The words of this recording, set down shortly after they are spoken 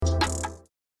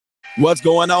What's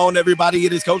going on, everybody?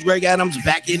 It is Coach Greg Adams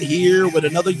back in here with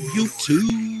another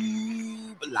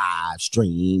YouTube live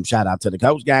stream. Shout out to the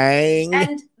Coach Gang.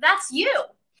 And that's you.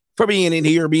 For being in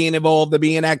here, being involved, and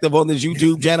being active on this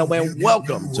YouTube channel. And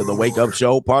welcome to the Wake Up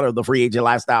Show, part of the Free Agent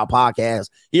Lifestyle podcast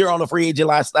here on the Free Agent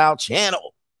Lifestyle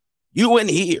channel. You in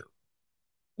here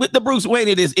with the Bruce Wayne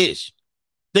it is Ish,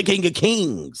 the King of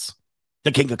Kings,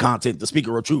 the King of Content, the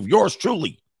Speaker of Truth, yours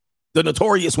truly, the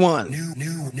notorious one,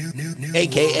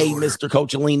 a.k.a. Mr.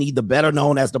 Coachellini, the better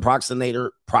known as the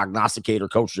prognosticator,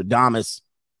 Coach Jadamas.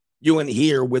 You in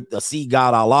here with the Sea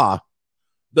God Allah,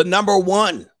 the number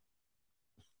one,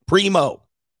 Primo.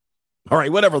 All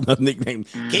right, whatever the nickname,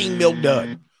 King Milk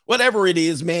Dud. Whatever it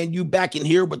is, man, you back in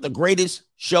here with the greatest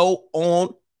show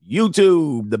on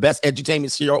YouTube, the best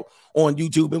edutainment show on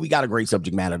YouTube, and we got a great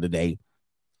subject matter today.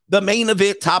 The main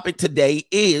event topic today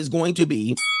is going to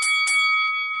be...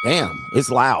 Damn,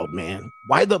 it's loud, man.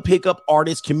 Why the pickup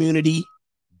artist community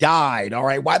died, all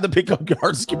right? Why the pickup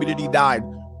artist community died.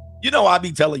 You know, I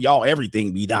be telling y'all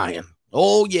everything be dying.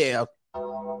 Oh, yeah.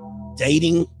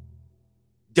 Dating,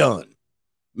 done.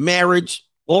 Marriage,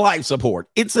 life support.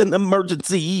 It's an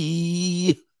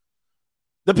emergency.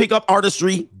 The pickup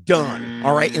artistry, done,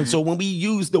 all right? And so when we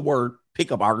use the word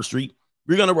pickup artistry,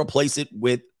 we're going to replace it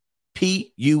with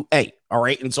PUA, all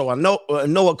right? And so I know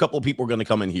a couple of people are going to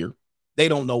come in here. They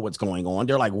don't know what's going on.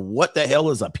 They're like, what the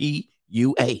hell is a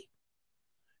PUA?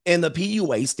 And the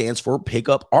PUA stands for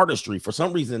pickup artistry. For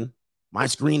some reason, my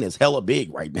screen is hella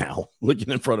big right now, looking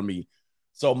in front of me.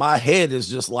 So my head is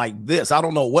just like this. I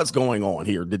don't know what's going on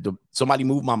here. Did somebody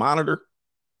move my monitor?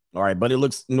 All right, but it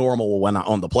looks normal when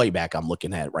on the playback I'm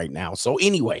looking at right now. So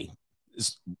anyway,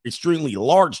 it's extremely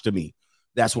large to me.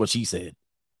 That's what she said.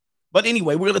 But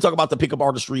anyway, we're going to talk about the pickup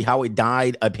artistry, how it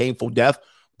died a painful death.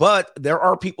 But there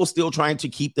are people still trying to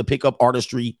keep the pickup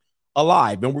artistry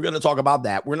alive. And we're going to talk about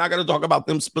that. We're not going to talk about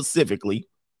them specifically.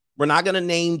 We're not going to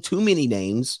name too many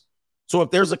names. So if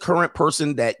there's a current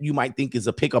person that you might think is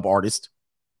a pickup artist,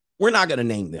 we're not going to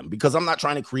name them because I'm not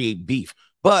trying to create beef.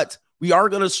 But we are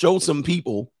going to show some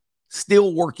people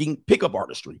still working pickup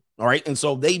artistry. All right. And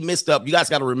so they missed up. You guys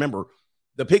got to remember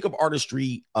the pickup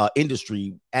artistry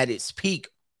industry at its peak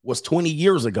was 20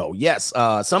 years ago. Yes.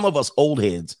 Some of us old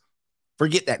heads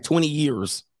forget that 20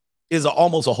 years is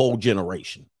almost a whole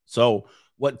generation. So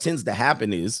what tends to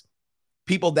happen is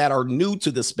people that are new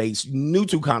to the space, new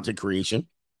to content creation,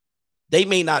 they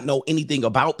may not know anything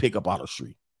about pickup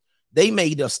artistry. They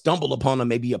may just stumble upon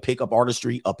maybe a pickup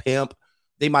artistry, a pimp.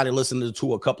 They might have listened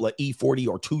to a couple of E40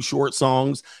 or Too Short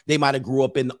songs. They might have grew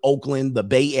up in Oakland, the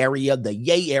Bay Area, the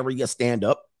Yay area stand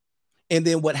up. And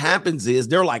then what happens is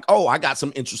they're like, oh, I got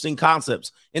some interesting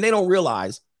concepts. And they don't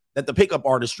realize that the pickup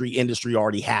artistry industry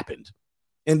already happened.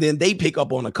 And then they pick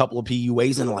up on a couple of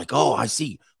PUAs and like, oh, I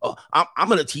see. I'm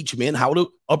going to teach men how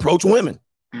to approach women.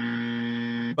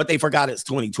 But they forgot it's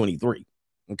 2023.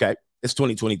 Okay. It's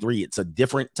 2023. It's a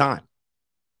different time.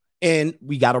 And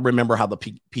we got to remember how the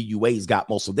PUAs got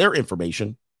most of their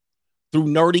information through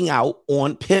nerding out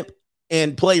on pimp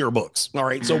and player books. All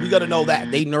right. So we got to know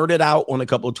that they nerded out on a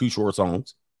couple of Too Short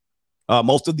songs.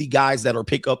 Most of the guys that are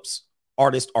pickups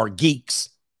artists are geeks.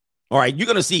 All right, you're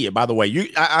going to see it, by the way.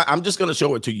 I'm just going to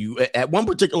show it to you. At one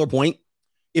particular point,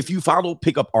 if you follow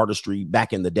pickup artistry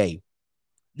back in the day,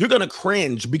 you're going to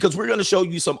cringe because we're going to show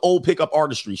you some old pickup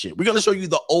artistry shit. We're going to show you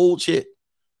the old shit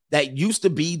that used to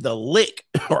be the lick,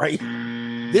 all right?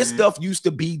 This stuff used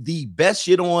to be the best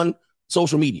shit on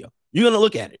social media. You're going to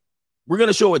look at it. We're going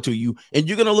to show it to you, and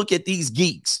you're going to look at these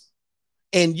geeks,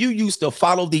 and you used to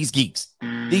follow these geeks,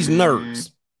 these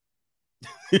nerds.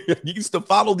 You used to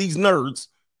follow these nerds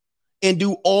and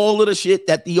do all of the shit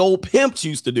that the old pimps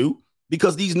used to do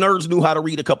because these nerds knew how to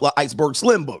read a couple of Iceberg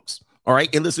Slim books, all right,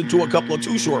 and listen to a couple of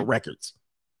Too Short records.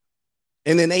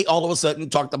 And then they all of a sudden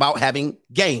talked about having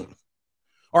game.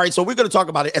 All right, so we're going to talk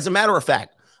about it. As a matter of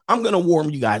fact, I'm going to warm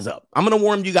you guys up.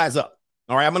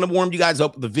 All right, I'm going to warm you guys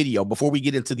up with the video before we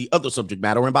get into the other subject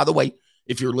matter. And by the way,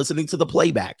 if you're listening to the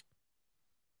playback,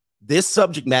 this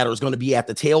subject matter is going to be at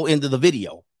the tail end of the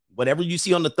video. Whatever you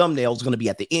see on the thumbnail is going to be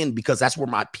at the end because that's where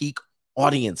my peak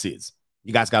audience is.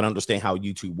 You guys got to understand how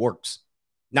YouTube works.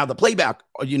 Now, the playback,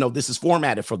 this is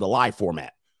formatted for the live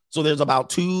format. So there's about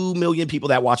 2 million people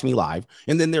that watch me live,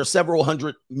 and then there's several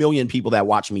 100 million people that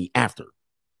watch me after.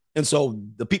 And so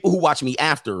the people who watch me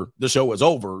after the show is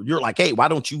over, you're like, hey, why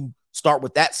don't you start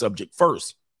with that subject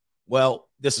first? Well,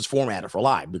 this is formatted for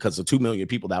live because the 2 million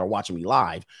people that are watching me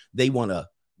live, they want to,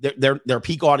 their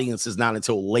peak audience is not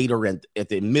until later at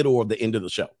the middle or the end of the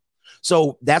show.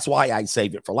 So that's why I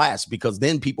save it for last, because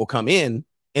then people come in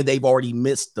and they've already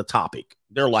missed the topic.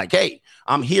 They're like, hey,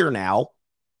 I'm here now.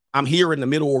 I'm here in the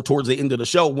middle or towards the end of the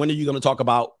show. When are you going to talk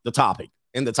about the topic?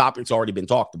 And the topic's already been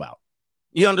talked about.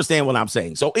 You understand what I'm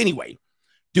saying? So anyway,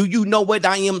 do you know what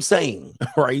I am saying?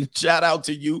 All right. Shout out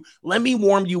to you. Let me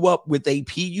warm you up with a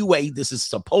PUA. This is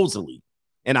supposedly,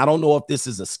 and I don't know if this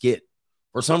is a skit.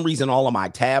 For some reason, all of my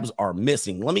tabs are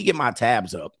missing. Let me get my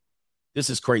tabs up. This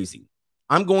is crazy.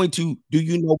 I'm going to, do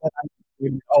you know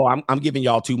what I'm giving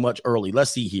y'all too much early.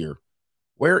 Let's see here.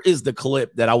 Where is the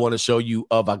clip that I want to show you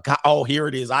of a guy? Oh, here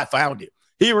it is. I found it.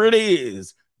 Here it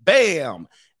is. Bam.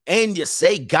 And you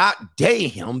say, God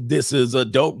damn, this is a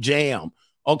dope jam.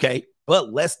 Okay,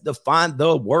 but let's define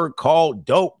the word called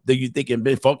dope. Do you think it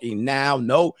been fucking now?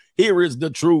 No. Here is the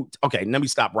truth. Okay, let me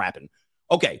stop rapping.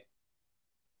 Okay.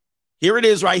 Here it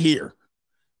is right here.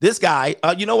 This guy,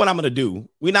 you know what I'm going to do?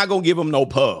 We're not going to give him no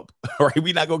pub. All right,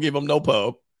 we're not going to give him no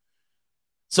pub.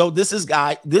 So this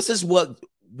is what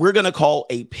we're going to call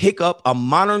a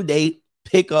modern day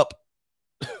pickup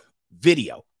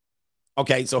video.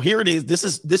 Okay, so here it is. This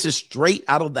is straight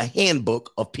out of the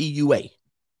handbook of PUA.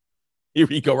 Here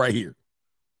we go right here.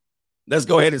 Let's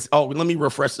go ahead and, let me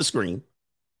refresh the screen.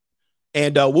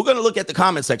 And we're going to look at the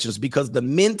comment sections because the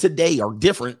men today are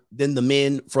different than the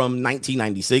men from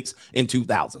 1996 and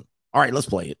 2000. All right, let's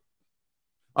play it.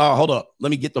 Hold up. Let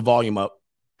me get the volume up.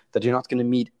 That you're not going to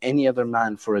meet any other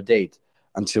man for a date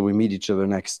until we meet each other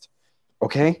next.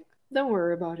 Okay? Don't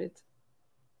worry about it.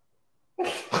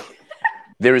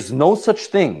 There is no such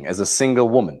thing as a single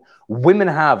woman. Women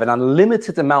have an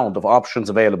unlimited amount of options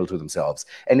available to themselves.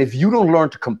 And if you don't learn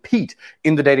to compete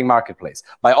in the dating marketplace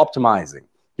by optimizing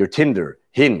your Tinder,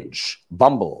 Hinge,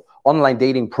 Bumble, online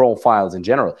dating profiles in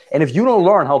general, and if you don't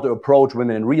learn how to approach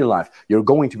women in real life, you're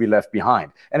going to be left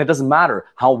behind. And it doesn't matter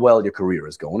how well your career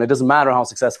is going. It doesn't matter how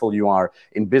successful you are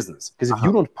in business. Because if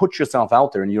you don't put yourself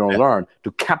out there and you don't learn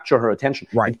to capture her attention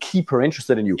and keep her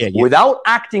interested in you without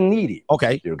acting needy,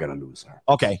 you're going to lose her.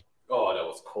 Okay. Oh, that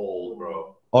was cold,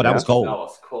 bro. Oh, that was cold. That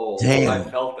was cold. Damn. I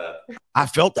felt that. I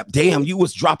felt that. Damn, you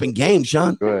was dropping game,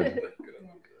 Sean. Good.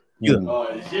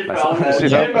 Oh, she felt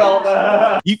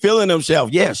that. You feeling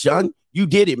himself. Yeah, Sean. You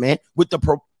did it, man. With the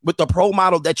pro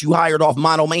model that you hired off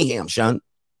Model Mayhem, Sean.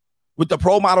 With the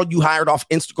pro model you hired off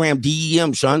Instagram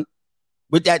DEM, Sean.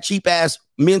 With that cheap ass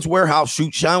Men's Warehouse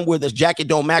shoot, Sean, where the jacket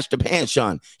don't match the pants,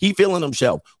 Sean. He feeling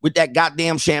himself with that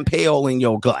goddamn champagne in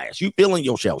your glass. You feeling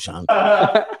yourself, Sean.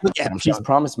 Look at him, Please Sean.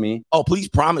 promise me. Oh, please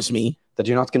promise me that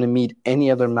you're not going to meet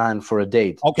any other man for a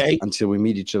date. Okay. Until we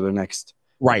meet each other next.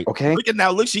 Right. Okay. Look at now.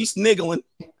 Look, she's sniggling.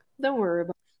 Don't worry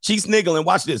about it. She's sniggling.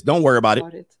 Watch this. Don't worry about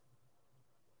it.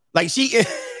 Like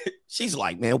she's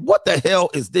like, man, what the hell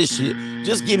is this shit?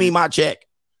 Just give me my check.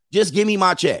 Just give me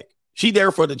my check. She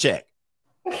there for the check.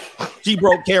 She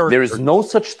broke character. There is no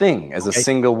such thing as a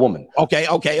single woman. Okay.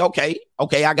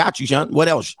 I got you, Sean. What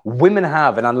else? Women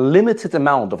have an unlimited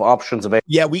amount of options available.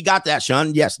 Yeah, we got that,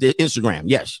 Sean. Yes, the Instagram.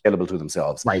 Yes. Available to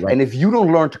themselves. Right. And if you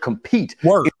don't learn to compete.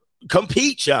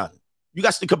 Compete, Sean. You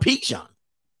got to compete, Sean.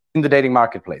 In the dating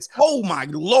marketplace. Oh, my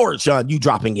Lord, Sean. You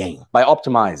dropping game. By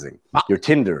optimizing your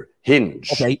Tinder,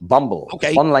 Hinge, Bumble,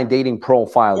 online dating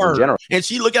profiles in general. And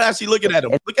she look at how she looking at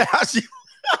him. Look at how she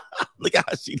look at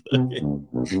how she looking.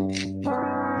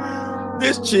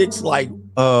 This chick's like,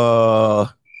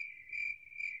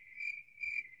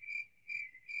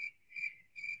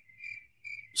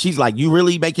 she's like, you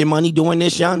really making money doing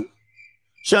this, Sean?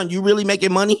 Sean, you really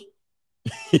making money?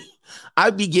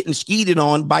 I'd be getting skeeted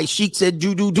on by Sheik Said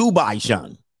You Do Dubai,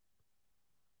 Sean.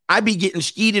 I'd be getting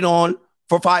skeeted on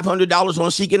for $500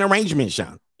 on seeking arrangement,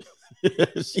 Sean.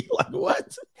 She like,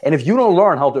 what? And if you don't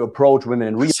learn how to approach women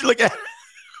in real, she look at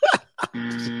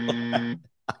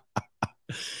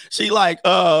she like,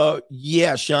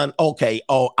 yeah, Sean. Okay.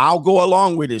 Oh, I'll go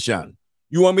along with it, Sean.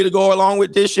 You want me to go along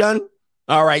with this, Sean?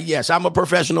 All right. Yes, I'm a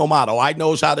professional model. I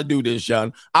knows how to do this,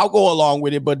 Sean. I'll go along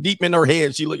with it. But deep in her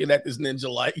head, she looking at this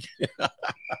ninja like.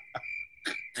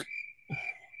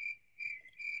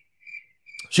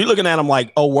 She looking at him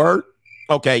like, oh, word?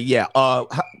 Okay, yeah.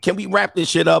 Can we wrap this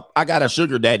shit up? I got a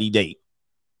sugar daddy date.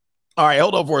 All right,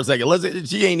 hold on for a second.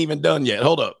 She ain't even done yet.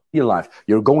 Hold up. Your life,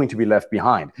 you're going to be left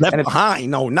behind. Left behind?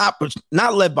 No, not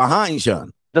left behind,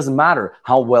 Sean. Doesn't matter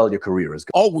how well your career is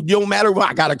going. Oh, it don't matter if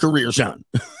I got a career, Sean.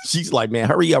 She's like, man,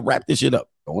 hurry up, wrap this shit up.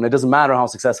 And it doesn't matter how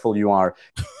successful you are.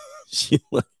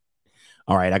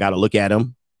 All right, I got to look at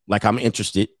him like I'm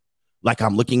interested, like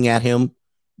I'm looking at him,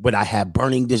 but I have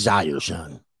burning desire,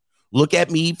 Sean. Look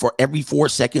at me for every 4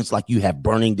 seconds like you have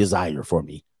burning desire for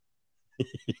me.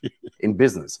 In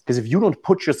business. Because if you don't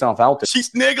put yourself out there.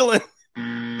 She's sniggling.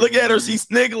 Look at her. She's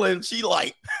sniggling. She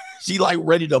like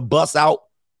ready to bust out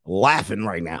laughing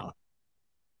right now.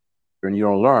 and you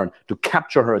don't learn to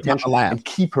capture her attention laugh. and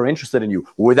keep her interested in you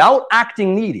without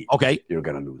acting needy, Okay. you're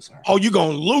going to lose her. Oh, you're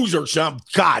going to lose her, Sean.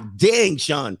 God dang,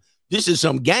 Sean. This is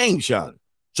some game, Sean.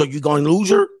 So you're going to lose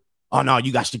her? Oh, no,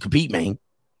 you got to compete, man.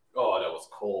 Oh, that was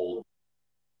cold.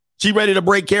 She ready to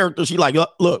break character. She like,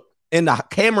 look, and the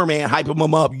cameraman hyping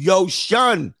him up. Yo,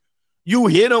 Sean, you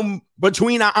hit him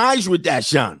between the eyes with that,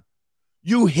 Sean.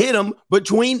 You hit him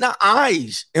between the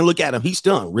eyes. And look at him. He's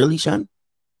stunned. Really, Sean?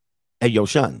 Hey, yo,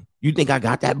 Sean, you think I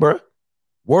got that, bro?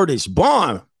 Word is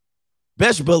bond.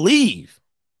 Best believe.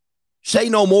 Say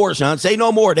no more, Sean. Say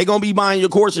no more. They're going to be buying your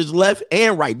courses left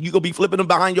and right. You're going to be flipping them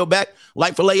behind your back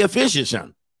like filet of fish,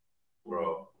 Sean.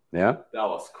 Bro. Yeah? That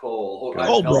was cold.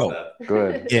 Oh, bro. That.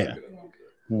 Good. Yeah.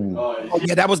 Oh,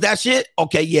 Yeah, that was that shit?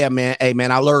 Okay, yeah, man. Hey,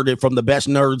 man, I learned it from the best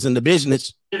nerds in the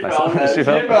business. She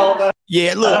felt that.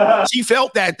 Yeah, look, she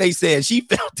felt that, they said. She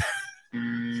felt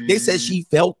that. They said she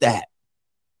felt that.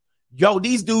 Yo,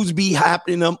 these dudes be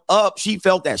hyping them up. She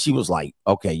felt that. She was like,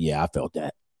 okay, yeah, I felt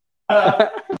that.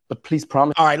 But please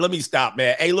promise. All right, let me stop,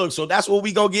 man. Hey, look, so that's what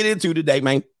we going to get into today,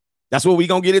 man. That's what we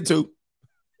going to get into.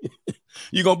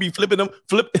 You're going to be flipping them,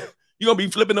 you're going to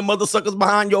be flipping them mother suckers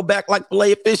behind your back like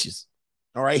filet of fishes.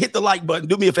 All right, hit the like button.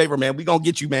 Do me a favor, man. We're going to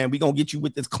get you, man. We're going to get you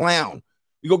with this clown.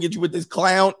 We're going to get you with this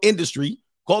clown industry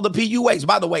called the PUAs.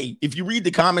 By the way, if you read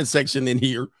the comment section in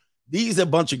here, these are a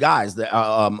bunch of guys that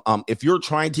if you're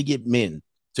trying to get men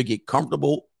to get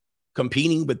comfortable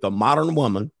competing with the modern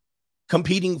woman,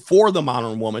 competing for the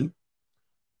modern woman,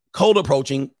 cold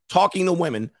approaching, talking to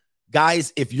women,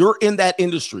 guys, if you're in that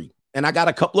industry, and I got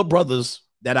a couple of brothers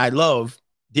that I love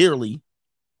dearly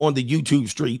on the YouTube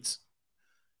streets,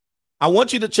 I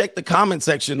want you to check the comment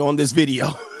section on this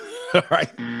video. All right.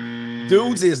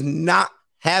 Dudes is not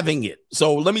having it.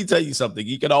 So let me tell you something.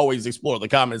 You can always explore the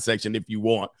comment section if you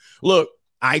want. Look,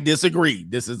 I disagree.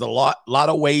 This is a lot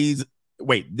of ways.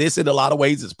 Wait, this in a lot of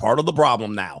ways is part of the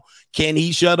problem now. Can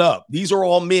he shut up? These are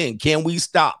all men. Can we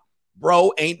stop?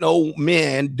 Bro, ain't no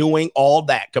men doing all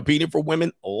that. Competing for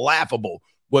women, laughable.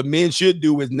 What men should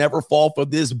do is never fall for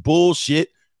this bullshit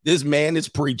this man is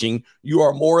preaching. You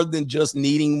are more than just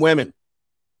needing women.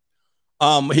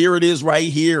 Here it is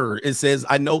right here. It says,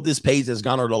 I know this page has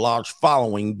garnered a large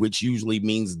following, which usually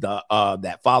means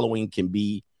that following can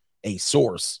be a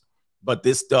source. But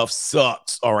this stuff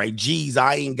sucks. All right. Geez,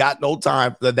 I ain't got no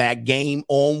time for that game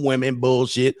on women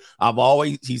bullshit.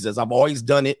 He says, I've always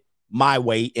done it my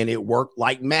way and it worked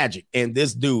like magic. And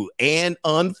this dude and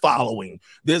unfollowing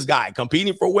this guy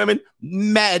competing for women,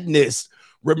 madness.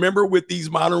 Remember, with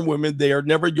these modern women, they are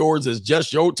never yours. It's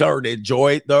just your turn.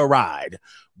 Enjoy the ride.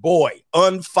 Boy,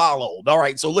 unfollowed. All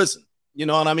right. So listen, you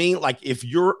know what I mean? Like if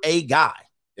you're a guy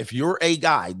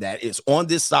that is on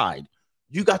this side,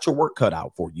 you got your work cut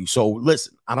out for you. So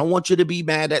listen, I don't want you to be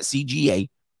mad at CGA.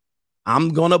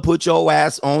 I'm going to put your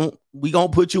ass on. We're going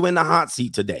to put you in the hot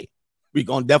seat today. We're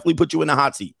going to definitely put you in the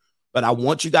hot seat. But I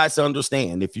want you guys to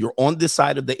understand, if you're on this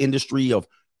side of the industry of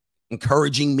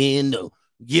encouraging men to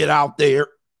get out there,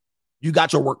 you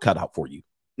got your work cut out for you.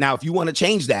 Now, if you want to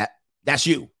change that, that's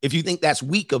you. If you think that's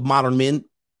weak of modern men,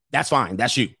 that's fine.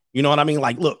 That's you. You know what I mean?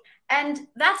 Like, look. And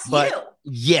that's but,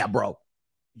 you. Yeah, bro.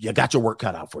 You got your work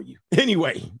cut out for you.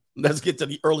 Anyway, let's get to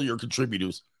the earlier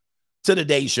contributors to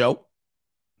today's show.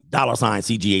 $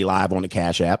 CGA Live on the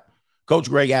Cash App. Coach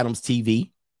Greg Adams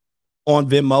TV on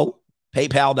Venmo.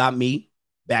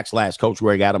 PayPal.me/Coach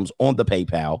Greg Adams on the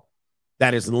PayPal.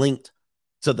 That is linked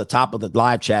to the top of the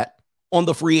live chat on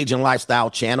the Free Agent Lifestyle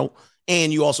channel.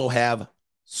 And you also have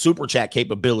super chat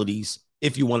capabilities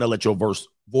if you want to let your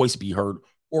voice be heard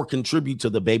or contribute to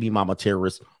the Baby Mama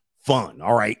Terrorist Fund.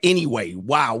 All right. Anyway,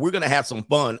 wow, we're going to have some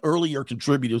fun. Earlier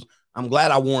contributors, I'm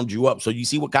glad I warmed you up. So you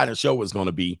see what kind of show it's going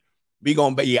to be. We're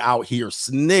going to be out here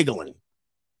sniggling.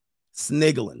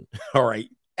 All right.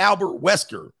 Albert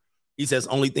Wesker, he says,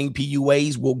 only thing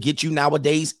PUAs will get you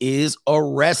nowadays is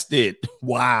arrested.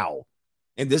 Wow.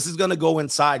 And this is going to go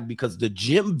inside because the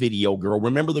gym video girl,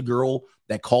 remember the girl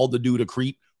that called the dude a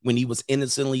creep when he was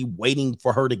innocently waiting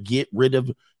for her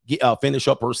to finish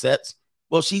up her sets?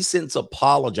 Well, she since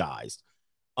apologized.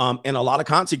 And a lot of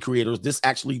content creators, this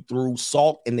actually threw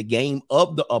salt in the game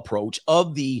of the approach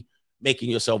of the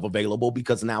making yourself available,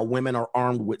 because now women are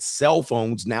armed with cell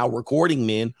phones now recording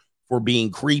men for being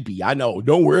creepy. I know.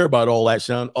 Don't worry about all that,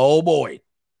 Sean. Oh, boy.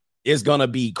 It's going to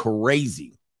be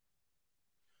crazy.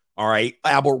 All right.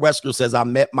 Albert Wesker says, I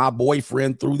met my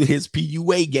boyfriend through his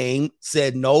PUA game.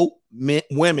 Said no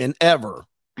women ever.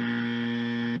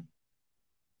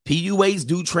 PUAs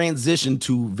do transition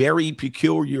to very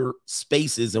peculiar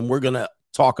spaces, and we're going to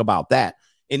talk about that.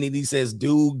 And then he says,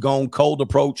 dude, gon' cold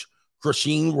approach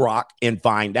Christine Rock and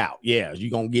find out. Yeah,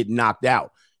 you're going to get knocked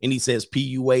out. And he says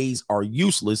PUAs are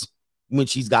useless when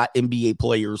she's got NBA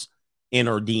players in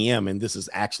her DM. And this is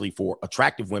actually for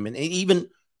attractive women and even,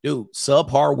 dude,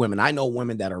 subpar women. I know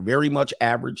women that are very much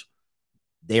average.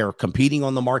 They are competing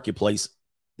on the marketplace.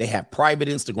 They have private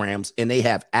Instagrams and they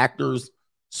have actors,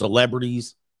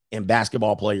 celebrities, and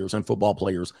basketball players and football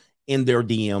players in their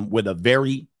DM with a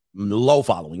very low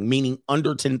following, meaning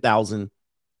under 10,000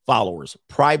 followers,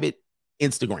 private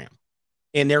Instagram,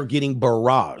 and they're getting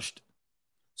barraged.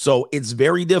 So it's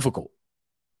very difficult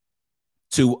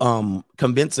to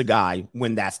convince a guy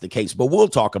when that's the case. But we'll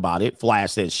talk about it.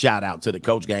 Flash says, shout out to the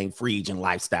Coach Gang Free Agent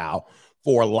Lifestyle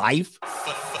for life.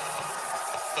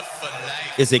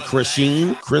 Is it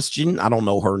Christian? I don't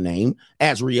know her name.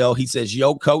 Azriel, he says,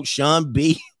 yo, Coach Sean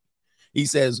B. He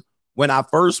says, when I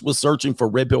first was searching for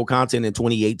Red Pill content in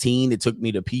 2018, it took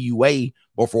me to PUA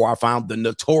before I found the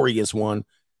notorious one,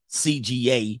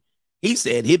 CGA. He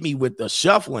said, hit me with the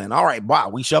shuffling. All right, wow,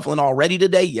 we shuffling already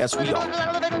today? Yes, we are.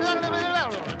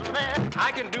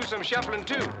 I can do some shuffling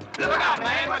too. Look out,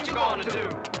 man, what you gonna do?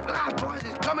 Look out, boys,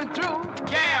 it's coming through.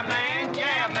 Yeah, man,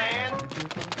 yeah, man.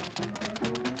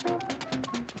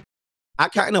 I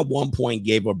kind of at one point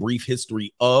gave a brief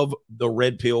history of the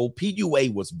Red Pill.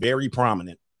 PUA was very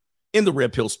prominent in the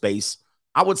Red Pill space.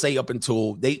 I would say up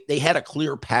until they had a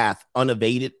clear path,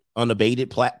 unabated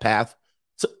path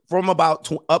from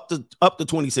about up to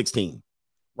 2016,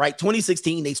 right?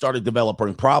 2016, they started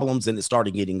developing problems and it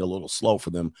started getting a little slow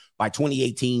for them. By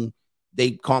 2018,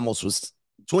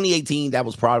 that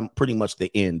was pretty much the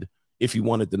end if you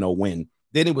wanted to know when.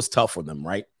 Then it was tough for them,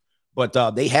 right? But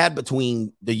they had a good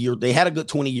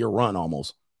 20-year run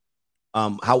almost.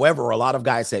 However, a lot of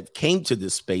guys that came to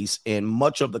this space and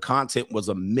much of the content was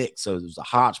a mix. So it was a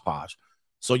hodgepodge.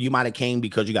 So you might have came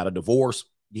because you got a divorce,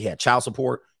 you had child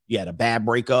support, you had a bad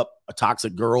breakup, a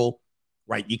toxic girl,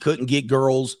 right? You couldn't get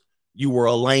girls. You were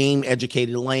a lame,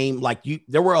 educated lame.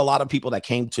 There were a lot of people that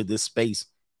came to this space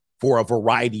for a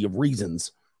variety of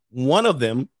reasons. One of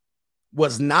them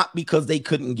was not because they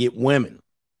couldn't get women.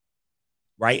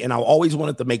 Right. And I always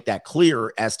wanted to make that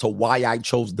clear as to why I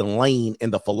chose the lane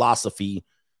and the philosophy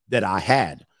that I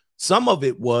had. Some of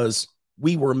it was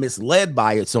we were misled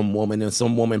by some woman and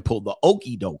some woman pulled the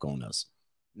okie doke on us.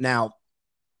 Now,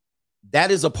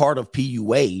 that is a part of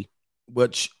PUA,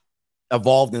 which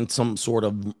evolved in some sort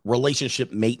of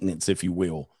relationship maintenance, if you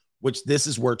will, which this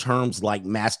is where terms like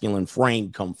masculine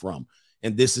frame come from.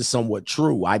 And this is somewhat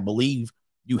true. I believe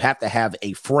you have to have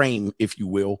a frame, if you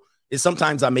will.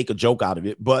 Sometimes I make a joke out of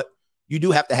it, but you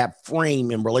do have to have frame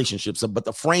in relationships. But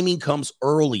the framing comes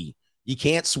early. You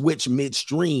can't switch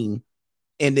midstream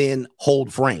and then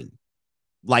hold frame.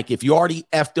 Like if you already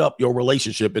effed up your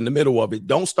relationship in the middle of it,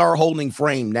 don't start holding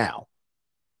frame now.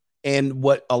 And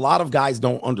what a lot of guys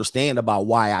don't understand about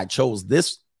why I chose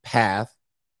this path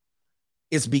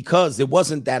is because it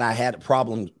wasn't that I had a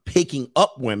problem picking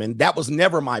up women. That was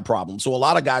never my problem. So a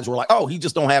lot of guys were like, oh, he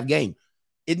just don't have game.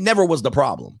 It never was the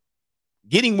problem.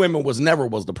 Getting women never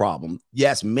was the problem.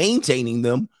 Yes, maintaining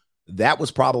them, that was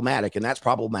problematic, and that's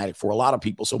problematic for a lot of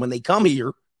people. So when they come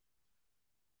here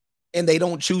and they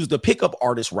don't choose the pickup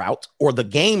artist route or the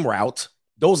game route,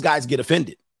 those guys get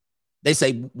offended. They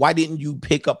say, why didn't you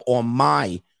pick up on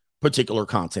my particular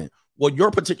content? Well,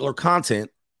 your particular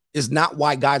content is not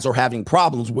why guys are having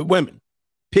problems with women.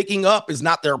 Picking up is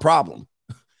not their problem.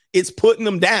 It's putting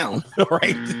them down,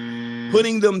 right?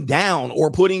 Putting them down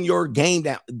or putting your game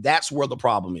down. That's where the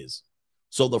problem is.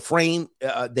 So the frame,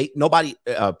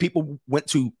 people went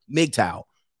to MGTOW.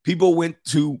 People went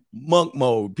to monk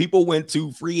mode. People went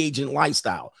to free agent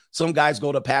lifestyle. Some guys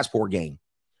go to passport game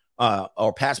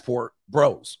or passport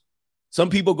bros. Some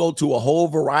people go to a whole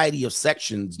variety of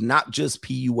sections, not just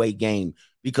PUA game,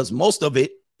 because most of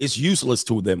it is useless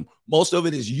to them. Most of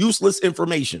it is useless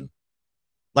information.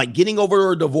 Like getting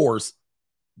over a divorce,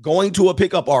 going to a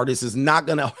pickup artist is not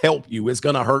going to help you. It's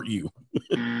going to hurt you.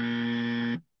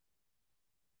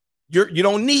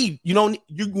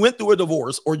 You went through a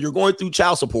divorce or you're going through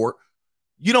child support.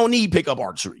 You don't need pickup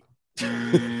artistry.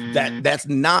 That's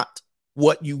not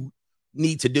what you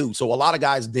need to do. So a lot of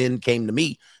guys then came to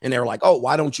me and they were like, oh,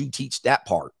 why don't you teach that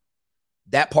part?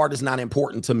 That part is not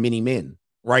important to many men,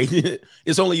 right?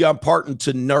 It's only important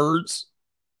to nerds,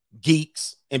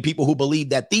 geeks, and people who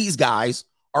believe that these guys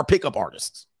are pickup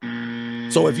artists.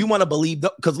 So if you want to believe,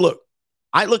 because look,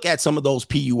 I look at some of those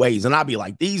PUAs and I'll be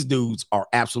like, these dudes are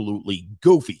absolutely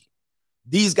goofy.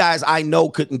 These guys I know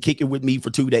couldn't kick it with me for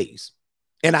 2 days.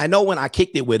 And I know when I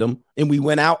kicked it with them and we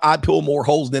went out, I'd pull more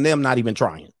holes than them, not even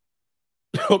trying.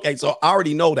 Okay, so I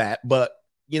already know that, but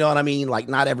you know what I mean? Like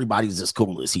not everybody's as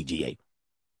cool as CGA.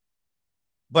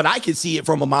 But I could see it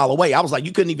from a mile away. I was like,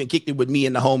 you couldn't even kick it with me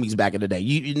and the homies back in the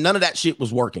day. None of that shit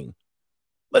was working.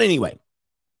 But anyway,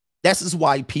 this is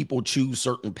why people choose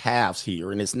certain paths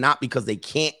here. And it's not because they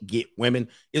can't get women.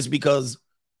 It's because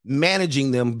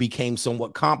managing them became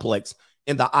somewhat complex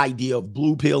in the idea of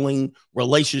blue pilling,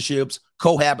 relationships,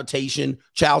 cohabitation,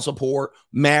 child support,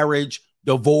 marriage,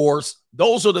 divorce.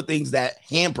 Those are the things that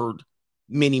hampered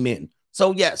many men.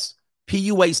 So yes,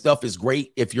 PUA stuff is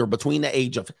great if you're between the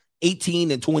age of 18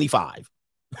 and 25.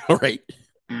 All right.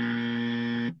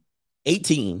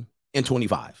 18 and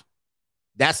 25.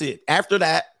 That's it. After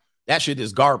that, that shit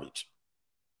is garbage.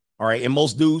 All right. And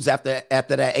most dudes after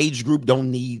that age group don't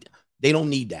need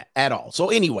that at all. So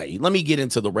anyway, let me get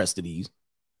into the rest of these.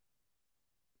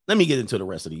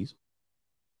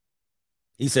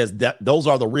 He says that those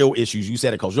are the real issues. You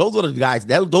said it, Coach. Those are the guys.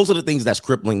 Those are the things that's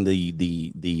crippling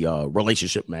the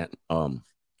relationship, man.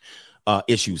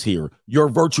 Issues here. Your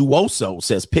virtuoso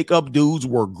says pickup dudes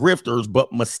were grifters, but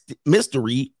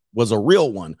mystery was a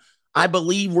real one. I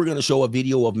believe we're going to show a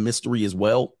video of mystery as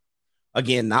well.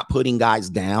 Again, not putting guys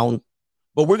down,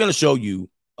 but we're going to show you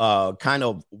kind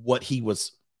of what he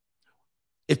was.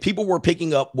 If people were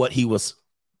picking up what he was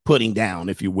putting down,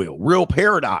 if you will. Real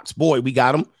paradox. Boy, we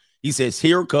got him. He says,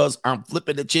 here, cuz I'm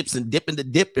flipping the chips and dipping the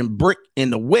dip and brick in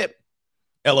the whip.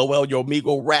 LOL, Yo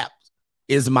Migo rap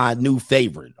is my new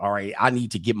favorite. All right, I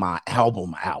need to get my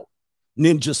album out.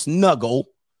 Ninja Snuggle,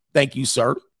 thank you,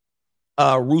 sir.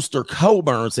 Rooster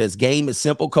Coburn says, game is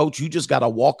simple, coach. You just got to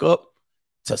walk up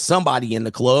to somebody in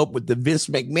the club with the Vince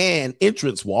McMahon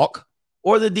entrance walk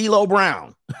or the D'Lo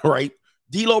Brown, right?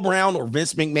 D'Lo Brown or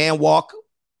Vince McMahon walk,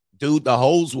 dude, the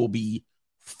hoes will be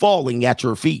falling at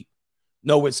your feet.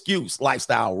 No excuse.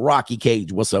 Lifestyle. Rocky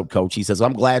Cage. What's up, coach? He says,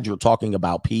 I'm glad you're talking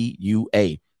about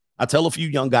PUA. I tell a few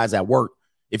young guys at work,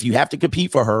 if you have to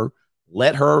compete for her,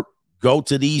 let her go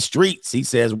to these streets. He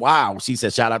says, wow. She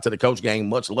says, shout out to the coach gang.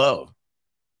 Much love.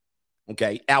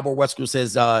 Okay. Albert Wesker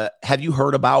says, have you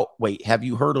heard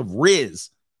of Riz?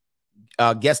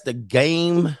 Guess the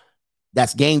game.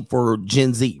 That's game for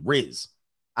Gen Z. Riz.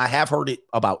 I have heard it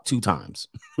about 2 times.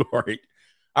 All right.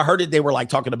 I heard it. They were like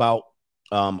talking about,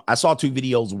 I saw 2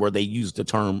 videos where they used the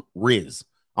term Riz.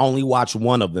 I only watched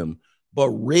one of them. But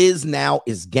Riz now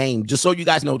is game. Just so you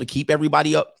guys know, to keep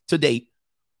everybody up to date,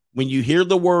 when you hear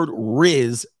the word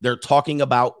Riz, they're talking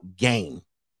about game.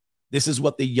 This is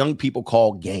what the young people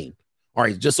call game. All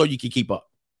right, just so you can keep up.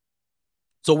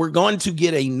 So we're going to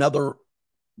get another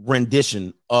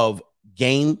rendition of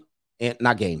game, and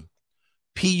not game,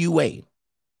 PUA.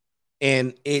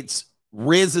 And it's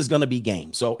Riz is going to be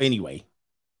game. So anyway,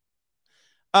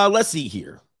 let's see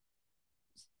here.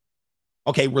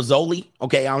 Okay, Rizzoli.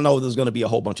 Okay, I don't know. There's going to be a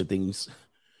whole bunch of things.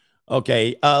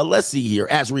 Okay, let's see here.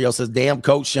 Azriel says, damn,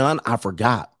 Coach Sean, I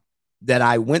forgot that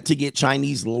I went to get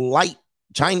Chinese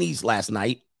last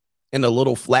night, and a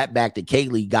little flatback to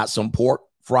Kaylee got some pork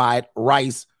fried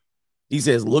rice. He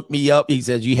says, look me up. He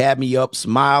says, you had me up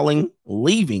smiling,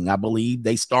 leaving. I believe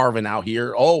they starving out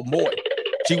here. Oh, boy.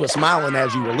 She was smiling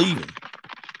as you were leaving.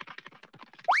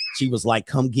 She was like,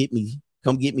 come get me,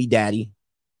 daddy.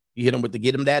 You hit him with the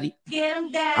get him, daddy? Get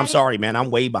him, daddy. I'm sorry, man. I'm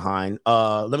way behind.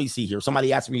 Let me see here.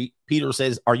 Somebody asked me, Peter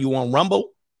says, are you on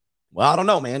Rumble? Well, I don't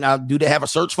know, man. Do they have a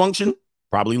search function?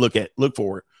 Probably look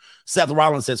for it. Seth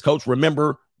Rollins says, Coach,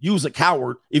 remember, use a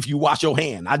coward if you wash your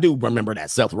hand. I do remember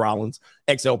that, Seth Rollins.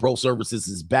 XL Pro Services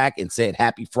is back and said,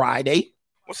 happy Friday.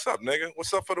 What's up, nigga?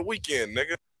 What's up for the weekend,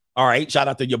 nigga? All right. Shout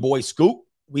out to your boy Scoop.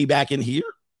 We back in here.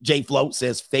 J Float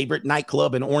says, favorite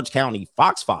nightclub in Orange County,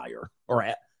 Foxfire. Or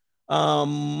at I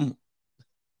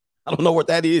don't know what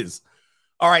that is.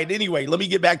 All right. Anyway, let me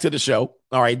get back to the show.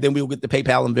 All right. Then we'll get the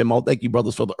PayPal and Venmo. Thank you,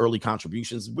 brothers, for the early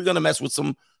contributions. We're going to mess with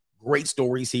some great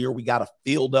stories here. We got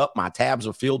filled up. My tabs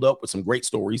are filled up with some great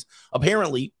stories.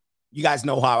 Apparently, you guys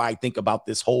know how I think about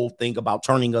this whole thing about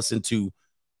turning us into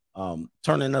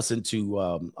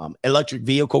electric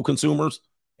vehicle consumers.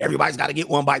 Everybody's got to get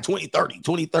one by 2030,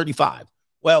 2035.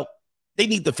 Well, they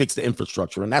need to fix the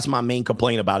infrastructure, and that's my main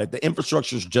complaint about it. The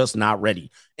infrastructure is just not ready.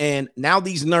 And now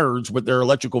these nerds with their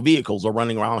electrical vehicles are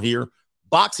running around here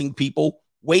boxing people,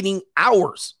 waiting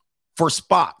hours for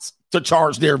spots to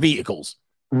charge their vehicles.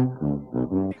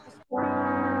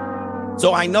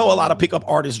 So I know a lot of pickup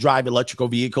artists drive electrical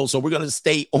vehicles, so we're going to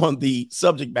stay on the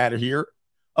subject matter here.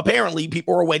 Apparently,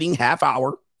 people are waiting half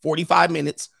hour, 45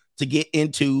 minutes to get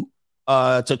into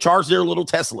to charge their little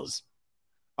Teslas.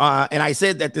 And I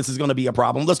said that this is going to be a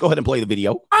problem. Let's go ahead and play the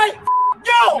video.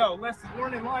 No, listen,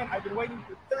 we're in line. I've been waiting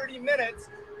for 30 minutes.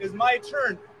 It's my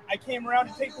turn. I came around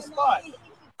to take the spot.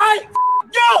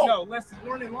 No, listen,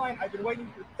 we're in line. I've been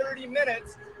waiting for 30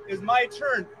 minutes. It's my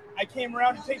turn. I came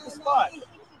around to take the spot.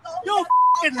 You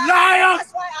fucking liar!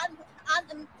 That's why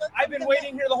I've been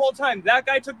waiting here the whole time. That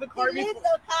guy took the car He before. leave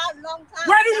the car long time.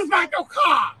 Where did you park your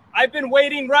car? I've been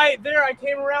waiting right there. I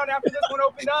came around after this one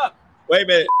opened up. Wait a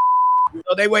minute.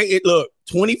 So they waited, look,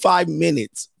 25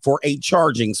 minutes for a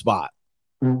charging spot.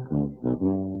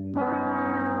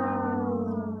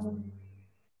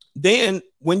 Then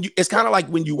when it's kind of like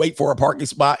when you wait for a parking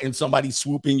spot and somebody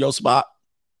swoop in your spot,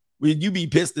 when you be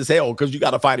pissed as hell because you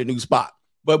got to find a new spot.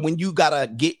 But when you got to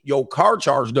get your car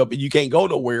charged up and you can't go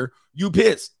nowhere, you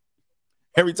pissed.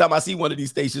 Every time I see one of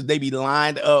these stations, they be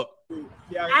lined up.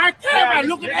 Yeah, I can't.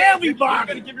 Look at everybody. You're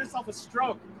going to give yourself a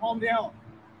stroke. Calm down.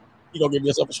 You going to give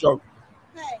yourself a stroke?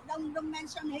 Hey, don't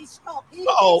mention his stroke.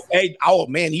 Oh,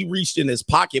 man, he reached in his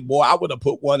pocket, boy. I would have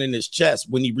put one in his chest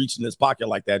when he reached in his pocket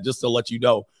like that, just to let you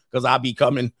know, because I'll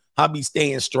be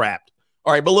staying strapped.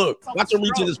 All right, but look, watch him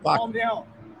reach in his pocket. Calm down.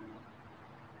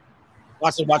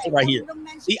 Watch it right here.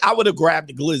 See, I would have grabbed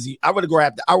the glizzy. I would have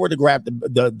grabbed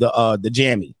the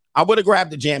jammy. I would have grabbed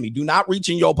the jammy. Do not reach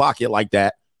in your pocket like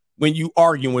that when you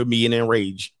arguing with me and in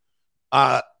rage.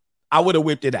 I would have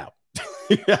whipped it out.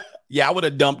 Yeah, I would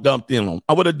have dumped in him.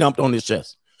 I would have dumped on his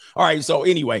chest. All right. So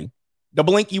anyway, the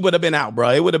blinky would have been out,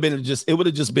 bro. It would have just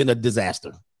been a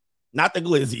disaster. Not the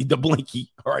glizzy, the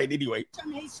blinky. All right. Anyway.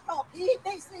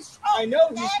 I know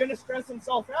he's gonna stress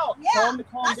himself out. Yeah, Tell him to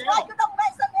calm that's down. why you don't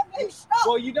mention him his stroke.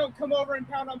 Well, you don't come over and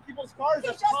pound on people's cars. He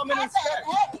That's just common said respect.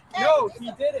 that. Hey, No, hey,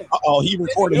 he didn't. Uh-oh, he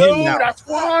recorded him now. That's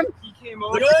one. He came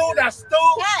over. That's two.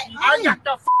 Hey, I got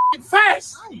the fucking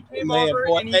face. He came Man, over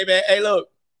boy, and he hey, man, hey,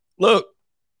 look.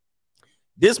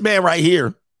 This man right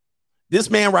here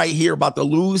about to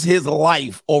lose his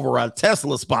life over a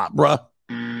Tesla spot, bruh.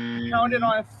 pounded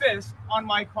on a fist on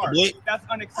my car. That's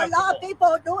A unacceptable. lot of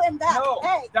people doing that. No,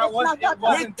 hey, that it's wasn't. not It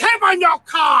wasn't. Tap on your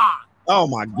car. Oh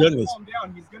my goodness. Calm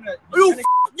down. He's gonna. You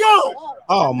yo.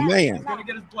 Oh man. He's gonna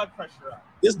get his blood pressure up.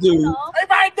 This dude.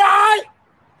 Everybody die.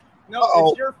 No, Uh-oh.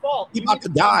 it's your fault. He You about need to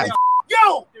calm die. down.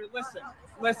 Yo. Dude,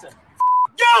 listen.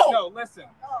 Yo. No, listen.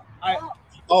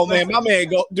 Oh man,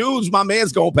 my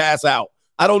man's gonna pass out.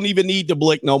 I don't even need to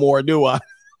blink no more, do I?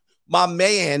 My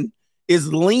man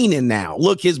is leaning now.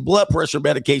 Look, his blood pressure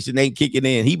medication ain't kicking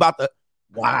in. He about to,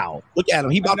 wow. Look at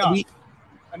him. He about to be.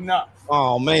 Enough.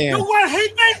 Oh man. You want to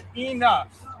hate me? Enough.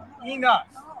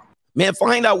 Man,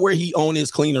 find out where he own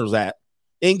his cleaners at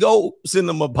and go send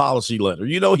him a policy letter.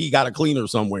 You know he got a cleaner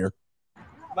somewhere.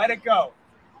 Let it go.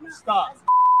 Stop.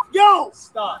 Yo.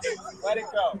 Stop. Let it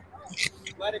go.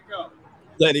 Let it go.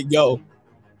 Let it go.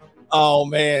 Oh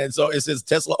man. So it says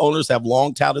Tesla owners have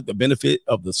long touted the benefit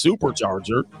of the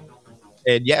supercharger.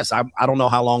 And yes, I don't know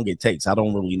how long it takes. I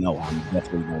don't really know. I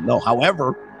definitely don't know.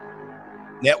 However,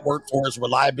 network force,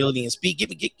 reliability, and speed.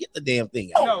 Get the damn thing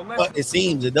out. No, but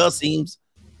it does seem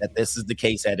that this is the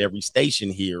case at every station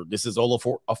here. This is all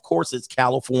of course, it's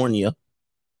California.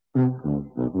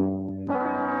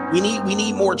 We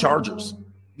need more chargers.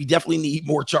 We definitely need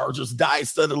more chargers. Die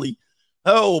suddenly.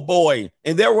 Oh boy.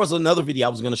 And there was another video I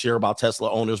was going to share about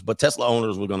Tesla owners, but Tesla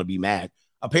owners were going to be mad.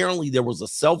 Apparently there was a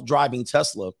self-driving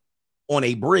Tesla on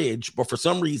a bridge, but for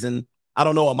some reason, I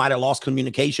don't know, it might have lost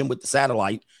communication with the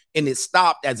satellite and it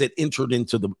stopped as it entered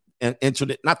into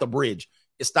not the bridge.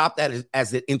 It stopped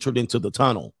as it entered into the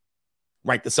tunnel,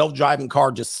 right? The self-driving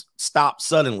car just stopped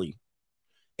suddenly.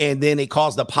 And then it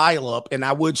caused a pile up, and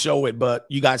I would show it, but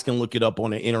you guys can look it up on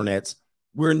the internets.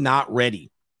 We're not ready,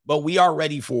 but we are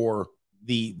ready for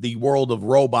the world of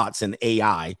robots and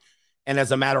AI. And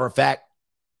as a matter of fact,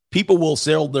 people will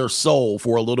sell their soul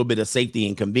for a little bit of safety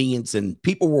and convenience. And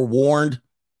people were warned.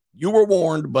 You were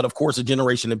warned, but of course, a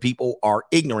generation of people are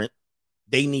ignorant.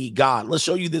 They need God. Let's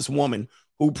show you this woman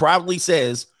who proudly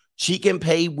says she can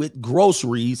pay with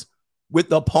groceries with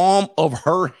the palm of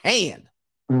her hand.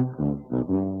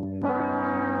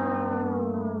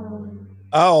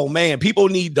 Oh, man, people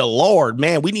need the Lord.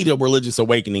 Man, we need a religious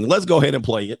awakening. Let's go ahead and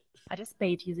play it. I just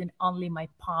paid using only my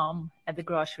palm at the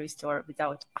grocery store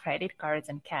without credit cards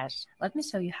and cash. Let me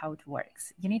show you how it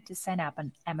works. You need to sign up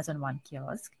on Amazon One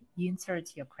kiosk. You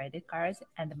insert your credit cards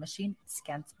and the machine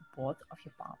scans both of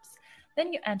your palms.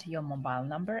 Then you enter your mobile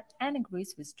number and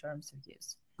agrees with terms of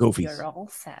use. Goofies. You're all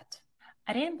set.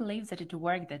 I didn't believe that it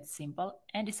worked that simple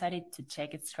and decided to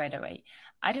check it straight away.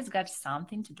 I just got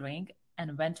something to drink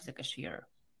and went to the cashier.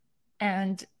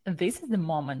 And this is the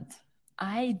moment.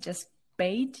 I just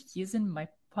paid using my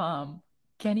palm.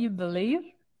 Can you believe?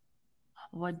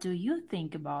 What do you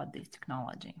think about this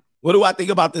technology? What do I think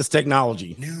about this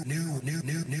technology? New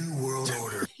world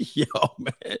order. Yo,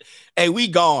 man. Hey, we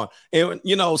gone. And,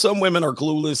 you know, some women are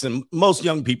clueless and most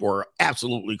young people are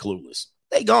absolutely clueless.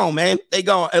 They gone, man. They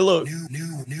gone. Hey, look,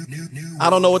 I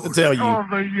don't know what to tell you. Oh,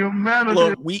 the humanity.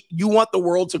 Look, you want the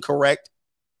world to correct.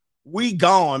 We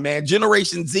gone, man.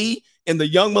 Generation Z and the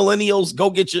young millennials, go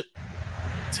get your.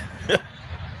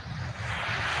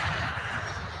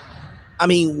 I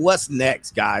mean, what's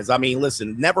next, guys? I mean,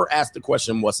 listen, never ask the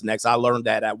question, what's next? I learned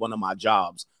that at one of my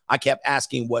jobs. I kept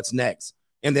asking what's next.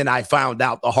 And then I found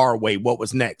out the hard way what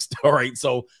was next. All right.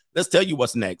 So let's tell you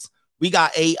what's next. We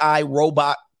got AI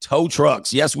robot tow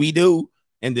trucks. Yes, we do.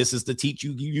 And this is to teach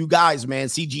you guys, man.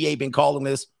 CGA been calling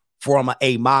this from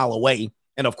a mile away.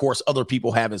 And of course, other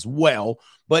people have as well.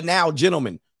 But now,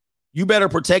 gentlemen, you better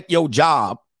protect your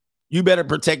job. You better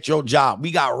protect your job.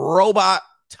 We got robot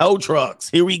tow trucks.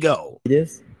 Here we go.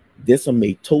 This will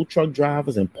make tow truck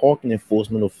drivers and parking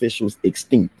enforcement officials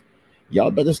extinct. Y'all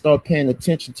better start paying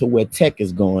attention to where tech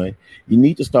is going. You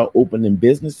need to start opening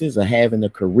businesses or having a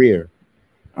career.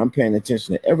 I'm paying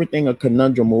attention to everything a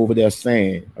conundrum over there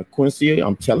saying. Quincy,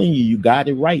 I'm telling you, you got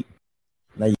it right.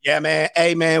 Now, yeah, man.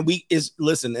 Hey, man,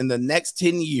 listen, in the next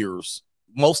 10 years,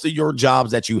 most of your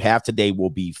jobs that you have today will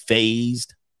be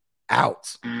phased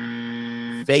out.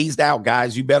 Phased out,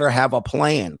 guys. You better have a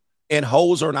plan. And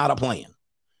hoes are not a plan.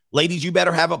 Ladies, you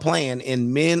better have a plan.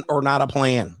 And men are not a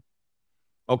plan.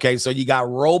 Okay, so you got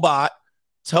robot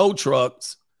tow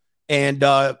trucks, and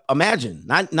imagine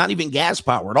not even gas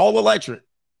powered, all electric.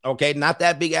 Okay, not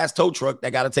that big ass tow truck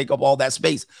that got to take up all that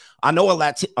space. I know a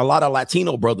lot of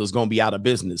Latino brothers gonna be out of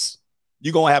business.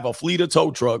 You're gonna have a fleet of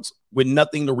tow trucks with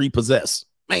nothing to repossess,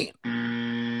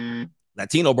 man.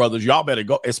 Latino brothers, y'all better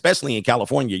go, especially in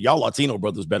California. Y'all Latino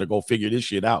brothers better go figure this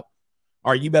shit out.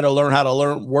 All right, you better learn how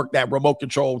to work that remote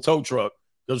control tow truck.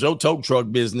 Because your tow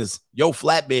truck business, your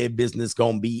flatbed business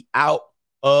going to be out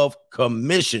of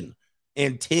commission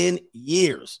in 10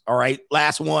 years. All right.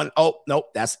 Last one. Oh, nope.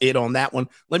 That's it on that one.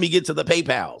 Let me get to the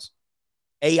PayPals.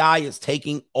 AI is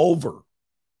taking over.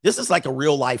 This is like a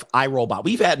real life iRobot.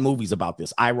 We've had movies about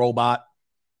this. iRobot.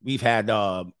 We've had,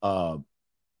 what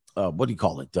do you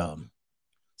call it?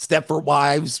 Stepford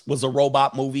Wives was a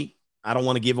robot movie. I don't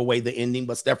want to give away the ending,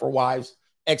 but Stepford Wives,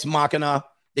 Ex Machina.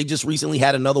 They just recently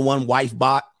had another one, Wife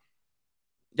Bot.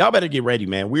 Y'all better get ready,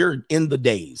 man. We're in the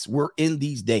days. We're in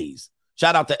these days.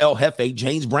 Shout out to El Jefe.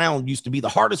 James Brown used to be the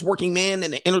hardest working man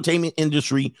in the entertainment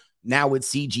industry. Now it's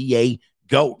CGA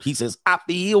GOAT. He says, I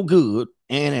feel good.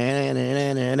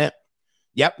 Yep,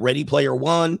 Ready Player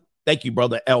One. Thank you,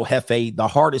 brother El Jefe, the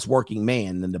hardest working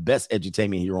man and the best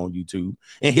edutainment here on YouTube.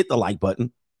 And hit the like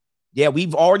button. Yeah,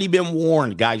 we've already been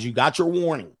warned, guys. You got your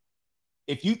warning.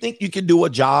 If you think you can do a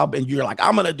job and you're like,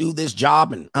 I'm going to do this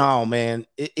job, and oh man,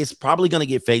 it's probably going to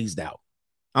get phased out.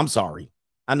 I'm sorry.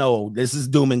 I know this is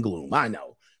doom and gloom. I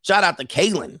know. Shout out to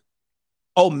Kaylin.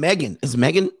 Oh, Megan. Is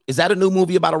that a new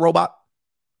movie about a robot?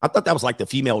 I thought that was like the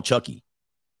female Chucky.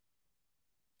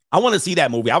 I want to see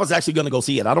that movie. I was actually going to go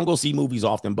see it. I don't go see movies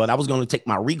often, but I was going to take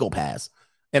my Regal pass.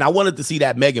 And I wanted to see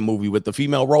that Megan movie with the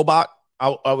female robot.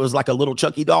 I was like a little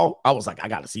Chucky doll. I was like, I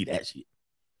got to see that shit.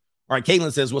 All right,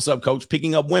 Caitlin says, what's up, coach?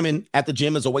 Picking up women at the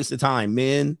gym is a waste of time.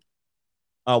 Men,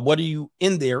 what are you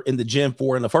in there in the gym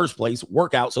for in the first place?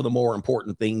 Workouts are the more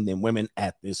important thing than women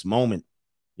at this moment.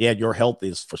 Yeah, your health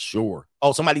is for sure.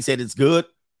 Oh, somebody said it's good.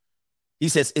 He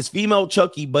says, it's female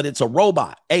Chucky, but it's a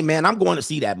robot. Hey, man, I'm going to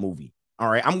see that movie. All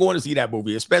right, I'm going to see that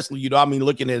movie, especially,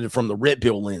 looking at it from the red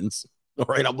pill lens. All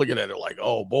right, I'm looking at it like,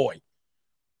 oh, boy.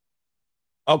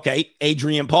 Okay,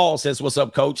 Adrian Paul says, what's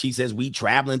up, coach? He says, we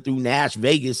traveling through Nash,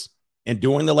 Vegas. And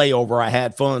during the layover, I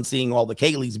had fun seeing all the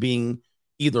Kayleys being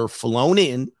either flown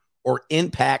in or in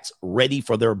packs ready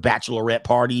for their bachelorette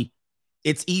party.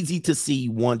 It's easy to see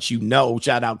once you know.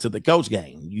 Shout out to the coach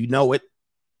gang. You know it.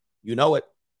 You know it.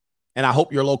 And I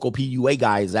hope your local PUA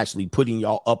guy is actually putting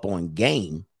y'all up on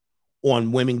game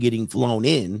on women getting flown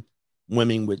in,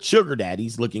 women with sugar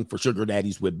daddies looking for sugar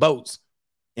daddies with boats,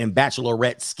 and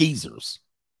bachelorette skeezers.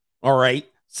 All right.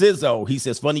 Sizzo, he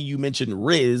says, funny you mentioned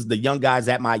Riz. The young guys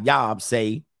at my job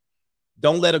say,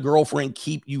 don't let a girlfriend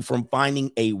keep you from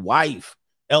finding a wife.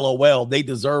 LOL, they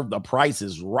deserve the price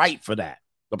is right for that.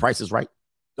 The price is right.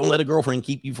 Don't let a girlfriend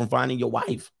keep you from finding your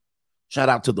wife. Shout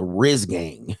out to the Riz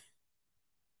gang.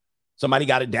 Somebody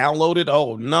got it downloaded.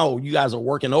 Oh, no, you guys are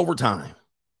working overtime.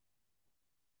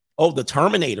 Oh, The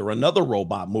Terminator, another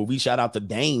robot movie. Shout out to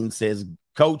Dane, says,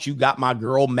 coach, you got my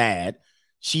girl mad.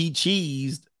 She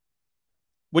cheesed.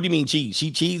 What do you mean cheese?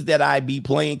 She cheesed that I be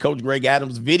playing Coach Greg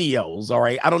Adams videos. All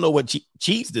right. I don't know what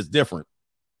cheesed is different.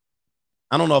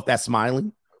 I don't know if that's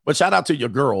smiling, but shout out to your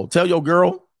girl. Tell your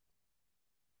girl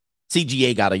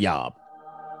CGA got a job.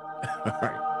 All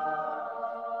right.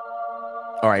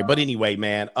 All right. But anyway,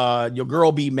 man, your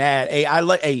girl be mad.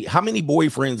 Hey, how many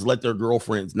boyfriends let their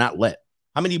girlfriends not let?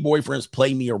 How many boyfriends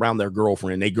play me around their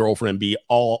girlfriend? They girlfriend be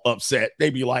all upset. They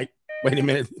be like, wait a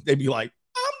minute. They be like,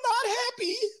 I'm not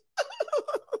happy.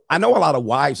 I know a lot of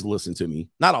wives listen to me.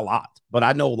 Not a lot, but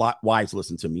I know a lot of wives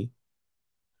listen to me.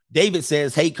 David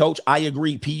says, hey, coach, I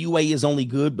agree. PUA is only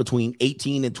good between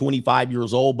 18 and 25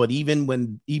 years old. But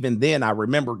even then, I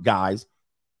remember guys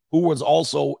who was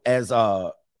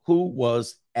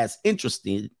as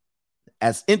interesting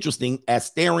as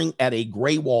staring at a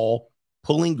gray wall,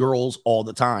 pulling girls all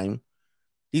the time.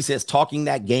 He says, talking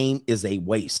that game is a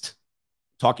waste.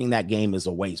 Talking that game is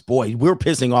a waste. Boy, we're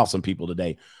pissing off some people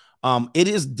today. It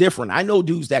is different. I know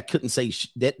dudes that couldn't say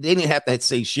that they didn't have to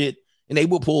say shit, and they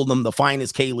will pull them the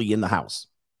finest Kaylee in the house,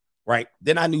 right?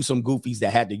 Then I knew some goofies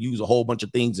that had to use a whole bunch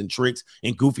of things and tricks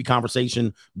and goofy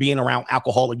conversation, being around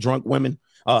alcoholic drunk women,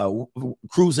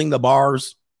 cruising the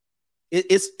bars.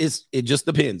 It just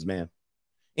depends, man.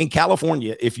 In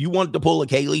California, if you want to pull a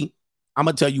Kaylee, I'm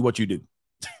gonna tell you what you do.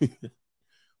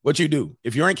 What you do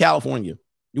if you're in California,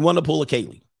 you want to pull a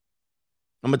Kaylee.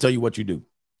 I'm gonna tell you what you do.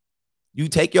 You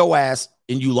take your ass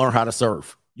and you learn how to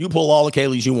surf. You pull all the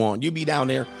Kayleys you want. You be down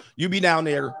there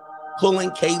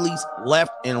pulling Kayleys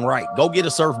left and right. Go get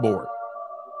a surfboard.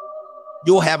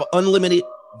 You'll have unlimited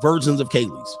versions of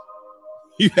Kayleys.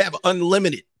 You have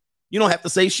unlimited. You don't have to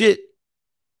say shit.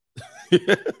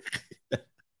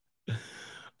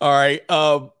 All right.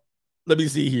 Let me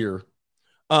see here.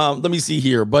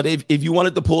 But if you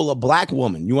wanted to pull a black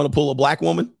woman, you want to pull a black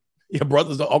woman? Your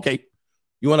brothers, okay.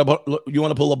 You want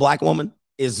to pull a black woman?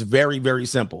 It's very, very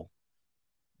simple.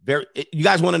 You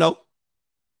guys want to know?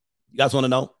 You guys want to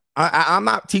know? I'm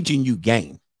not teaching you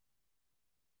game,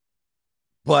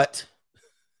 but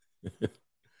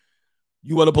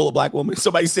you want to pull a black woman?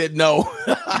 Somebody said no.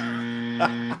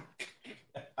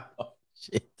 Oh,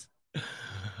 shit.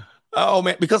 Oh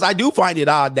man, because I do find it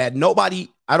odd that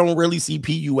I don't really see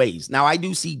PUAs. Now I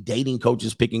do see dating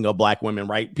coaches picking up black women,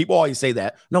 right? People always say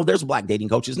that. No, there's black dating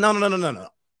coaches. No.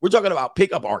 We're talking about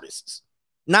pickup artists,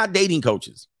 not dating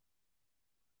coaches.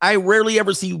 I rarely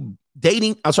ever see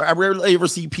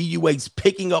PUAs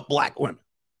picking up black women.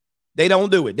 They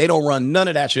don't do it. They don't run none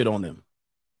of that shit on them.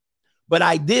 But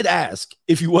I did ask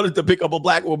if you wanted to pick up a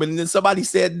black woman, and then somebody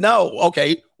said no.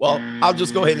 Okay, well, I'll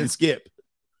just go ahead and skip.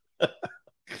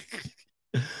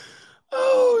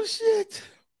 Oh, shit.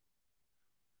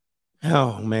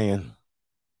 Oh, man.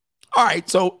 All right,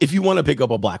 so if you want to pick up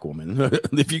a black woman,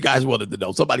 if you guys wanted to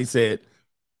know, somebody said,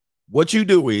 what you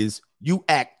do is you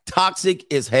act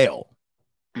toxic as hell.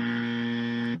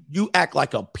 You act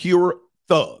like a pure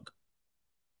thug.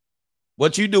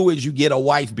 What you do is you get a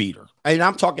wife beater. And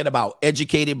I'm talking about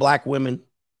educated black women.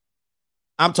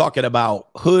 I'm talking about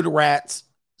hood rats,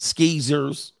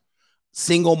 skeezers,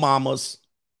 single mamas.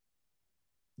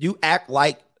 You act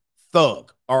like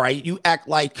thug, all right? You act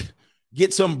like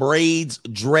get some braids,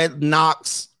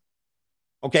 dreadlocks.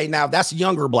 Okay, now that's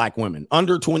younger black women,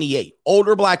 under 28.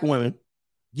 Older black women,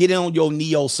 get on your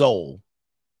neo soul,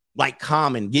 like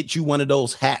Common. Get you one of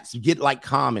those hats. Get like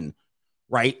Common,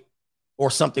 right? Or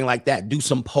something like that. Do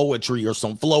some poetry or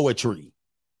some flowetry.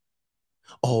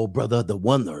 Oh, brother, the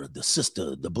wonder, the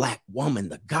sister, the black woman,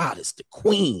 the goddess, the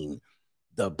queen,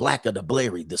 the blacker the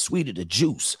berry, the sweeter the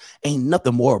juice. Ain't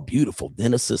nothing more beautiful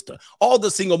than a sister. All the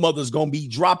single mothers gonna be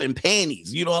dropping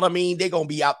panties. You know what I mean? They gonna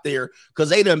be out there because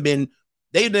they done been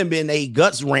a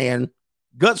guts ran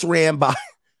by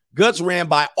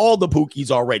all the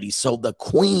pookies already. So the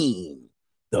queen,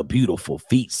 the beautiful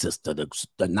feet sister,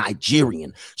 the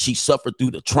Nigerian, she suffered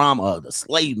through the trauma of the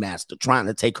slave master trying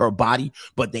to take her body,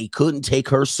 but they couldn't take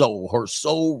her soul. Her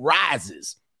soul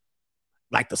rises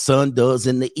like the sun does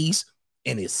in the east,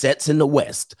 and it sets in the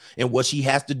west. And what she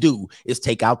has to do is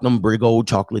take out them big old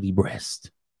chocolatey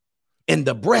breasts. And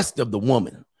the breast of the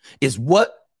woman is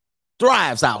what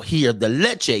thrives out here, the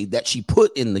leche that she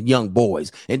put in the young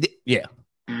boys. And yeah.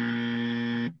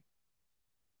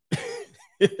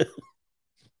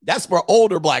 That's for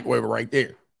older black women right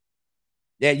there.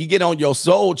 Yeah, you get on your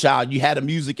soul child. You had the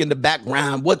music in the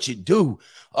background. What you do?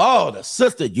 Oh, the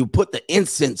sister, you put the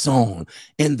incense on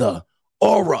in the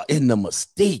aura, in the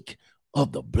mystique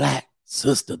of the black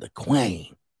sister, the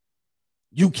queen.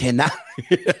 You cannot.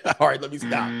 All right, let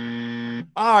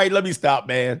me stop,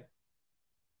 man.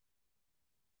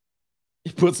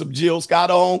 You put some Jill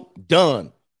Scott on,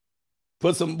 done.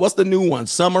 Put some, what's the new one?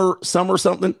 Summer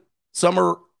something?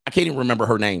 Summer, I can't even remember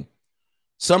her name.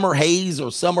 Summer Hayes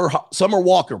or Summer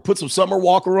Walker. Put some Summer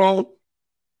Walker on.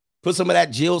 Put some of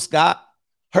that Jill Scott.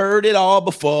 Heard it all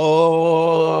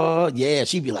before. Yeah,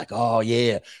 she'd be like, oh,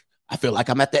 yeah. I feel like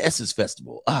I'm at the Essence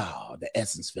Festival. Oh, the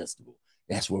Essence Festival.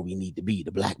 That's where we need to be,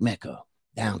 the Black Mecca.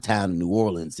 downtown New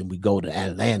Orleans, and we go to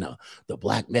Atlanta, the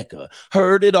Black Mecca.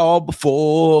 Heard it all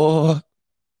before.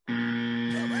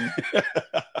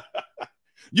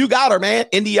 You got her, man.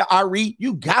 India Ari,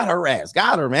 you got her ass.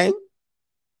 Got her, man.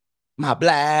 My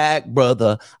black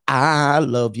brother, I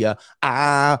love you.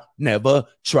 I never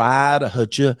try to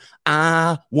hurt you.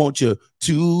 I want you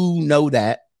to know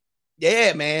that.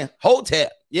 Yeah, man.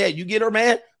 Hotep. Yeah, you get her,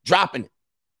 man. Dropping it.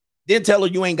 Then tell her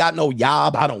you ain't got no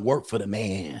job. I don't work for the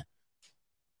man.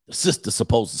 The sister's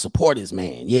supposed to support his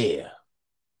man. Yeah.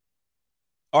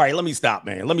 All right, let me stop,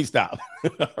 man. Let me stop.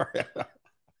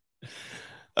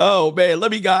 Oh, man.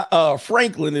 Let me got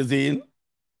Franklin is in.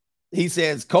 He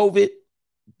says COVID,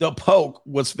 the poke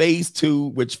was phase 2,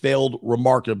 which failed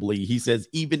remarkably. He says,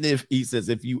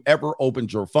 if you ever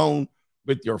opened your phone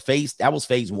with your face, that was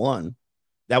phase 1.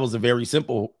 That was a very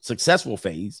simple, successful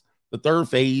phase. The third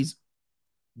phase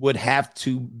would have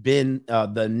to been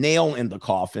the nail in the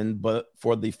coffin, but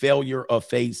for the failure of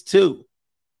phase 2,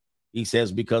 he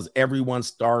says, because before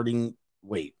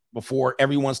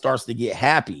everyone starts to get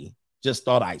happy, just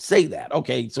thought I'd say that.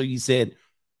 Okay, so you said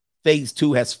phase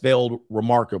 2 has failed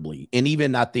remarkably. And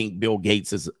even I think Bill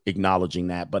Gates is acknowledging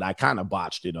that, but I kind of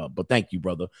botched it up. But thank you,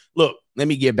 brother. Look, let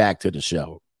me get back to the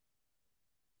show.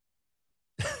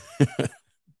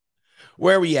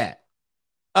 Where are we at?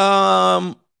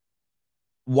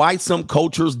 Why some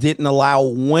cultures didn't allow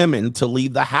women to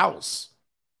leave the house.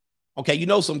 Okay, you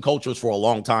know some cultures for a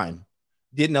long time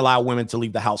didn't allow women to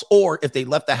leave the house, or if they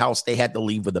left the house, they had to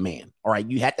leave with a man. All right,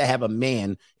 you had to have a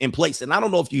man in place. And I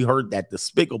don't know if you heard that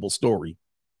despicable story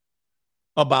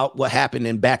about what happened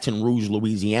in Baton Rouge,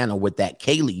 Louisiana, with that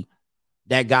Kaylee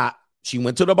she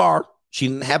went to the bar. She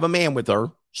didn't have a man with her.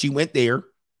 She went there.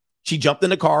 She jumped in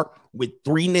the car with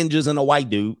 3 ninjas and a white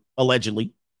dude,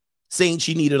 allegedly, saying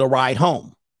she needed a ride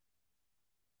home.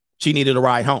 She needed a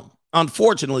ride home.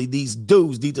 Unfortunately, these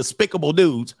dudes, these despicable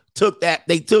dudes, took that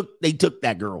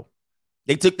girl.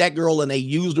 They took that girl and they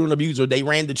used her and abused her. They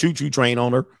ran the choo-choo train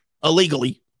on her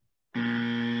illegally.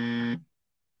 And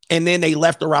then they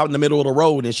left her out in the middle of the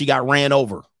road and she got ran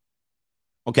over.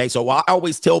 Okay, so I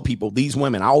always tell people, these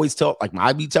women,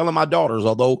 I be telling my daughters,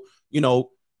 although,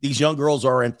 these young girls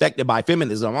are infected by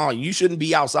feminism. Oh, you shouldn't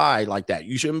be outside like that.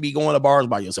 You shouldn't be going to bars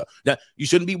by yourself. You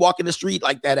shouldn't be walking the street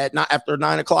like that after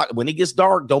 9 o'clock. When it gets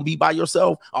dark, don't be by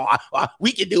yourself.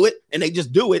 We can do it. And they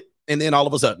just do it. And then all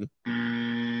of a sudden,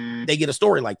 they get a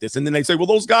story like this. And then they say, well,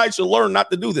 those guys should learn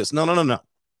not to do this. No.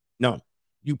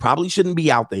 You probably shouldn't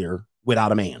be out there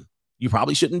without a man. You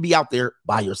probably shouldn't be out there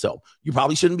by yourself. You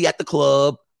probably shouldn't be at the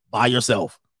club by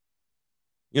yourself.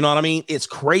 You know what I mean? It's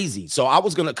crazy. So I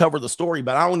was going to cover the story,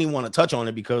 but I don't even want to touch on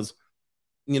it because,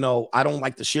 I don't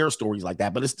like to share stories like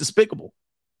that, but it's despicable.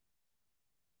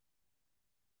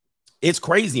 It's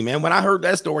crazy, man. When I heard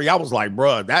that story, I was like,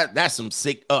 bruh, that's some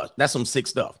sick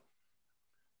stuff.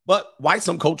 But why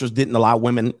some cultures didn't allow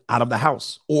women out of the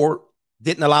house or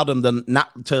didn't allow them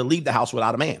to leave the house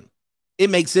without a man? It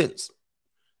makes sense.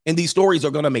 And these stories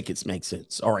are going to make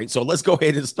sense. All right. So let's go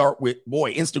ahead and start with,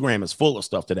 Instagram is full of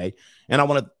stuff today. And I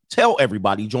want to tell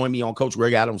everybody, join me on Coach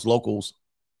Greg Adams Locals,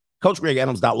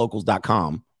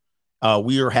 CoachGregAdams.locals.com.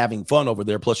 We are having fun over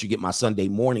there. Plus you get my Sunday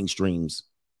morning streams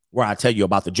where I tell you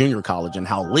about the junior college and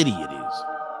how litty it is.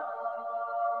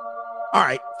 All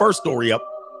right. First story up.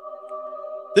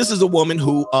 This is a woman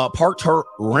who parked her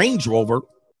Range Rover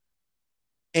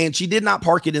and she did not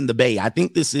park it in the bay. I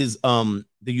think this is,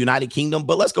 the United Kingdom,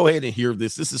 but let's go ahead and hear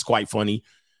this. This is quite funny.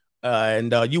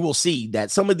 And you will see that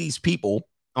some of these people,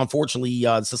 unfortunately,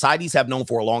 societies have known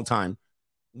for a long time,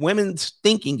 women's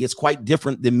thinking is quite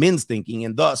different than men's thinking.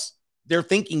 And thus their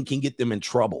thinking can get them in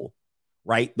trouble,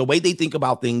 right? The way they think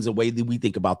about things, the way that we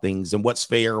think about things and what's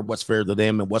fair to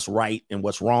them and what's right and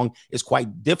what's wrong is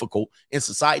quite difficult. And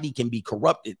society can be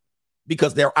corrupted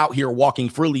because they're out here walking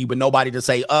freely with nobody to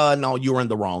say, no, you're in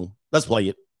the wrong. Let's play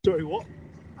it. Sorry, what?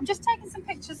 I'm just taking some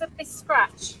pictures of this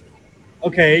scratch.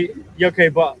 Okay,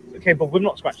 but we've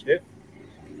not scratched it.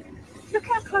 Look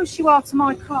how close you are to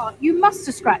my car. You must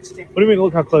have scratched it. What do you mean,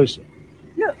 look how close?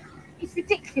 Look, it's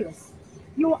ridiculous.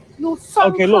 You're so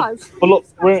okay, close. Look,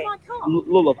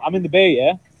 look, I'm in the bay,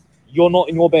 yeah? You're not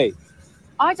in your bay.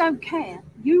 I don't care.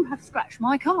 You have scratched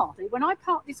my car. When I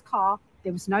parked this car,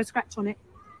 there was no scratch on it.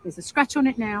 There's a scratch on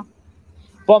it now.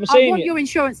 But I'm saying, I want your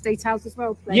insurance details as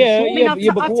well, please.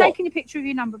 I've taken a picture of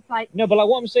your number plate. No, but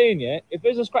what I'm saying, if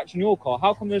there's a scratch on your car,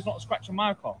 how come there's not a scratch on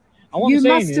my car? And what I'm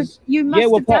saying is, you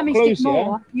must have damaged it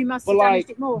more. You must have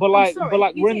damaged it more. But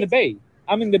we're in the bay.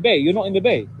 I'm in the bay. You're not in the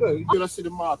bay. You're gonna see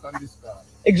the mark on this car.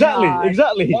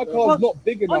 Exactly. My car's not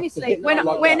big enough. Honestly,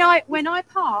 when I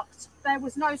parked, there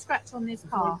was no scratch on this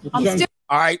car. I'm still.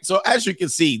 All right. So as you can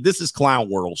see, this is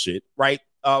clown world shit, right?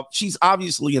 She's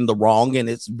obviously in the wrong, and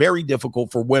it's very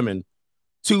difficult for women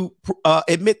to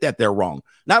admit that they're wrong.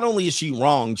 Not only is she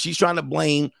wrong, she's trying to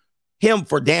blame him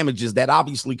for damages that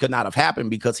obviously could not have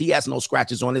happened because he has no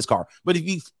scratches on his car. But if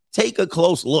you take a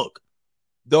close look,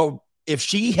 though, if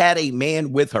she had a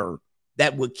man with her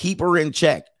that would keep her in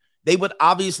check, they would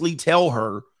obviously tell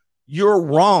her, you're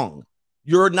wrong.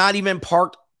 You're not even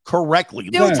parked correctly.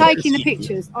 Still taking the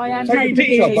pictures. I am taking the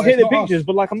pictures. You take the pictures,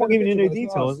 but like I'm not giving you no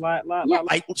details.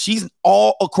 Like she's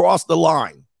all across the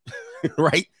line,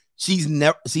 right? She's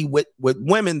never with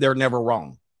women, they're never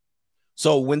wrong.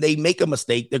 So when they make a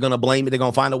mistake, they're gonna blame it. They're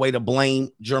gonna find a way to blame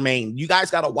Jermaine. You guys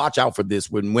got to watch out for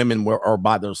this when women are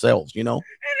by themselves, you know. And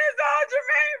it's all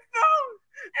Jermaine's fault.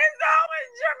 It's always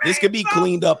Jermaine's This could be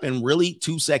cleaned up in really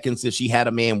 2 seconds if she had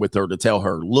a man with her to tell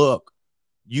her, look,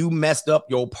 you messed up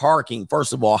your parking.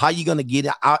 First of all, how you gonna get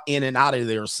out in and out of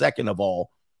there? Second of all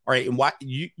right, and why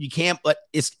you can't, but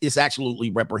it's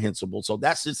absolutely reprehensible. So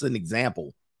that's just an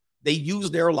example. They use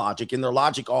their logic, and their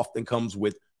logic often comes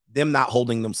with them not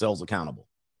holding themselves accountable.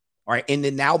 All right. And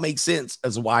it now makes sense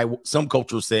as why some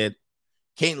cultures said,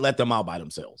 can't let them out by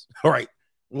themselves. All right.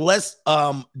 Let's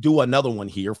do another one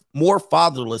here. More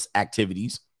fatherless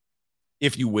activities,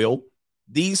 if you will.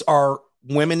 These are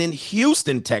women in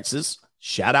Houston, Texas.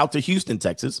 Shout out to Houston,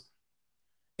 Texas.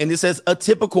 And it says a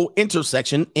typical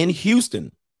intersection in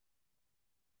Houston.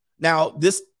 Now,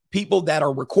 this people that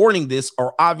are recording this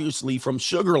are obviously from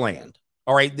Sugar Land.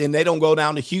 All right. Then they don't go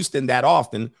down to Houston that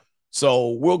often.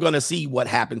 So we're going to see what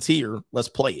happens here. Let's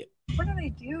play it. What are they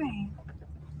doing?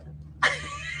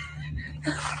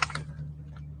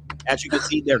 As you can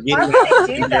see, they're Why would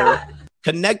they do that?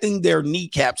 connecting their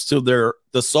kneecaps to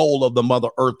the soul of the Mother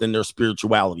Earth and their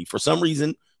spirituality. For some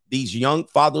reason, these young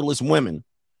fatherless women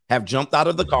have jumped out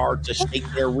of the car to shake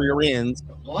their rear ends.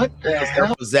 What the They're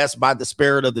hell possessed by the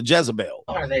spirit of the Jezebel.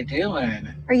 are they doing?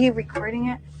 Are you recording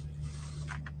it?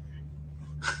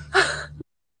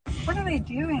 What are they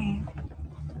doing?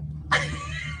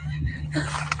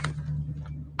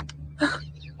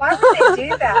 Why would they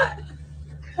do that?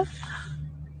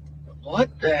 What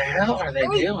the hell are they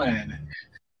doing?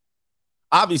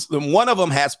 Obviously, one of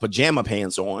them has pajama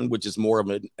pants on, which is more of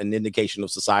an indication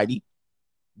of society.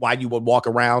 Why you would walk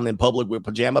around in public with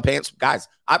pajama pants. Guys,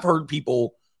 I've heard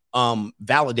people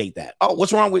validate that. Oh,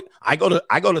 what's wrong with I go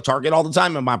to Target all the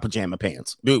time in my pajama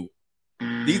pants. Dude,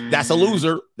 that's a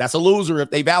loser. That's a loser if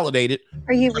they validate it.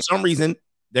 Are you for some reason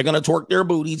they're gonna twerk their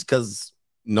booties because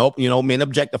nope, men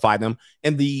objectify them.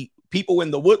 And the people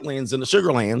in the Woodlands and the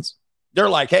Sugarlands, they're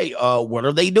like, hey, what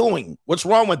are they doing? What's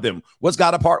wrong with them? What's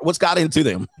got into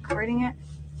them? recording it?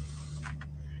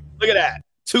 Look at that.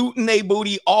 Tooting a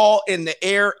booty all in the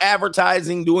air,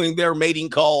 advertising, doing their mating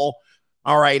call.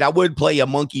 All right, I would play a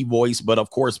monkey voice, but of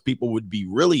course people would be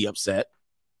really upset.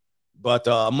 But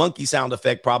a monkey sound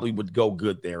effect probably would go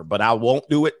good there, but I won't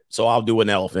do it, so I'll do an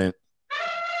elephant.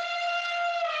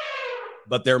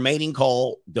 But their mating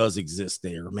call does exist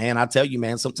there. Man, I tell you,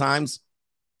 man, sometimes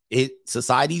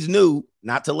society's new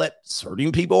not to let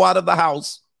certain people out of the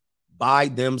house by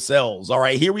themselves. All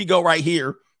right, here we go right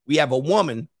here. We have a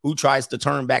woman who tries to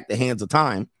turn back the hands of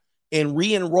time and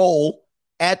re-enroll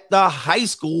at the high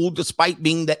school despite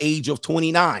being the age of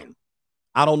 29.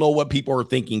 I don't know what people are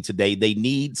thinking today. They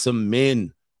need some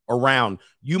men around.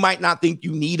 You might not think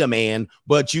you need a man,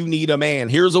 but you need a man.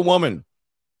 Here's a woman,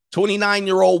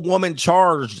 29-year-old woman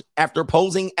charged after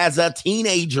posing as a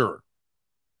teenager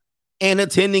and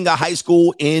attending a high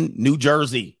school in New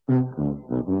Jersey.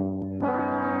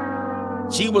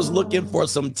 She was looking for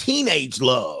some teenage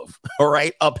love, all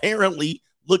right? Apparently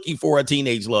looking for a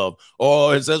teenage love. Oh,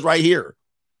 it says right here,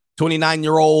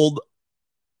 29-year-old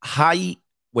Hai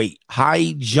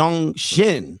Jung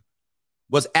Shin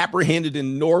was apprehended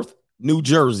in North New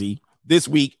Jersey this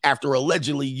week after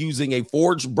allegedly using a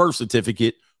forged birth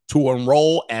certificate to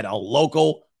enroll at a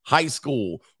local high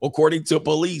school. According to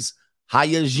police,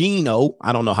 Hyajino,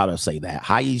 I don't know how to say that.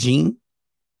 Hyajin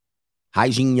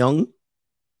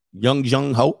Young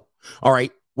Jung Ho, all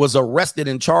right, was arrested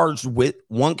and charged with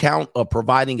one count of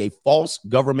providing a false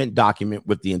government document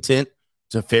with the intent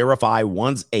to verify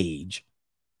one's age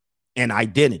and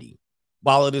identity.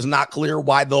 While it is not clear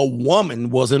why the woman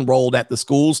was enrolled at the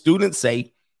school, students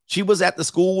say she was at the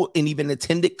school and even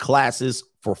attended classes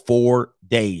for 4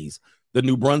 days. The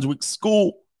New Brunswick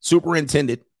school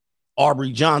superintendent,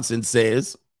 Aubrey Johnson,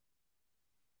 says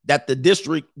that the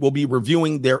district will be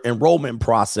reviewing their enrollment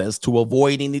process to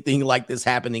avoid anything like this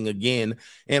happening again.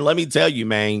 And let me tell you,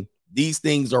 man, these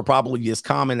things are probably as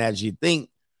common as you think.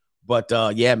 But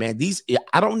yeah, man,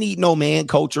 I don't need no man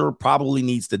culture probably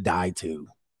needs to die too.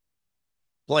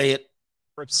 Play it.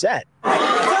 Upset.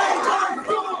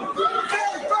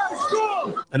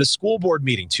 At a school board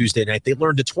meeting Tuesday night, they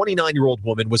learned a 29-year-old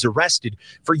woman was arrested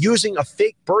for using a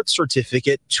fake birth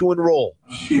certificate to enroll.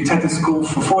 She attended school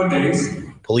for 4 days.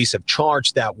 Police have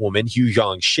charged that woman,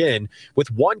 Yu-Yong Shin,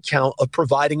 with one count of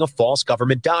providing a false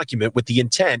government document with the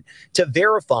intent to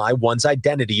verify one's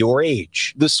identity or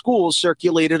age. The school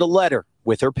circulated a letter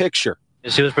with her picture.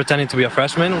 She was pretending to be a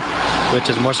freshman, which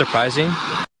is more surprising.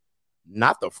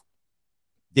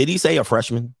 Did he say a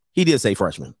freshman? He did say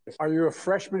freshman. Are you a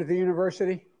freshman at the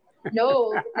university?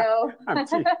 No.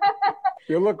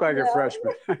 You look like a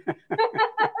freshman.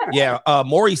 Yeah,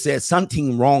 Maury said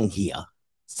something wrong here.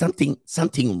 Something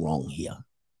wrong here.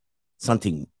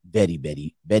 Something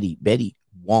Betty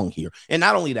wrong here. And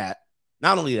not only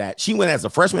that, she went as a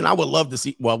freshman. I would love to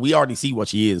see. Well, we already see what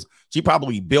she is. She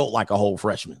probably built like a whole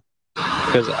freshman.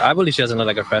 Because I believe she doesn't look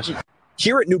like a freshman.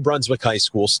 Here at New Brunswick High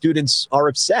School, students are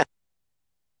upset.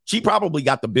 She probably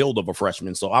got the build of a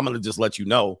freshman. So I'm going to just let you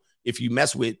know, if you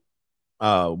mess with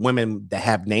women that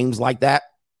have names like that,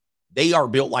 they are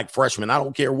built like freshmen. I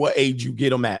don't care what age you get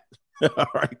them at. All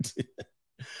right.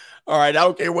 All right. I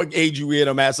don't care what age you get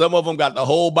them at. Some of them got the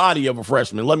whole body of a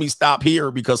freshman. Let me stop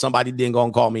here because somebody didn't go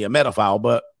and call me a pedophile,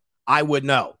 but I would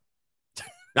know.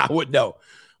 I would know.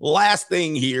 Last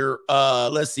thing here.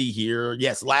 Let's see here.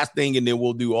 Yes, last thing, and then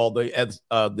we'll do all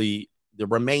the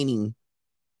remaining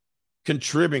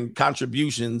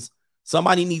contributions.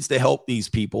 Somebody needs to help these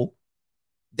people.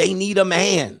 They need a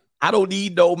man. I don't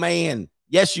need no man.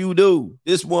 Yes, you do.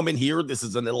 This woman here, this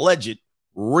is an alleged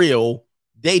real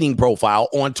dating profile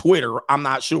on Twitter. I'm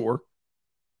not sure.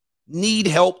 Need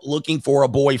help looking for a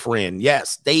boyfriend.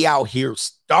 Yes, they out here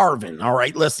starving. All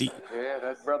right, let's see. Yeah,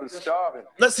 that brother's starving.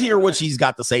 Let's hear what she's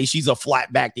got to say. She's a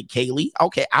flat-backed Kaylee.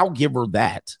 Okay, I'll give her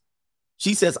that.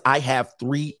 She says, I have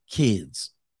 3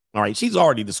 kids. All right, she's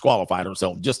already disqualified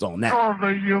herself just on that. Oh,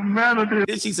 the humanity.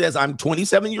 Then she says, I'm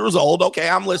 27 years old. Okay,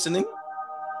 I'm listening.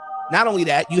 Not only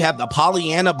that, you have the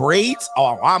Pollyanna braids.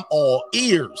 Oh, I'm all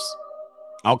ears.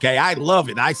 Okay, I love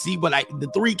it. I see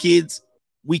the 3 kids,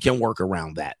 we can work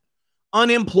around that.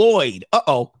 Unemployed.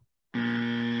 Uh-oh.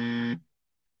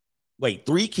 Wait,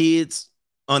 3 kids,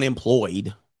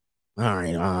 unemployed. All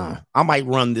right, I might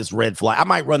run this red flag. I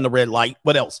might run the red light.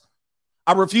 What else?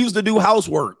 I refuse to do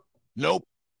housework. Nope.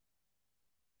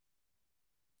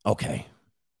 Okay.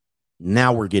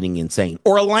 Now we're getting insane.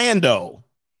 Orlando.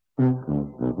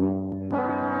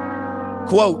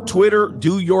 Quote, Twitter,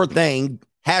 do your thing.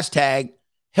 Hashtag,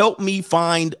 help me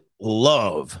find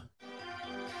love.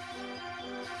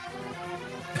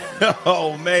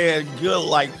 Oh, man. Good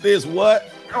like this. What?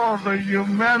 Oh, the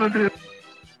humanity.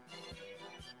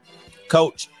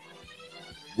 Coach,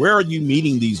 where are you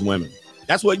meeting these women?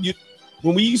 That's what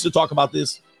when we used to talk about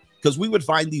this, because we would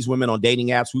find these women on dating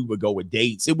apps, we would go with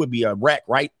dates. It would be a wreck,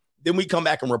 right? Then we come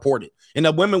back and report it. And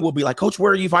the women will be like, Coach,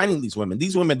 where are you finding these women?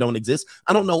 These women don't exist.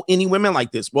 I don't know any women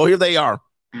like this. Well, here they are.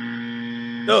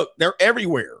 Look, they're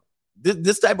everywhere.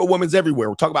 This type of woman's everywhere.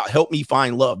 We're talking about help me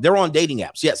find love. They're on dating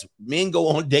apps. Yes, men go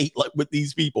on date like with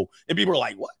these people. And people are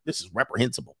like, what? This is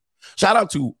reprehensible. Shout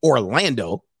out to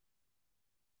Orlando.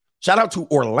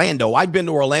 I've been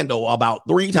to Orlando about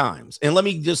 3 times. And let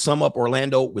me just sum up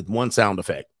Orlando with one sound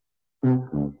effect.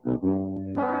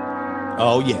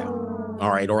 Oh, yeah.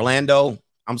 All right, Orlando.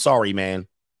 I'm sorry, man.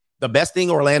 The best thing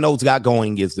Orlando's got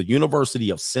going is the University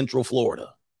of Central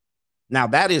Florida. Now,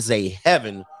 that is a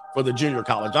heaven for the junior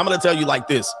college. I'm going to tell you like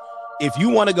this. If you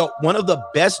want to go, one of the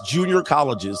best junior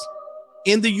colleges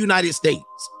in the United States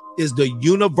is the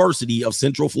University of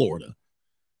Central Florida.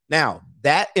 Now,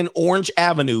 that in Orange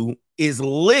Avenue is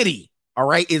litty. All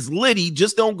right, is litty.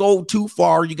 Just don't go too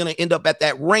far. You're going to end up at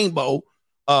that Rainbow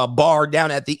bar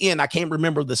down at the end. I can't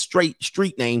remember the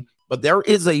street name, but there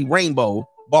is a Rainbow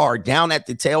bar down at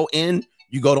the tail end.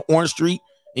 You go to Orange Street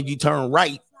and you turn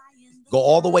right, go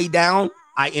all the way down.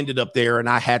 I ended up there and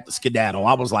I had to skedaddle.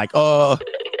 I was like,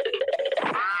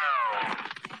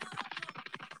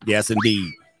 yes,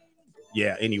 indeed.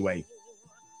 Yeah, anyway.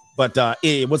 But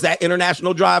it was that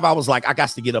International Drive. I was like, I got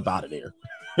to get up out of there.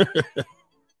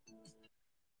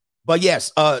 But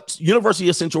yes, University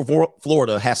of Central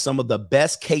Florida has some of the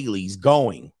best Kayleys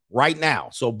going right now.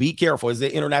 So be careful. Is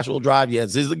it International Drive?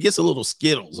 Yes, it gets a little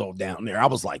Skittles down there. I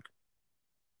was like,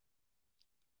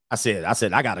 I said,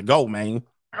 I gotta go, man.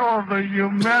 Oh, the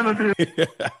humanity.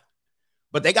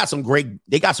 But they got some great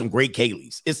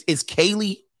Kayleys. It's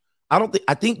Kaylee.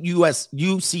 I think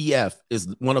UCF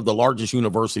is one of the largest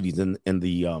universities in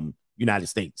the United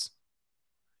States.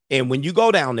 And when you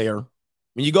go down there,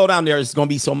 it's going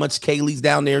to be so much Kayleys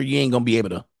down there, you ain't going to be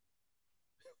able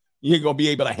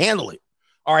to handle it.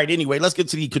 All right, anyway, let's get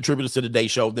to the contributors to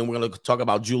today's show. Then we're going to talk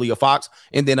about Julia Fox.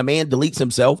 And then a man deletes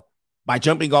himself by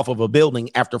jumping off of a building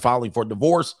after filing for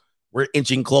divorce. We're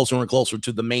inching closer and closer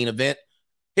to the main event.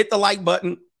 Hit the like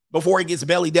button before it gets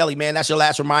belly deli, man. That's your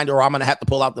last reminder, or I'm going to have to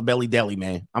pull out the belly deli,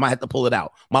 man. I'm going to have to pull it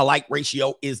out. My like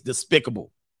ratio is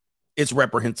despicable. It's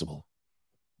reprehensible.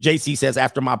 JC says,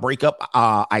 after my breakup,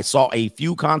 I saw a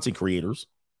few content creators,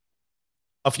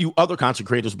 a few other content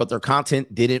creators, but their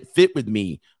content didn't fit with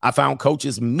me. I found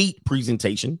Coach's meat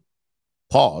presentation,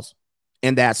 pause,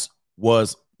 and that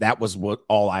was what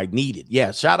all I needed.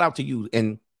 Yeah, shout out to you.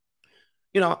 And,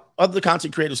 you know, other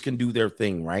content creators can do their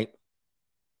thing, right?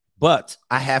 But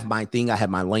I have my thing, I have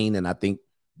my lane, and I think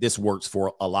this works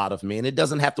for a lot of men. It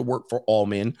doesn't have to work for all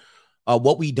men.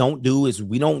 What we don't do is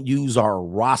we don't use our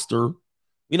roster.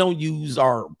 We don't use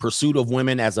our pursuit of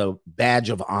women as a badge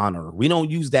of honor. We don't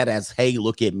use that as, hey,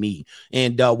 look at me.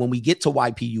 And when we get to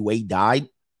why PUA died,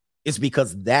 it's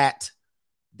because that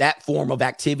form of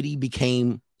activity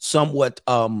became somewhat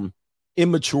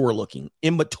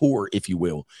immature, if you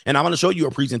will. And I'm going to show you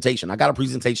a presentation. I got a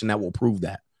presentation that will prove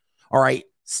that. All right.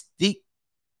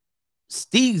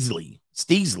 Steesley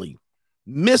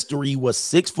Mystery was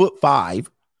 6'5",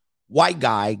 white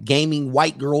guy gaming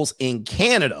white girls in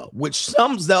Canada, which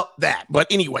sums up that. But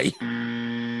anyway,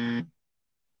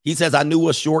 he says, I knew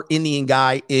a short Indian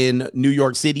guy in New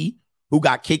York City who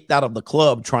got kicked out of the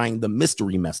club trying the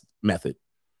mystery method.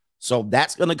 So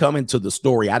that's going to come into the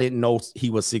story. I didn't know he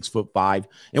was 6'5".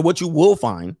 And what you will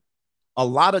find, a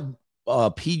lot of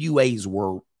PUAs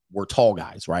were tall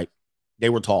guys, right? They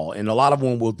were tall. And a lot of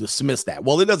them will dismiss that.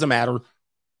 Well, it doesn't matter.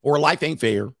 Or life ain't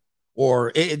fair.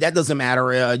 Or that doesn't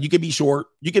matter. You could be short.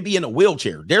 You could be in a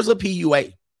wheelchair. There's a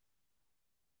PUA.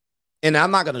 And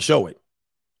I'm not going to show it.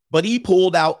 But he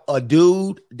pulled out a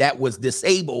dude that was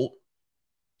disabled.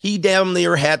 He damn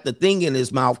near had the thing in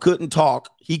his mouth, couldn't talk.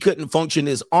 He couldn't function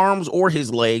his arms or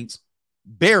his legs,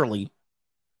 barely.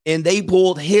 And they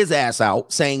pulled his ass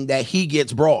out saying that he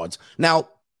gets broads. Now,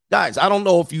 guys, I don't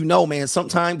know if you know, man,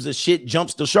 sometimes the shit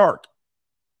jumps the shark.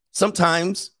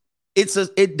 Sometimes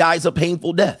it dies a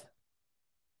painful death.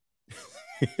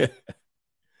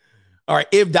 All right,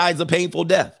 it dies a painful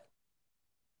death.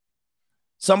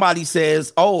 Somebody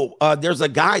says, there's a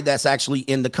guy that's actually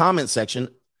in the comment section,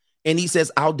 and he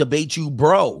says, I'll debate you,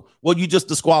 bro. Well, you just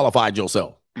disqualified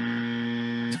yourself.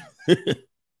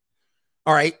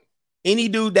 All right. Any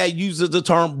dude that uses the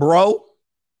term bro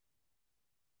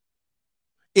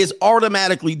is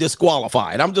automatically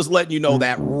disqualified. I'm just letting you know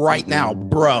that right now,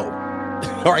 bro.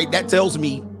 All right. That tells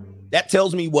me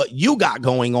what you got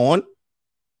going on.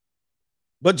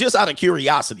 But just out of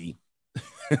curiosity,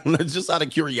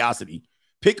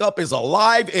 Pickup is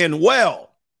alive and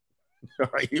well. All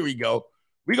right, here we go.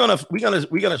 We're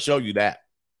gonna show you that.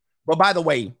 But by the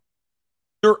way,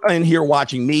 you're in here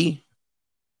watching me.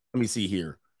 Let me see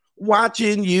here.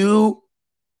 Watching you.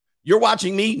 You're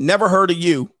watching me. Never heard of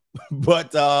you.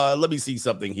 But let me see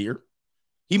something here.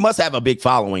 He must have a big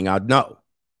following. I know.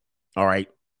 All right.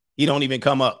 He don't even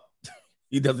come up.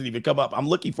 He doesn't even come up. I'm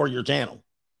looking for your channel.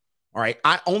 All right.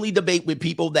 I only debate with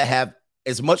people that have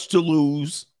as much to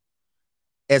lose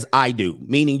as I do,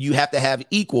 meaning you have to have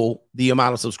equal the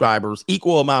amount of subscribers,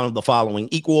 equal amount of the following,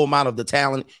 equal amount of the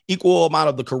talent, equal amount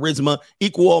of the charisma,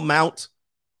 equal amount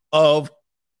of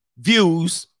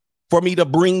views for me to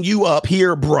bring you up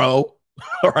here, bro.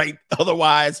 All right.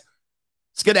 Otherwise,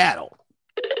 skedaddle.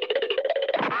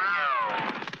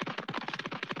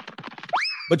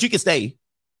 But you can stay.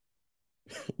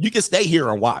 You can stay here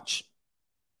and watch.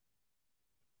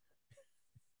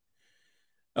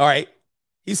 All right.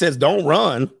 He says, don't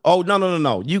run. Oh,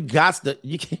 no. He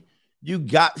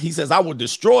says, I will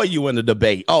destroy you in the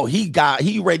debate. Oh,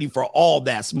 he ready for all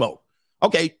that smoke.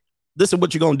 Okay. This is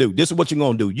what you're going to do. This is what you're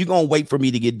going to do. You're going to wait for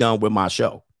me to get done with my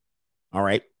show. All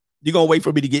right. You're going to wait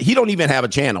for me to he don't even have a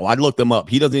channel. I looked him up.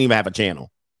 He doesn't even have a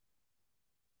channel.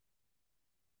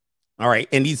 All right.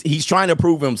 And he's trying to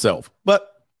prove himself, but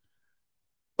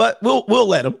we'll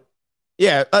let him.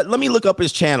 Yeah. Let me look up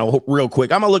his channel real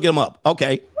quick. I'm going to look him up.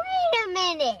 Okay. Wait a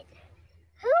minute.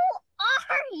 Who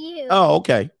are you? Oh,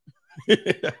 okay.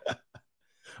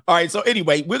 All right. So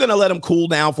anyway, we're going to let him cool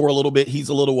down for a little bit. He's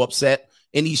a little upset,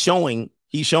 and he's showing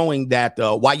that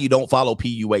why you don't follow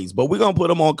PUAs, but we're going to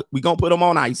put him on. We're going to put him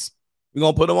on ice. We're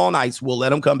going to put him on ice. We'll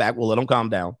let him come back. We'll let him calm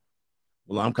down.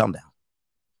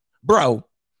 Bro,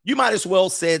 you might as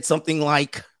well said something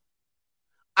like,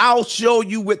 I'll show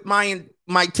you with my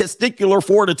testicular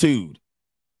fortitude.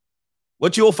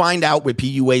 What you'll find out with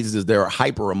PUAs is they're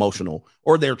hyper emotional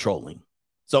or they're trolling.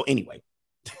 So anyway,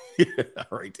 all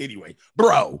right. Anyway,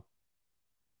 bro,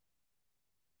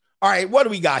 All right, what do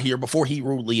we got here before he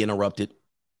rudely interrupted?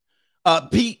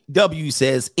 Pete W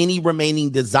says, any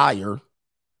remaining desire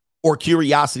or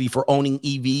curiosity for owning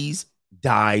EVs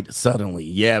died suddenly.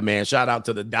 Yeah, man. Shout out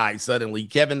to the died suddenly.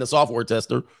 Kevin, the software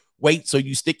tester. Wait, so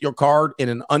you stick your card in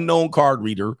an unknown card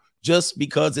reader just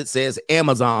because it says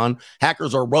Amazon.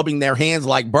 Hackers are rubbing their hands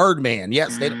like Birdman.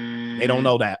 Yes, they don't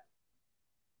know that.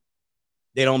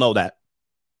 They don't know that.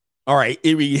 All right.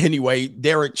 Anyway,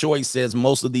 Derek Choi says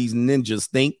most of these ninjas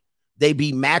think they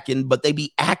be macking, but they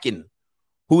be acting.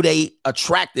 Who they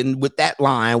attracting with that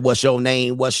line? What's your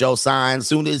name? What's your sign?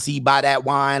 Soon as he buy that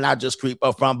wine, I just creep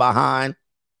up from behind.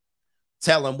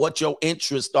 Tell him what your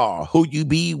interests are, who you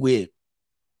be with,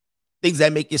 things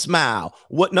that make you smile,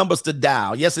 what numbers to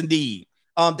dial. Yes, indeed.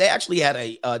 They actually had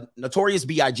a Notorious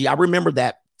B.I.G. I remember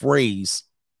that phrase.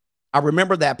 I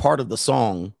remember that part of the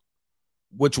song,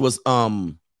 which was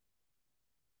why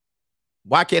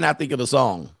can't I think of the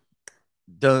song?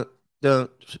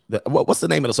 What's the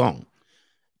name of the song?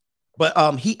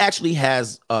 But he actually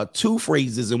has 2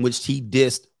 phrases in which he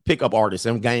dissed pickup artists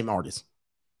and game artists.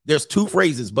 There's 2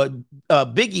 phrases, but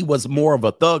Biggie was more of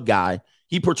a thug guy.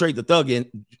 He portrayed the thug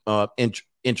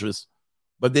interest,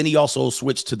 but then he also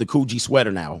switched to the Coogee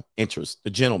sweater now interest, the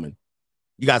gentleman.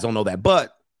 You guys don't know that,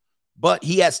 but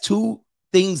he has 2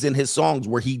 things in his songs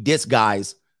where he diss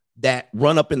guys that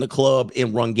run up in the club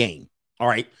and run game. All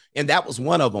right. And that was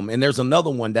one of them. And there's another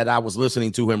one that I was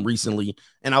listening to him recently.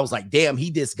 And I was like, damn,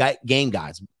 he dissed game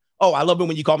guys. Oh, I love it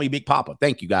when you call me Big Papa.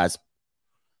 Thank you, guys.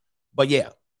 But yeah.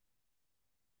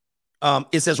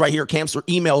 It says right here, Camster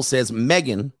email says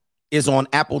Megan is on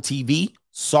Apple TV.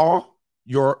 Saw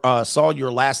your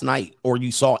last night, or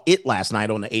you saw it last night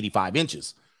on the 85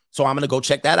 inches. So I'm going to go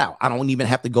check that out. I don't even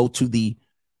have to go to the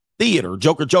theater.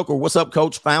 Joker, what's up,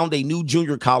 coach? Found a new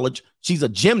junior college. She's a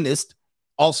gymnast.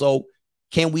 Also,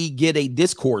 can we get a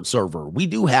Discord server? We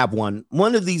do have one.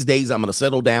 One of these days, I'm going to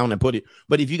settle down and put it.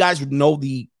 But if you guys know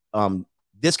the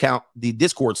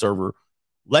Discord server,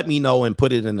 let me know and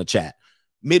put it in the chat.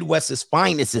 Midwest's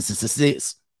finest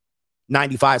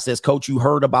 95 says, Coach, you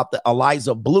heard about the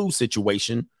Eliza Blue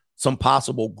situation, some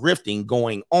possible grifting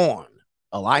going on.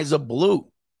 Eliza Blue.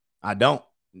 I don't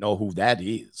know who that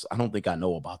is. I don't think I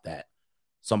know about that.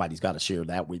 Somebody's got to share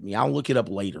that with me. I'll look it up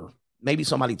later. Maybe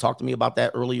somebody talked to me about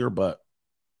that earlier, but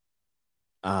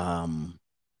I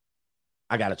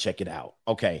got to check it out.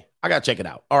 Okay. I got to check it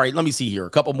out. All right. Let me see here. A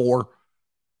couple more.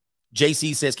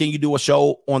 JC says, can you do a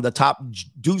show on the top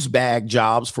douchebag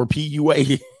jobs for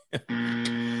PUA?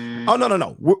 Oh,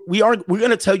 no. We're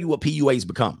going to tell you what PUAs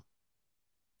become.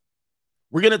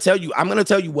 I'm going to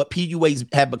tell you what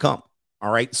PUAs have become.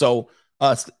 All right. So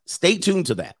stay tuned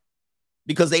to that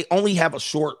because they only have a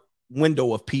short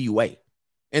window of PUA.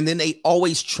 And then they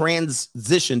always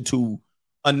transition to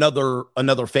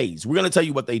another phase. We're going to tell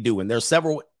you what they do. And there's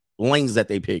several lanes that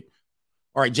they pick.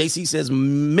 All right. JC says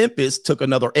Memphis took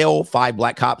another L. 5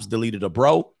 black cops deleted a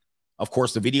bro. Of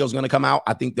course, the video is going to come out.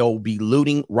 I think there'll be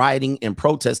looting, rioting, and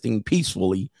protesting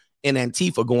peacefully in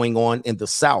Antifa going on in the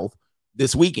South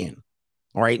this weekend.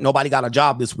 All right. Nobody got a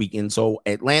job this weekend. So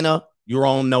Atlanta, you're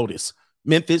on notice.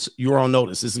 Memphis, you're on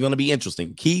notice. This is going to be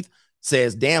interesting. Keith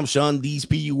says, damn, Sean, these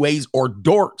PUAs are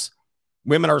dorks.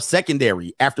 Women are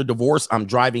secondary. After divorce, I'm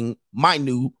driving my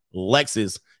new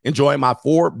Lexus, enjoying my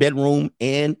 4-bedroom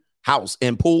and house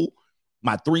and pool.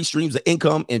 My 3 streams of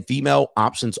income and female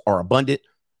options are abundant.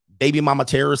 Baby mama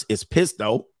terrorist is pissed,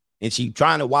 though, and she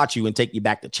trying to watch you and take you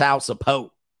back to child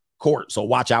support court. So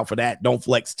watch out for that. Don't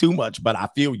flex too much, but I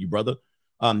feel you, brother.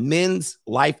 Men's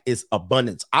life is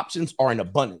abundance. Options are in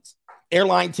abundance.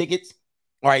 Airline tickets.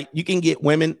 All right. You can get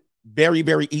women very,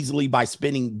 very easily by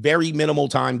spending very minimal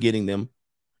time getting them.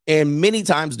 And many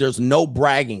times there's no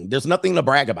bragging. There's nothing to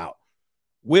brag about.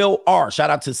 Will R, shout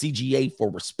out to CGA for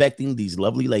respecting these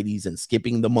lovely ladies and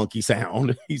skipping the monkey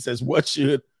sound. He says, what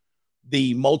should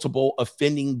the multiple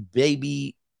offending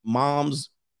baby moms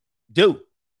do?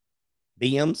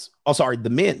 BMs? Oh, sorry, the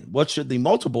men. What should the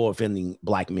multiple offending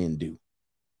black men do?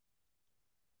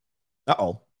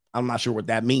 Uh-oh. I'm not sure what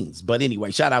that means. But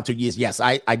anyway, shout out to you. Yes,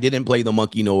 I didn't play the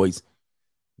monkey noise.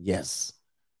 Yes.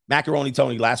 Macaroni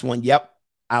Tony, last one. Yep.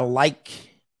 I'm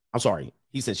sorry.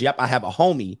 He says, yep, I have a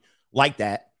homie like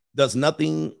that. Does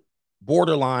nothing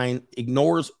borderline,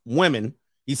 ignores women.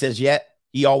 He says, yet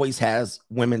he always has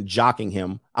women jocking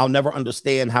him. I'll never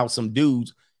understand how some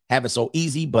dudes have it so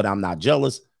easy, but I'm not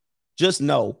jealous. Just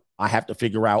know I have to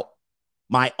figure out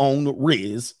my own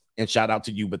riz. And shout out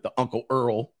to you, but the Uncle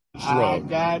Earl shrug. I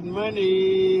got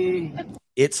money.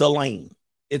 It's a lane.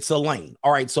 It's a lane.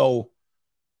 All right. So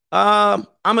I'm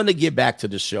going to get back to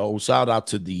the show. Shout out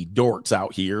to the dorks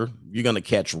out here. You're going to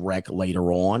catch wreck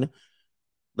later on.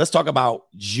 Let's talk about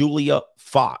Julia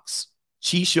Fox.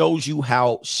 She shows you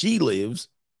how she lives,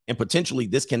 and potentially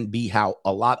this can be how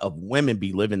a lot of women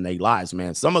be living their lives,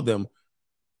 man. Some of them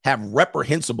have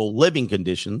reprehensible living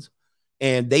conditions,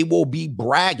 and they will be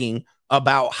bragging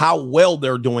about how well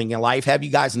they're doing in life. Have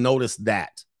you guys noticed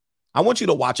that? I want you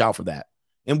to watch out for that.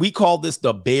 And we call this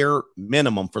the bare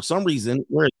minimum. For some reason,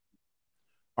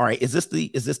 all right, is this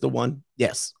the one?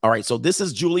 Yes. All right, so this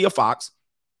is Julia Fox.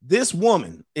 This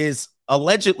woman is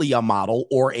allegedly a model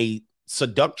or a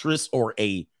seductress or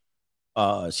a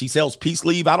she sells peace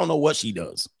leave. I don't know what she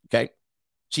does. Okay.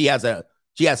 She has a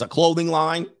clothing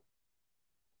line.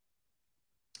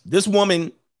 This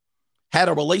woman had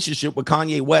a relationship with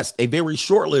Kanye West, a very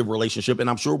short-lived relationship. And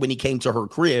I'm sure when he came to her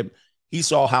crib, he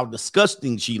saw how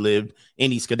disgusting she lived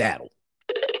and he skedaddled.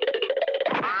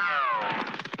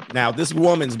 Now, this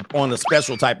woman's on a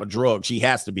special type of drug. She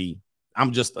has to be.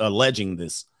 I'm just alleging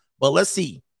this. But let's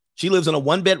see. She lives in a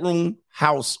one-bedroom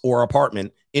house or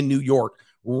apartment in New York,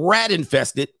 rat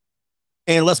infested.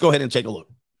 And let's go ahead and take a look.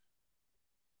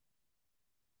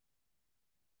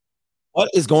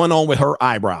 What is going on with her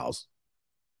eyebrows?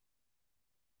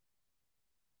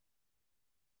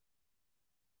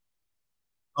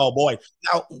 Oh, boy.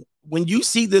 Now, when you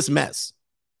see this mess,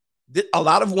 a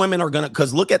lot of women are going to,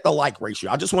 because look at the like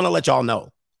ratio. I just want to let y'all know.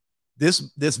 This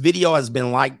video has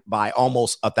been liked by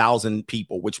almost 1,000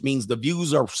 people, which means the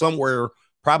views are somewhere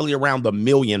probably around the 1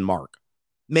 million mark,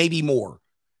 maybe more.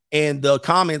 And the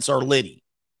comments are litty.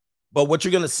 But what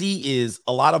you're going to see is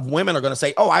a lot of women are going to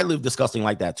say, oh, I live disgusting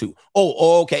like that too.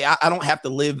 Oh, okay. I don't have to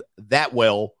live that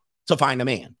well to find a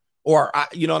man. Or,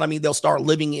 you know what I mean? They'll start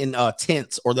living in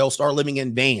tents, or they'll start living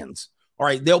in vans. All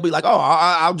right. They'll be like, oh,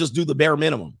 I'll just do the bare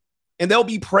minimum. And they'll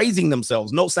be praising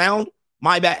themselves. No sound?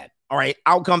 My bad. All right.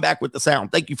 I'll come back with the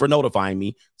sound. Thank you for notifying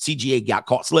me. CGA got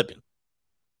caught slipping.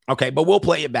 Okay. But we'll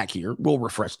play it back here. We'll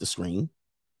refresh the screen.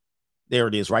 There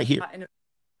it is right here. In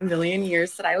a million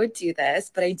years that I would do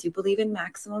this, but I do believe in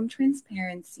maximum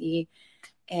transparency.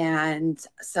 And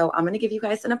so I'm going to give you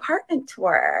guys an apartment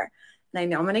tour. And I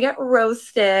know I'm going to get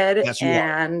roasted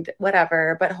and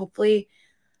whatever, but hopefully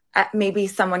maybe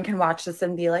someone can watch this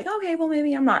and be like, okay, well,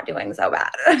 maybe I'm not doing so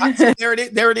bad.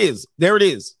 There it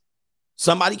is.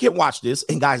 Somebody can watch this.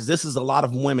 And guys, this is a lot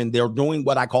of women. They're doing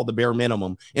what I call the bare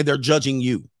minimum, and they're judging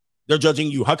you. They're judging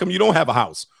you. How come you don't have a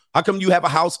house? How come you have a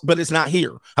house, but it's not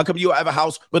here? How come you have a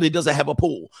house, but it doesn't have a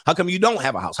pool? How come you don't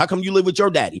have a house? How come you live with your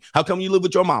daddy? How come you live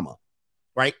with your mama?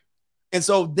 Right? And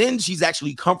so then she's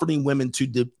actually comforting women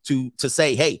to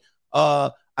say, hey,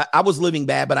 I was living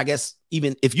bad, but I guess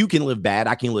even if you can live bad,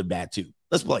 I can live bad too.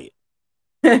 Let's play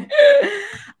it.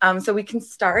 So we can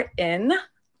start in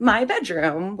my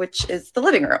bedroom, which is the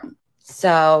living room.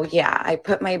 So yeah, I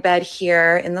put my bed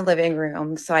here in the living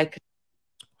room so I could.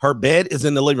 Her bed is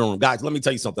in the living room. Guys, let me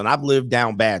tell you something. I've lived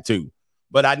down bad too,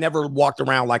 but I never walked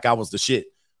around like I was the shit.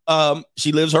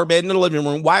 She lives her bed in the living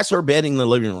room. Why is her bed in the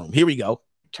living room? Here we go.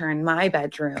 Turn my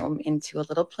bedroom into a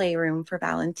little playroom for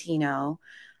Valentino.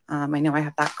 I know I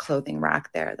have that clothing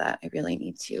rack there that I really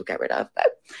need to get rid of. But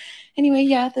anyway,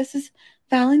 yeah, this is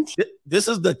Valentino. This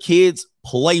is the kids'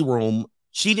 playroom.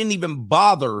 She didn't even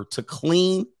bother to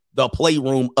clean the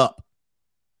playroom up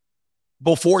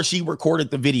before she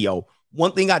recorded the video.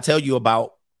 One thing I tell you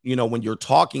about, when you're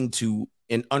talking to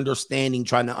and understanding,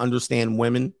 trying to understand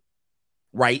women,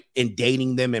 right, and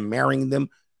dating them and marrying them,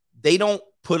 they don't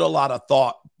put a lot of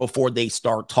thought before they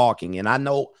start talking. And I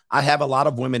know I have a lot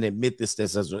of women admit this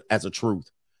as a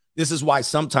truth. This is why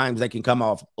sometimes they can come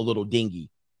off a little dingy.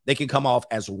 They can come off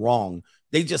as wrong.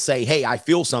 They just say, hey, I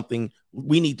feel something.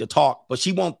 We need to talk. But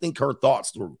she won't think her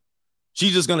thoughts through.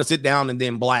 She's just going to sit down and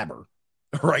then blabber,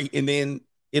 right? And then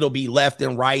it'll be left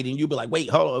and right. And you'll be like, wait,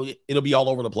 hold on. It'll be all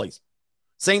over the place.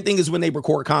 Same thing as when they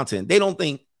record content. They don't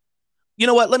think, you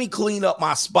know what? Let me clean up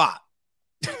my spot.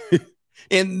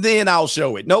 And then I'll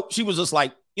show it. Nope. She was just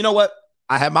like, you know what?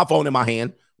 I have my phone in my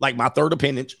hand, like my third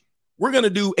appendage. We're going to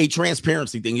do a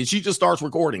transparency thing. And she just starts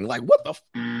recording. Like, what the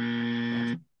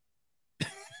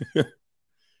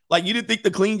like, you didn't think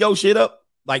to clean your shit up?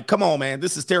 Like, come on, man.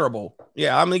 This is terrible.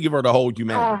 Yeah, I'm going to give her the whole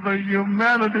humanity. Oh, the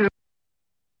humanity.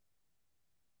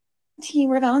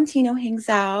 Where Valentino hangs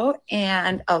out.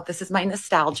 And, this is my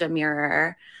nostalgia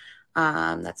mirror.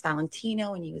 That's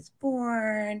Valentino when he was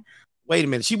born. Wait a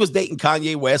minute. She was dating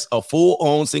Kanye West, a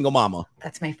full-on single mama.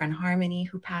 That's my friend Harmony,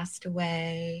 who passed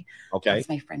away. Okay. That's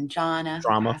my friend Jonna,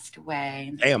 who passed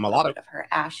away. Damn, a lot of her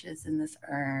ashes in this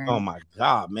urn. Oh, my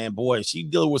God, man. Boy, she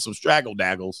dealing with some straggle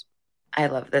daggles. I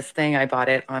love this thing. I bought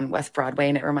it on West Broadway,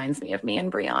 and it reminds me of me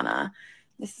and Brianna.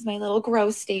 This is my little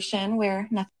grow station where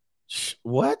nothing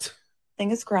What?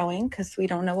 is growing because we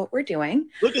don't know what we're doing.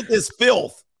 Look at this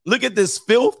filth. Look at this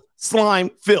filth, slime,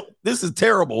 filth. This is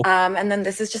terrible. And then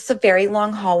this is just a very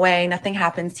long hallway. Nothing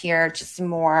happens here. Just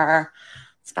more.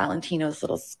 It's Valentino's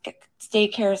little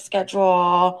daycare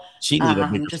schedule. She need a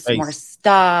bigger just space. more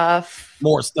stuff.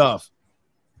 More stuff.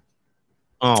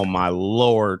 Oh my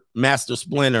Lord, Master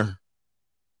Splinter.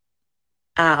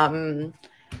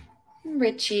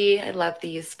 Richie, I love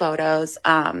these photos.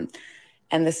 And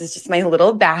this is just my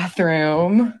little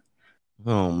bathroom.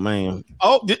 Oh man.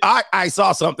 Oh, I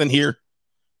saw something here.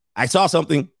 I saw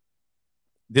something.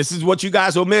 This is what you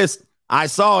guys will miss. I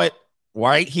saw it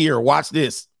right here. Watch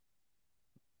this.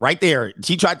 Right there.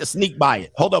 She tried to sneak by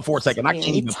it. Hold up for a second. I can't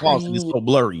even pause it. It's so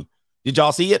blurry. Did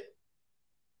y'all see it?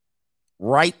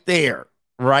 Right there.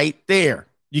 Right there.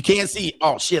 You can't see it.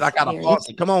 Oh shit. I gotta pause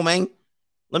it. Come on, man.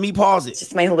 Let me pause it. It's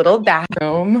just my little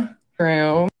bathroom.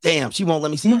 Damn, she won't let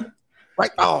me see it.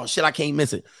 Right. Oh shit, I can't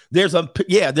miss it. There's a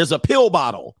pill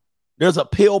bottle. There's a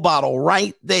pill bottle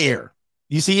right there.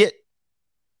 You see it?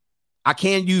 I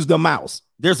can't use the mouse.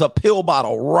 There's a pill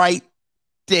bottle right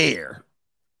there.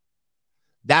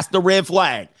 That's the red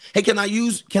flag. Hey, can I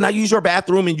use your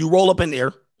bathroom? And you roll up in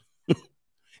there and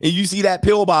you see that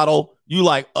pill bottle, you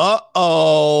like,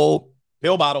 uh-oh,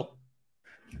 pill bottle.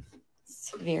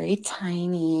 It's very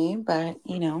tiny, but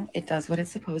you know, it does what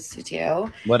it's supposed to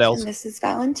do. What else? And this is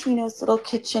Valentino's little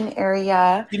kitchen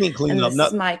area. You mean clean and up? This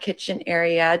is my kitchen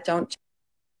area. Don't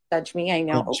judge me. I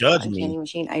know. Don't judge me. Candy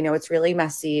machine. I know it's really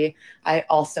messy. I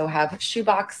also have shoe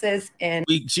boxes in.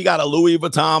 She got a Louis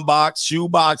Vuitton box, shoe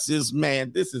boxes.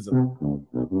 Man, this is a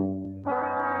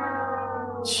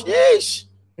sheesh.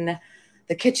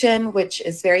 The kitchen, which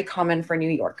is very common for New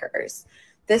Yorkers.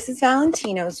 This is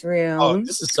Valentino's room. Oh,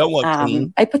 this is somewhat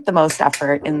clean. I put the most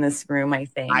effort in this room, I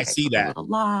think. I see that. A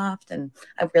loft, and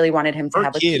I really wanted him to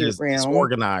have a cute room.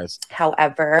 Disorganized.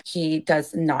 However, he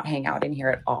does not hang out in here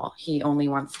at all. He only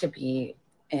wants to be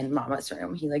in Mama's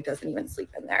room. He doesn't even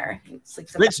sleep in there. He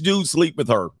sleeps in Rich dudes sleep with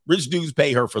her. Rich dudes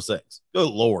pay her for sex. Good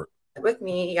Lord. with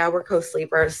me. Yeah, we're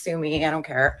co-sleepers. Sue me. I don't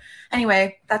care.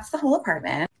 Anyway, that's the whole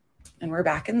apartment. And we're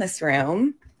back in this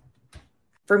room.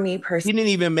 For me personally, he didn't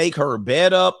even make her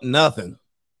bed up, nothing.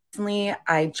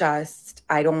 I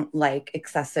don't like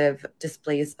excessive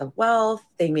displays of wealth.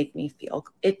 They make me feel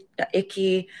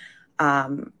icky.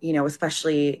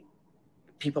 Especially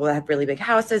people that have really big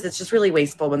houses. It's just really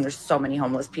wasteful when there's so many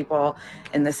homeless people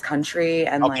in this country.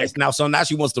 And now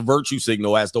she wants to virtue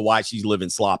signal as to why she's living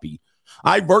sloppy.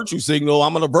 I'm going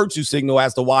to virtue signal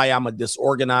as to why I'm a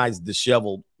disorganized,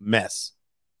 disheveled mess.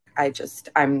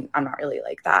 I'm not really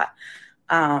like that.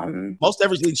 Most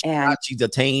everything she's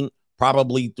attained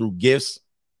probably through gifts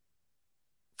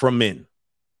from men.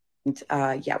 We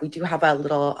do have a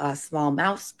little small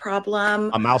mouse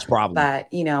problem. A mouse problem. But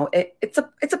it's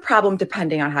a problem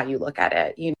depending on how you look at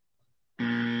it.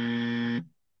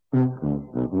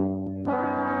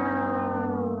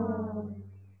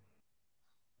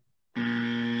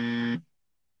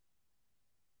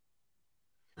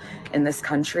 In this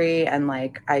country, and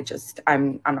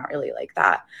I'm not really like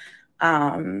that.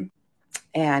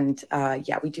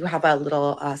 We do have a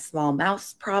little small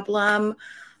mouse problem.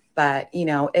 But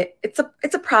it's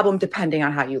a problem depending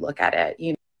on how you look at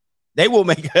it. They will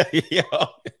make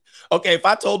okay. If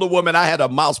I told a woman I had a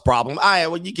mouse problem,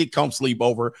 you could come sleep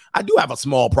over. I do have a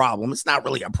small problem. It's not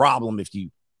really a problem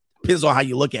depends on how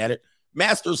you look at it.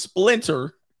 Master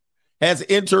Splinter has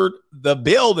entered the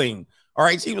building. All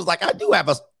right, she was like, I do have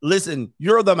listen.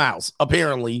 You're the mouse.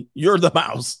 Apparently, you're the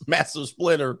mouse. Master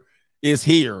Splinter is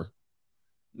here,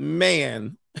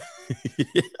 man.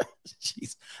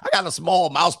 Jeez, I got a small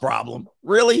mouse problem.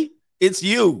 Really? It's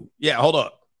you. Yeah, hold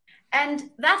up.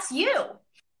 And that's you.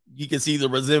 You can see the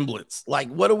resemblance. Like,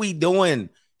 what are we doing?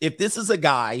 If this is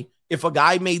if a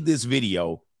guy made this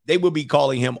video, they would be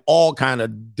calling him all kind of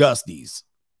dusties.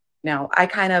 No, I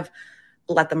kind of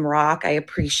let them rock. I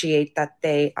appreciate that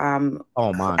they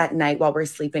at night while we're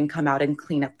sleeping come out and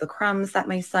clean up the crumbs that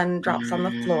my son drops on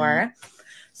the floor.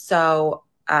 So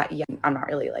I'm not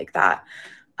really like that.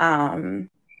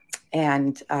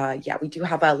 We do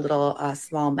have a little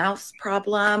small mouse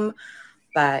problem,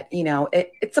 but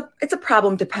it's a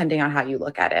problem depending on how you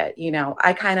look at it.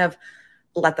 I kind of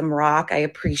let them rock. I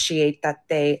appreciate that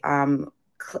they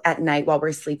at night while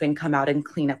we're sleeping come out and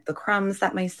clean up the crumbs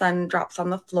that my son drops on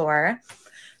the floor.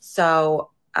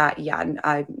 So I'm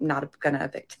not gonna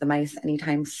evict the mice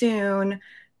anytime soon.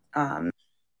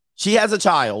 She has a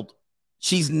child.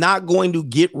 She's not going to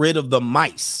get rid of the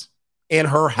mice in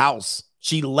her house.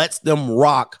 She lets them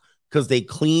rock because they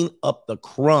clean up the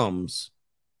crumbs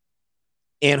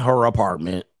in her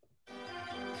apartment.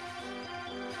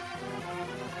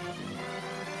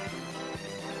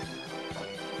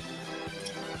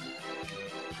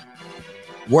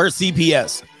 Where's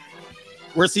CPS?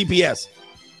 Where's CPS?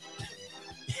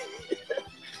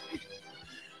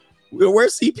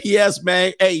 Where's CPS,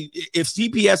 man? Hey, if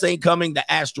CPS ain't coming, the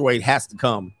asteroid has to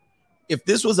come. If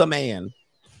this was a man,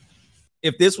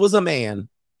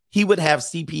 he would have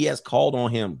CPS called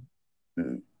on him.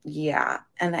 Yeah.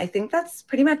 And I think that's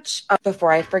pretty much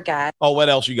before I forget. Oh, what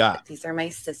else you got? These are my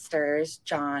sisters,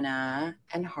 Jonna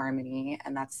and Harmony.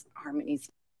 And that's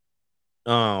Harmony's.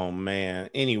 Oh, man.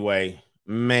 Anyway,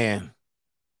 man.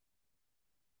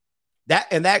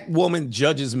 That woman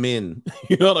judges men.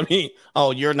 You know what I mean?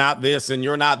 Oh, you're not this and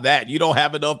you're not that. You don't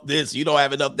have enough this. You don't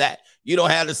have enough that. You don't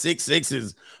have the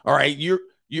 6'6s. All right.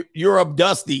 You're a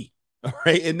dusty. All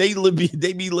right. And they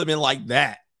be living like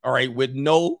that. All right. With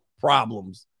no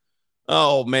problems.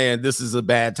 Oh, man. This is a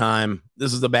bad time.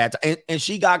 This is a bad time. And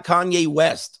she got Kanye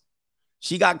West.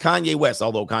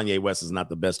 Although Kanye West is not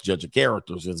the best judge of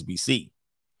characters, as we see.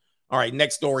 All right,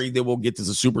 next story, then we'll get to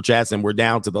the super chats, and we're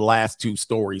down to the last two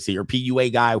stories here.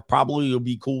 PUA guy probably will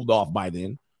be cooled off by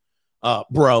then,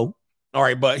 bro. All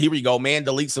right, but here we go. Man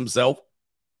deletes himself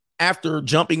after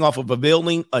jumping off of a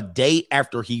building a day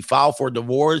after he filed for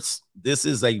divorce. This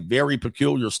is a very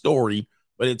peculiar story,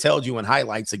 but it tells you and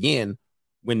highlights, again,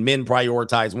 when men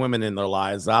prioritize women in their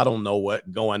lives. I don't know what's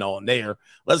going on there.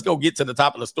 Let's go get to the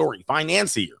top of the story.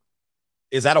 Financier.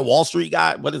 Is that a Wall Street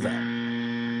guy? What is that?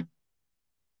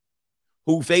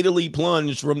 Who fatally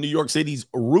plunged from New York City's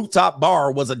rooftop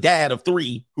bar was a dad of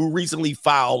 3 who recently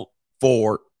filed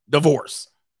for divorce.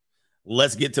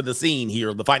 Let's get to the scene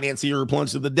here. The financier who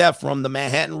plunged to the death from the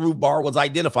Manhattan roof bar was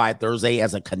identified Thursday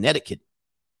as a Connecticut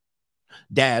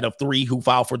dad of 3 who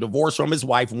filed for divorce from his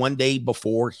wife one day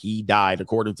before he died,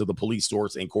 according to the police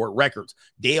source and court records.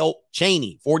 Dale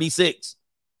Cheney, 46.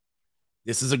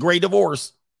 This is a great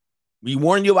divorce. We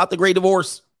warned you about the great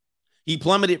divorce. He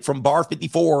plummeted from bar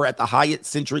 54 at the Hyatt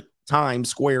Centric Times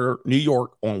Square, New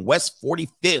York, on West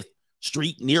 45th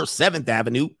Street near 7th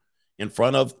Avenue in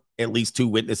front of at least 2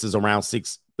 witnesses around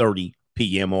 6:30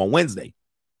 p.m. on Wednesday.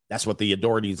 That's what the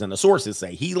authorities and the sources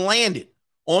say. He landed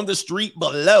on the street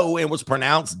below and was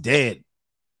pronounced dead.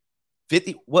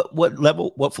 50, what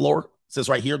level, what floor? It says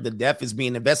right here, the death is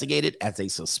being investigated as a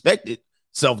suspected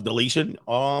self-deletion.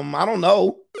 I don't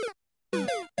know.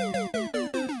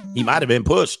 He might have been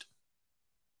pushed.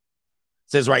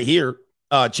 Says right here,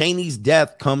 Cheney's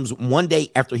death comes one day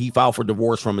after he filed for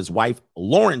divorce from his wife,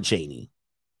 Lauren Cheney.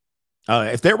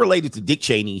 If they're related to Dick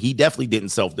Cheney, he definitely didn't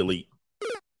self-delete.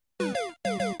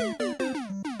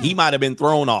 He might have been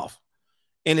thrown off.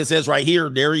 And it says right here,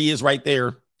 there he is right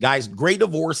there. Guys, great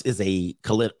divorce is a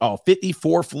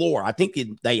 54th floor. I think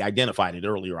they identified it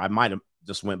earlier. I might have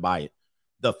just went by it.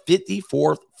 The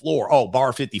 54th floor. Oh,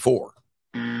 bar 54.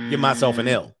 Give myself an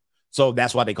L. So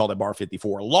that's why they call it bar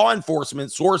 54. Law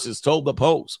enforcement sources told the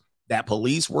Post that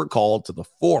police were called to the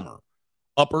former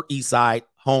Upper East Side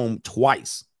home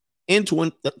twice in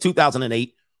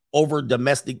 2008 over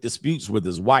domestic disputes with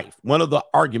his wife. One of the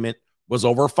argument was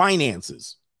over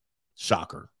finances.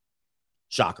 Shocker.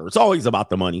 It's always about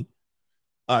the money.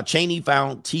 Cheney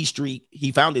found his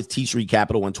T Street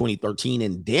Capital in 2013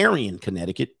 in Darien,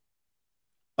 Connecticut,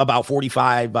 about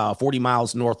 40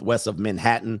 miles northwest of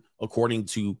Manhattan, according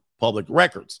to public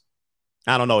records.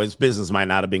 I don't know. His business might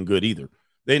not have been good either.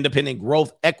 The independent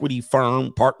growth equity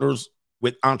firm partners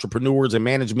with entrepreneurs and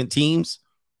management teams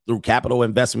through capital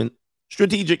investment,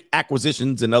 strategic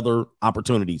acquisitions, and other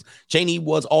opportunities. Cheney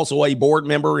was also a board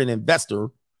member and investor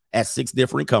at 6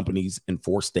 different companies in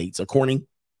 4 states, according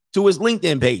to his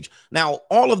LinkedIn page. Now,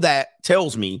 all of that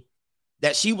tells me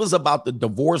that she was about to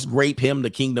divorce grape him to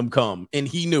kingdom come, and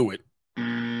he knew it.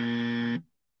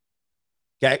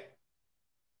 Okay?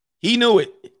 He knew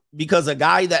it because a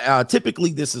guy that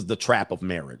typically this is the trap of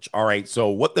marriage. All right. So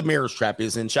what the marriage trap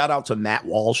is, and shout out to Matt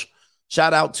Walsh.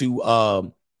 Shout out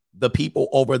to the people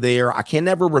over there. I can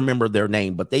never remember their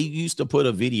name, but they used to put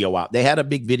a video out. They had a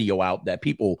big video out that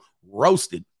people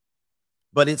roasted,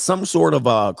 but it's some sort of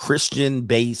a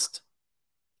Christian-based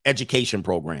education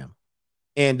program.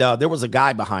 And there was a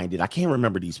guy behind it. I can't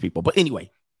remember these people. But anyway,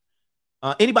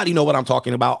 anybody know what I'm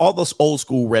talking about? All those old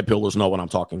school red pillars know what I'm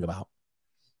talking about.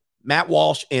 Matt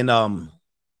Walsh and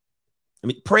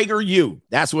PragerU.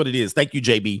 That's what it is. Thank you,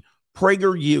 JB.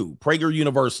 PragerU, Prager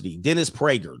University, Dennis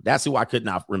Prager. That's who I could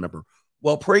not remember.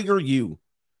 Well, PragerU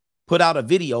put out a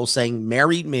video saying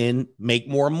married men make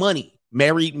more money.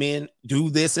 Married men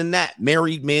do this and that.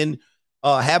 Married men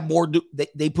have more.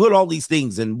 They put all these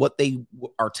things, and what they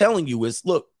are telling you is,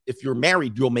 look, if you're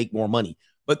married, you'll make more money.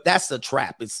 But that's the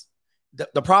trap. It's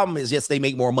the problem is, yes, they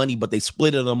make more money, but they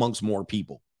split it amongst more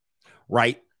people,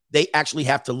 right? they actually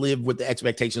have to live with the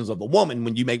expectations of the woman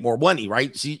when you make more money,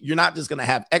 right? You're not just going to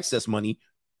have excess money.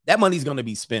 That money's going to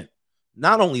be spent.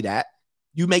 Not only that,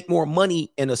 you make more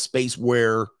money in a space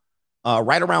where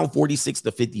right around 46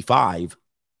 to 55,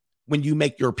 when you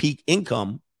make your peak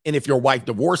income, and if your wife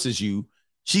divorces you,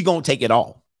 she going to take it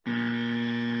all.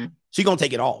 She going to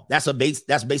take it all.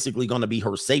 That's basically going to be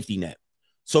her safety net.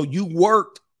 So you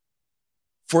worked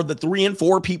for the 3 and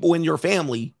 4 people in your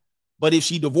family, but if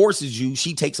she divorces you,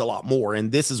 she takes a lot more.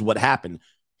 And this is what happened.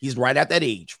 He's right at that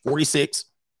age, 46,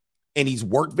 and he's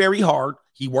worked very hard.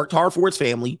 He worked hard for his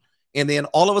family. And then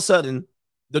all of a sudden,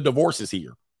 the divorce is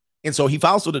here. And so he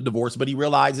files for the divorce, but he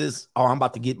realizes, oh, I'm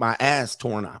about to get my ass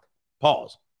torn out.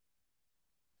 Pause.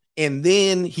 And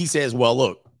then he says, well,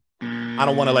 look, I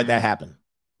don't want to let that happen.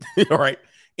 All right.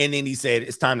 And then he said,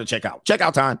 it's time to check out. Check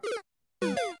out time.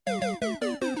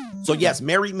 So yes,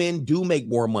 married men do make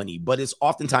more money, but it's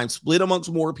oftentimes split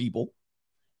amongst more people.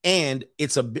 And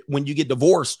when you get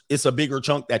divorced, it's a bigger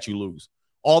chunk that you lose.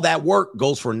 All that work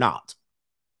goes for naught.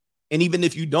 And even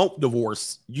if you don't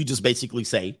divorce, you just basically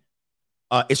say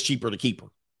it's cheaper to keep her.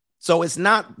 So it's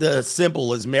not as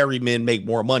simple as married men make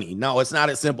more money. No, it's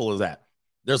not as simple as that.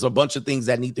 There's a bunch of things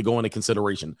that need to go into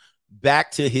consideration.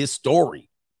 Back to his story.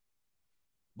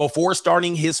 Before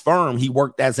starting his firm, he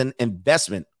worked as an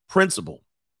investment principal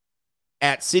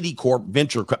at Citicorp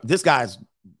Venture. This guy's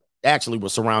actually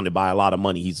was surrounded by a lot of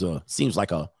money. He's seems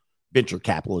like a venture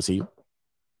capitalist here.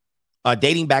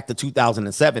 Dating back to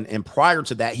 2007. And prior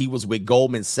to that, he was with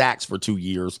Goldman Sachs for 2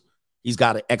 years. He's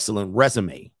got an excellent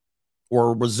resume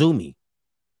or resume.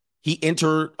 He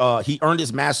earned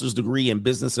his master's degree in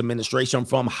business administration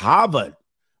from Harvard,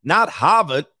 not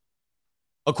Harvard,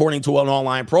 according to an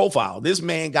online profile. This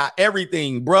man got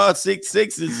everything, bruh, 6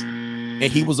 6s, and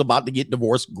he was about to get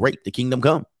divorced. Great, the kingdom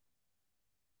come.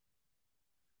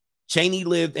 Cheney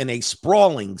lived in a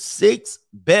sprawling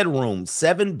 6-bedroom,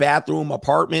 7-bathroom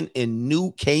apartment in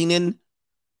New Canaan,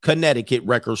 Connecticut.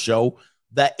 Records show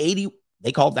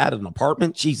they called that an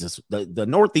apartment. Jesus, the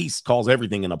Northeast calls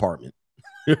everything an apartment.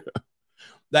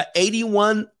 The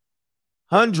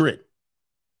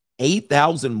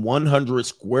 8,100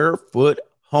 square foot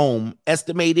home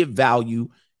estimated value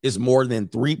is more than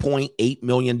 $3.8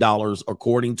 million,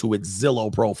 according to its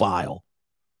Zillow profile.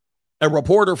 A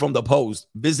reporter from the Post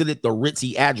visited the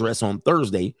ritzy address on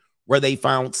Thursday, where they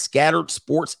found scattered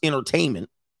sports entertainment.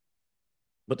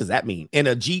 What does that mean? And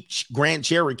a Jeep Grand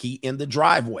Cherokee in the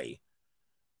driveway.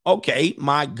 Okay,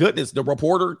 my goodness. The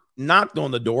reporter knocked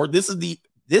on the door. They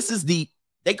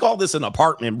call this an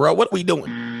apartment, bro. What are we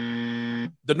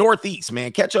doing? The Northeast,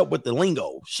 man. Catch up with the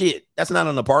lingo. Shit, that's not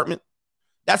an apartment.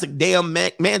 That's a damn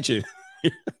mansion.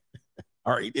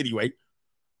 All right, anyway,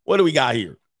 what do we got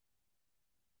here? It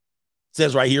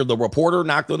says right here, the reporter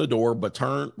knocked on the door, but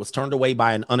was turned away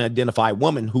by an unidentified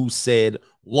woman who said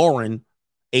Lauren,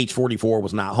 age 44,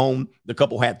 was not home. The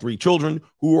couple had 3 children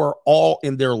who are all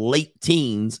in their late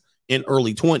teens and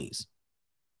early 20s.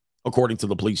 According to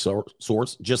the police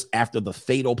source, just after the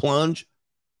fatal plunge,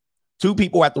 2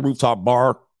 people at the rooftop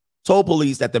bar told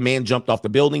police that the man jumped off the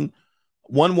building.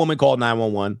 One woman called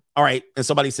 911. All right. And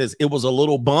somebody says it was a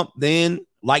little bump, then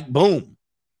like boom,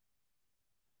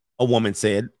 a woman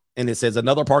said. And it says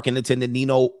another parking attendant,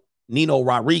 Nino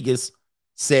Rodriguez,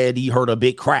 said he heard a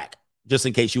big crack, just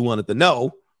in case you wanted to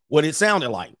know what it sounded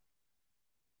like.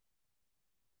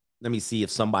 Let me see if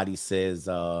somebody says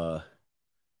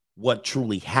what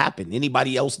truly happened.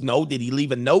 Anybody else know? Did he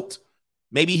leave a note?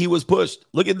 Maybe he was pushed.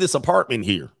 Look at this apartment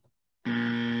here.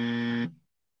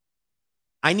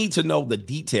 I need to know the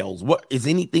details. What is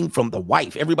anything from the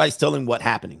wife? Everybody's telling what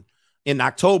happening. In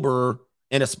October,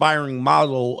 an aspiring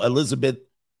model, Elizabeth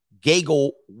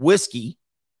Gagel Whiskey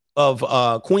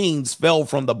of Queens, fell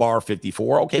from the bar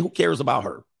 54. Okay, who cares about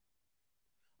her?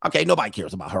 Okay, nobody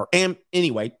cares about her. And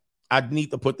anyway, I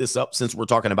need to put this up since we're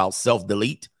talking about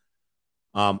self-delete.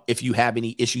 If you have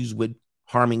any issues with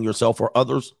harming yourself or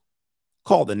others,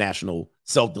 call the National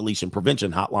Self-Deletion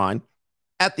Prevention Hotline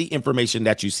at the information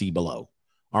that you see below.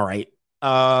 All right.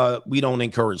 We don't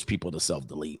encourage people to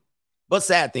self-delete. But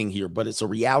sad thing here, but it's a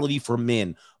reality for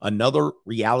men. Another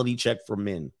reality check for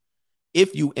men.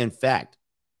 If you, in fact,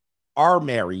 are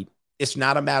married, it's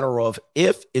not a matter of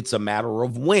if, it's a matter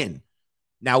of when.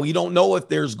 Now, we don't know if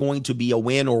there's going to be a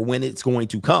when or when it's going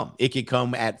to come. It could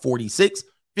come at 46,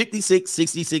 56,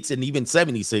 66, and even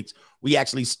 76. We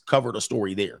actually covered a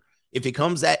story there. If it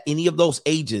comes at any of those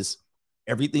ages,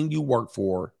 everything you work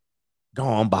for,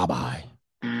 gone bye-bye.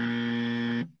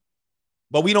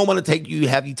 But we don't want to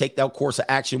have you take that course of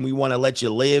action. We want to let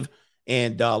you live.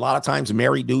 And a lot of times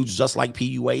married dudes, just like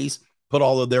PUAs, put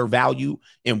all of their value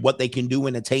in what they can do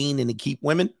and attain and to keep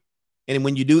women. And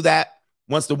when you do that,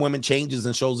 once the woman changes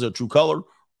and shows their true color,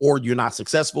 or you're not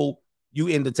successful, you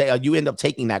end up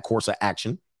taking that course of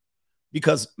action,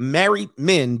 because married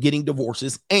men getting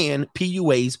divorces and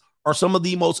PUAs are some of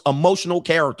the most emotional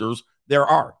characters there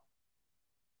are.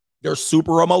 They're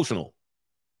super emotional.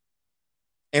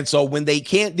 And so when they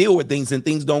can't deal with things and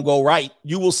things don't go right,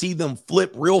 you will see them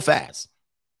flip real fast.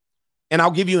 And I'll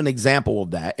give you an example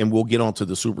of that, and we'll get on to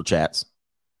the super chats.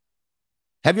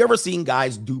 Have you ever seen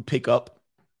guys do pickup?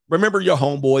 Remember your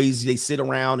homeboys, they sit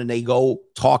around and they go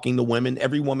talking to women.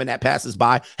 Every woman that passes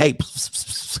by, hey,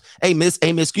 hey, miss,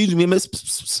 excuse me,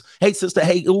 miss, hey, sister,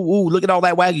 hey, ooh, look at all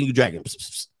that wagon you dragging.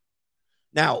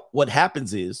 Now, what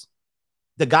happens is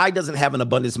the guy doesn't have an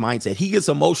abundance mindset. He gets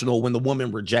emotional when the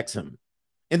woman rejects him.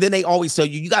 And then they always tell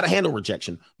you got to handle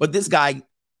rejection. But this guy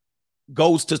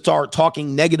goes to start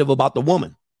talking negative about the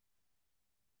woman,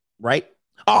 right?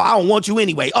 Oh, I don't want you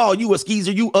anyway. Oh, you a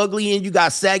skeezer, you ugly, and you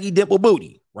got saggy dimple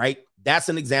booty, right? That's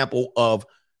an example of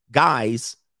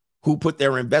guys who put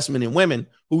their investment in women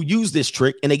who use this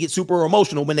trick, and they get super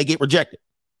emotional when they get rejected.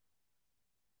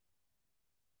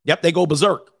 Yep, they go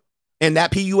berserk. And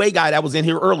that PUA guy that was in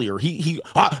here earlier,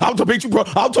 I'll debate you, bro.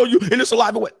 I'll tell you in this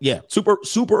alive way. Yeah,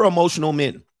 super emotional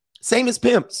men. Same as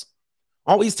pimps.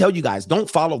 Always tell you guys, don't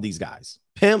follow these guys.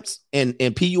 Pimps and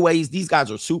PUAs, these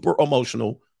guys are super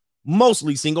emotional,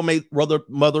 mostly single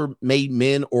mother-made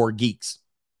men or geeks.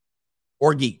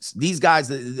 These guys,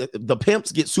 the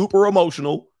pimps get super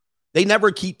emotional. They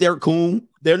never keep their cool.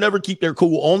 They never keep their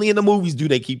cool. Only in the movies do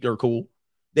they keep their cool.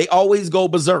 They always go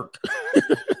berserk.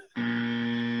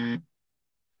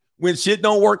 When shit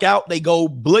don't work out, they go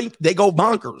blink, they go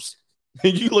bonkers.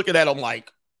 And you looking at them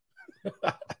like,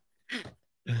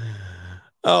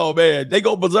 oh man, they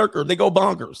go berserker, they go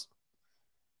bonkers.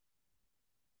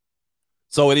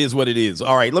 So it is what it is.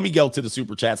 All right, let me go to the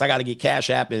super chats. I got to get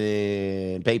Cash App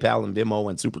and PayPal and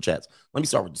Venmo and super chats. Let me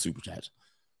start with the super chats.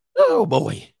 Oh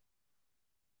boy.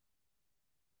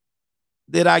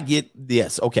 Did I get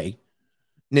yes? Okay.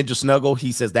 Ninja Snuggle,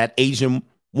 he says that Asian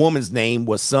woman's name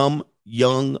was some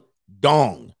young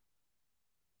Dong.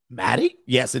 Maddie?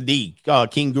 Yes, indeed.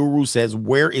 King Guru says,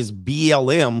 where is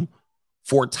BLM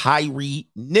for Tyree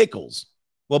Nichols?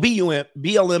 Well,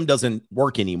 BLM doesn't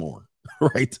work anymore,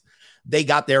 right? They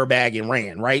got their bag and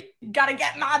ran, right? Gotta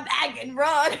get my bag and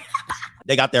run.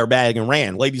 They got their bag and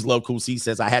ran. Ladies Love Cool C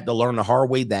says, I had to learn the hard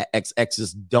way that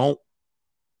XXs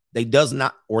they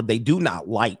do not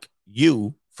like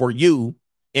you for you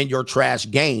in your trash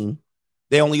game.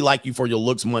 They only like you for your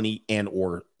looks, money, and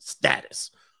or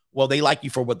status. Well, they like you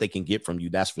for what they can get from you.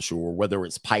 That's for sure, whether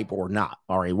it's pipe or not.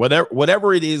 All right,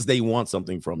 whatever it is, they want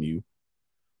something from you.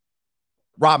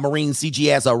 Rob Marine,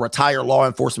 CG as a retired law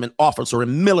enforcement officer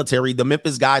in military. The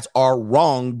Memphis guys are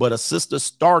wrong, but a sister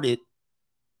started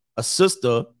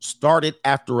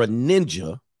after a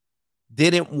ninja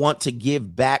didn't want to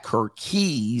give back her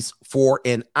keys for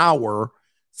an hour.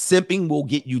 Simping will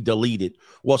get you deleted.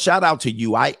 Well, shout out to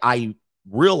you. I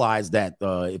realize that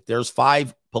if there's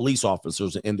 5 police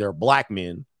officers and they're black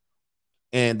men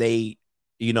and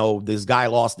this guy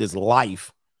lost his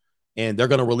life and they're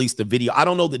going to release the video. I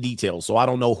don't know the details, so I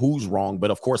don't know who's wrong, but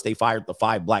of course they fired the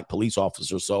 5 black police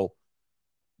officers. So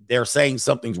they're saying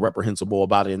something's reprehensible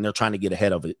about it and they're trying to get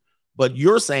ahead of it. But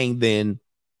you're saying then,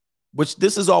 which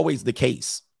this is always the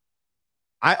case.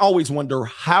 I always wonder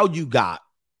how you got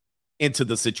into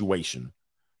the situation.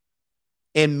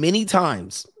 And many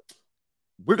times,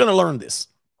 we're going to learn this.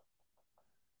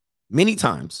 Many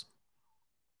times,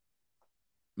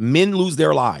 men lose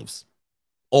their lives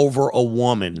over a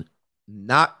woman,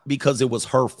 not because it was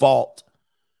her fault,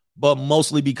 but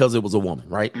mostly because it was a woman,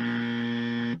 right?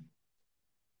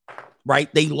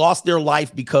 Right? They lost their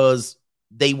life because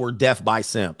they were deaf by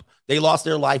simp. They lost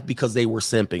their life because they were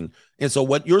simping. And so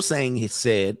what you're saying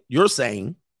you're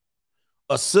saying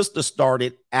a sister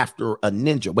started after a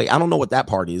ninja. Wait, I don't know what that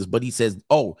part is, but he says,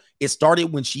 oh, it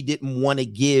started when she didn't want to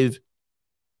give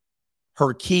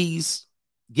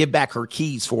back her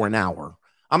keys for an hour.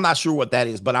 I'm not sure what that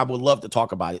is, but I would love to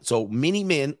talk about it. So many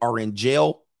men are in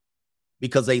jail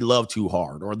because they love too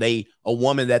hard, or a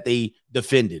woman that they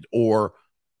defended, or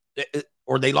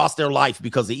they lost their life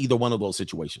because of either one of those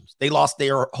situations. They lost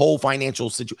their whole financial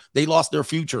situation. They lost their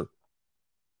future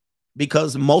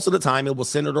because most of the time it was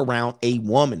centered around a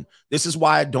woman. This is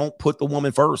why I don't put the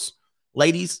woman first.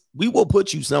 Ladies, we will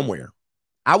put you somewhere.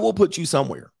 I will put you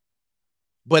somewhere,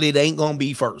 but it ain't going to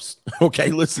be first.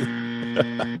 Okay,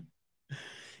 listen.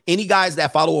 Any guys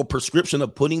that follow a prescription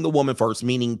of putting the woman first,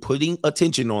 meaning putting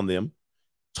attention on them,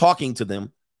 talking to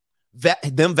them,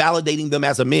 them validating them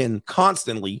as a man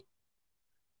constantly,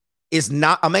 is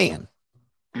not a man.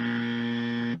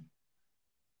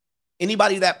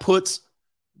 Anybody that puts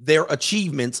their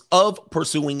achievements of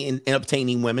pursuing and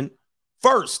obtaining women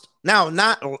first. Now,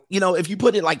 not, if you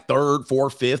put it like third,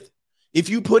 fourth, fifth, if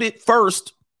you put it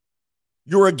first,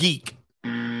 you're a geek.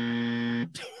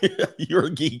 You're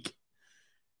a geek.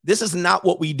 This is not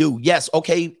what we do. Yes,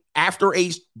 okay,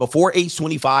 before age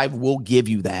 25, we'll give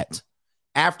you that.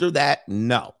 After that,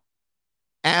 no.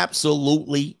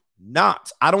 Absolutely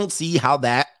not. I don't see how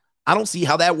that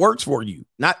works for you.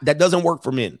 That doesn't work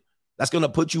for men. That's going to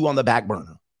put you on the back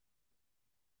burner.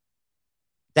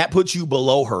 That puts you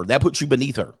below her. That puts you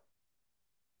beneath her.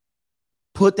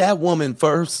 Put that woman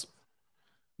first.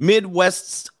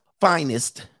 Midwest's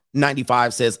finest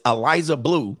 95 says Eliza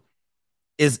Blue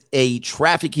is a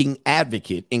trafficking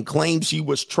advocate and claims she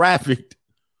was trafficked,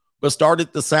 but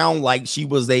started to sound like she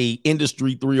was a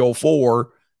industry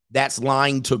 304 that's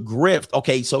lying to grift.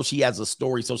 Okay, so she has a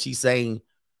story. So she's saying,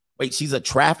 wait, she's a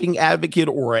trafficking advocate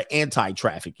or an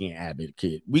anti-trafficking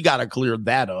advocate? We got to clear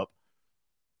that up.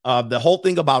 The whole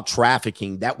thing about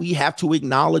trafficking that we have to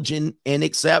acknowledge and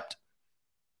accept,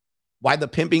 why the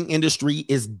pimping industry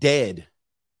is dead.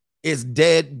 It's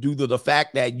dead due to the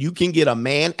fact that you can get a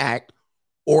Mann Act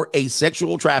or a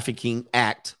sexual trafficking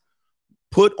act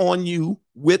put on you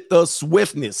with the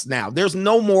swiftness. Now, there's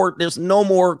no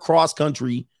more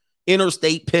cross-country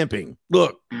interstate pimping.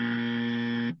 Look,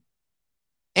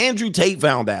 Andrew Tate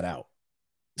found that out.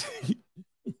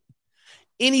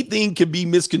 Anything can be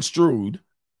misconstrued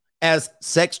as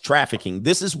sex trafficking.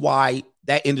 This is why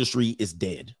that industry is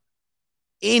dead.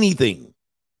 Anything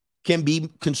can be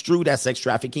construed as sex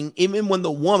trafficking, even when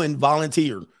the woman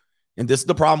volunteered. And this is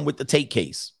the problem with the Tate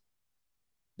case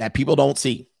that people don't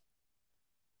see.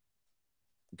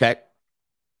 Okay.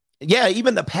 Yeah,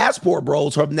 even the passport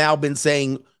bros have now been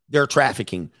saying they're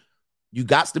trafficking. You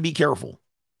got to be careful,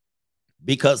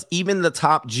 because even the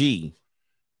top G,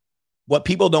 what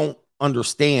people don't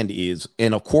understand is,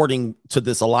 and according to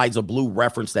this Eliza Blue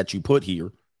reference that you put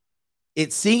here,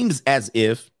 it seems as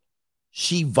if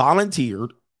she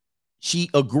volunteered, she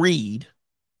agreed,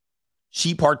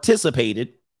 she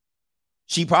participated,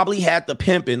 she probably had the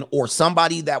pimping or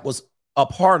somebody that was a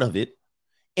part of it,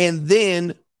 and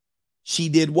then she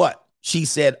did what? She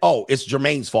said, oh, it's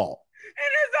Jermaine's fault.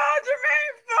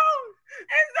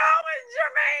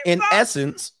 In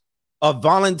essence, a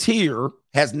volunteer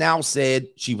has now said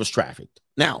she was trafficked.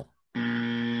 Now,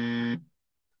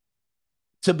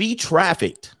 to be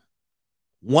trafficked,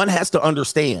 one has to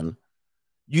understand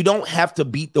you don't have to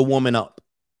beat the woman up.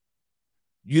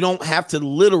 You don't have to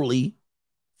literally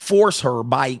force her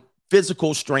by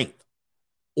physical strength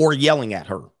or yelling at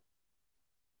her.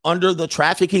 Under the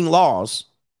trafficking laws,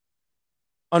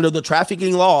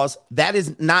 that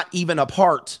is not even a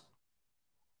part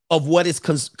of what is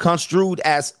construed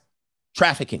as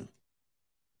trafficking.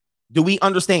 Do we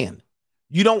understand?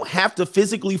 You don't have to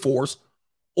physically force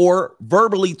or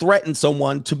verbally threaten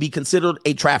someone to be considered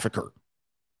a trafficker.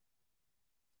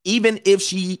 Even if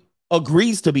she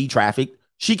agrees to be trafficked,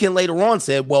 she can later on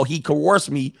say, well, he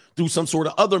coerced me through some sort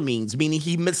of other means, meaning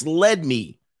he misled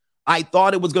me. I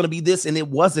thought it was going to be this and it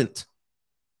wasn't.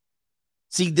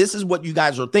 See, this is what you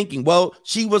guys are thinking. Well,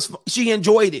 she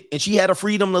enjoyed it and she had a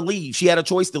freedom to leave. She had a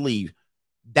choice to leave.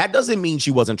 That doesn't mean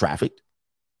she wasn't trafficked.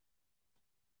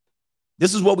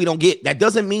 This is what we don't get. That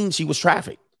doesn't mean she was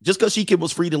trafficked. Just because she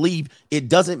was free to leave, it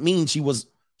doesn't mean she was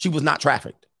not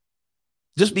trafficked.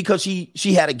 Just because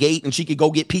she had a gate and she could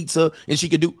go get pizza and she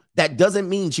could do, that doesn't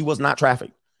mean she was not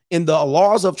trafficked. In the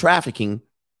laws of trafficking,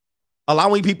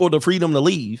 allowing people the freedom to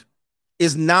leave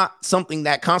is not something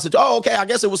that constitutes, oh, okay, I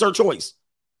guess it was her choice.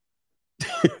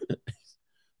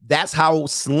 That's how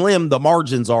slim the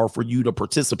margins are for you to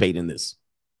participate in this.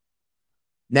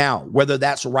 Now, whether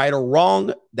that's right or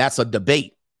wrong, that's a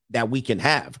debate that we can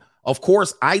have. Of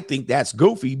course, I think that's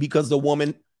goofy because the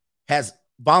woman has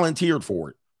volunteered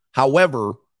for it.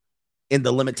 However, in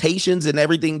the limitations and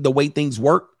everything, the way things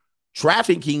work,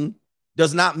 trafficking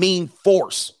does not mean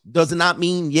force, does not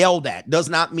mean yelled at, does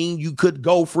not mean you could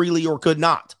go freely or could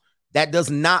not. That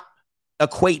does not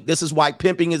equate. This is why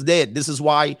pimping is dead. This is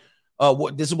why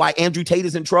Andrew Tate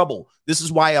is in trouble. This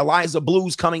is why Eliza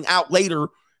Blue's coming out later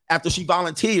after she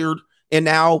volunteered and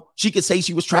now she could say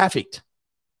she was trafficked.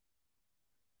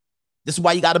 This is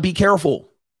why you got to be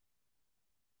careful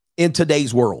in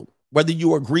today's world, whether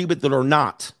you agree with it or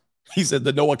not. He said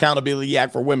the No Accountability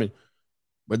Act for women.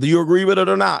 Whether you agree with it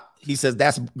or not, he says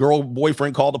that's girl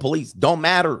boyfriend called the police. Don't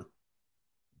matter.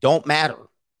 Don't matter.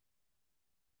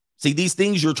 See, these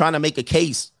things you're trying to make a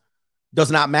case does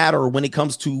not matter when it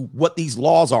comes to what these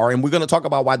laws are. And we're going to talk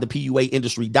about why the PUA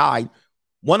industry died.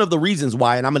 One of the reasons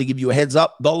why, and I'm going to give you a heads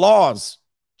up, the laws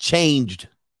changed.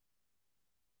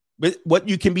 But what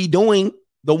you can be doing,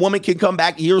 the woman can come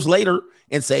back years later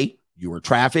and say, you were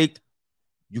trafficked,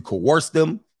 you coerced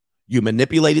them, you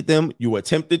manipulated them, you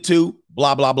attempted to,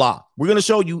 blah, blah, blah. We're going to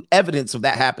show you evidence of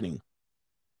that happening.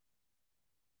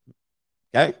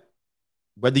 Okay?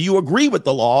 Whether you agree with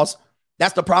the laws,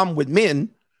 that's the problem with men.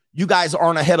 You guys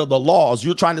aren't ahead of the laws.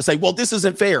 You're trying to say, well, this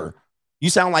isn't fair. You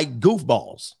sound like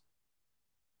goofballs.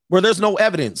 Where there's no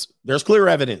evidence, there's clear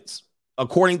evidence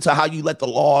according to how you let the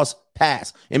laws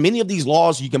pass. And many of these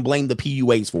laws you can blame the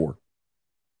PUAs for.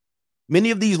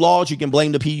 Many of these laws you can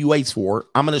blame the PUAs for.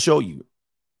 I'm going to show you.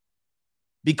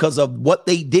 Because of what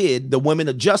they did, the women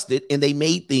adjusted and they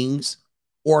made things,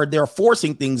 or they're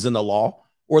forcing things in the law,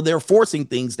 or they're forcing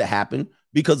things to happen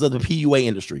because of the PUA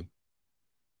industry.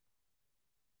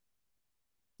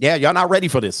 Yeah, y'all not ready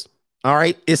for this. All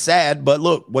right. It's sad, but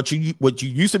look, what you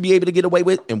used to be able to get away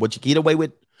with and what you get away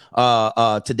with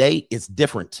today is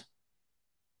different.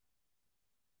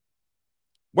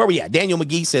 Where we at? Daniel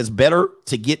McGee says better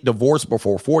to get divorced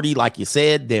before 40, like you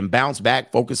said, than bounce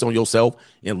back, focus on yourself,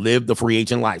 and live the free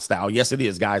agent lifestyle. Yes, it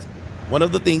is, guys. One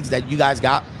of the things that you guys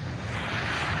got,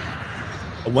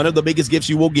 one of the biggest gifts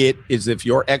you will get is if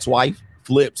your ex-wife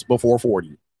flips before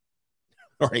 40.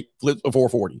 All right, flips before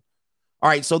 40. All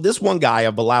right, so this one guy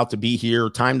I've allowed to be here,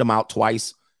 timed him out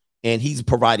twice, and he's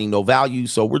providing no value,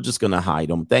 so we're just going to hide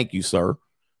him. Thank you, sir.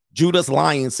 Judas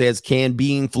Lyon says, can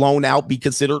being flown out be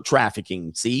considered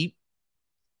trafficking? See,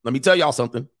 let me tell y'all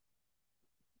something.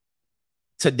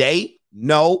 Today,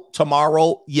 no.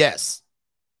 Tomorrow, yes.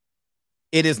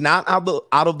 It is not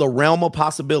out of the realm of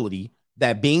possibility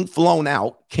that being flown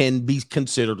out can be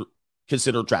considered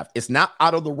trafficking. It's not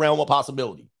out of the realm of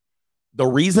possibility. The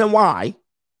reason why,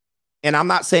 and I'm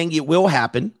not saying it will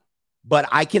happen, but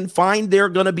I can find there are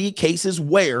going to be cases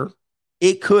where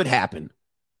it could happen.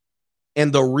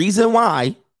 And the reason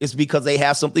why is because they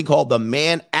have something called the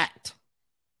Mann Act.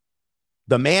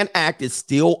 The Mann Act is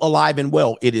still alive and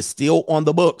well. It is still on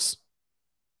the books.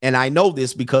 And I know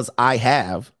this because I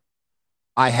have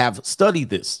studied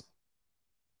this.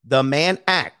 The Mann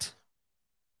Act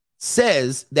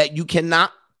says that you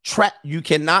cannot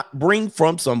bring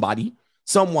from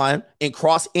someone and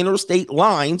cross interstate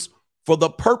lines for the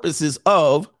purposes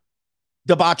of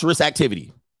debaucherous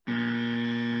activity.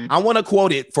 I want to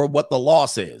quote it for what the law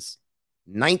says.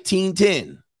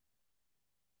 1910.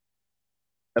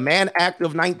 The Mann Act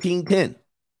of 1910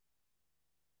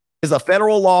 is a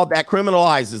federal law that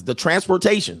criminalizes the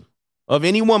transportation of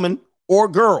any woman or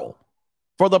girl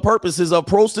for the purposes of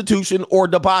prostitution or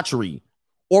debauchery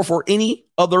or for any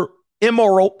other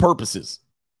immoral purposes.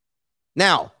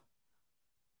 Now,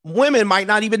 women might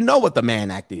not even know what the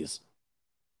Mann Act is.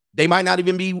 They might not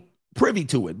even be privy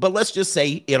to it. But let's just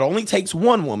say it only takes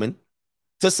one woman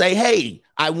to say, hey,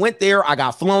 I went there, I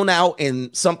got flown out,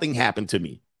 and something happened to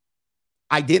me.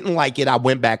 I didn't like it. I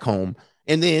went back home.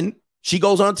 And then she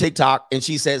goes on TikTok and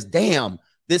she says, damn,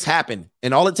 this happened.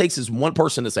 And all it takes is one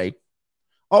person to say,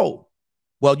 oh,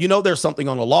 well, you know, there's something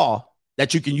on the law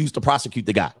that you can use to prosecute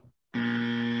the guy.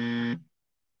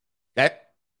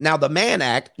 Now, the Mann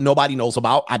Act, nobody knows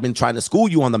about. I've been trying to school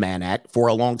you on the Mann Act for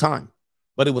a long time.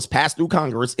 But it was passed through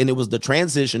Congress, and it was the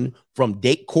transition from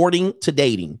courting to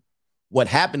dating. What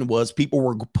happened was people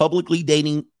were publicly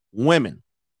dating women,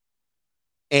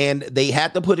 and they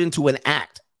had to put into an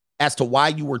act as to why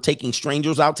you were taking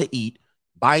strangers out to eat,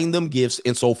 buying them gifts,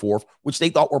 and so forth, which they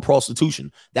thought were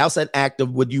prostitution. That's an act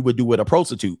of what you would do with a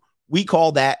prostitute. We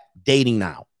call that dating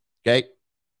now, okay?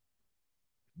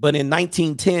 But in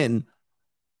 1910,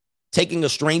 taking a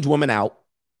strange woman out,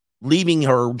 leaving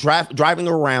her, driving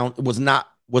her around was not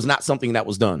something that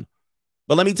was done.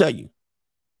 But let me tell you,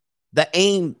 the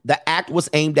act was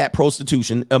aimed at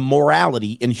prostitution,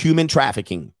 immorality, and human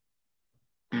trafficking.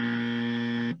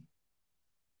 And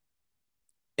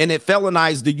it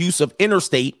felonized the use of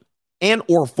interstate and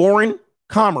or foreign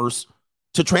commerce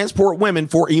to transport women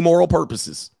for immoral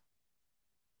purposes.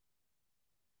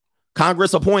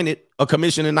 Congress appointed a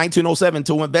commission in 1907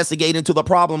 to investigate into the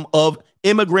problem of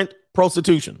immigrant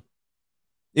prostitution.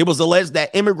 It was alleged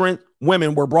that immigrant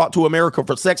women were brought to America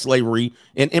for sex slavery,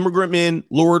 and immigrant men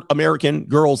lured American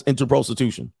girls into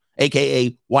prostitution,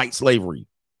 aka white slavery.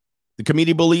 The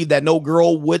committee believed that no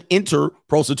girl would enter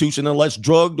prostitution unless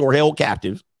drugged or held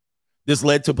captive. This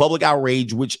led to public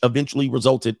outrage, which eventually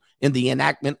resulted in the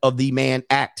enactment of the Mann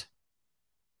Act.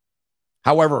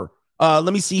 However,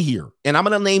 let me see here, and I'm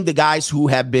going to name the guys who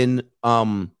have been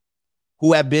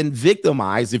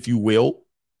victimized, if you will,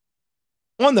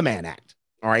 on the Mann Act.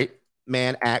 All right,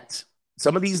 Mann Act.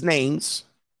 Some of these names,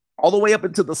 all the way up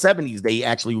into the 70s, they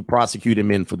actually prosecuted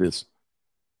men for this.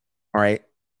 All right,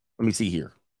 let me see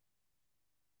here.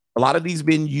 lot of these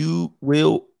men you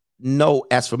will know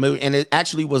as familiar, and it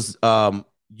actually was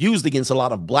used against a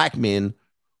lot of black men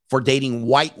for dating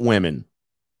white women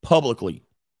publicly.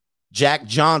 Jack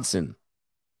Johnson,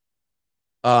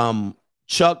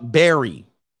 Chuck Berry,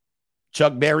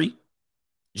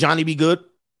 Johnny B. Good,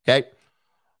 okay?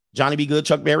 Johnny B. Good,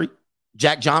 Chuck Berry,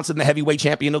 Jack Johnson, the heavyweight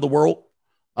champion of the world.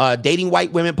 Dating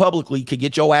white women publicly could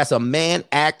get your ass a Mann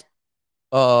Act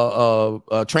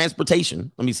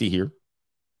transportation. Let me see here.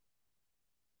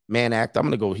 Mann Act. I'm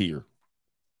going to go here.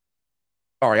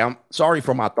 I'm sorry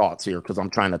for my thoughts here because I'm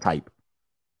trying to type.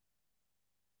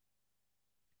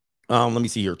 Let me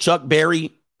see here. Chuck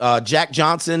Berry, Jack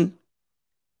Johnson.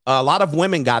 A lot of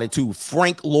women got it too.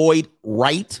 Frank Lloyd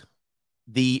Wright,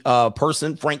 the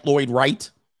person, Frank Lloyd Wright.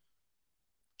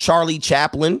 Charlie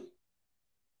Chaplin.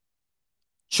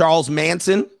 Charles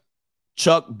Manson.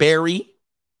 Chuck Berry.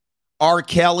 R.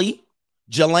 Kelly.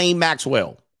 Ghislaine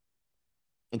Maxwell.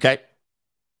 Okay.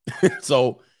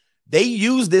 So they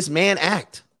use this Mann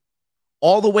Act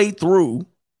all the way through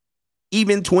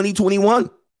even 2021.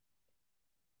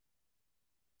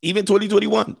 Even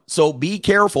 2021. So be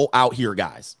careful out here,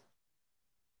 guys.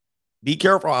 Be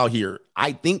careful out here.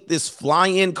 I think this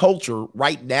fly-in culture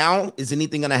right now, is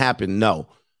anything going to happen? No.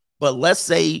 But let's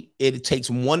say it takes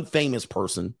one famous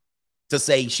person to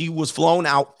say she was flown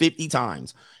out 50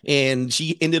 times and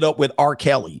she ended up with R.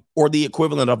 Kelly or the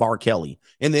equivalent of R. Kelly.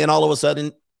 And then all of a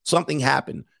sudden something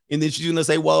happened. And then she's going to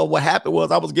say, well, what happened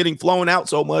was I was getting flown out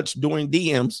so much during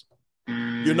DMs.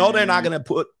 You know, they're not going to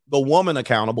put the woman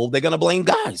accountable. They're going to blame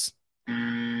guys.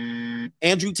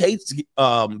 Andrew Tate's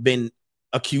been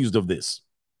accused of this,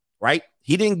 right?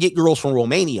 He didn't get girls from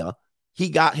Romania. He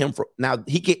got him from, now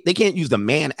they can't use the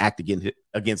Mann Act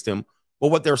against him. But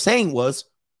what they're saying was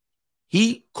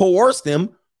he coerced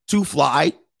them to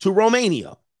fly to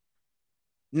Romania.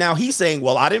 Now he's saying,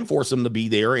 well, I didn't force them to be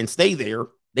there and stay there.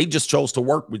 They just chose to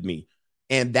work with me.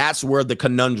 And that's where the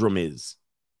conundrum is.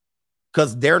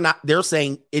 Because they're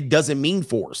saying it doesn't mean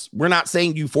force. We're not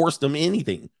saying you forced them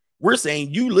anything. We're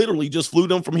saying you literally just flew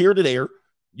them from here to there.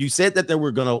 You said that they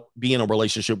were going to be in a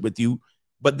relationship with you,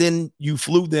 but then you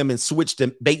flew them and switched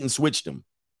them, bait and switched them.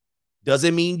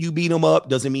 Doesn't mean you beat them up.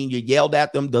 Doesn't mean you yelled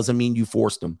at them. Doesn't mean you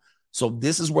forced them. So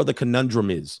this is where the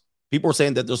conundrum is. People are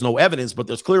saying that there's no evidence, but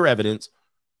there's clear evidence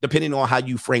depending on how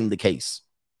you frame the case.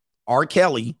 R.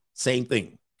 Kelly, same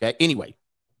thing. Okay. Anyway,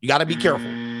 you got to be careful.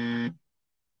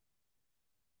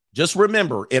 Just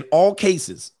remember, in all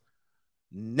cases,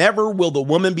 never will the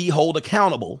woman be held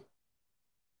accountable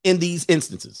in these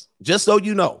instances. Just so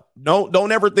you know.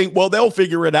 Don't ever think, well, they'll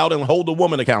figure it out and hold the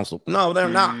woman accountable. No, they're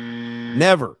not.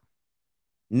 Never.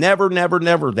 Never, never,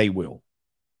 never they will.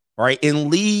 All right. In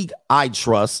League I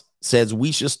Trust says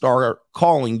we should start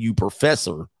calling you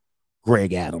Professor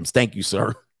Greg Adams. Thank you,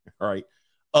 sir. All right.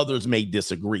 Others may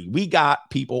disagree. We got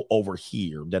people over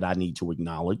here that I need to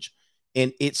acknowledge.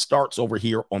 And it starts over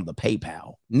here on the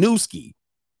PayPal. Newski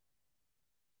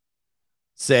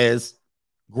says,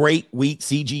 great week,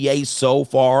 CGA so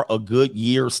far, a good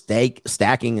year,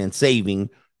 stacking and saving.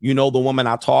 You know, the woman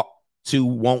I talk to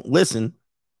won't listen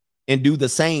and do the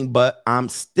same, but I'm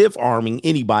stiff arming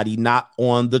anybody not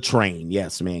on the train.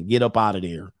 Yes, man, get up out of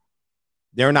there.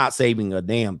 They're not saving a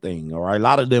damn thing. All right. A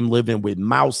lot of them living with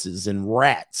mouses and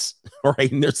rats. All right.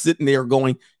 And they're sitting there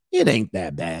going, it ain't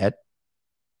that bad.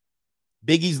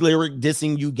 Biggie's lyric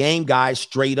dissing you game guys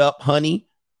straight up, honey.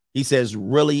 He says,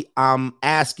 really, I'm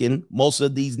asking, most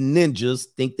of these ninjas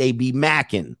think they be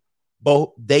macking,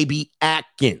 but they be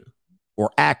acting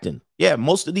or acting. Yeah,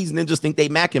 most of these ninjas think they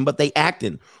macking, but they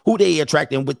acting. Who they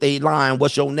attracting with their line?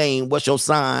 What's your name? What's your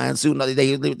sign? Soon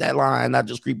they leave that line. I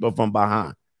just creep up from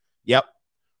behind. Yep.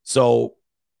 So,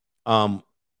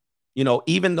 you know,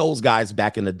 even those guys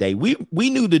back in the day, we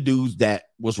knew the dudes that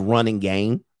was running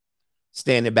game,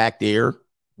 standing back there,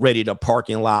 ready to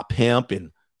parking lot pimp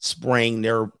and spraying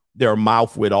their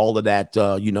mouth with all of that,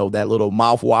 you know, that little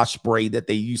mouthwash spray that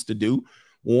they used to do.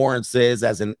 Warren says,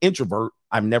 as an introvert,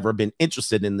 I've never been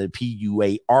interested in the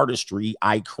PUA artistry.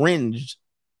 I cringed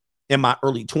in my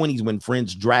early 20s when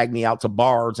friends dragged me out to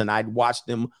bars and I'd watch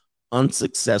them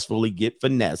unsuccessfully get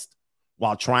finessed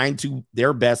while trying to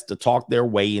their best to talk their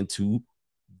way into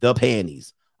the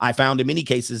panties. I found in many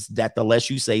cases that the less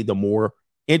you say, the more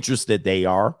interested they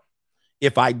are.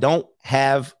 If I don't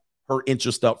have her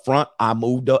interest up front, I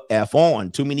move the F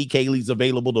on. Too many Kayleys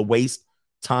available to waste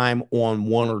time on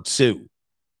one or two.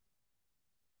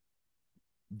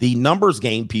 The numbers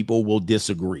game people will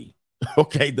disagree.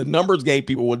 Okay, the numbers game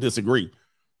people will disagree.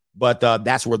 But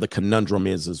that's where the conundrum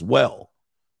is as well.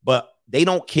 But they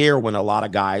don't care when a lot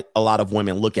of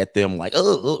women look at them like,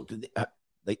 oh,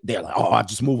 they're like, oh, I'll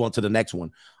just move on to the next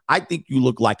one. I think you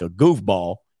look like a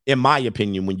goofball, in my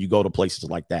opinion, when you go to places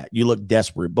like that. You look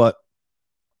desperate, but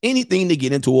anything to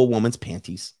get into a woman's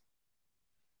panties.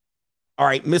 All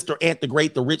right, Mr. Ant the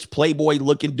Great, the rich playboy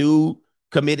looking dude,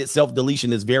 committed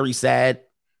self-deletion is very sad.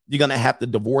 You're going to have to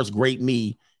divorce Great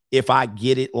Me if I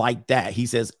get it like that. He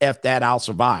says, F that, I'll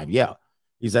survive. Yeah.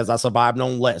 He says, I survived no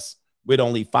less with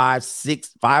only five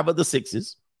of the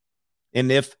sixes.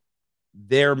 And if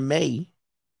there may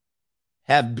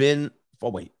have been,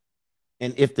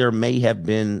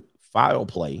 foul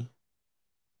play,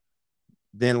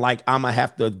 then like I'm going to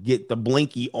have to get the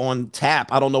blinky on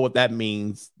tap. I don't know what that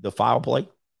means. The foul play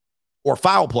or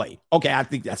foul play. Okay, I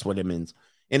think that's what it means.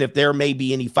 And if there may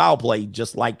be any foul play,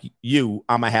 just like you,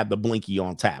 I'm going to have the blinky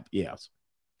on tap. Yes.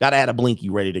 Got to have a blinky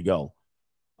ready to go.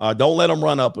 Don't let them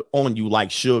run up on you like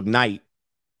Suge Knight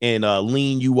and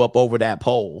lean you up over that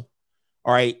pole.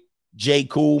 All right. J.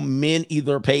 Cool, men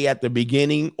either pay at the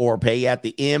beginning or pay at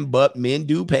the end, but men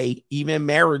do pay. Even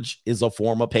marriage is a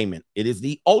form of payment. It is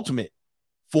the ultimate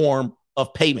form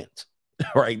of payment.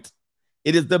 All right.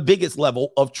 It is the biggest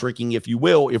level of tricking, if you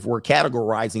will, if we're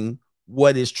categorizing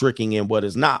what is tricking and what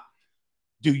is not.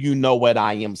 Do you know what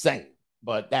I am saying?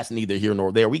 But that's neither here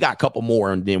nor there. We got a couple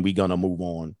more and then we're going to move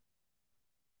on.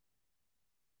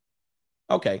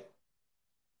 Okay.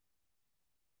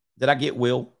 Did I get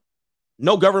Will?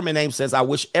 No government name says, I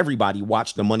wish everybody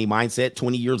watched The Money Mindset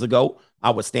 20 years ago. I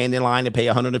would stand in line and pay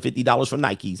 $150 for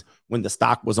Nikes when the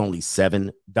stock was only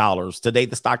 $7. Today,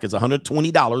 the stock is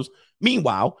 $120.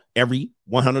 Meanwhile, every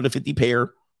 150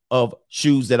 pair of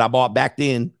shoes that I bought back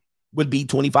then would be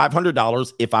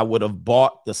 $2,500 if I would have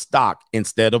bought the stock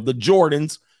instead of the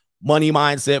Jordans. Money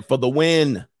Mindset for the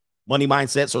win. Money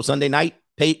Mindsets are Sunday night.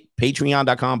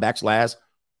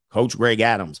 Patreon.com/Coach Greg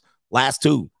Adams. Last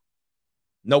two.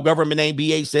 No government name.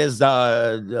 BA says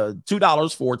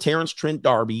 $2 for Terrence Trent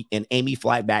D'Arby and Amy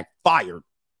Flatback fired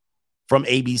from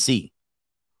ABC.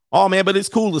 Oh, man, but it's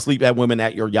cool to sleep at women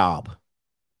at your job.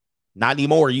 Not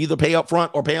anymore. You either pay up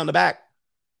front or pay on the back.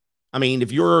 I mean,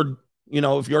 if your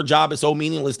job is so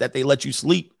meaningless that they let you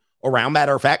sleep around,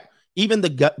 matter of fact, even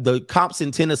the cops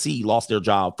in Tennessee lost their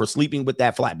job for sleeping with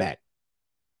that flatback.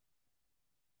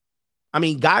 I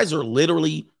mean, guys are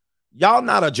literally, y'all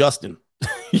not adjusting.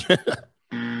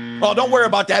 Oh, don't worry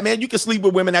about that, man. You can sleep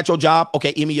with women at your job.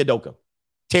 Okay, Emi Udoka,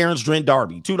 Terrence Trent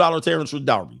D'Arby, $2 Terrence Trent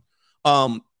D'Arby.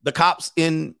 The cops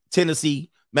in Tennessee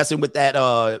messing with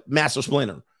that Master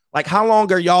Splinter. Like, how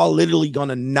long are y'all literally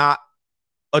gonna not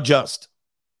adjust?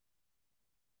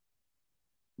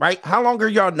 Right? How long are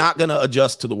y'all not gonna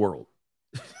adjust to the world?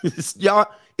 Y'all,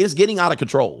 it's getting out of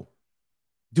control.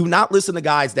 Do not listen to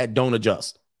guys that don't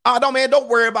adjust. Oh, no, man, don't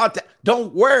worry about that.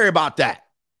 Don't worry about that.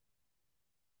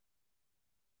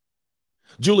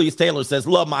 Julius Taylor says,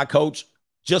 love my coach.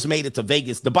 Just made it to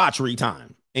Vegas debauchery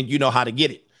time. And you know how to get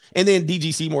it. And then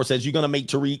DG Seymour says, you're going to make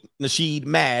Tariq Nasheed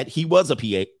mad. He was a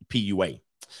PUA.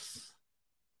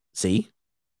 See?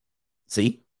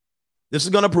 This is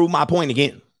going to prove my point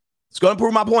again. It's going to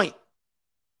prove my point.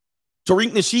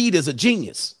 Tariq Nasheed is a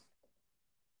genius.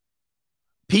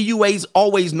 PUAs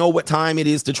always know what time it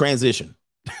is to transition.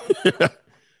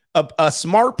 A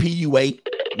smart PUA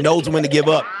knows when to give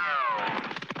up.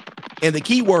 And the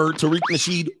key word, Tariq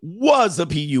Nasheed was a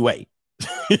PUA.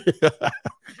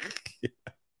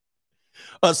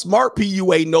 A smart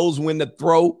PUA knows when to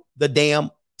throw the damn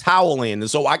towel in.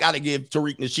 And so I got to give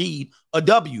Tariq Nasheed a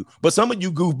W. But some of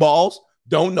you goofballs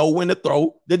don't know when to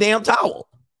throw the damn towel.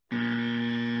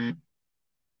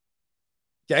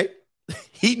 Okay?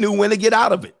 He knew when to get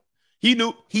out of it.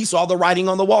 He saw the writing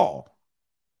on the wall.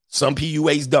 Some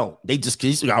PUAs don't. They just,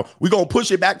 we're going to push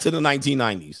it back to the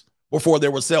 1990s. Before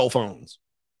there were cell phones,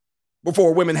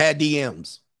 before women had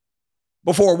DMs,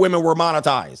 before women were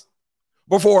monetized,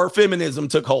 before feminism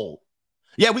took hold.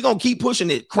 Yeah, we're going to keep pushing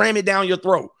it, cram it down your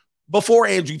throat before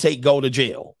Andrew Tate go to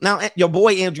jail. Now, your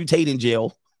boy Andrew Tate in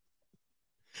jail.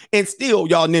 And still,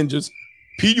 y'all ninjas,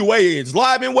 PUA is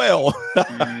live and well.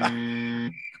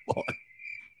 Come on.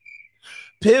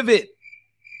 Pivot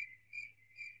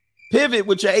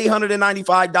with your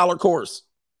 $895 course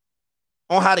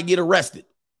on how to get arrested.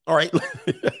 All right.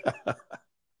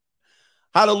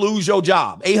 How to lose your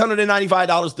job.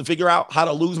 $895 to figure out how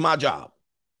to lose my job.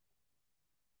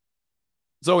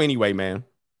 So anyway, man.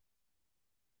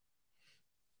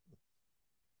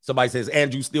 Somebody says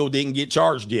Andrew still didn't get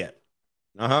charged yet.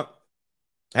 Uh-huh.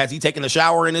 Has he taken a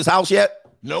shower in his house yet?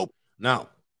 Nope. No.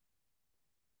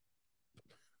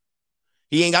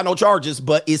 He ain't got no charges,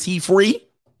 but is he free?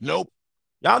 Nope.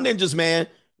 Y'all ninjas, man.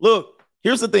 Look,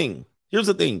 here's the thing.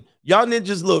 Y'all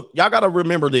ninjas, look, y'all got to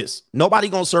remember this. Nobody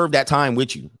going to serve that time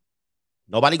with you.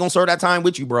 Nobody going to serve that time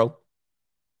with you, bro.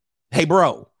 Hey,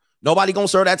 bro, nobody gonna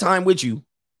serve that time with you.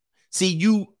 See,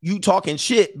 you talking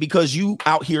shit because you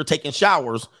out here taking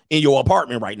showers in your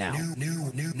apartment right now.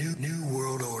 New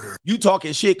world order. You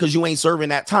talking shit because you ain't serving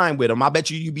that time with them. I bet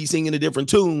you'd be singing a different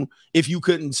tune if you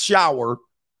couldn't shower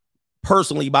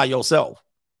personally by yourself.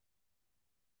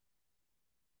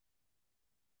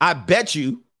 I bet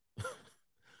you.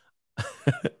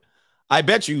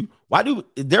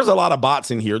 There's a lot of bots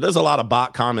in here. There's a lot of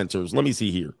bot commenters. Let me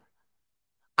see here.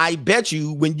 I bet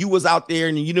you when you was out there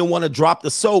and you didn't want to drop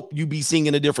the soap, you'd be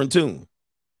singing a different tune.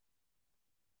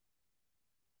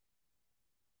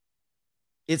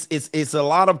 It's a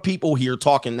lot of people here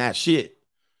talking that shit,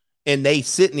 and they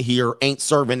sitting here ain't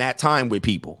serving that time with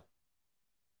people.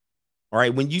 All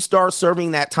right, when you start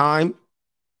serving that time,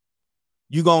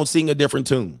 you gonna sing a different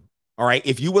tune. All right,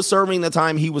 if you were serving the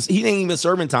time, he ain't even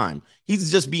serving time.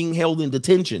 He's just being held in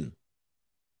detention.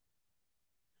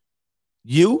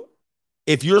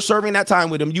 If you're serving that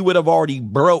time with him, you would have already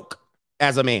broke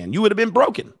as a man. You would have been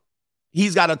broken.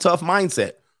 He's got a tough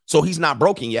mindset, so he's not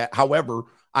broken yet. However,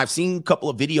 I've seen a couple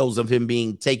of videos of him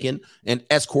being taken and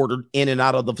escorted in and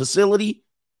out of the facility.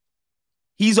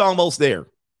 He's almost there.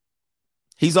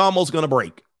 He's almost going to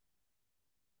break,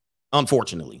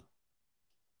 unfortunately.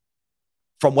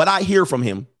 From what I hear from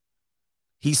him,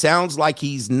 he sounds like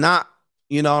he's not,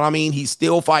 you know what I mean? He's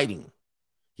still fighting.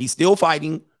 He's still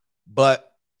fighting, but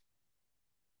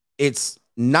it's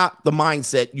not the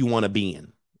mindset you want to be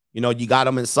in. You know, you got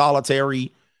him in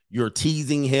solitary. You're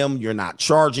teasing him. You're not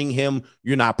charging him.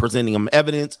 You're not presenting him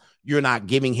evidence. You're not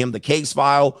giving him the case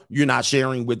file. You're not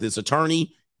sharing with his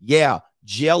attorney. Yeah,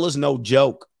 jail is no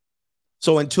joke.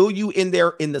 So until you in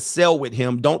there in the cell with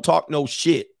him, don't talk no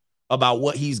shit about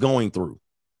what he's going through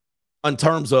in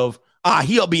terms of,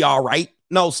 he'll be all right.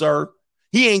 No, sir.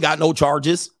 He ain't got no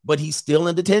charges, but he's still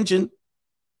in detention.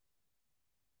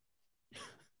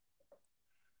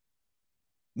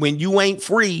 When you ain't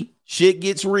free, shit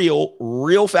gets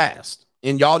real fast.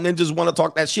 And y'all ninjas want to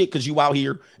talk that shit because you out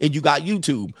here and you got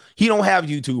YouTube. He don't have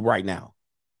YouTube right now.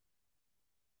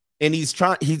 And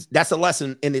that's a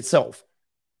lesson in itself.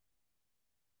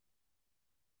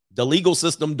 The legal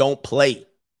system don't play.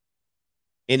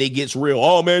 And it gets real.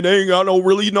 Oh, man, they ain't got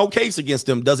no case against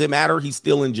him. Does it matter? He's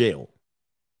still in jail.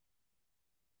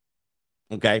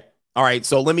 Okay. All right.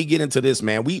 So let me get into this,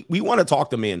 man. We want to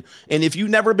talk to men. And if you've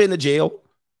never been to jail,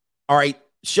 all right,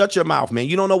 shut your mouth, man.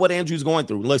 You don't know what Andrew's going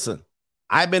through. Listen,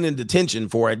 I've been in detention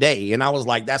for a day, and I was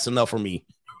like, that's enough for me.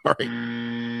 All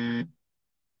right.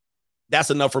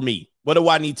 That's enough for me. What do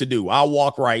I need to do? I'll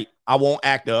walk right. I won't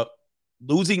act up.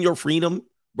 Losing your freedom,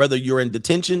 whether you're in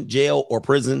detention, jail, or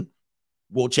prison,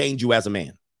 will change you as a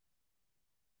man.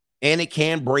 And it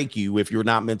can break you if you're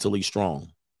not mentally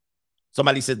strong.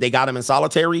 Somebody said they got him in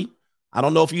solitary. I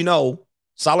don't know if you know,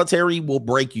 solitary will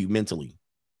break you mentally.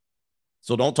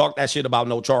 So don't talk that shit about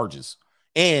no charges.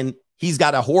 And he's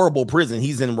got a horrible prison.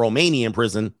 He's in Romanian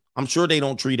prison. I'm sure they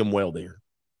don't treat him well there.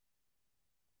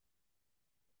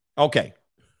 Okay.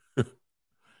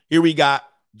 Here we got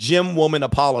Gym Woman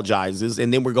apologizes,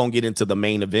 and then we're going to get into the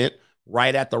main event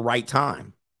right at the right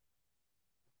time.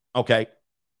 Okay.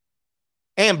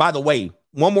 And by the way,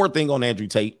 one more thing on Andrew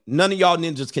Tate. None of y'all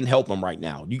ninjas can help him right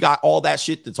now. You got all that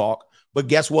shit to talk, but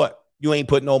guess what? You ain't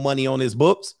putting no money on his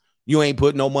books. You ain't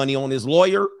putting no money on his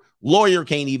lawyer. Lawyer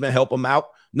can't even help him out.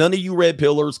 None of you red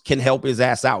pillars can help his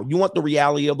ass out. You want the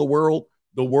reality of the world?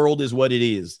 The world is what it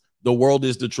is. The world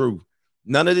is the truth.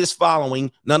 None of this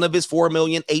following, none of his 4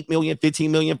 million, 8 million,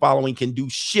 15 million following can do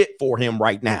shit for him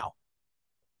right now.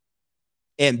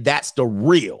 And that's the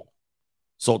real.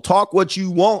 So talk what you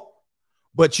want,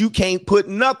 but you can't put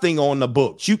nothing on the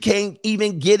books. You can't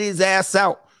even get his ass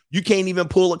out. You can't even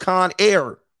pull a Con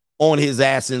Air on his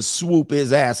ass and swoop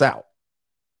his ass out.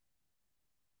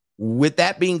 With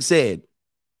that being said,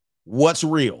 what's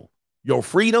real? Your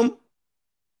freedom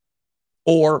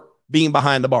or being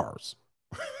behind the bars?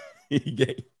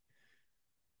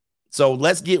 So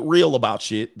let's get real about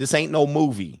shit. This ain't no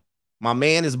movie. My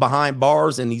man is behind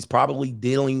bars and he's probably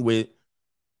dealing with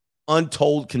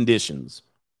untold conditions.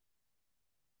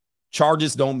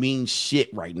 Charges don't mean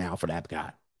shit right now for that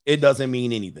guy. It doesn't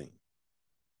mean anything.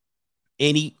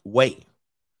 Anyway,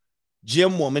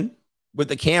 Gym Woman with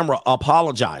the camera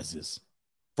apologizes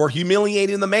for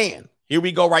humiliating the man. Here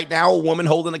we go right now. A woman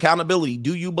holding accountability.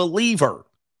 Do you believe her?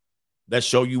 Let's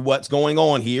show you what's going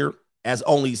on here, as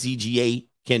only CGA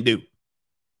can do.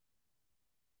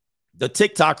 The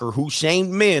TikToker who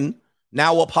shamed men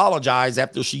now apologized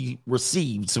after she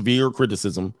received severe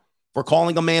criticism for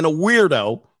calling a man a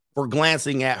weirdo for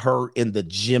glancing at her in the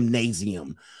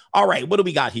gymnasium. All right, what do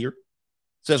we got here?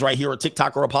 It says right here, a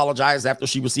TikToker apologized after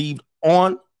she received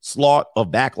slot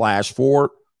of backlash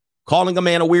for calling a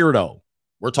man a weirdo.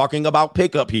 We're talking about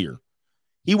pickup here.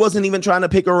 He wasn't even trying to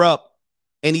pick her up,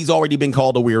 and he's already been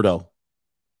called a weirdo.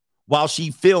 While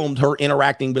she filmed her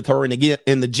interacting with her in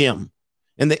the gym.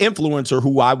 And the influencer,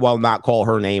 who I will not call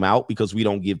her name out because we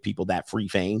don't give people that free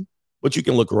fame, but you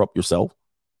can look her up yourself.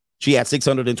 She had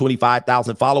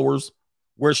 625,000 followers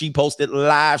where she posted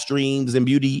live streams and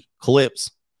beauty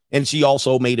clips. And she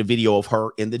also made a video of her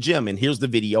in the gym. And here's the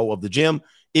video of the gym.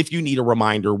 If you need a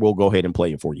reminder, we'll go ahead and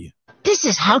play it for you. This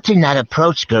is how to not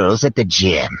approach girls at the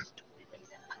gym.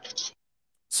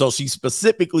 So she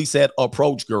specifically said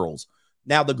approach girls.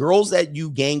 Now, the girls that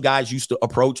you gang guys used to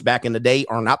approach back in the day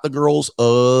are not the girls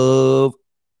of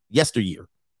yesteryear.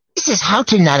 This is how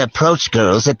to not approach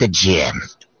girls at the gym.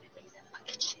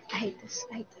 I hate this.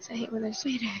 I hate when there's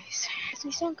sweet days. It makes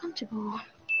me so uncomfortable.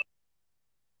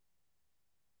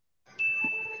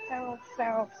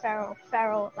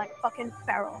 Feral, like fucking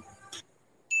feral.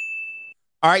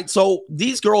 All right, so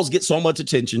these girls get so much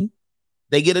attention.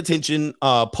 They get attention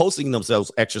posting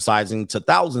themselves exercising to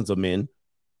thousands of men.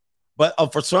 But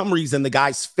for some reason, the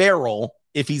guy's feral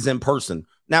if he's in person.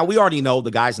 Now, we already know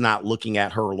the guy's not looking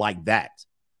at her like that.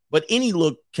 But any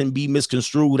look can be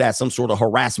misconstrued as some sort of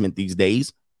harassment these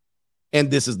days. And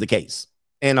this is the case.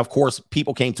 And, of course,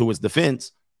 people came to his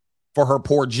defense for her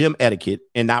poor gym etiquette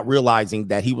and not realizing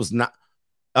that he was not.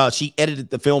 She edited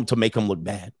the film to make him look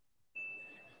bad.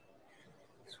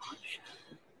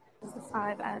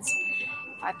 5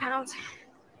 pounds.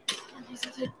 And these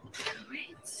are the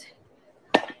weights.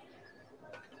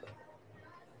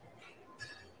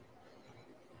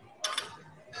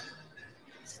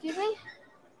 Excuse me?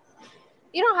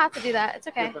 You don't have to do that. It's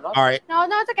okay. All right. No,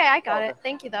 it's okay. I got it.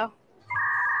 Thank you, though.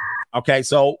 Okay,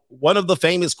 so one of the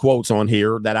famous quotes on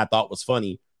here that I thought was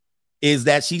funny is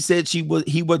that she said he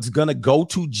was going to go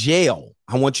to jail.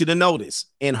 I want you to notice,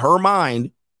 in her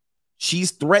mind,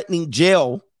 she's threatening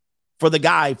jail for the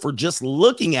guy for just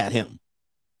looking at him.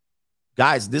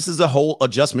 Guys, this is a whole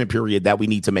adjustment period that we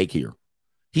need to make here.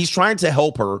 He's trying to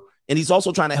help her, and he's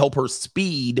also trying to help her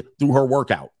speed through her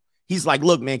workout. He's like,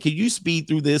 look, man, can you speed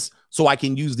through this so I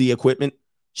can use the equipment?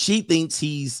 She thinks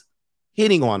he's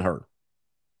hitting on her.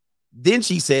 Then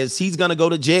she says he's going to go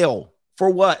to jail for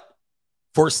what?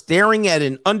 For staring at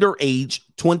an underage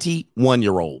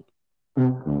 21-year-old.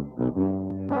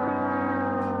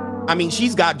 I mean,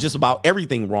 she's got just about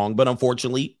everything wrong, but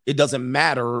unfortunately, it doesn't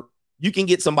matter. You can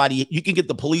get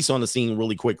the police on the scene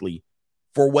really quickly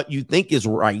for what you think is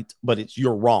right, but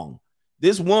you're wrong.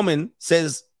 This woman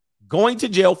says going to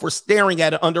jail for staring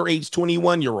at an underage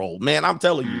 21-year-old. Man, I'm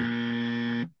telling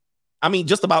you. I mean,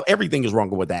 just about everything is wrong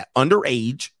with that.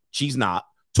 Underage, she's not.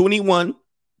 21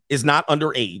 is not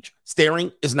underage.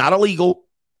 Staring is not illegal.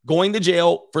 Going to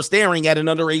jail for staring at an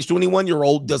underage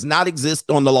 21-year-old does not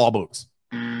exist on the law books.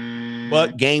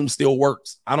 But game still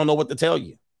works. I don't know what to tell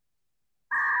you.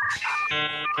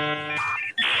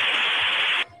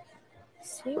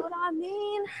 See what I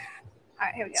mean? All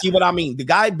right, here we go. See what I mean? The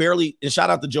guy barely, and shout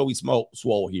out to Joey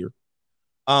Swole here.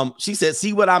 She said,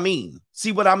 see what I mean?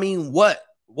 See what I mean? What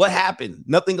happened?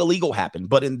 Nothing illegal happened.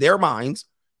 But in their minds,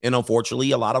 and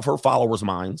unfortunately, a lot of her followers'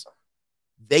 minds,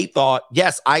 they thought,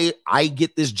 yes, I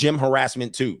get this gym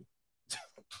harassment too.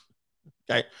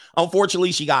 Okay.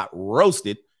 Unfortunately, she got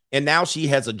roasted, and now she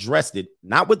has addressed it,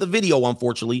 not with the video,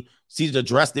 unfortunately. She's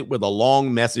addressed it with a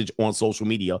long message on social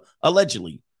media,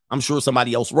 allegedly. I'm sure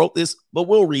somebody else wrote this, but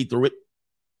we'll read through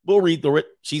it.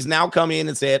 She's now come in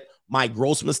and said, my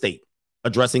gross mistake,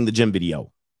 addressing the gym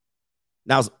video.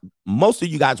 Now, most of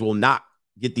you guys will not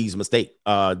get these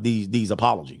these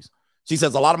apologies. She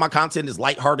says, a lot of my content is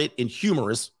lighthearted and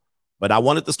humorous, but I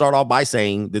wanted to start off by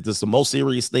saying that this is the most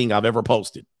serious thing I've ever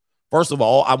posted. First of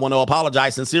all, I want to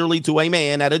apologize sincerely to a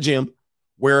man at a gym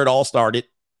where it all started.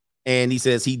 And he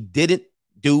says he didn't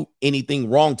do anything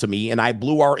wrong to me, and I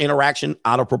blew our interaction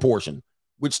out of proportion,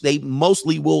 which they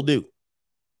mostly will do.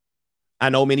 I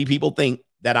know many people think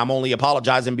that I'm only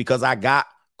apologizing because I got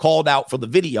called out for the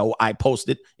video I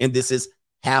posted, and this is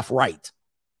half right.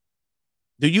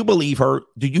 Do you believe her?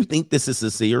 Do you think this is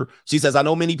sincere? She says, I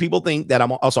know many people think that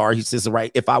he says,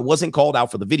 right. If I wasn't called out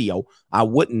for the video, I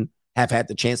wouldn't have had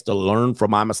the chance to learn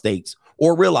from my mistakes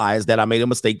or realize that I made a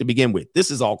mistake to begin with.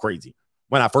 This is all crazy.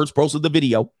 When I first posted the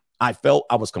video, I felt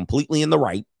I was completely in the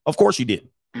right. Of course you did.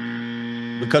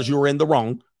 Because you were in the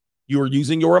wrong. You were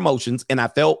using your emotions, and I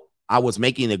felt I was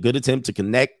making a good attempt to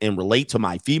connect and relate to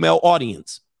my female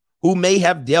audience who may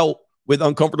have dealt with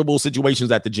uncomfortable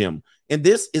situations at the gym. And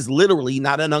this is literally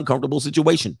not an uncomfortable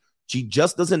situation. She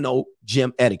just doesn't know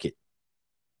gym etiquette.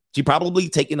 She probably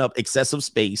taken up excessive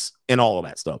space and all of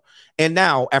that stuff. And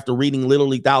now, after reading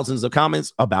literally thousands of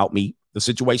comments about me, the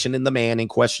situation and the man in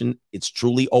question, it's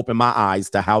truly opened my eyes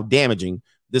to how damaging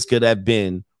this could have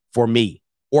been for me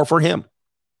or for him.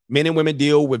 Men and women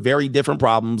deal with very different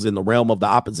problems in the realm of the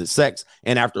opposite sex.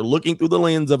 And after looking through the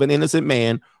lens of an innocent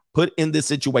man put in this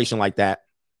situation like that,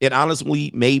 it honestly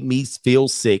made me feel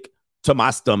sick to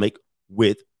my stomach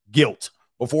with guilt.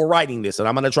 Before writing this, and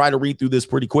I'm going to try to read through this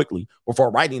pretty quickly. Before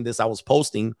writing this, I was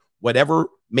posting whatever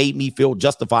made me feel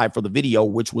justified for the video,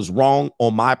 which was wrong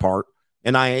on my part.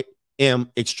 And I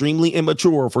am extremely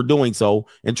immature for doing so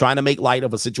and trying to make light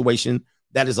of a situation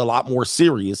that is a lot more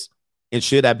serious and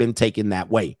should have been taken that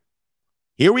way.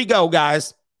 Here we go,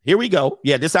 guys. Here we go.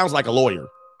 Yeah, this sounds like a lawyer.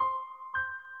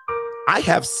 I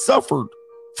have suffered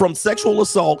from sexual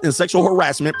assault and sexual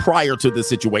harassment prior to this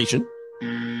situation.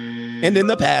 And in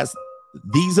the past,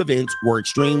 these events were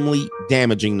extremely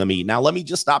damaging to me. Now, let me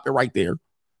just stop it right there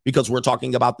because we're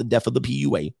talking about the death of the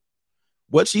PUA.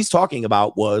 What she's talking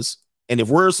about was, and if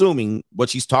we're assuming what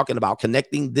she's talking about,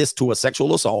 connecting this to a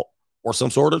sexual assault or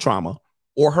some sort of trauma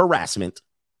or harassment,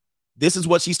 this is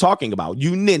what she's talking about.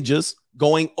 You ninjas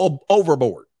going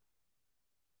overboard.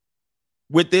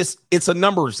 With this, it's a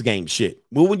numbers game shit.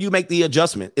 Well, when you make the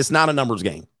adjustment, it's not a numbers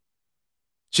game.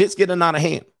 Shit's getting out of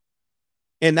hand.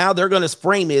 And now they're going to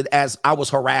frame it as I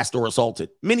was harassed or assaulted.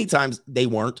 Many times they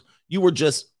weren't. You were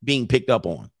just being picked up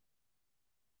on.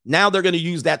 Now they're going to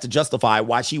use that to justify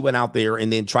why she went out there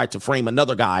and then tried to frame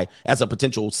another guy as a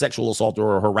potential sexual assaulter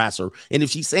or harasser. And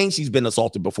if she's saying she's been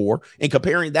assaulted before and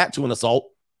comparing that to an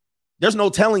assault, there's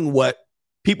no telling what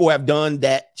people have done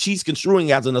that she's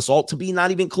construing as an assault to be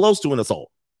not even close to an assault.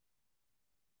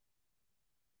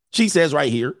 She says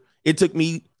right here, it took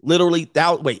literally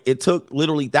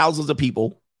thousands of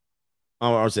people.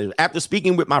 After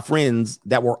speaking with my friends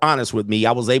that were honest with me,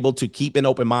 I was able to keep an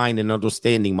open mind and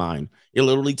understanding mind. It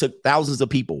literally took thousands of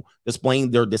people displaying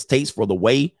their distaste for the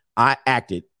way I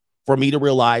acted for me to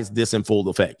realize this in full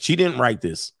effect. She didn't write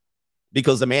this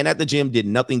because the man at the gym did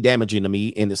nothing damaging to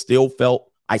me, and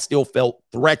I still felt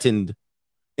threatened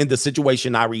in the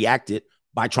situation. I reacted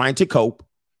by trying to cope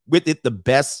with it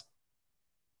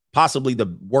possibly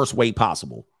the worst way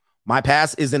possible. My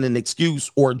past isn't an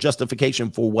excuse or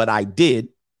justification for what I did,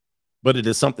 but it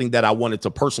is something that I wanted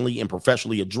to personally and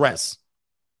professionally address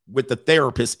with the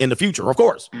therapist in the future, of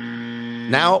course.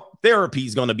 Now, therapy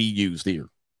is going to be used here.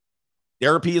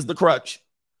 Therapy is the crutch.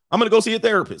 I'm going to go see a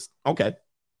therapist. Okay.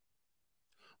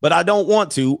 But I don't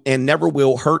want to and never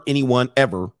will hurt anyone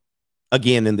ever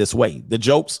again in this way. The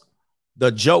jokes,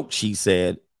 she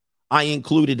said, I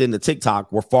included in the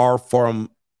TikTok were far from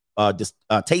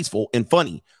tasteful and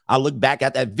funny. I look back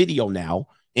at that video now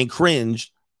and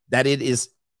cringe that it is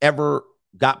ever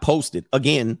got posted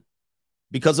again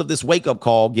because of this wake-up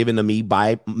call given to me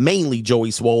by mainly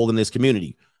Joey Swole in this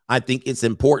community. I think it's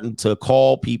important to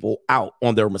call people out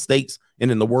on their mistakes, and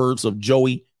in the words of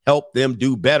Joey, help them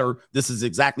do better. This is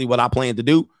exactly what I plan to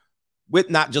do with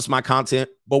not just my content,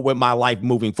 but with my life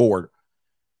moving forward.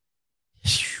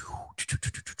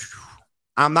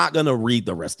 I'm not going to read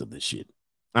the rest of this shit.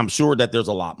 I'm sure that there's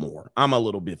a lot more. I'm a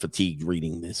little bit fatigued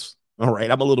reading this. All right.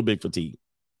 I'm a little bit fatigued.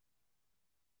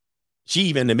 She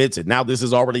even admits it. Now, this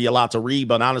is already a lot to read,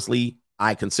 but honestly,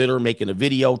 I consider making a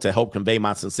video to help convey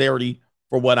my sincerity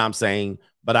for what I'm saying.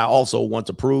 But I also want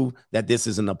to prove that this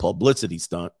isn't a publicity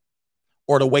stunt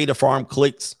or the way to farm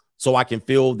clicks so I can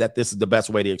feel that this is the best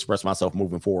way to express myself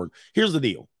moving forward. Here's the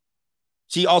deal.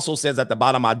 She also says at the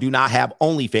bottom, I do not have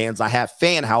OnlyFans. I have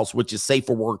Fan House, which is safe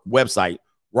for work website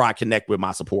where I connect with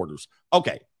my supporters.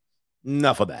 Okay.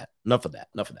 Enough of that.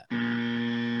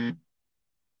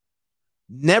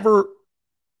 Never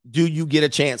do you get a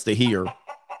chance to hear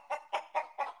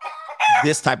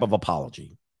this type of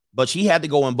apology, but she had to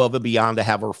go above and beyond to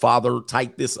have her father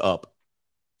type this up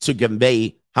to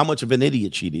convey how much of an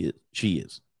idiot she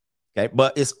is. Okay.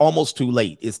 But it's almost too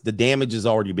late. The damage has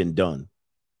already been done.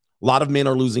 A lot of men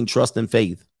are losing trust and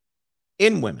faith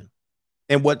in women.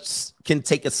 And what can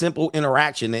take a simple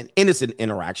interaction, an innocent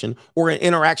interaction, or an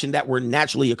interaction that we're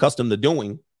naturally accustomed to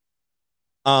doing.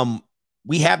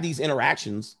 We have these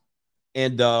interactions,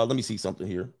 and let me see something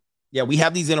here. Yeah, we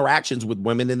have these interactions with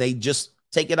women, and they just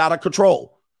take it out of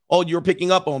control. Oh, you're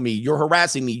picking up on me. You're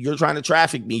harassing me. You're trying to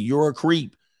traffic me. You're a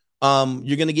creep.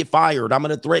 You're going to get fired. I'm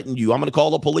going to threaten you. I'm going to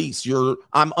call the police.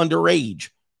 I'm underage.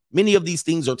 Many of these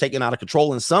things are taken out of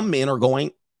control, and some men are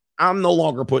going, I'm no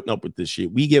longer putting up with this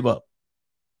shit. We give up.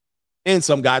 And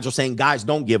some guys are saying, guys,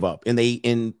 don't give up. And they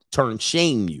in turn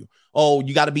shame you. Oh,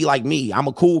 you got to be like me. I'm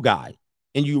a cool guy.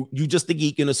 And you just a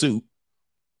geek in a suit.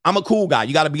 I'm a cool guy.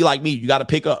 You got to be like me. You got to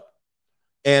pick up.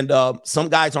 And some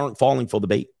guys aren't falling for the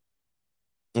bait.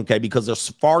 Okay, because there's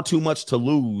far too much to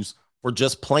lose for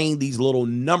just playing these little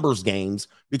numbers games,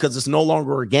 because it's no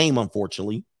longer a game,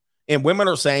 unfortunately. And women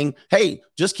are saying, hey,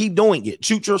 just keep doing it.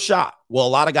 Shoot your shot. Well, a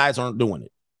lot of guys aren't doing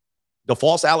it. The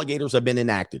false alligators have been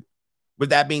enacted.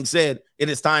 With that being said, it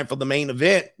is time for the main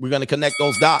event. We're going to connect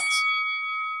those dots.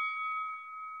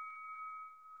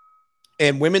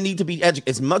 And women need to be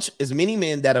educated. As many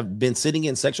men that have been sitting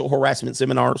in sexual harassment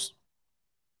seminars,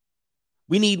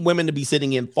 we need women to be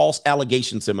sitting in false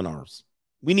allegation seminars.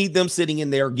 We need them sitting in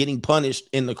there getting punished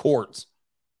in the courts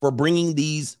for bringing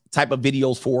these type of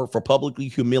videos for publicly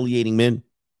humiliating men.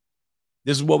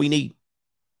 This is what we need.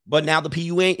 But now the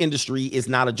PUA industry is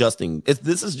not adjusting.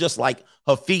 This is just like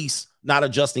Hafiz not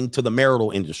adjusting to the marital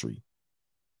industry.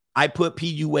 I put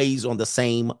PUAs on the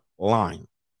same line.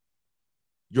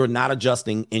 You're not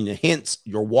adjusting, and hence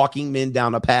you're walking men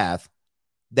down a path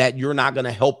that you're not going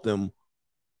to help them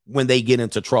when they get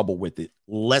into trouble with it.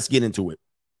 Let's get into it.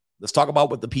 Let's talk about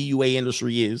what the PUA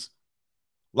industry is.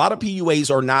 A lot of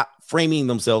PUAs are not framing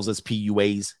themselves as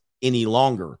PUAs any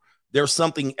longer. There's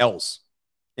something else.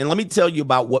 And let me tell you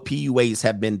about what PUAs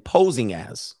have been posing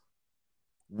as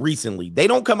recently. They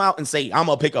don't come out and say, I'm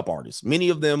a pickup artist. Many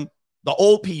of them, the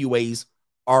old PUAs,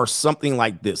 are something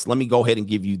like this. Let me go ahead and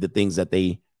give you the things that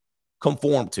they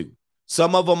conform to.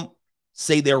 Some of them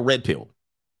say they're red pilled.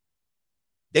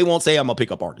 They won't say I'm a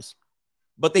pickup artist,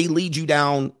 but they lead you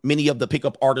down many of the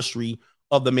pickup artistry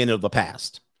of the men of the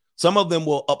past. Some of them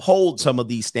will uphold some of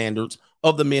these standards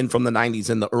of the men from the 90s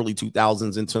and the early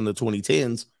 2000s into the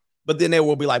 2010s, but then they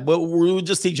will be like, well, we're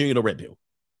just teaching you the red pill.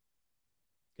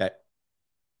 Okay.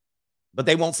 But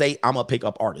they won't say I'm a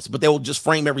pickup artist, but they will just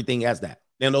frame everything as that.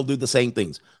 And they'll do the same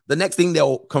things. The next thing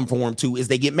they'll conform to is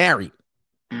they get married.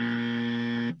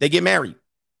 They get married.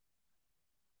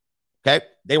 Okay.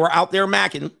 They were out there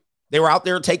macking. They were out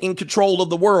there taking control of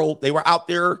the world. They were out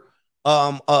there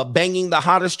banging the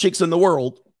hottest chicks in the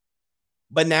world.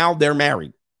 But now they're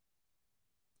married.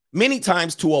 Many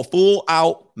times to a full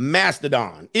out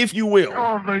mastodon, if you will.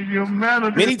 Oh, the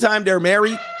humanity. Many times they're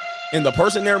married and the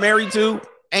person they're married to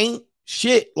ain't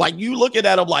shit. Like, you look at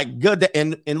them like, good.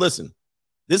 And listen,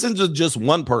 this isn't just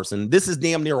one person. This is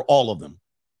damn near all of them.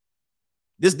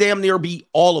 This damn near be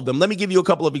all of them. Let me give you a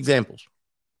couple of examples.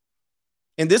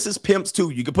 And this is pimps too.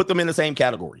 You can put them in the same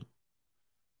category.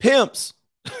 Pimps.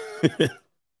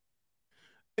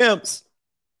 Pimps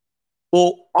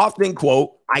will often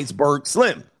quote Iceberg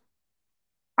Slim.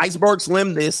 Iceberg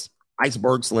Slim this,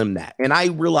 Iceberg Slim that. And I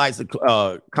realize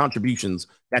the contributions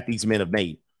that these men have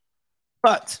made.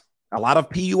 But a lot of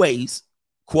PUAs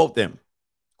quote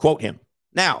him.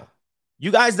 Now,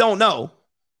 you guys don't know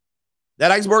that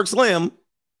Iceberg Slim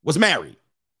was married.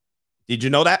 Did you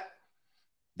know that?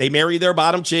 They marry their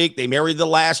bottom chick. They marry the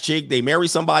last chick. They marry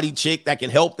somebody chick that can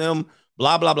help them,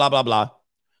 blah, blah, blah, blah, blah.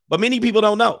 But many people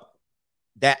don't know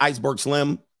that Iceberg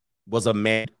Slim was a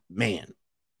married man.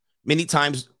 Many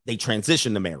times they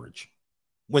transition to marriage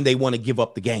when they want to give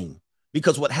up the game.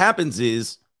 Because what happens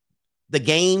is the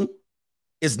game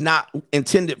is not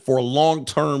intended for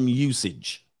long-term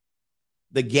usage.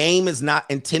 The game is not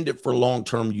intended for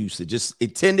long-term usage. It's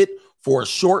intended for a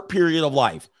short period of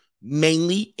life,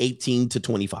 mainly 18 to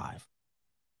 25.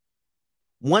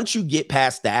 Once you get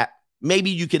past that, maybe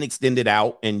you can extend it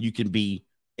out and you can be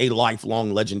a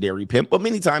lifelong legendary pimp. But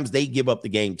many times they give up the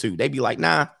game too. They be like,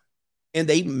 nah, and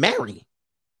they marry.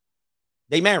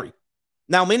 They marry.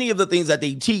 Now, many of the things that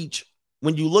they teach,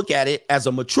 when you look at it as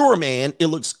a mature man, it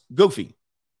looks goofy.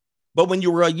 But when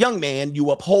you were a young man,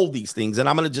 you uphold these things. And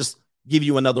I'm going to just give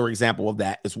you another example of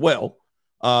that as well.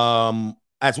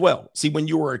 See, when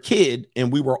you were a kid,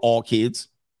 and we were all kids,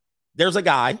 there's a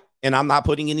guy, and I'm not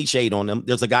putting any shade on him.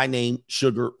 There's a guy named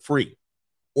Sugar Free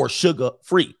or Sugar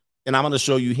Free. And I'm going to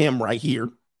show you him right here.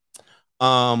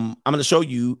 I'm going to show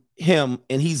you him,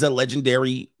 and he's a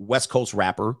legendary West Coast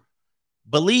rapper,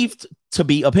 believed to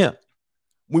be a pimp.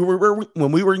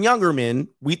 When we were younger men,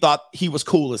 we thought he was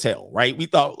cool as hell, right? We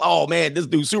thought, oh man, this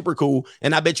dude's super cool.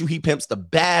 And I bet you he pimps the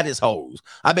baddest hoes.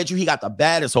 I bet you he got the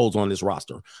baddest hoes on this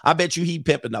roster. I bet you he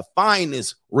pimping the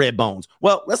finest red bones.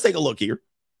 Well, let's take a look here.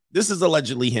 This is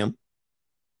allegedly him.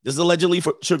 This is allegedly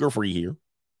Sugar Free here.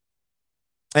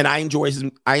 And I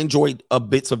enjoyed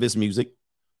bits of his music.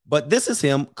 But this is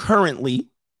him currently.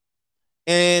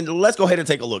 And let's go ahead and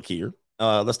take a look here.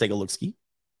 Let's take a look ski.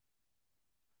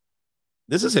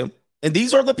 This is him. And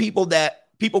these are the people that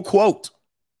people quote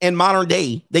in modern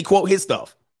day. They quote his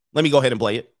stuff. Let me go ahead and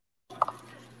play it.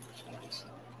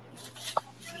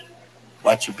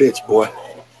 Watch your bitch, boy.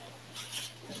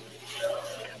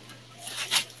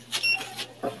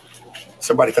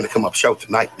 Somebody finna come up show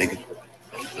tonight, nigga.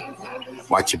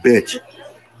 Watch your bitch.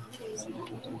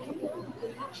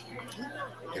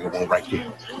 There's one right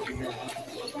there.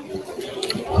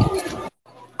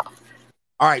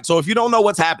 All right, so if you don't know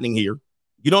what's happening here,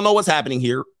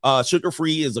 Sugar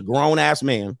Free is a grown-ass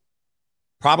man,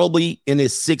 probably in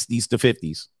his 60s to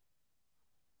 50s.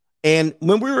 And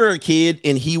when we were a kid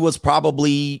and he was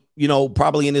probably in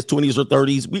his 20s or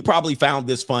 30s, we probably found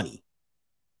this funny.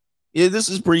 Yeah, this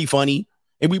is pretty funny.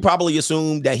 And we probably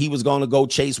assumed that he was going to go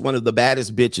chase one of the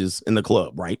baddest bitches in the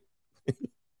club, right?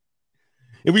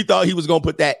 And we thought he was going to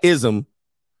put that ism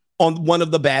on one of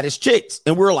the baddest chicks.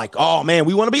 And we were like, oh, man,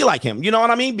 we want to be like him. You know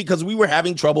what I mean? Because we were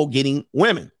having trouble getting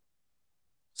women.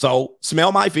 So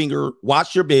smell my finger,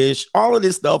 watch your bitch, all of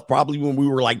this stuff. Probably when we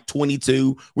were like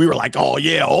 22, we were like, oh,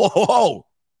 yeah. Oh.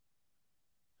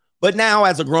 But now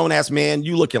as a grown ass man,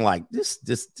 you looking like this.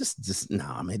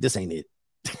 Nah, man, this ain't it.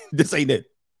 This ain't it.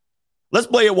 Let's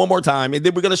play it one more time. And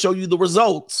then we're going to show you the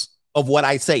results of what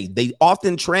I say. They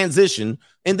often transition.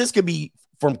 And this could be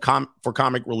for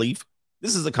comic relief.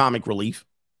 This is a comic relief,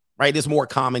 right? It's more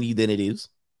comedy than it is.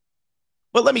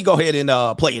 But let me go ahead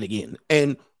and play it again.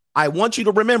 And I want you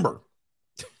to remember.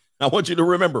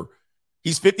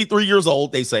 He's 53 years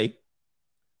old, they say.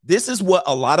 This is what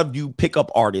a lot of you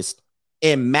pickup artists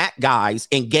and Mac guys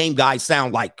and game guys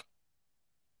sound like.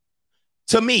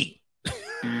 To me.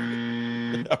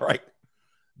 All right.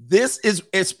 This is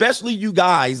especially you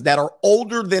guys that are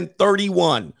older than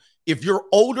 31. If you're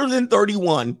older than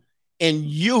 31 and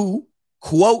you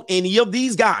quote any of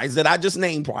these guys that I just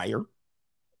named prior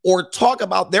or talk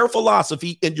about their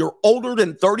philosophy and you're older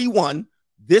than 31,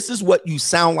 this is what you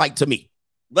sound like to me.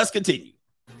 Let's continue.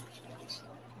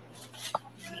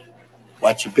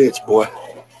 Watch your bitch, boy.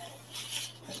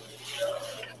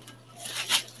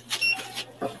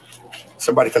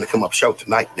 Somebody finna come up show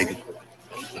tonight, nigga.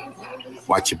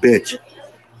 Watch your bitch.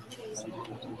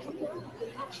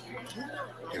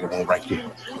 There's one right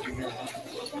there.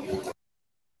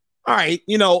 All right,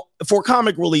 for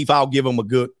comic relief, I'll give him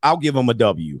a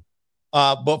W.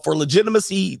 But for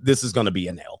legitimacy, this is going to be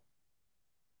an L.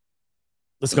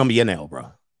 It's going to be an L,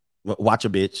 bro. Watch a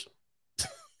bitch.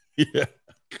 Yeah.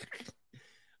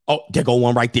 Oh, there go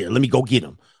one right there. Let me go get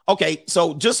him. Okay,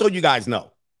 so just so you guys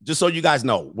know,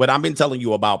 what I've been telling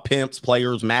you about pimps,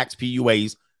 players, max,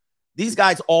 PUAs, these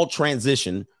guys all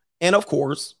transition. And of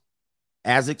course,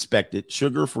 as expected,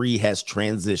 Sugar Free has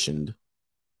transitioned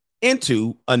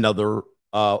into another,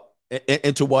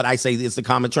 into what I say is the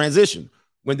common transition.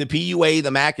 When the PUA,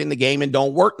 the Mac, and the gaming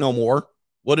don't work no more,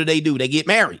 what do? They get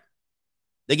married.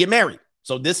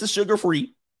 So this is Sugar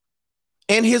Free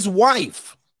and his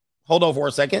wife. Hold on for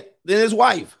a second. Then his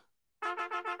wife.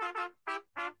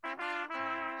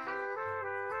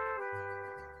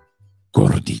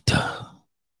 Gordita.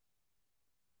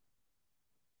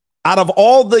 Out of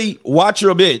all the watch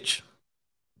your bitch,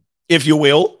 if you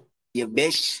will. Yeah,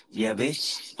 bitch.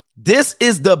 This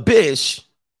is the bitch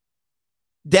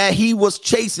that he was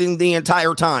chasing the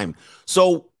entire time.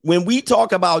 So when we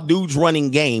talk about dudes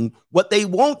running game, what they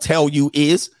won't tell you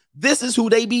is this is who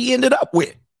they be ended up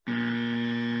with.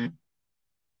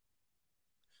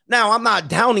 Now, I'm not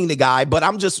downing the guy, but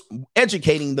I'm just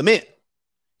educating the men.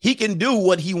 He can do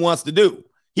what he wants to do.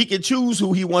 He can choose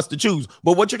who he wants to choose.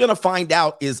 But what you're going to find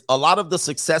out is a lot of the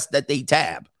success that they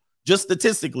tab, just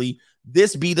statistically,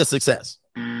 this be the success.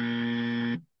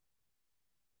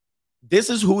 This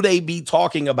is who they be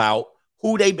talking about.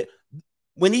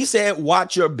 When he said,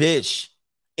 watch your bitch,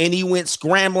 and he went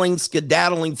scrambling,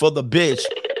 skedaddling for the bitch,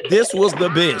 this was the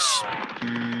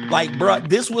bitch. Like, bro,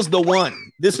 this was the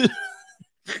one. This is.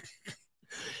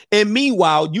 And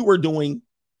meanwhile, you were doing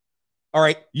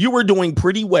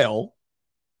pretty well.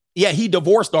 Yeah, he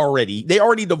divorced already. They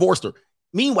already divorced her.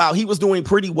 Meanwhile, he was doing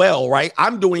pretty well, right?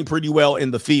 I'm doing pretty well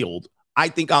in the field. I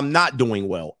think I'm not doing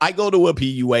well. I go to a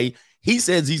PUA. He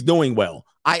says he's doing well.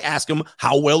 I ask him,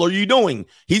 how well are you doing?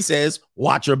 He says,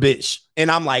 watch your bitch.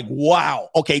 And I'm like, wow.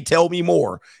 Okay, tell me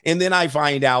more. And then I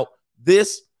find out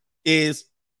this is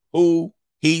who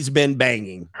he's been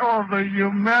banging. Oh, the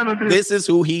humanity. This is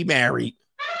who he married.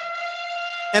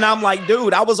 And I'm like,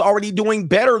 dude, I was already doing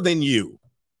better than you.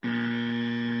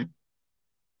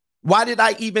 Why did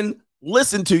I even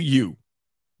listen to you?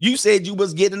 You said you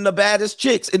was getting the baddest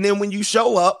chicks. And then when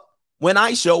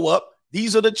I show up,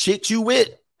 these are the chicks you with.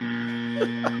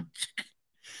 And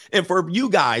for you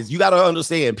guys, you got to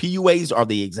understand, PUAs are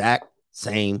the exact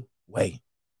same way.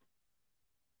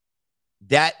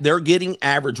 That they're getting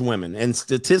average women. And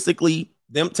statistically,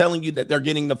 them telling you that they're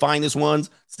getting the finest ones,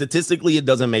 statistically, it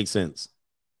doesn't make sense.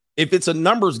 If it's a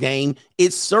numbers game,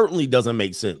 it certainly doesn't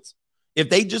make sense. If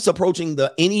they just approaching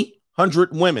any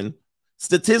 100 women,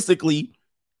 statistically,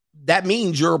 that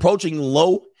means you're approaching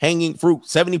low hanging fruit.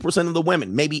 70% of the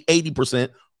women, maybe 80%,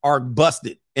 are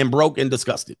busted and broke and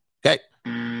disgusted. Okay.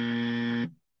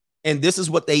 And this is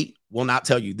what they will not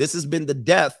tell you. This has been the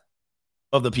death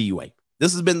of the PUA.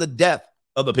 This has been the death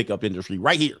of the pickup industry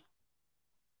right here.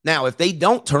 Now, if they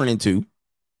don't turn into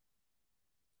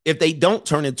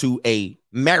a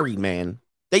married man,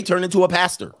 they turn into a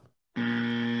pastor.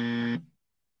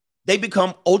 They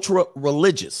become ultra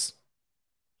religious.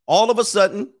 All of a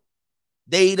sudden,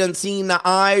 they done seen the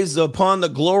eyes upon the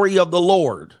glory of the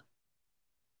Lord,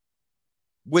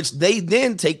 which they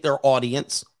then take their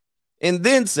audience and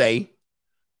then say,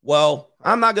 well,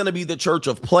 I'm not going to be the church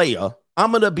of playa.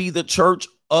 I'm going to be the church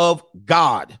of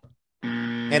God.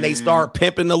 And they start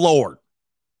pimping the Lord.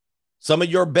 Some of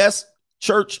your best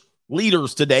church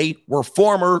leaders today were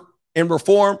former and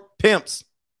reformed pimps.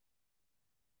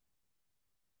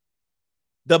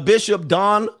 The Bishop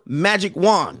Don Magic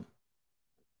Juan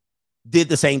did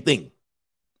the same thing.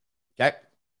 Okay.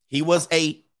 He was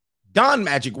a Don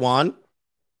Magic Juan.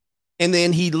 And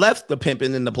then he left the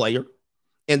pimping and the player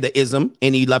and the ism,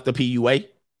 and he left the PUA.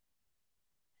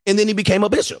 And then he became a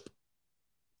bishop.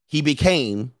 He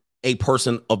became a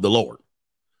person of the Lord.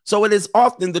 So it is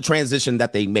often the transition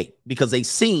that they make because they've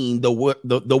seen the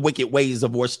wicked ways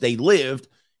of which they lived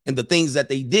and the things that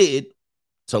they did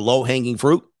to low-hanging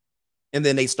fruit. And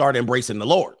then they start embracing the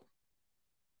Lord.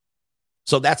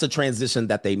 So that's a transition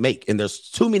that they make. And there's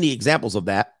too many examples of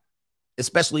that,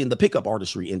 especially in the pickup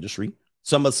artistry industry.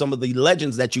 Some of the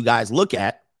legends that you guys look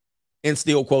at and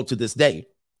still quote to this day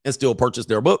and still purchase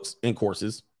their books and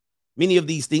courses. Many of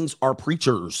these things are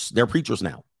preachers. They're preachers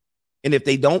now. And if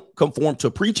they don't conform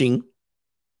to preaching,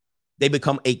 they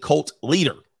become a cult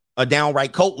leader, a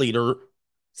downright cult leader,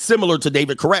 similar to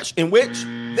David Koresh, in which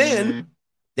then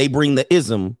they bring the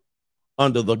ism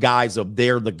under the guise of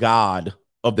they're the God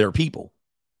of their people.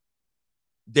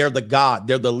 They're the God.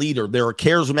 They're the leader. They're a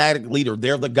charismatic leader.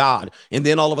 They're the God. And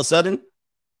then all of a sudden,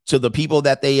 to the people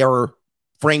that they are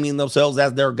framing themselves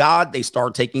as their God, they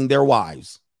start taking their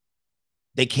wives.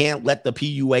 They can't let the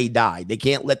PUA die. They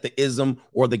can't let the ism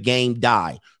or the game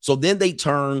die. So then they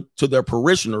turn to their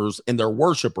parishioners and their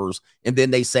worshipers, and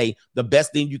then they say, the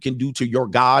best thing you can do to your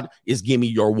God is give me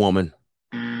your woman.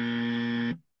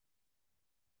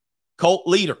 Cult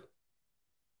leader.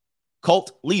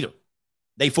 Cult leader.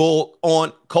 They full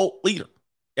on cult leader.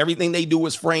 Everything they do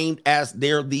is framed as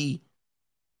they're the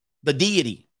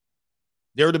deity.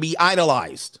 They're to be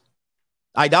idolized.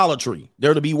 Idolatry.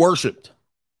 They're to be worshiped.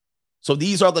 So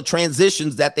these are the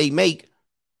transitions that they make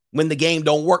when the game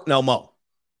don't work no more.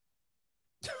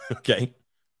 Okay.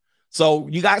 So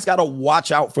you guys got to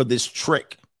watch out for this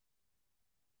trick.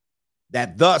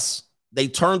 That thus they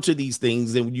turn to these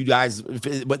things and you guys,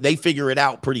 but they figure it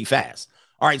out pretty fast.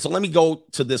 All right. So let me go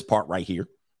to this part right here.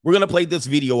 We're going to play this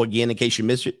video again in case you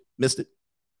missed it. This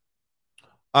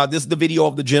is the video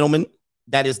of the gentleman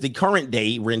that is the current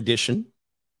day rendition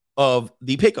of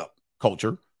the pickup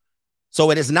culture. So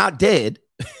it is not dead.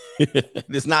 It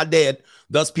is not dead.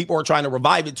 Thus, people are trying to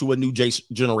revive it to a new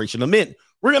generation of men.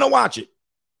 We're going to watch it.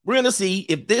 We're going to see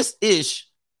if this ish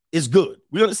is good.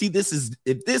 We're going to see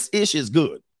if this ish is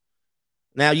good.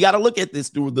 Now, you got to look at this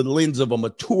through the lens of a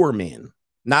mature man,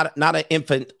 not an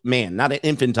infant man, not an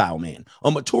infantile man,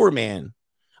 a mature man.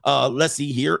 Let's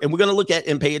see here. And we're going to look at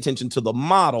and pay attention to the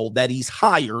model that he's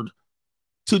hired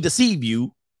to deceive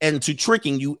you and to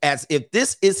tricking you as if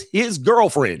this is his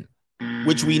girlfriend,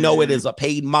 which we know it is a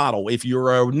paid model. If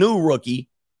you're a new rookie,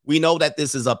 we know that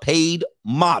this is a paid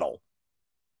model.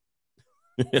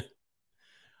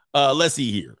 Let's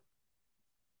see here.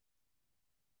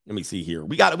 Let me see here.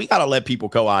 We gotta let people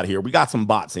go out here. We got some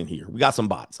bots in here. We got some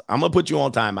bots. I'm gonna put you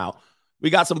on timeout.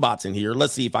 We got some bots in here.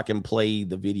 Let's see if I can play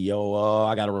the video.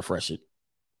 I gotta refresh it.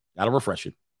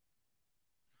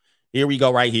 Here we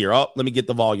go right here. Oh, let me get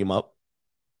the volume up.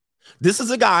 This is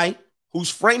a guy who's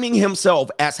framing himself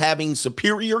as having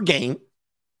superior game,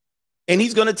 and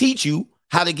he's going to teach you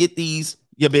how to get these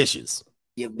yabishes.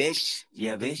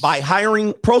 By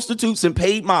hiring prostitutes and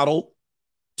paid model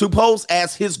to pose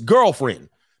as his girlfriend.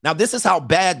 Now, this is how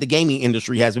bad the gaming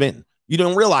industry has been. You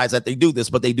don't realize that they do this,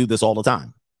 but they do this all the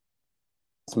time.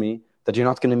 It's me that you're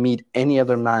not going to meet any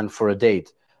other man for a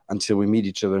date until we meet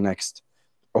each other next.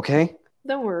 Okay?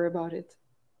 Don't worry about it.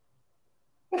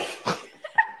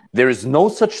 There is no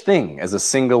such thing as a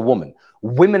single woman.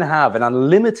 Women have an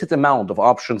unlimited amount of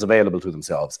options available to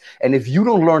themselves. And if you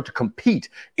don't learn to compete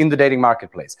in the dating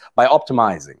marketplace by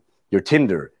optimizing your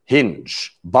Tinder,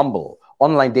 Hinge, Bumble,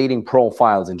 online dating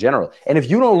profiles in general. And if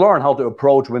you don't learn how to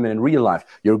approach women in real life,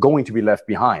 you're going to be left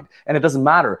behind. And it doesn't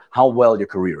matter how well your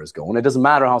career is going. It doesn't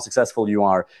matter how successful you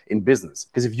are in business.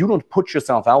 Because if you don't put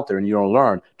yourself out there and you don't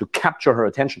learn to capture her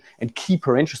attention and keep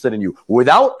her interested in you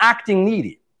without acting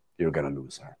needy, you're going to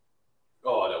lose her.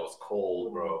 Oh, that was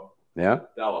cold, bro. Yeah?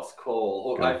 That was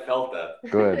cold. Good. I felt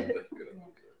that. Good.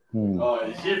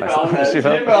 Oh, she Nice. felt that. She She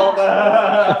felt felt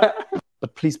that.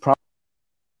 But please promise.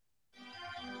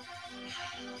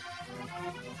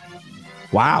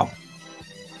 Wow.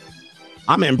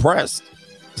 I'm impressed.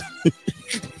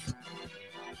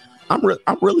 I'm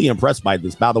really impressed by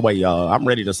this. By the way, I'm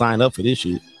ready to sign up for this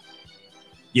shit.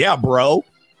 Yeah, bro.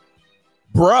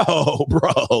 Bro.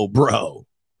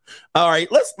 All right,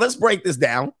 let's break this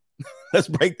down. Let's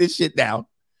break this shit down.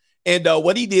 And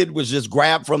what he did was just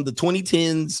grab from the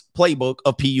 2010s playbook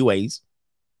of PUAs,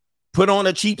 put on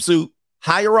a cheap suit,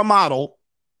 hire a model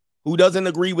who doesn't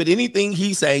agree with anything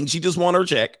he's saying. She just wants her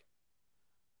check.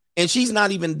 And she's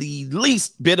not even the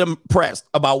least bit impressed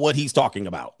about what he's talking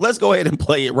about. Let's go ahead and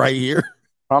play it right here.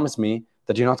 Promise me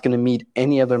that you're not going to meet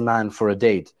any other man for a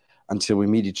date until we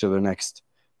meet each other next.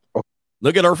 Okay.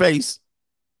 Look at her face.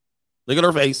 Look at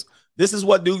her face. This is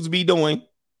what dudes be doing.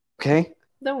 Okay.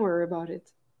 Don't worry about it.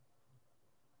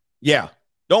 Yeah.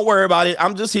 Don't worry about it.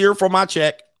 I'm just here for my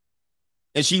check.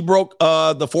 And she broke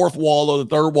the fourth wall or the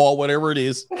third wall, whatever it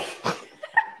is.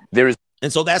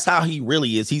 And so that's how he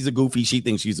really is. He's a goofy. She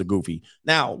thinks she's a goofy.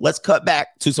 Now, let's cut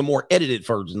back to some more edited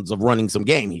versions of running some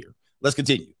game here. Let's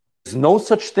continue. There's no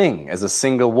such thing as a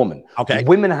single woman. Okay.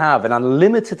 Women have an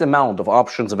unlimited amount of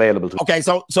options available to them. Okay,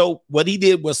 so what he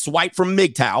did was swipe from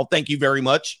MGTOW. Thank you very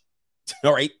much.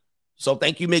 All right. So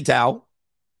thank you, MGTOW.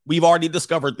 We've already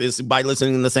discovered this by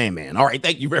listening to the Sandman. All right.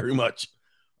 Thank you very much.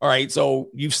 All right. So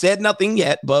you've said nothing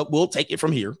yet, but we'll take it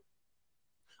from here.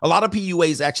 A lot of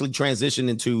PUAs actually transition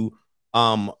into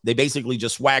they basically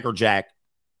just swagger jack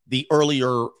the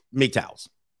earlier MGTOWs.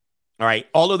 All right.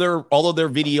 All of their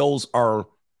videos are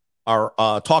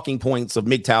talking points of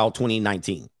MGTOW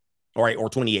 2019. All right, or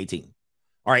 2018.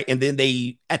 All right. And then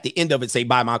they at the end of it say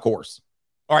buy my course.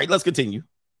 All right, let's continue.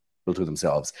 To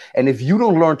themselves. And if you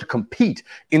don't learn to compete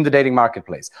in the dating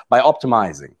marketplace by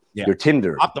optimizing your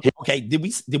Tinder. Okay, did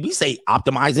we say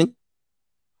optimizing?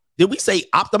 Did we say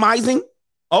optimizing?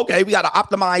 Okay, we got to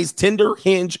optimize Tinder,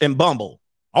 Hinge, and Bumble.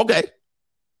 Okay.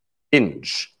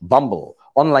 Hinge, Bumble,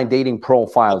 online dating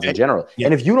profiles in general. Yeah.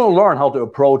 And if you don't learn how to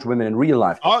approach women in real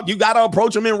life. Oh, you got to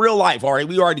approach them in real life. All right,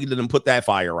 we already didn't put that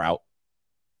fire out.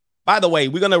 By the way,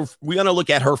 we're gonna look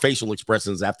at her facial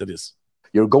expressions after this.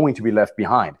 You're going to be left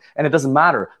behind. And it doesn't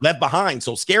matter. Left behind.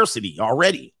 So scarcity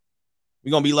already.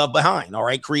 We're going to be left behind. All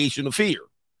right. Creation of fear.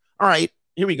 All right.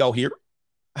 Here we go here.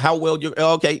 How well you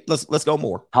okay, let's go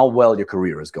more. How well your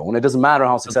career is going. It doesn't matter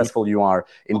how successful you are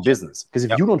in business. Because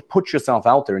if you don't put yourself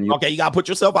out there and you you gotta put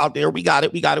yourself out there. We got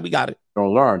it.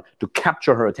 Don't learn to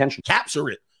capture her attention. Capture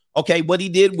it. Okay, what he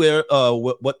did where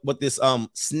what this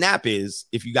snap is,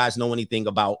 if you guys know anything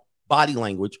about body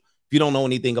language, if you don't know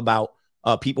anything about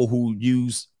people who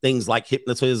use things like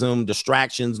hypnotism,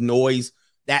 distractions, noise,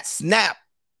 that snap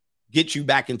gets you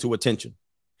back into attention.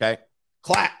 Okay.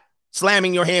 Clap,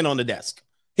 slamming your hand on the desk,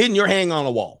 hitting your hand on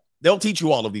the wall. They'll teach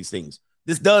you all of these things.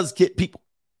 This does get people.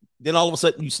 Then all of a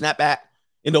sudden you snap back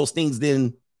in those things.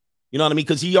 Then, you know what I mean?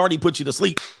 Because he already put you to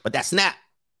sleep, but that snap,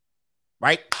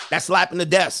 right? That slapping the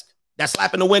desk, that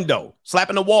slapping the window,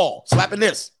 slapping the wall, slapping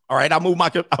this. All right. I'll move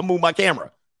my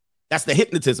camera. That's the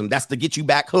hypnotism. That's to get you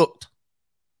back hooked.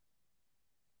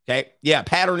 Okay. Yeah.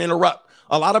 Pattern interrupt.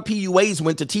 A lot of PUAs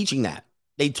went to teaching that.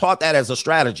 They taught that as a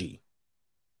strategy.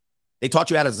 They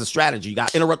taught you that as a strategy. You got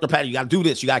to interrupt the pattern. You got to do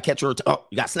this. You got to catch her.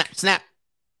 You got to snap.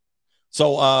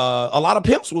 So a lot of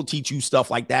pimps will teach you stuff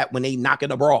like that when they knock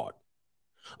it abroad.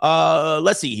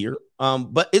 Let's see here.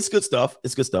 But it's good stuff.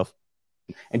 It's good stuff.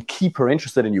 And keep her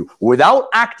interested in you without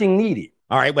acting needy.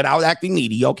 All right. Without acting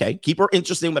needy. Okay. Keep her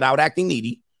interested without acting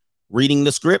needy. Reading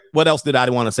the script. What else did I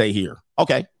want to say here?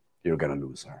 Okay. You're going to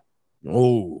lose her.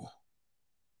 Oh,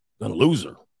 going to lose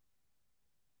her.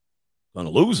 Going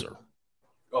to lose her.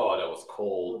 Oh, that was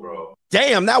cold, bro.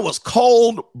 Damn, that was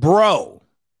cold, bro.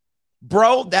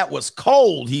 Bro, that was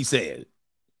cold, he said.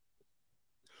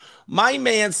 My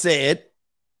man said,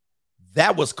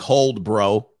 that was cold,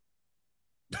 bro.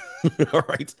 All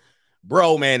right.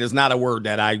 Bro, man, is not a word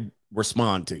that I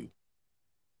respond to.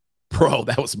 Bro,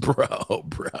 that was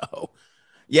bro.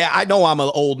 Yeah, I know I'm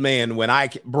an old man when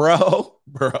bro.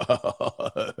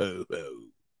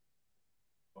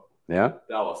 Yeah,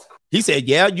 that was cool. He said,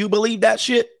 yeah, you believe that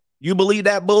shit? You believe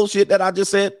that bullshit that I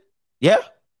just said? Yeah.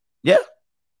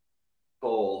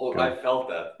 Cold. I felt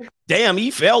that. Damn,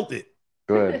 he felt it.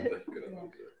 Good.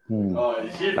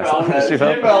 She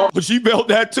felt But she felt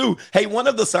that too. Hey, one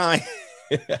of the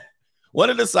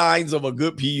signs of a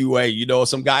good PUA, you know,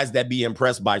 some guys that be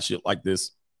impressed by shit like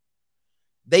this,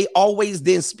 they always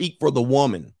then speak for the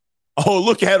woman. Oh,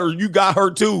 look at her. You got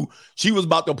her too. She was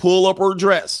about to pull up her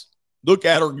dress. Look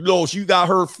at her. No, she got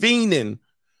her fiending.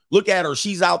 Look at her.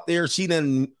 She's out there. She's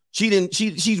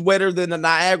wetter than the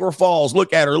Niagara Falls.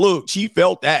 Look at her. Look, she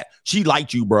felt that. She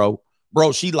liked you, bro.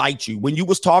 Bro, she liked you. When you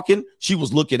was talking, she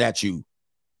was looking at you.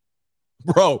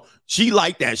 Bro, she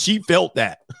liked that. She felt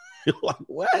that. Like,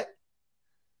 what?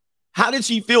 How did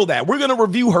she feel that? We're going to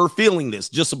review her feeling this,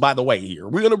 just by the way here.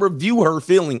 We're going to review her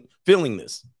feeling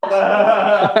this.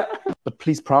 But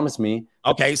please promise me.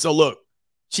 Okay, so look.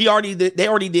 They already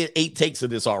did 8 takes of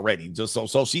this already. Just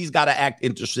so she's got to act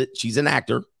interested. She's an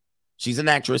actor. She's an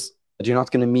actress. But you're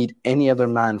not going to meet any other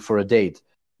man for a date.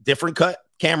 Different cut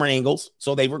camera angles.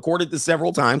 So they've recorded this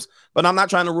several times, but I'm not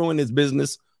trying to ruin his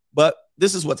business. But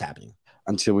this is what's happening.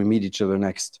 Until we meet each other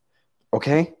next.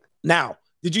 Okay? Now,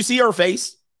 did you see her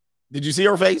face? Did you see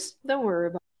her face? Don't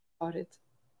worry about it.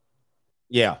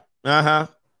 Yeah.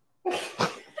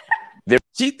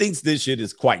 She thinks this shit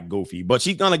is quite goofy, but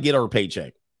she's going to get her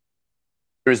paycheck.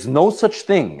 There's no such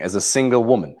thing as a single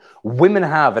woman. Women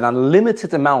have an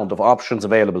unlimited amount of options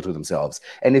available to themselves.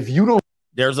 And if you don't...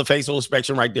 There's a facial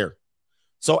expression right there.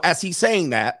 So as he's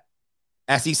saying that,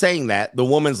 the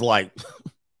woman's like,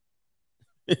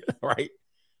 right?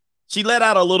 She let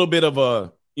out a little bit of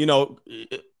a, you know,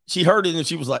 she heard it and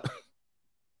she was like,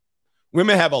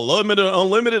 women have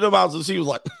unlimited amounts. And she was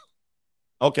like,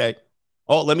 okay.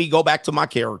 Oh, let me go back to my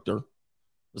character.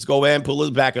 Let's go ahead and pull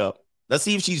it back up. Let's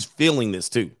see if she's feeling this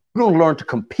too. You don't learn to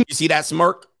compete. You see that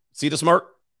smirk? See the smirk?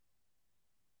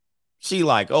 She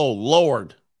like, oh,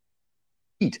 Lord.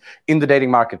 In the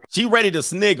dating market. She ready to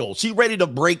sniggle. She ready to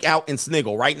break out and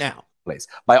sniggle right now.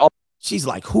 She's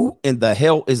like, who in the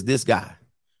hell is this guy?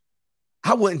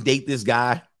 I wouldn't date this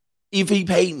guy if he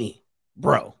paid me,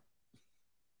 bro.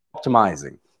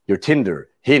 Optimizing your Tinder,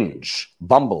 Hinge,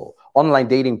 Bumble, online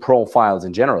dating profiles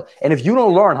in general. And if you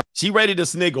don't learn how... She ready to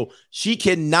sniggle. She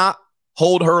cannot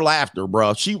hold her laughter,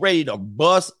 bro. She ready to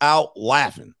bust out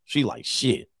laughing. She like,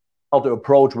 shit. How to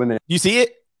approach women. You see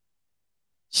it?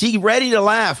 She ready to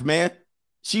laugh, man.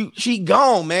 She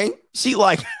gone, man. She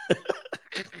like...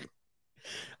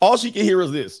 all she can hear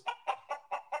is this.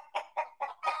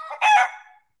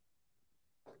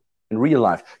 In real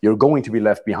life, you're going to be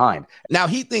left behind. Now,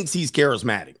 he thinks he's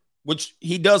charismatic, which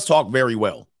he does talk very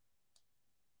well.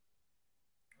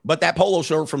 But that polo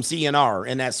shirt from CNR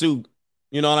and that suit,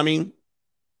 you know what I mean?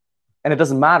 And it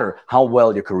doesn't matter how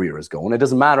well your career is going. It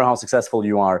doesn't matter how successful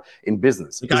you are in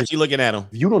business. Because she looking at him.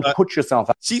 If you don't put yourself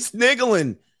out. She's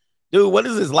sniggling. Dude, what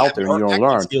is this? Out there and you don't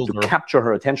learn to capture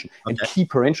her attention and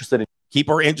keep her interested. Keep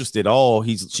her interested. Oh,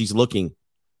 she's looking.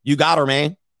 You got her,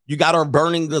 man. You got her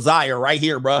burning desire right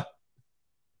here, bro.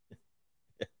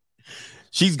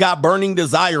 She's got burning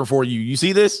desire for you. You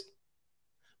see this?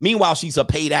 Meanwhile, she's a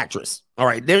paid actress. All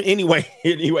right. There. Anyway.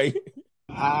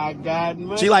 I got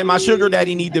money. She like, my sugar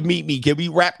daddy need to meet me. Can we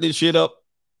wrap this shit up?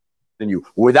 Then you,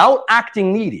 without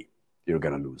acting needy, you're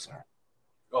gonna lose her.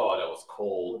 Oh, that was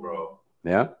cold, bro.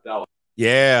 Yeah.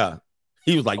 Yeah.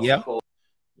 He was like, yeah. Cold.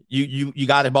 You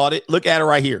got it, bought it. Look at her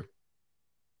right here.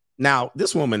 Now,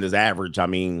 this woman is average. I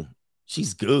mean,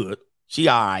 she's good. She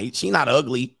all right. She not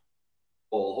ugly.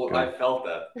 Oh, I felt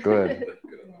that. Good.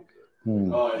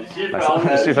 Oh, she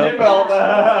felt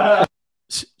that.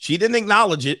 She didn't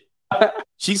acknowledge it.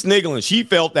 She's sniggling. She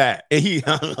felt that. And he,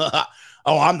 oh,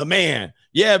 I'm the man.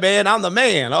 Yeah, man, I'm the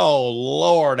man. Oh,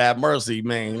 Lord, have mercy,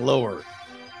 man. Lord.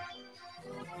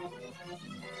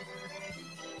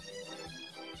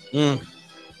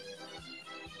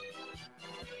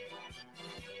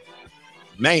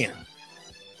 Man.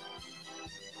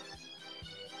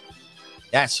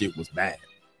 That shit was bad.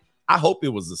 I hope it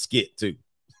was a skit too.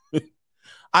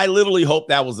 I literally hope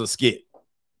that was a skit.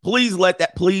 Please let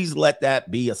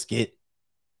that be a skit.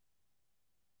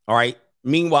 All right.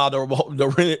 Meanwhile,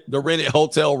 the rented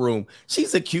hotel room.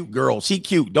 She's a cute girl. She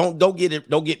cute. Don't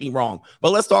get me wrong.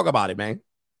 But let's talk about it, man.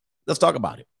 Let's talk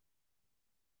about it.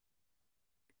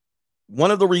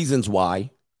 One of the reasons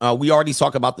why we already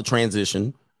talked about the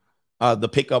transition, the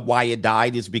pickup, why it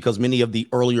died is because many of the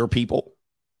earlier people,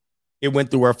 it went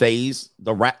through a phase,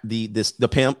 the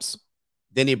pimps,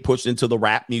 then it pushed into the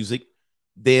rap music.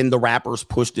 Then the rappers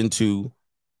pushed into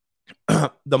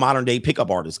the modern day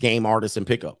pickup artists, game artists and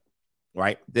pickup,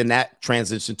 right? Then that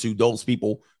transitioned to those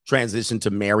people transitioned to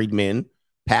married men,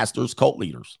 pastors, cult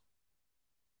leaders.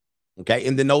 Okay.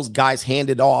 And then those guys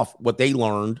handed off what they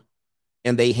learned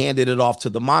and they handed it off to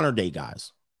the modern day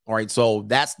guys. All right. So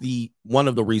that's one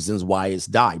of the reasons why it's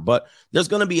died. But there's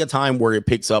going to be a time where it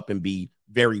picks up and be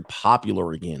very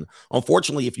popular again.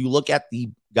 Unfortunately, if you look at the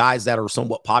guys that are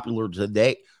somewhat popular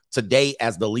today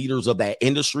as the leaders of that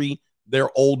industry, they're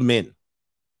old men.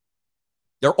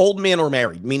 They're old men or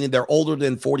married, meaning they're older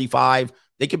than 45.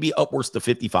 They could be upwards to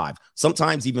 55.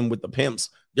 Sometimes even with the pimps,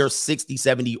 they're 60,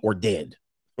 70 or dead.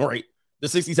 All right. They're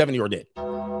 60, 70 or dead.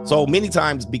 So many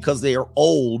times because they are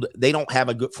old, they don't have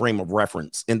a good frame of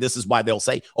reference. And this is why they'll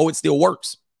say, oh, it still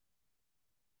works.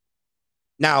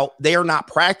 Now, they are not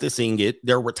practicing it.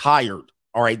 They're retired.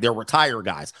 All right. They're retired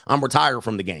guys. I'm retired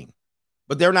from the game.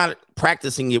 But they're not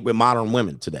practicing it with modern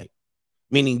women today,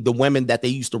 meaning the women that they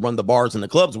used to run the bars and the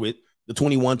clubs with, the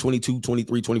 21, 22,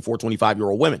 23, 24,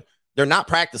 25-year-old women. They're not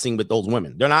practicing with those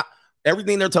women. They're not,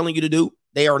 everything they're telling you to do,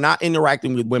 they are not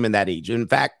interacting with women that age. In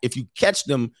fact, if you catch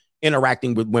them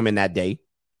interacting with women that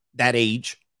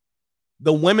age,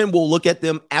 the women will look at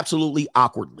them absolutely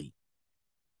awkwardly.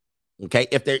 Okay.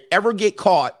 If they ever get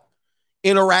caught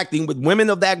interacting with women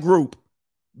of that group,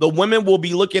 the women will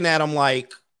be looking at them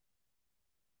like,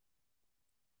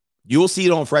 you'll see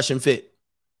it on Fresh and Fit.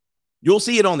 You'll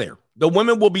see it on there. The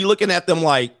women will be looking at them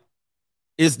like,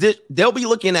 they'll be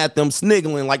looking at them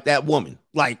sniggling like that woman.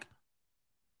 Like,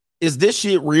 is this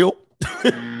shit real?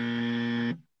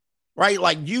 Right?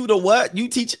 Like, you the what? You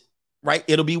teach, right?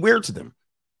 It'll be weird to them.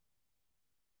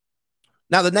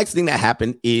 Now, the next thing that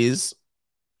happened is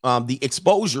the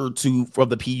exposure from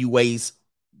the PUAs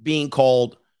being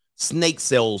called snake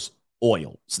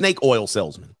oil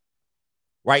salesmen.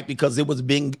 Right, because it was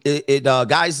being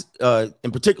guys, and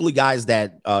particularly guys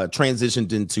that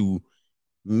transitioned into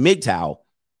MGTOW,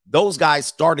 those guys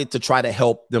started to try to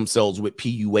help themselves with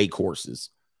PUA courses.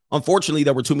 Unfortunately,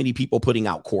 there were too many people putting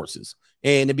out courses,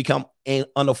 and it became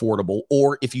unaffordable.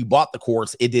 Or if you bought the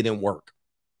course, it didn't work.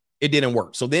 It didn't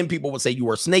work. So then people would say you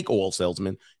were a snake oil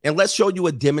salesman, and let's show you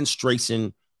a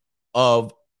demonstration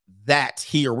of that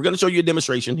here. We're going to show you a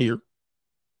demonstration here.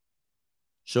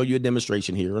 Show you a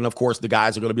demonstration here. And of course, the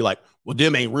guys are going to be like, well,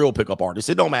 them ain't real pickup artists.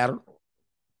 It don't matter.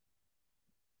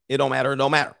 It don't matter. It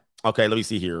don't matter. Okay, let me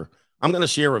see here. I'm going to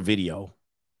share a video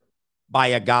by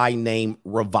a guy named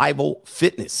Revival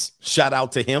Fitness. Shout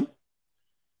out to him.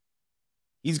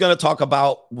 He's going to talk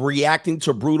about reacting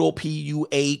to brutal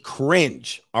PUA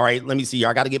cringe. All right, let me see here.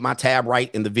 I got to get my tab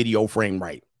right and the video frame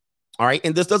right. All right,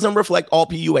 and this doesn't reflect all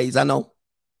PUAs, I know.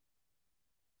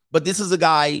 But this is a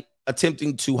guy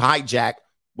attempting to hijack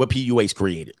what PUA's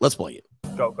created. Let's play it.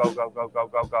 Go, go, go, go, go,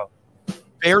 go, go.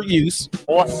 Fair use.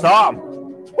 Awesome.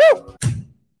 Woo!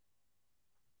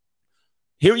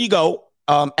 Here you go.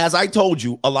 As I told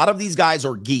you, a lot of these guys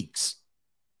are geeks.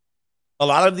 A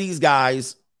lot of these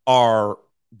guys are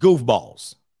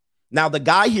goofballs. Now, the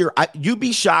guy here, you'd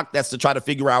be shocked as to try to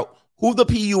figure out who the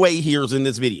PUA here is in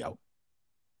this video.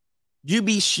 You'd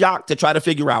be shocked to try to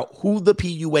figure out who the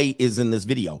PUA is in this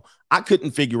video. I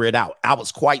couldn't figure it out. I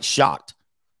was quite shocked.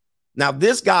 Now,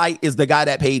 this guy is the guy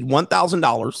that paid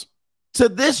 $1,000 to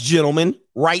this gentleman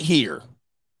right here.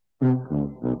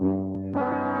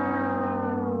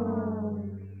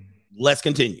 Let's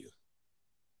continue.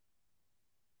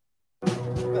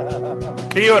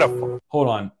 Beautiful. Hold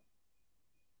on.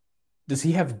 Does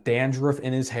he have dandruff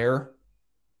in his hair?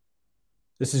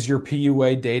 This is your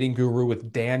PUA dating guru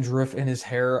with dandruff in his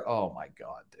hair. Oh my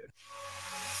God, dude.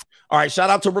 All right. Shout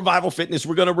out to Revival Fitness.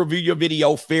 We're going to review your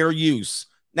video, Fair Use.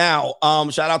 Now,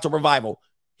 shout out to Revival.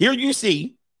 Here you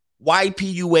see why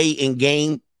PUA in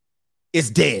game is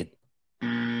dead.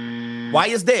 Why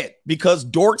is dead? Because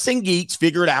dorks and geeks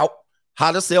figured out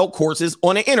how to sell courses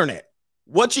on the internet.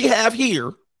 What you have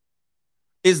here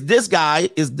is this guy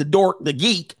is the dork, the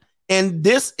geek, and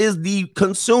this is the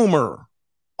consumer.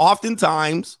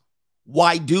 Oftentimes,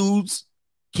 why dudes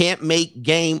can't make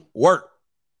game work,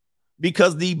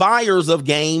 because the buyers of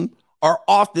game are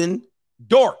often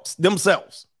dorks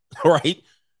themselves, right?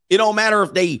 It don't matter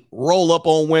if they roll up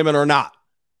on women or not.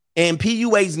 And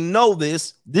PUAs know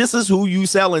this. This is who you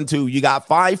selling to. You got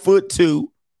 5'2",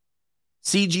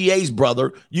 CGA's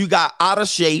brother. You got out of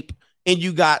shape, and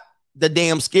you got the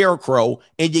damn scarecrow,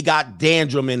 and you got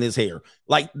dandruff in his hair.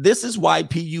 Like, this is why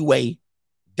PUA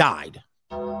died.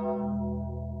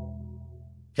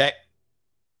 Okay.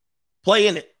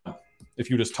 Playing it. If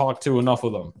you just talk to enough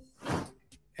of them.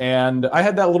 And I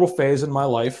had that little phase in my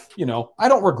life. You know, I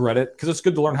don't regret it, because it's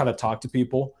good to learn how to talk to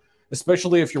people,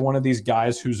 especially if you're one of these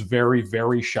guys who's very,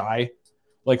 very shy,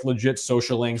 like legit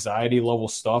social anxiety level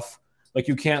stuff. Like,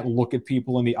 you can't look at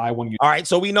people in the eye when you... All right,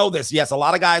 so we know this. Yes, a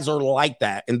lot of guys are like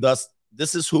that, and thus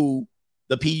this is who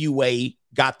the PUA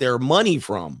got their money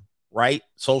from, right?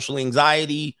 Social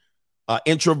anxiety,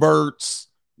 introverts,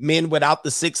 men without the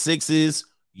 6'6s,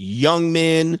 young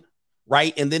men,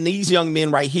 right? And then these young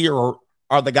men right here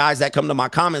are the guys that come to my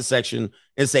comment section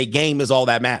and say game is all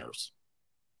that matters.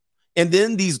 And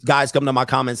then these guys come to my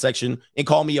comment section and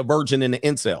call me a virgin and an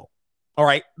incel. All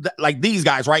right. Like these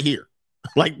guys right here.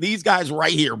 Like these guys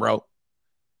right here, bro.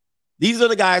 These are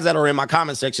the guys that are in my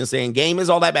comment section saying game is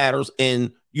all that matters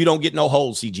and you don't get no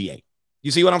holes, CGA.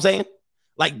 You see what I'm saying?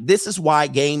 Like this is why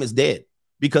game is dead,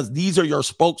 because these are your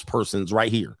spokespersons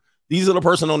right here. These are the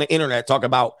person on the internet talk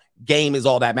about game is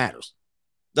all that matters.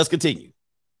 Let's continue.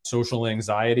 Social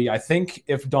anxiety. I think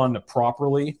if done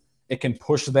properly, it can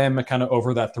push them kind of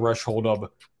over that threshold of.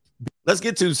 Let's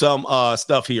get to some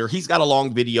stuff here. He's got a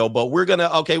long video, but we're going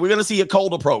to see a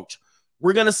cold approach.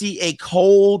 We're going to see a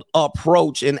cold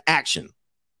approach in action.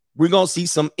 We're going to see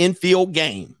some infield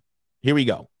game. Here we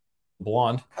go.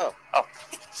 Blonde. Oh.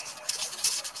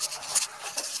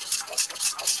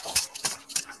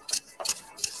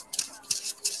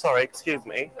 Sorry, excuse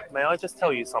me. May I just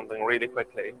tell you something really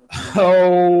quickly?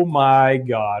 Oh my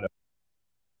God.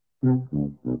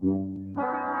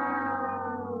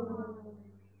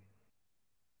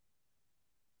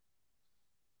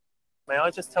 May I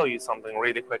just tell you something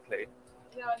really quickly?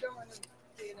 Yeah, I don't want to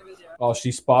be in a video. Oh,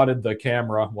 she spotted the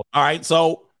camera. All right.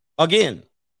 So again,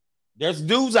 there's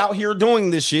dudes out here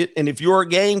doing this shit. And if you're a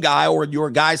game guy or you're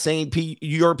a guy saying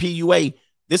you're a PUA,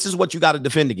 this is what you got to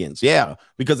defend against. Yeah.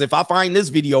 Because if I find this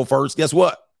video first, guess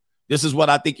what? This is what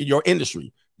I think in your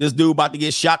industry. This dude about to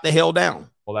get shot the hell down.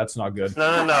 Well, that's not good.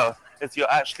 No. It's you're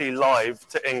actually live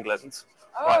to England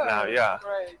right now. Yeah.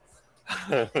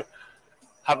 Great.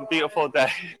 Have a beautiful day.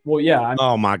 Well, yeah.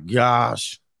 Oh my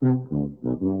gosh. All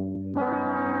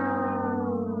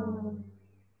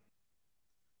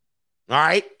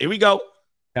right, here we go.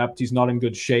 He's not in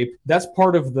good shape. That's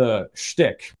part of the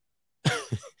shtick.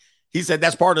 He said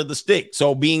that's part of the stick.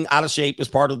 So being out of shape is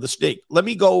part of the stick. Let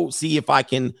me go see if I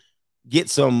can get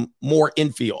some more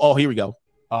infield. Oh, here we go.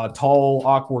 Tall,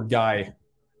 awkward guy.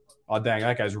 Oh, dang,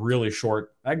 that guy's really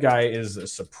short. That guy is a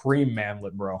supreme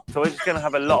manlet, bro. So we're just going to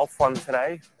have a lot of fun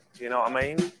today. You know what I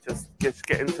mean? Just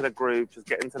get into the groove. Just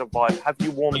get into the vibe. Have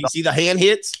you warmed up? You see the hand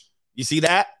hits? You see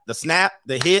that? The snap,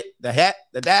 the hit, the hat,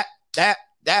 the that.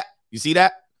 You see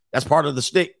that? That's part of the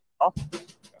stick. Oh.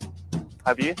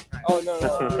 Have you? Oh, no.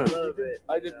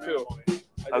 I did too.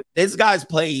 This guy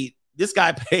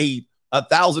paid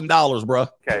 $1,000, bro.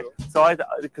 Okay, so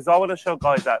because I want to show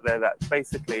guys out there that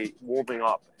basically warming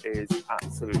up is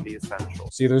absolutely essential.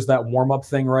 See, there's that warm-up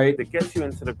thing, right? It gets you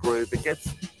into the groove. It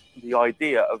gets the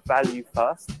idea of value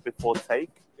first before take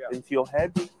into your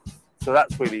head. So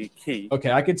that's really key.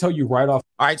 Okay, I can tell you right off.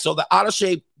 All right, so the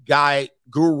out-of-shape guy,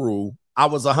 Guru, I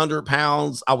was 100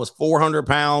 pounds. I was 400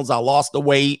 pounds. I lost the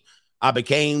weight. I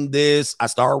became this. I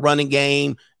started running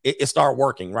game. It started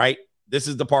working, right? This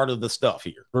is the part of the stuff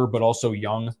here. But also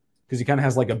young, because he kind of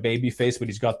has like a baby face, but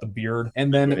he's got the beard.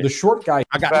 And then the short guy.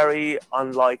 Very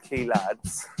unlikely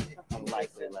lads.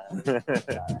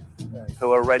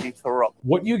 Who are ready to rock.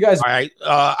 What you guys. All right.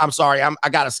 I'm sorry. I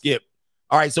got to skip.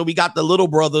 All right. So we got the little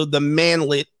brother, the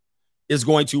manlet, is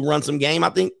going to run some game, I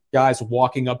think. Guys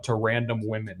walking up to random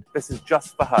women. This is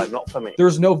just for her, not for me.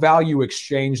 There's no value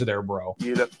exchange there, bro.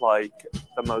 You look like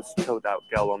the most chilled out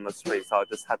girl on the street, so I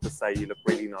just had to say you look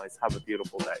really nice. Have a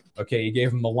beautiful day. Okay, you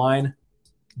gave him the line.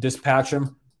 Dispatch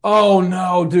him. Oh,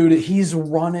 no, dude. He's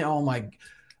running. Oh, my.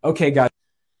 Okay, guys.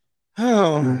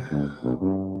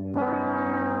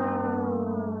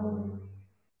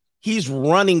 He's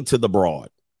running to the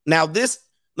broad. Now, this,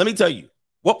 let me tell you,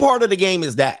 what part of the game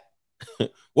is that?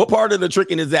 What part of the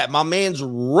tricking is that? My man's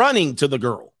running to the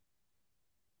girl.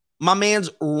 My man's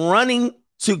running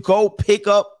to go pick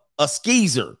up a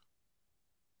skeezer.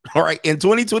 All right. In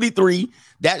 2023,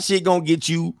 that shit gonna get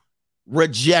you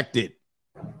rejected.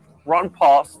 Run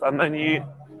past and then you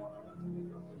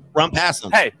run past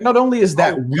them. Hey, not only is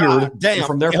that weird, damn,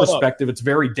 from their perspective, it's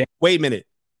very damn. Wait a minute.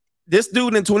 This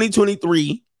dude in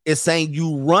 2023 is saying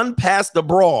you run past the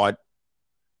broad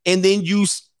and then you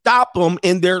stop them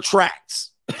in their tracks.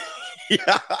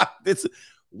 Yeah, this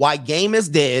why game is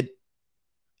dead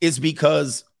is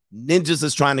because Ninjas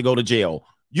is trying to go to jail.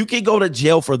 You can go to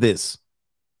jail for this.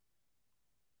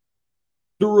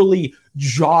 Literally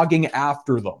jogging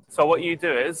after them. So what you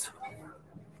do is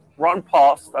run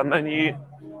past and then you.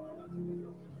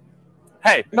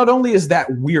 Hey. Not only is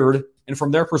that weird, and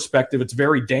from their perspective, it's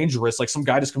very dangerous. Like some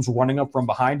guy just comes running up from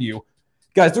behind you.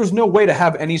 Guys, there's no way to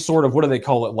have any sort of, what do they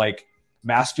call it? Like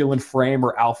masculine frame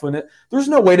or alpha in it. There's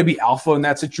no way to be alpha in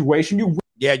that situation.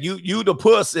 You the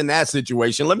puss in that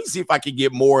situation. Let me see if I can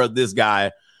get more of this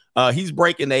guy. He's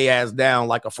breaking their ass down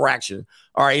like a fraction.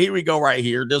 All right, here we go right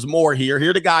here. There's more here.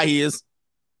 Here the guy is.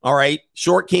 All right.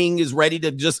 Short King is ready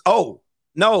to just, oh,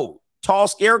 no. Tall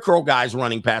Scarecrow guy's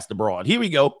running past the broad. Here we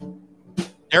go.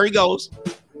 There he goes.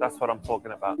 That's what I'm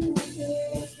talking about.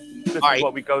 This is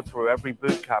what we go through every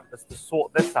boot camp, is to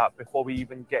sort this out before we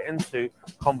even get into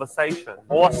conversation.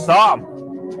 Awesome.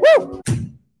 Woo!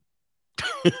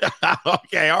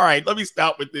 Okay, all right. Let me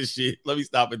stop with this shit. Let me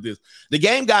stop with this. The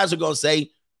game guys are going to say,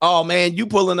 oh, man, you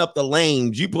pulling up the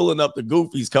lames. You pulling up the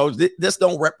goofies, coach. This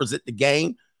don't represent the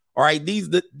game. All right, these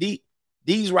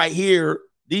right here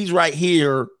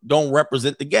don't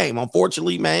represent the game.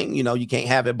 Unfortunately, man, you know, you can't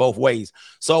have it both ways.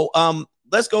 So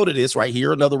let's go to this right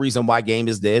here. Another reason why game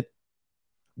is dead.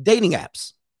 Dating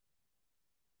apps.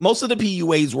 Most of the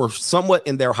PUAs were somewhat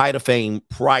in their height of fame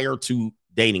prior to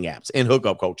dating apps and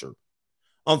hookup culture.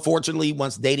 Unfortunately,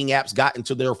 once dating apps got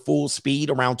into their full speed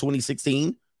around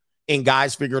 2016 and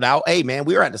guys figured out, hey, man,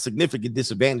 we're at a significant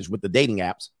disadvantage with the dating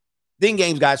apps. Then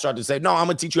games guys started to say, no, I'm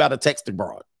going to teach you how to text the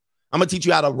broad. I'm going to teach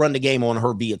you how to run the game on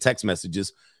her via text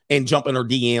messages and jump in her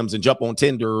DMs and jump on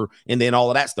Tinder and then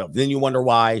all of that stuff. Then you wonder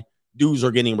why dudes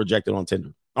are getting rejected on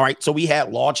Tinder. All right, so we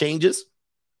had law changes.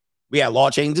 We had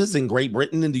law changes in Great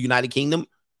Britain and the United Kingdom.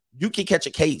 You can catch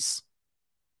a case.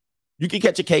 You can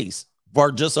catch a case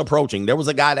for just approaching. There was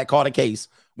a guy that caught a case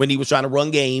when he was trying to run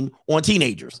game on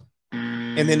teenagers.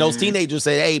 And then those teenagers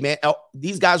said, hey, man,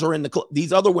 these guys are in the club.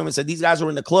 These other women said these guys are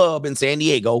in the club in San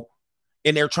Diego,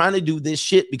 and they're trying to do this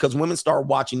shit because women start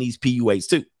watching these PUAs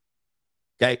too.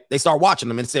 Okay. They start watching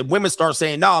them and said women start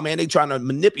saying, nah, man, they trying to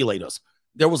manipulate us.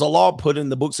 There was a law put in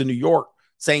the books in New York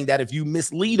saying that if you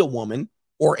mislead a woman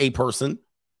or a person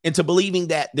into believing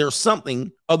that there's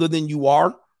something other than you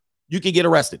are, you can get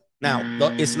arrested. Now,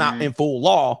 it's not in full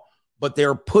law, but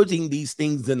they're putting these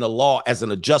things in the law as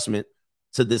an adjustment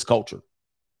to this culture.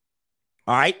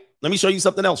 All right, let me show you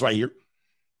something else right here.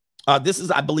 This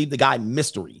is, I believe, the guy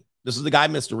Mystery. This is the guy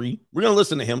Mystery. We're going to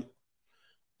listen to him.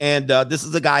 And this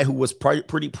is a guy who was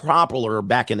pretty popular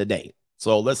back in the day.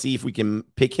 So let's see if we can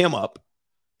pick him up.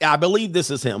 I believe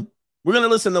this is him. We're going to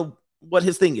listen to what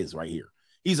his thing is right here.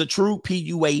 He's a true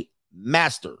PUA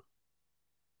master.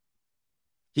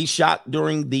 He shot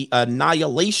during the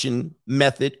Annihilation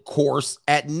Method course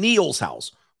at Neil's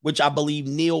house, which I believe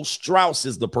Neil Strauss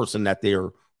is the person that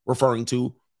they're referring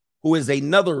to, who is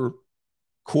another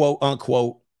quote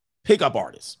unquote pickup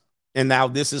artist. And now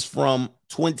this is from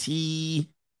 20.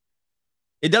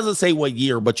 It doesn't say what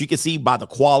year, but you can see by the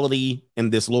quality in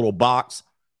this little box,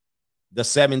 the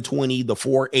 720, the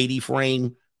 480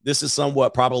 frame. This is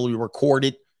somewhat probably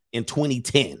recorded in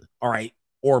 2010. All right.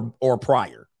 Or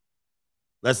prior.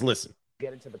 Let's listen.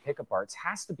 Get into the pickup arts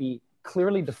has to be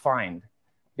clearly defined,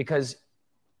 because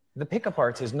the pickup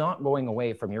arts is not going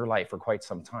away from your life for quite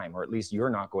some time, or at least you're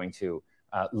not going to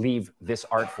leave this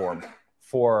art form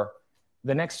for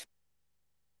the next.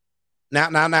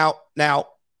 Now,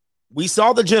 we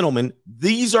saw the gentleman.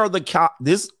 These are the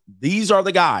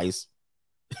guys.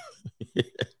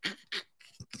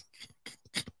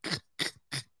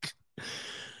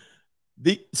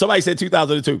 Somebody said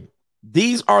 2002.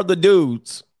 These are the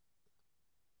dudes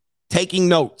taking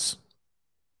notes.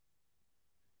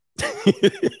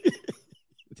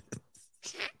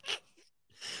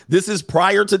 This is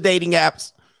prior to dating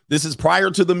apps. This is prior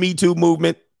to the Me Too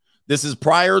movement. This is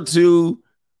prior to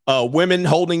women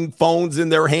holding phones in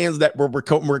their hands that will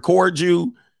record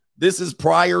you. This is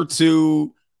prior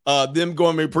to them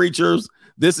going to be preachers.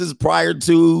 This is prior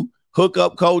to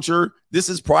hookup culture. This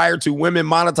is prior to women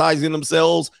monetizing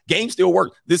themselves. Games still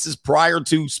work. This is prior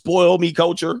to spoil me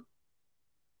culture.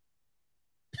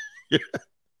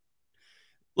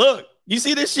 Look, you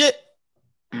see this shit?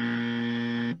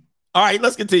 All right,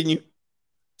 let's continue.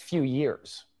 Few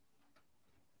years.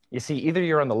 You see, either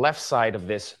you're on the left side of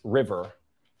this river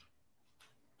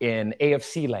in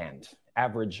AFC land,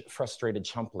 average frustrated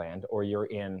chump land, or you're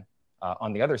in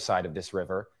on the other side of this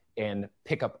river in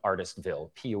pickup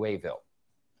artistville, PUAville.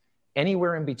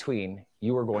 Anywhere in between,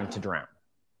 you are going to drown.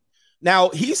 Now,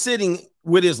 he's sitting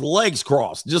with his legs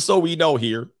crossed, just so we know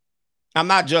here. I'm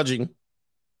not judging.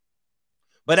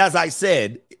 But as I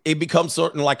said, it becomes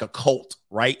certain like a cult,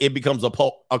 right? It becomes a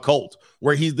cult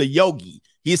where he's the yogi.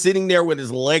 He's sitting there with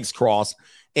his legs crossed,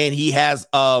 and he has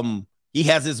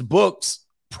his books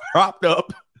propped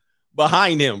up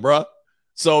behind him, bro.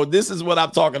 So this is what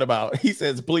I'm talking about. He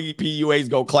says, please, PUAs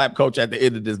go clap coach at the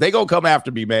end of this. They gonna come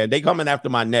after me, man. They coming after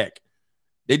my neck.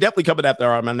 They definitely coming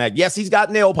after my neck. Yes, he's got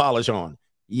nail polish on.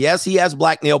 Yes, he has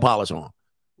black nail polish on.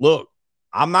 Look,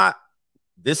 I'm not.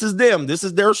 This is them. This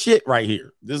is their shit right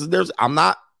here. This is theirs.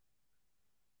 I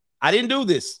didn't do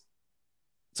this.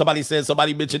 Somebody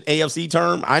mentioned AFC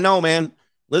term. I know, man.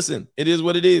 Listen, it is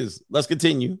what it is. Let's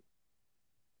continue.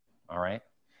 All right.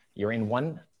 You're in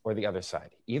one or the other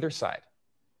side, either side.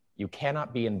 You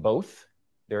cannot be in both.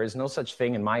 There is no such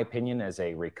thing, in my opinion, as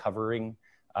a recovering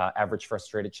average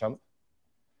frustrated chump.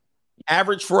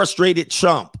 Average frustrated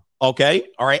chump. Okay.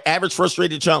 All right. Average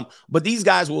frustrated chump. But these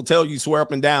guys will tell you, swear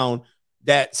up and down,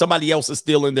 that somebody else is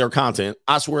stealing their content.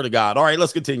 I swear to God. All right.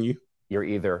 Let's continue. You're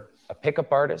either a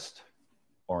pickup artist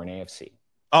or an AFC.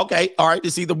 Okay. All right.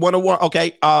 It's either one or one.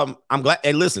 Okay. I'm glad.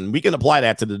 Hey, listen, we can apply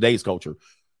that to today's culture.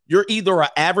 You're either an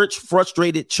average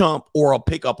frustrated chump or a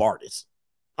pickup artist.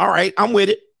 All right. I'm with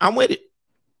it. I'm with it.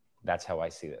 That's how I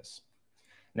see this.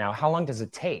 Now, how long does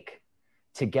it take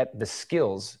to get the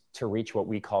skills to reach what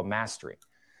we call mastery?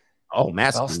 Oh,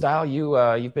 mastery. Well, Style,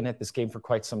 you've been at this game for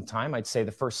quite some time. I'd say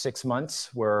the first 6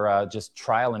 months were just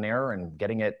trial and error and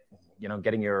getting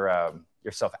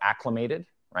yourself acclimated,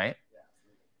 right?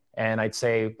 And I'd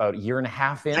say about a year and a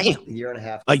half in. Damn. A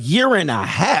year and a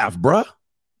half, bruh.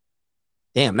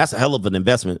 Damn, that's a hell of an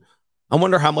investment. I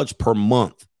wonder how much per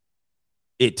month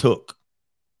it took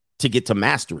to get to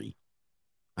mastery.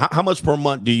 How much per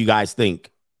month do you guys think?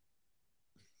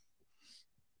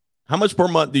 How much per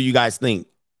month do you guys think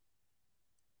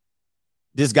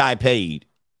this guy paid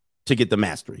to get the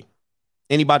mastery?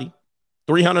 Anybody?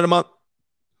 $300 a month?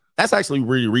 That's actually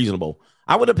really reasonable.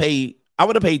 I would have paid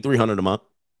 $300 a month.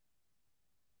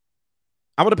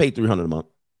 I would have paid $300 a month.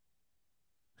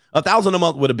 $1,000 a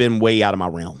month would have been way out of my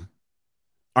realm.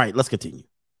 All right, let's continue.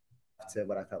 That's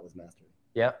what I felt was mastery.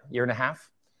 Yeah, year and a half.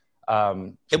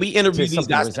 Can we interview these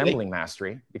guys resembling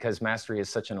mastery, because mastery is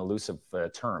such an elusive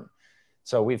term.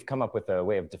 So we've come up with a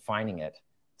way of defining it.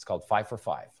 It's called 5 for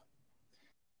 5.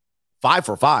 5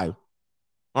 for 5.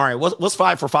 All right, what's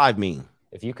 5 for 5 mean?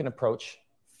 If you can approach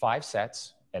 5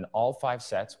 sets, and all 5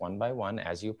 sets, one by one,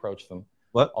 as you approach them,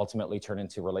 ultimately turn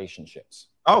into relationships.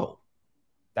 Oh,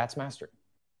 that's mastery.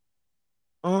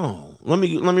 Oh, let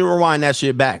me rewind that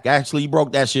shit back. Actually, you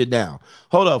broke that shit down.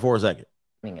 Hold up for a second.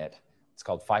 It's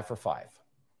called 5 for 5.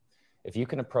 If you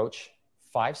can approach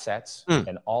 5 sets,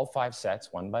 and all 5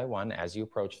 sets, one by one, as you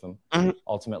approach them,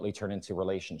 ultimately turn into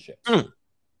relationships.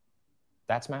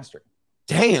 That's mastery.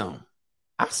 Damn.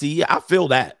 I see. I feel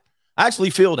that. I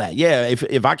actually feel that. Yeah,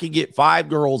 if I could get 5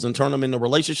 girls and turn them into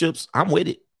relationships, I'm with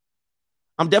it.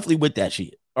 I'm definitely with that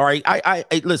shit. All right. I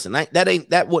listen,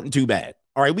 that wasn't too bad.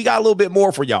 All right, we got a little bit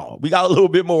more for y'all. We got a little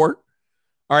bit more.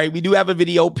 All right, we do have a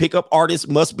video. Pickup artists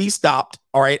must be stopped.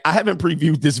 All right, I haven't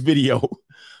previewed this video,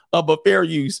 but fair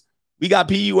use. We got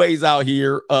PUAs out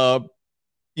here.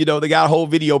 They got a whole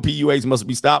video. PUAs must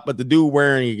be stopped, but the dude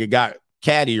wearing it got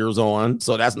cat ears on,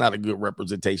 so that's not a good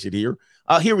representation here.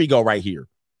 Here we go, right here.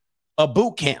 A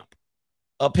boot camp,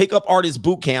 a pickup artist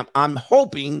boot camp. I'm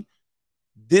hoping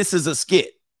this is a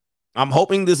skit.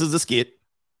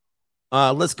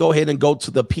 Let's go ahead and go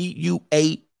to the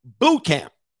PUA boot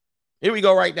camp. Here we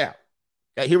go right now.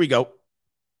 Okay, here we go.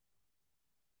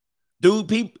 Dude,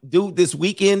 this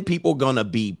weekend, people gonna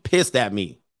be pissed at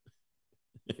me.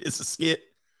 It's a skit.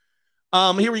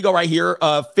 Here we go right here.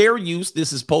 Fair use.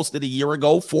 This is posted a year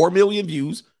ago. 4 million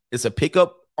views. It's a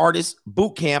pickup artist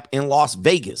boot camp in Las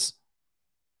Vegas.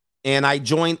 And I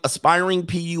joined aspiring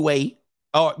PUA.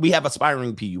 Oh, we have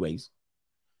aspiring PUAs.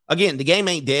 Again, the game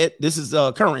ain't dead. This is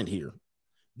current here.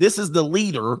 This is the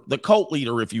leader, the cult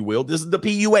leader, if you will. This is the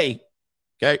PUA.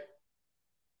 Okay.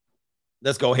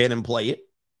 Let's go ahead and play it.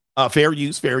 Fair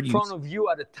use. In front of you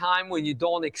at a time when you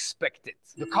don't expect it.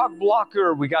 The cock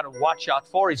blocker we got to watch out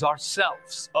for is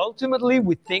ourselves. Ultimately,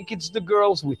 we think it's the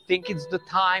girls. We think it's the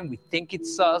time. We think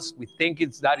it's us. We think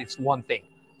it's one thing.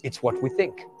 It's what we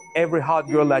think. Every hot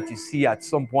girl that you see at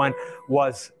some point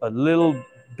was a little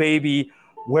baby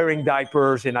wearing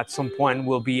diapers, and at some point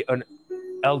will be an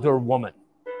elder woman.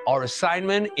 Our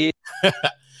assignment is...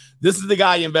 This is the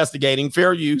guy investigating.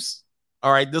 Fair use.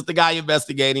 All right, this is the guy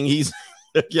investigating. He's...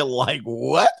 You're like,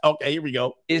 what? Okay, here we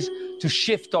go. Is to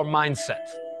shift our mindset.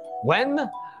 When?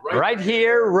 Right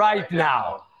here, right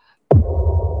now.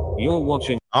 You're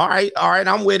watching. All right.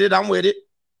 I'm with it.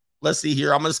 Let's see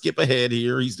here. I'm going to skip ahead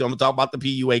here. He's going to talk about the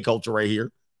PUA culture right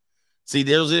here. See,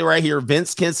 there's it right here.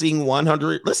 Vince kissing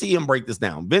 100. Let's see him break this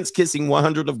down. Vince kissing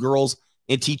 100 of girls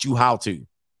and teach you how to.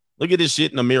 Look at this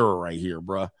shit in the mirror right here,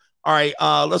 bro. All right,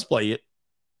 let's play it.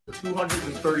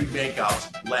 230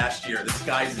 makeouts last year. This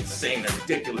guy's insane. A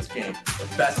ridiculous game. The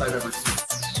best I've ever seen.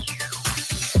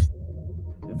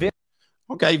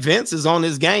 Okay, Vince is on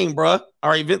his game, bro. All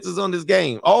right, Vince is on his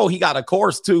game. Oh, he got a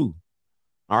course too.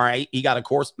 All right, he got a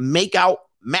course. Makeout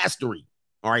Mastery.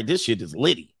 All right, this shit is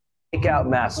litty. Makeout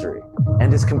Mastery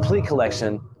and his complete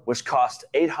collection, which cost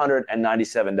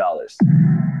 $897.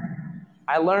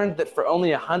 I learned that for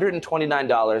only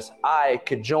 $129, I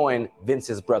could join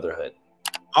Vince's Brotherhood.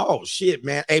 Oh shit,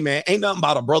 man. Hey man, ain't nothing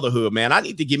about a brotherhood, man. I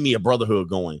need to get me a brotherhood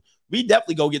going. We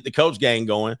definitely go get the coach gang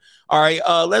going. All right,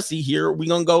 let's see here. We're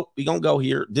gonna go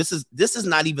here. This is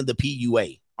not even the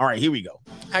PUA. All right, here we go.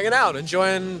 Hanging out,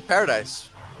 enjoying paradise.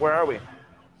 Where are we?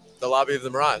 The lobby of the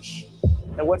Mirage.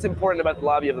 And what's important about the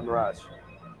lobby of the Mirage?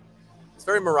 It's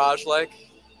very Mirage-like.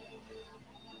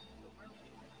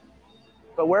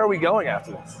 But where are we going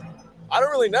after this? I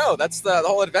don't really know. That's the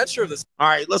whole adventure of this. All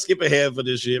right, let's skip ahead for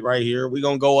this shit right here. We're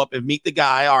gonna go up and meet the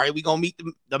guy. All right, we're gonna meet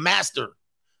the master.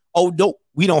 Oh, no,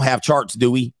 we don't have charts,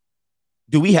 do we?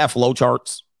 Do we have flow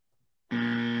charts?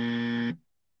 We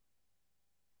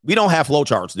don't have flow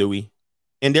charts, do we?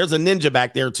 And there's a ninja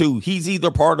back there too. He's either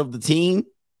part of the team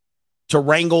to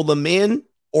wrangle the men,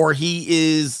 or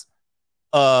he is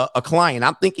a client.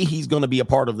 I'm thinking he's going to be a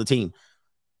part of the team.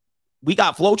 We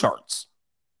got flow charts.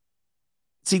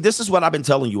 See, this is what I've been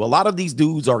telling you. A lot of these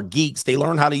dudes are geeks. They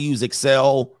learn how to use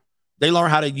Excel. They learn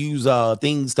how to use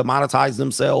things to monetize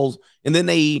themselves. And then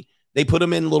they put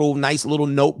them in nice little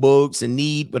notebooks and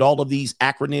need with all of these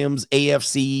acronyms,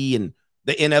 AFC and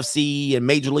the NFC and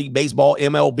Major League Baseball,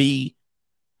 MLB.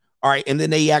 All right. And then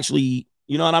they actually,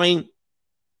 you know what I mean?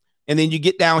 And then you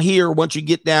get down here. Once you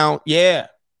get down, yeah.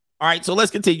 All right. So let's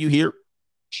continue here.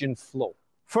 Flow.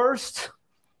 First,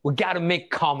 we got to make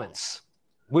comments.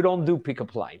 We don't do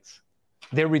pickup lines.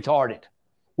 They're retarded.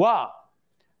 Wow.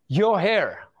 Your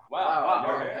hair. Wow.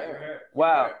 Your hair.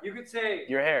 Wow. You could say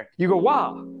your hair. You go,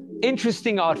 wow.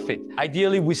 Interesting outfit.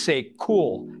 Ideally, we say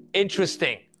cool,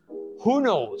 interesting. Who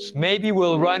knows? Maybe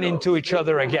we'll run into each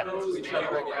other again.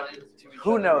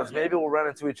 Who knows? Maybe we'll run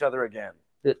into each other again.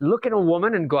 Look at a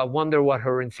woman and go, I wonder what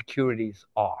her insecurities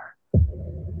are.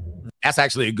 That's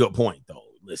actually a good point, though.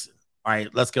 Listen. All right,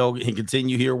 let's go and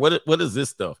continue here. What is this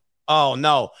stuff? Oh,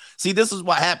 no. See, this is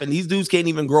what happened. These dudes can't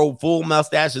even grow full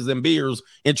mustaches and beards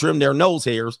and trim their nose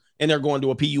hairs, and they're going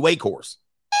to a PUA course.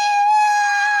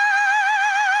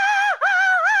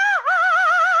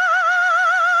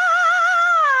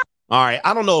 All right,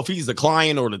 I don't know if he's the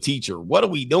client or the teacher. What are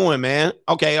we doing, man?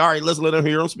 Okay, all right, let's let him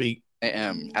hear him speak. I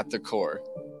am at the core.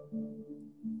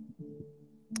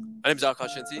 My name's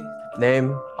Akash Inti.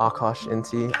 Name, Akash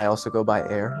Inti. I also go by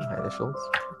Air, my initials.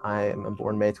 I am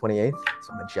born May 28th,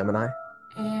 so I'm a Gemini.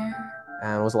 Air.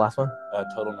 And what was the last one?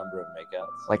 Total number of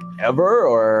makeouts. Like ever,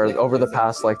 or over the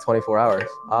past 24 hours?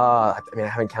 I mean, I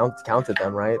haven't counted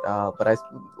them, right? But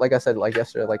like I said,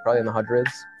 yesterday, probably in the hundreds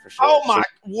for sure. Oh my,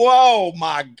 whoa,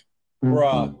 my,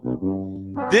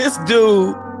 bruh. This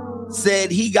dude said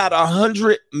he got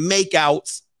 100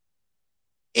 makeouts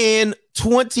in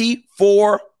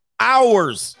 24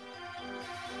 hours.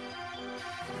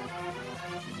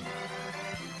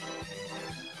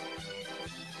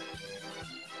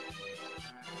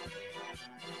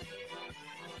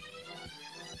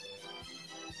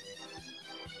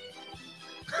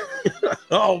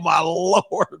 Oh my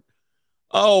Lord.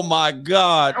 Oh my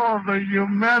God. Oh, the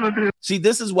humanity. See,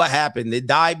 this is what happened. It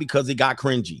died because it got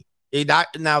cringy. It died.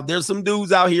 Now there's some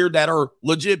dudes out here that are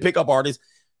legit pickup artists,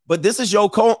 but this is your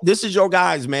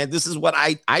guys, man. This is what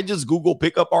I just Googled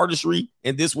pickup artistry,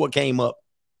 and this what came up.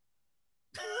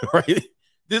 Right?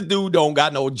 This dude don't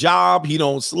got no job. He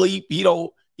don't sleep. He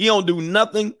don't do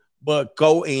nothing but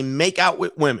go and make out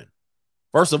with women.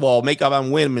 First of all, make out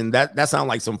on women, that sounds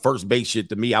like some first base shit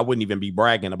to me. I wouldn't even be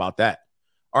bragging about that.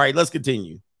 All right, let's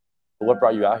continue. What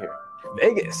brought you out here?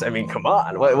 Vegas. I mean, come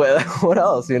on. What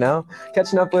else,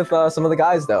 Catching up with some of the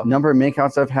guys, though. Number of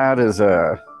makeouts I've had is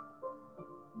 1,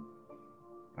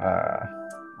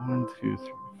 2,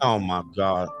 3. Oh, my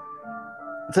God.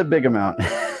 It's a big amount. Wait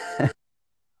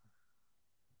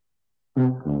a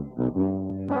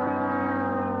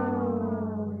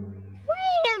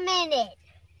minute.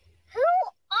 Who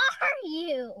are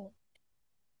you?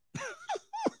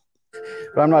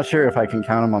 But I'm not sure if I can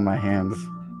count them on my hands.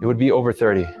 It would be over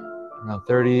 30. Around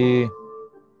 30.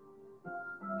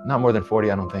 Not more than 40,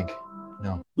 I don't think.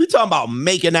 No. We talking about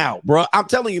making out, bro. I'm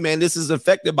telling you, man, this is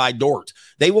affected by dorks.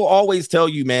 They will always tell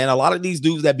you, man, a lot of these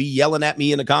dudes that be yelling at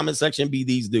me in the comment section be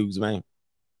these dudes, man.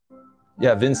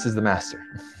 Yeah, Vince is the master.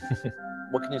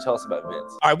 What can you tell us about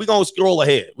Vince? All right, we're going to scroll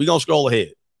ahead.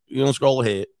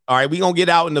 All right, we're going to get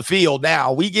out in the field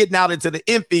now. We getting out into the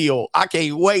infield. I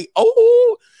can't wait.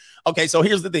 Oh, okay, so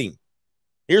here's the thing.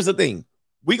 We're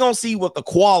going to see what the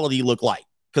quality look like,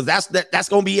 because that's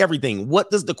going to be everything. What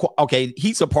does okay,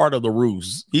 he's a part of the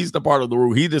ruse. He's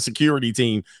the security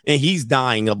team, and he's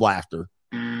dying of laughter.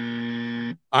 All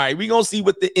right, we're going to see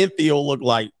what the infield look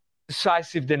like.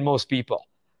 Decisive than most people.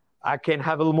 I can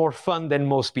have a little more fun than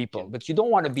most people, but you don't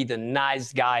want to be the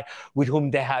nice guy with whom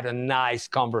they had a nice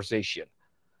conversation.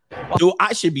 Dude,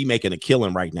 I should be making a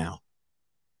killing right now.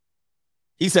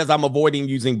 He says, I'm avoiding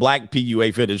using black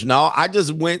PUA footage. No, I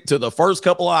just went to the first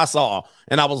couple I saw,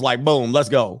 and I was like, boom, let's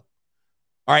go.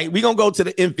 All right, we're going to go to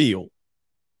the infield.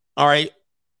 All right,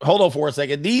 hold on for a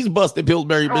second. These busted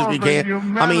Pillsbury biscuit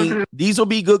can. I mean, these will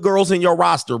be good girls in your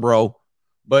roster, bro,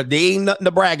 but they ain't nothing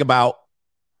to brag about.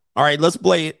 All right, let's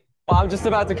play it. Well, I'm just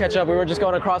about to catch up. We were just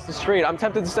going across the street. I'm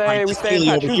tempted to say we stay in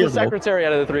touch. Who's the secretary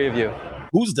out of the three of you?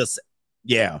 Who's the?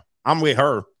 Yeah, I'm with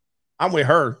her. I'm with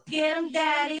her. Get him,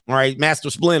 Daddy. All right,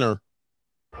 Master Splinter.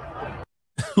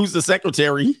 Who's the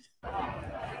secretary?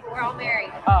 We're all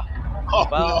married.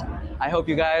 Well, I hope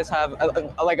you guys have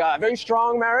a very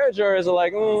strong marriage, or is it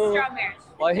like Strong marriage.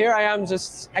 Well, here I am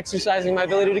just exercising my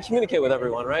ability to communicate with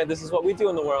everyone, right? This is what we do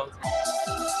in the world.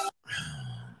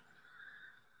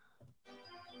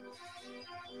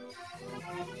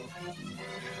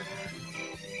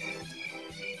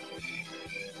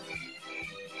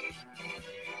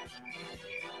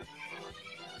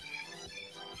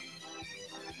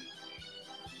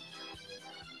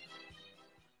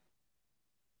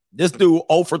 This dude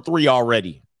 0 for 3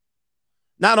 already.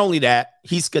 Not only that,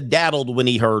 he skedaddled when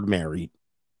he heard married,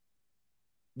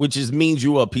 which means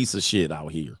you a piece of shit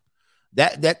out here.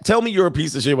 That tell me you're a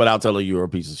piece of shit without telling you you're a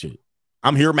piece of shit.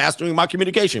 I'm here mastering my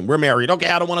communication. We're married. Okay,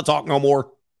 I don't want to talk no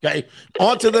more. Okay,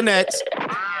 on to the next.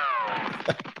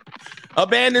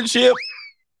 Abandoned ship.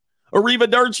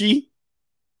 Arrivederci.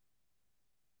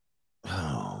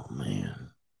 Oh,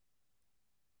 man.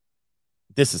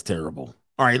 This is terrible.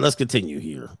 All right, let's continue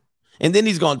here. And then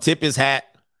he's going to tip his hat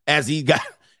as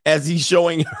he's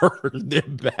showing her their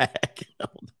back.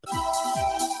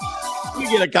 We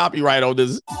get a copyright on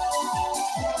this.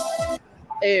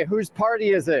 Hey, whose party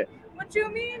is it? What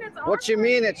you mean? What you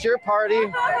mean? It's your party.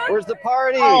 Where's the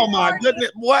party? Oh, my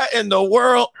goodness. What in the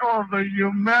world? Oh, the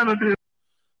humanity.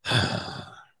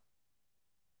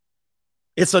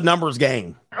 It's a numbers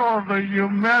game. Oh, the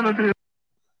humanity.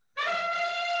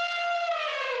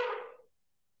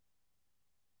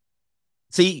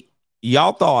 See,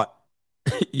 y'all thought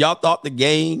the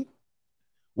game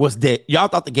was dead. Y'all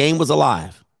thought the game was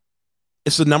alive.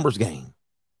 It's a numbers game.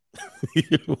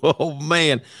 Oh,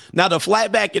 man. Now, the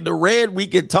flat back in the red, we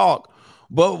can talk.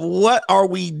 But what are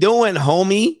we doing,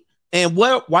 homie? And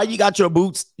why you got your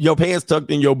pants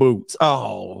tucked in your boots?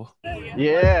 Oh.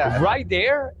 Yeah. Right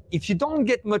there, if you don't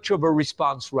get much of a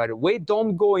response right away,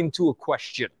 don't go into a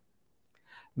question.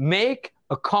 Make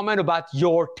a comment about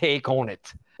your take on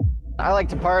it. I like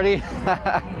to party.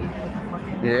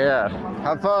 Yeah.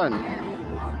 Have fun.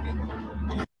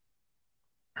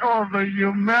 Oh, the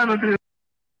humanity.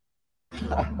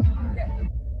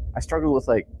 I struggle with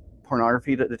like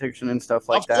pornography detection and stuff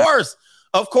like that.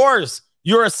 Of course.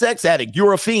 You're a sex addict.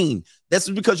 You're a fiend. This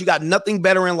is because you got nothing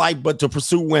better in life but to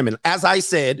pursue women. As I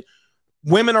said,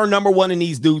 women are number one in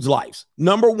these dudes' lives.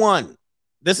 Number one.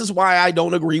 This is why I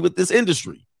don't agree with this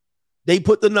industry. They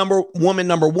put the woman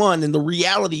number one, and the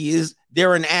reality is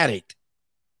they're an addict.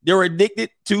 They're addicted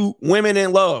to women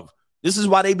in love. This is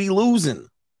why they be losing.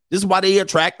 This is why they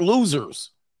attract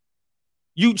losers.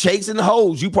 You chasing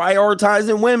hoes. You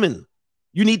prioritizing women.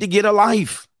 You need to get a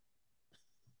life.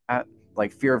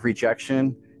 Like fear of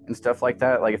rejection and stuff like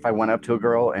that. Like if I went up to a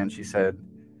girl and she said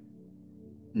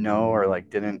no or like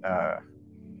didn't, I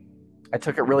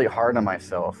took it really hard on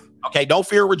myself. Okay, don't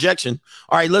fear rejection.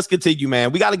 All right, let's continue,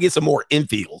 man. We got to get some more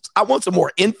infields. I want some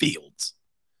more infields.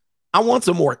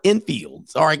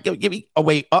 All right, give me. Oh,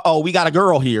 wait. We got a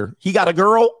girl here. He got a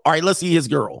girl. All right, let's see his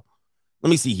girl. Let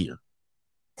me see here.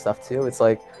 Stuff too. It's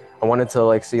like I wanted to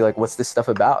like see like what's this stuff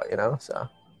about, you know? So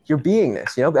your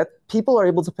beingness, you know, that people are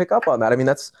able to pick up on that. I mean,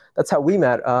 that's how we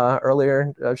met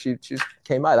earlier. She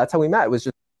came by. That's how we met. It was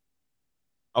just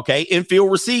okay.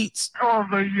 Infield receipts. Oh,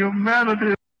 the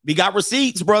humanity. We got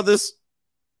receipts, brothers.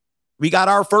 We got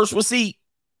our first receipt.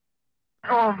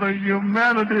 Oh, the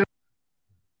humanity.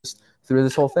 Through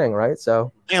this whole thing, right?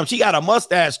 So damn, she got a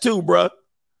mustache too, bro.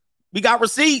 We got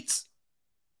receipts.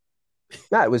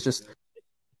 Yeah, it was just.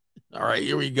 All right,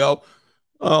 here we go.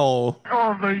 Oh,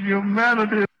 the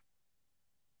humanity.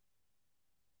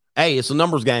 Hey, it's a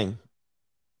numbers game.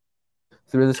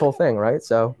 Through this whole thing, right?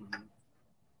 So.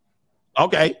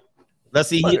 Okay. Let's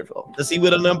see. Let's see what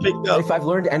them picked up. If I've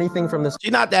learned anything from this,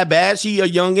 she's not that bad. She a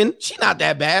youngin. She not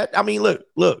that bad. I mean,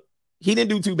 look. He didn't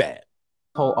do too bad.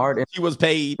 Whole art. She was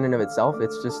paid in and of itself.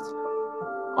 It's just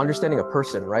understanding a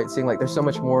person, right? Seeing like there's so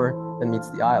much more than meets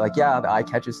the eye. Like, yeah, the eye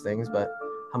catches things, but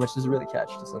how much does it really catch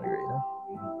to some degree, you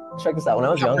know? Check this out. When I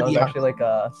was young, I was actually like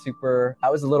I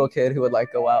was a little kid who would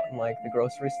like go out in like the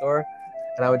grocery store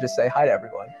and I would just say hi to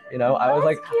everyone. You know, I was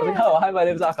like, oh, hi, my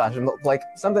name's Akash. And like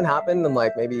something happened in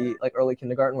like maybe like early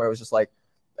kindergarten where it was just like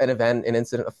an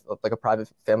incident, like a private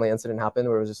family incident happened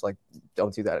where it was just like,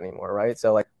 don't do that anymore, right?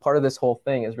 So like part of this whole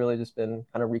thing has really just been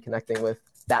kind of reconnecting with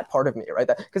that part of me, right?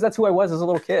 Because that's who I was as a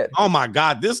little kid. Oh my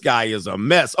God, this guy is a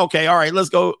mess. Okay, all right, let's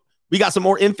go. We got some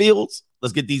more infields.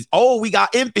 Let's get these. Oh, we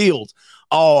got infields.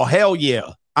 Oh, hell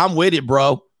yeah. I'm with it,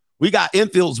 bro. We got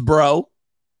infields, bro.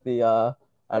 I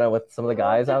don't know, with some of the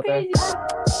guys out there.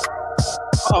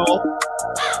 Oh,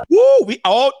 woo!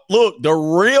 Look, the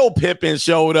real Pippen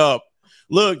showed up.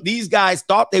 Look, these guys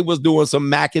thought they was doing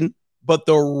some macking, but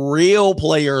the real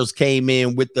players came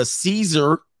in with the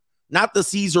Caesar, not the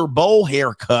Caesar bowl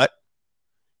haircut,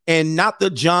 and not the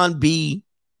John B.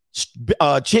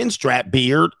 Chin strap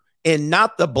beard, and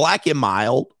not the black and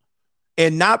mild,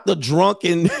 and not the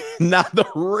drunken, not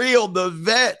the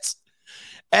vets.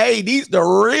 Hey, these the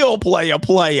real player.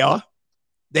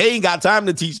 They ain't got time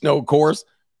to teach no course.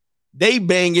 They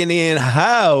banging in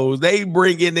hoes. They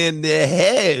bringing in the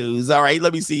hoes. All right,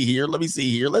 let me see here.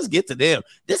 Let's get to them.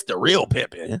 This the real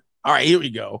Pippen. All right, here we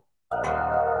go.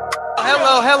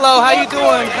 Hello, how you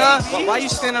doing, huh? Why you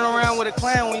standing around with a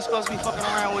clown when you supposed to be fucking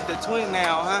around with the twin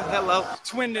now, huh? Hello.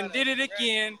 Twin done did it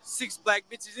again. 6 black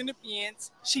bitches in the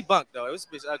pants. She bunked, though. It was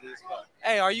a bitch ugly as fuck.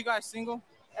 Hey, are you guys single?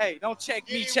 Hey, don't check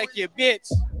me, check your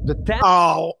bitch.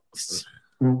 Oh.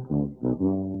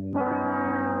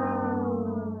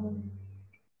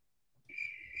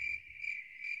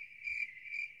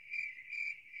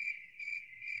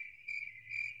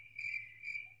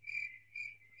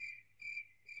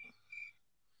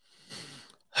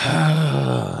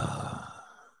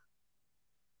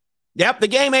 Yep, the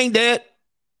game ain't dead.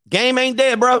 Game ain't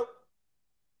dead, bro.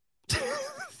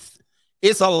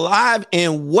 It's alive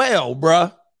and well,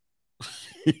 bro.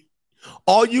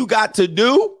 All you got to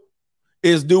do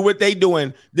is do what they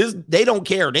doing. They don't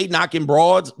care. They knocking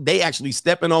broads. They actually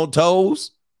stepping on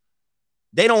toes.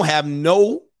 They don't have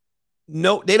no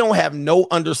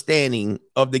understanding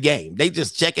of the game. They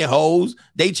just checking hoes.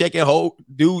 They checking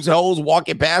dudes' hoes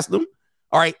walking past them.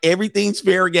 All right, everything's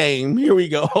fair game. Here we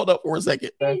go. Hold up for a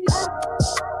second.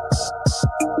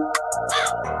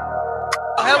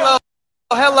 Hello,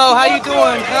 how you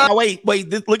doing? Now, wait.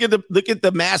 Look at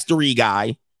the mastery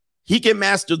guy. He can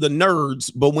master the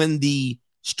nerds, but when the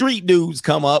street dudes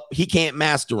come up, he can't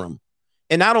master them.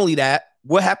 And not only that,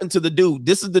 what happened to the dude?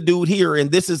 This is the dude here, and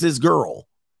this is his girl.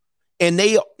 And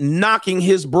they knocking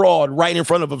his broad right in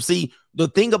front of him. See, the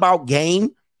thing about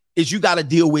game is you got to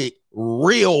deal with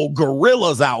real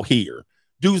gorillas out here,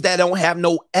 dudes that don't have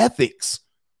no ethics.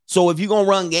 So if you're going to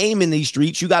run game in these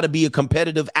streets, you got to be a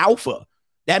competitive alpha.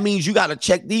 That means you got to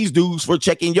check these dudes for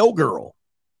checking your girl.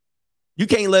 You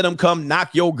can't let them come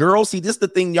knock your girl. See, this is the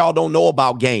thing y'all don't know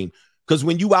about game. Because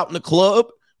when you out in the club,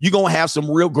 you're going to have some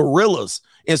real gorillas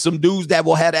and some dudes that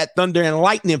will have that thunder and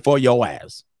lightning for your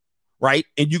ass. Right?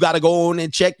 And you got to go on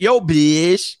and check your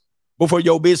bitch before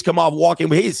your bitch come off walking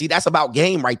with his. See, that's about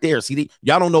game right there. See,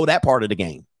 y'all don't know that part of the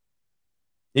game.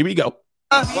 Here we go.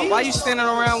 Why you standing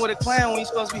around with a clown when you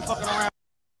supposed to be fucking around?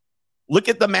 Look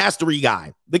at the mastery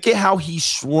guy. Look at how he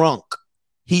shrunk.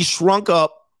 He shrunk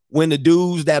up when the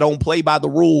dudes that don't play by the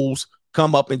rules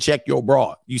come up and check your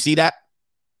broad. You see that?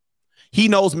 He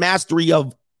knows mastery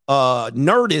of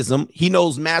nerdism. He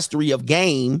knows mastery of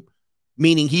game,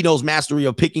 meaning he knows mastery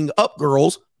of picking up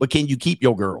girls, but can you keep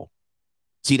your girl?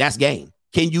 See, that's game.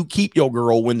 Can you keep your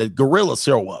girl when the gorillas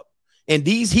show up? And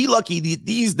these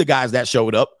the guys that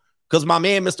showed up, because my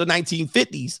man, Mr.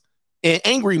 1950s and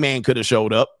Angry Man could have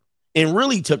showed up and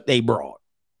really took they broad.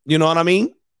 You know what I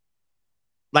mean?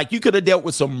 Like you could have dealt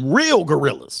with some real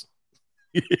gorillas.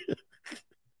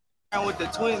 With the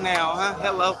twin now, huh?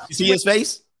 Hello. You see his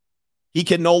face? He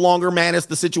can no longer manage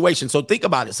the situation. So think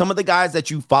about it. Some of the guys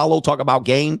that you follow talk about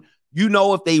game, you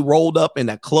know, if they rolled up in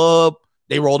a club,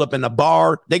 they rolled up in a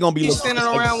bar, they're going to be standing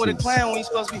around with a clown when you're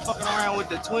supposed to be fucking around with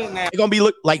the twin now. They're going to be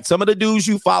like some of the dudes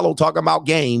you follow talking about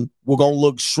game, we're going to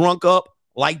look shrunk up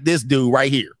like this dude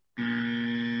right here.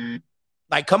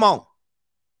 Like, come on.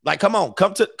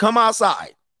 Come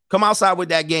outside. Come outside with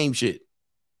that game shit.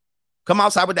 Come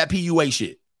outside with that PUA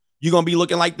shit. You're going to be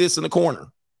looking like this in the corner.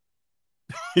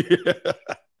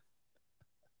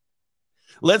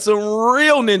 Let some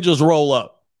real ninjas roll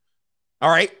up. All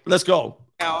right, let's go.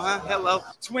 Now, huh? Hello.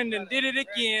 Twin done did it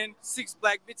again. 6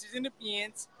 black bitches in the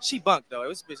pants. She bunked, though. It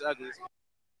was a bitch ugly.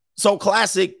 So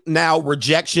classic now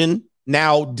rejection,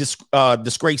 now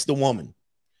disgrace the woman.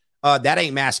 That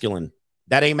ain't masculine.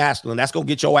 That's going to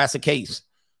get your ass a case.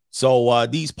 So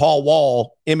these Paul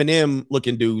Wall, Eminem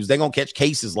looking dudes, they're going to catch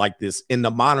cases like this in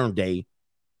the modern day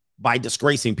by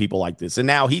disgracing people like this. And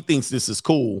now he thinks this is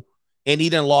cool. And he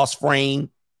done lost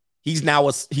frame. He's now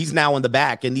in the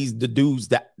back. And these the dudes,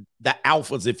 the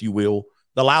alphas, if you will,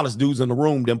 the loudest dudes in the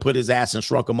room, then put his ass and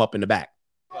shrunk him up in the back.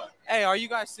 Hey, are you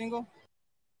guys single?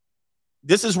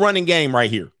 This is running game right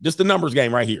here. This the numbers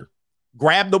game right here.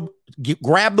 Grab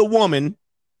the woman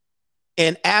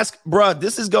and ask, bruh,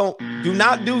 this is going, do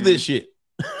not do this shit.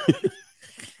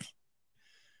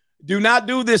 Do not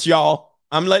do this, y'all.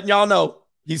 I'm letting y'all know.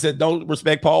 He said, don't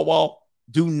respect Paul Wall.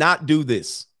 Do not do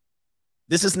this.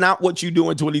 This is not what you do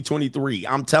in 2023.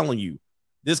 I'm telling you.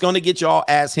 This is going to get y'all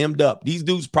ass hemmed up. These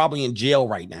dudes probably in jail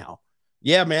right now.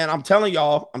 Yeah, man, I'm telling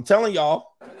y'all.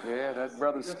 Yeah, that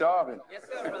brother's starving.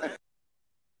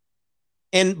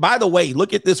 And by the way,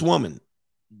 look at this woman.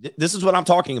 This is what I'm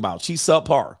talking about. She's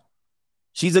subpar.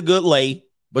 She's a good lay,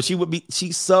 but she's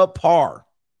subpar.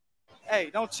 Hey,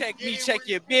 don't check me, check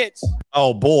your bitch.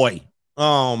 Oh, boy.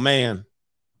 Oh, man.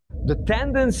 The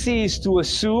tendency is to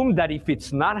assume that if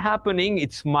it's not happening,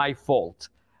 it's my fault.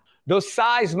 Does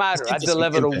size matter at the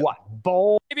level of what?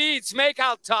 Ball. Maybe it's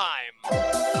makeout time.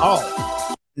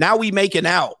 Oh, now we making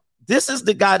out. This is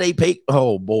the guy they pay.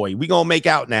 Oh, boy. We going to make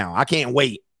out now. I can't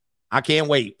wait.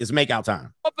 It's makeout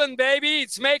time. Open, baby.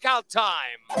 It's makeout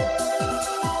time.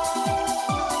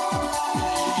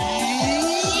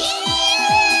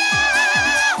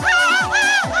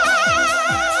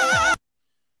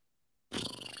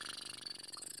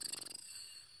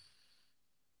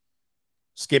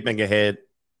 Skipping ahead.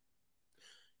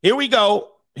 Here we go.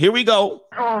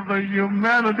 Oh, the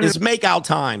humanity. It's makeout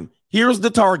time. Here's the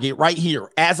target right here.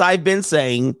 As I've been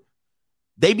saying,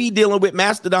 they be dealing with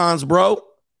mastodons, bro.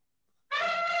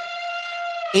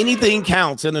 Anything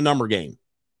counts in a number game.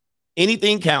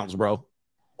 Anything counts, bro.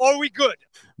 Are we good?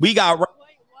 We got.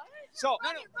 So,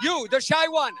 you, the shy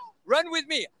one, run with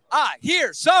me.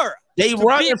 Here, sir. They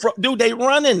running from, dude. They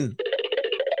running.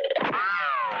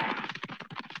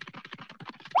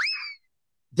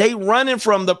 They running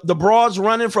from the broads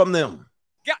running from them.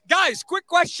 Guys, quick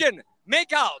question.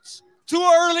 Makeouts. Too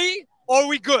early or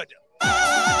we good?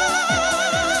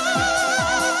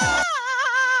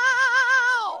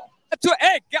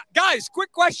 Hey, guys,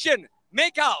 quick question.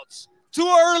 Makeouts. Too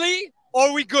early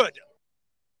or we good?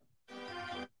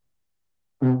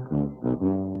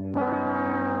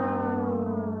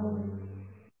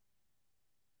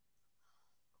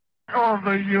 Oh,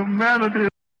 the humanity.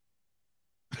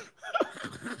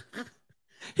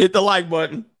 Hit the like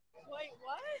button. Wait,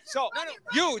 what? So,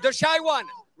 you, the shy one,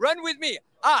 run with me.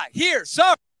 Here,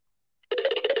 sir.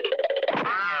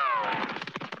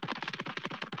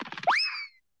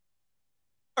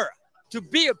 To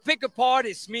be a pickup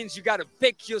artist means you got to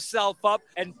pick yourself up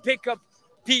and pick up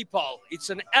people. It's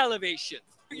an elevation.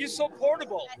 You're so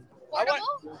portable.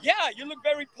 Portable? Yeah, you look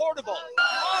very portable.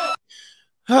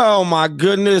 Oh my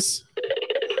goodness.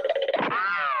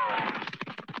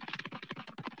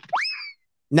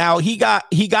 Now he got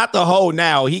the hoe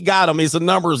now. He got him. It's a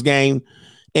numbers game.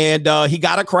 And he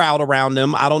got a crowd around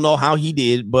him. I don't know how he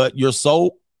did, but you're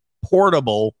so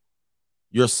portable.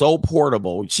 You're so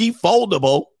portable. She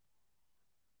foldable.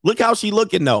 Look how she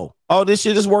looking though. Oh, this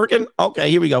shit is working.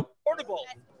 Okay, here we go. Portable.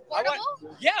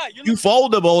 Portable? Yeah, You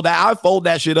foldable. That I fold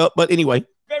that shit up. But anyway.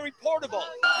 Very portable.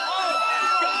 Oh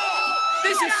my God.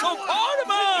 This is so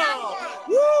portable.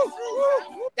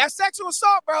 Woo. That's sexual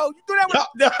assault, bro. You do that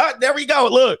with There we go.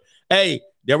 Look. Hey,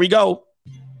 there we go.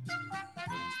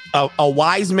 A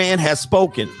wise man has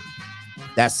spoken.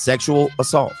 That's sexual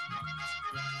assault.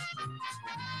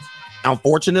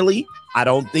 Unfortunately, I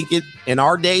don't think it in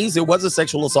our days it was a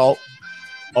sexual assault.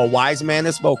 A wise man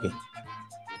has spoken.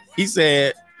 He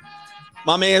said,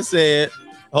 my man said,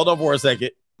 hold on for a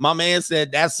second. My man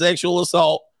said that's sexual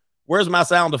assault. Where's my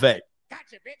sound effect?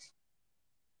 Gotcha, bitch.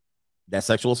 That's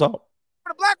sexual assault.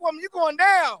 For the black woman, you going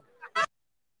down.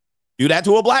 Do that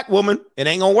to a black woman, it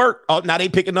ain't gonna work. Oh, now they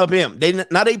picking up him.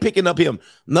 Now they picking up him.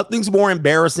 Nothing's more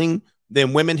embarrassing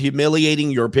than women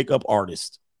humiliating your pickup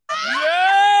artist.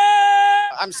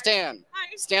 I'm Stan.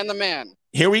 Stan the man.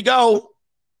 Here we go.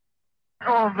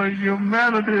 Oh, the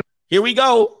humanity. Here we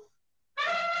go.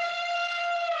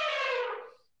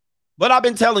 But I've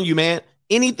been telling you, man,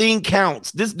 anything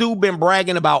counts. This dude been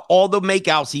bragging about all the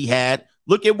makeouts he had.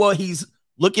 Look at what he's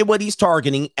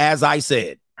targeting, as I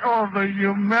said. Oh, the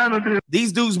humanity.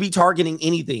 These dudes be targeting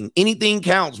anything. Anything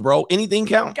counts, bro. Anything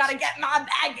counts. Gotta get my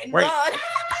bag and Right. run.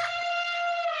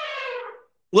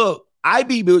 Look, I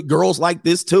be with girls like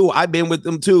this too. I've been with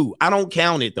them too. I don't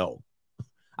count it though.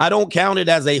 I don't count it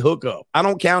as a hookup. I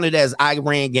don't count it as I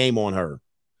ran game on her.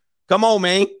 Come on,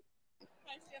 man. Can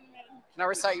I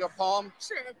recite your poem?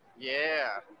 Sure. Yeah.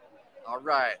 All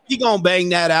right. You gonna bang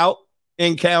that out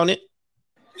and count it.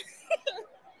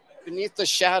 Beneath the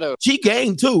shadow. She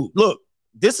game too. Look,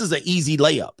 this is an easy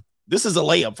layup. This is a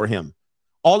layup for him.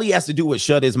 All he has to do is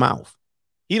shut his mouth.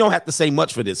 He don't have to say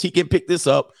much for this. He can pick this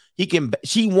up.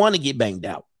 She want to get banged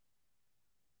out.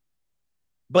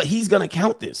 But he's going to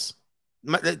count this.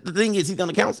 The thing is, he's going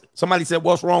to count it. Somebody said,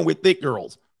 what's wrong with thick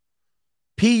girls?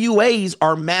 PUAs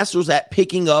are masters at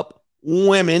picking up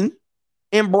women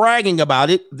and bragging about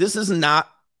it. This is not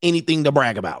anything to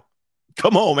brag about.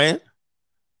 Come on, man.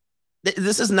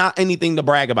 This is not anything to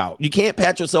brag about. You can't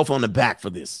pat yourself on the back for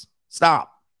this. Stop.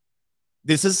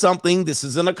 This is something. This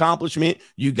is an accomplishment.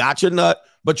 You got your nut,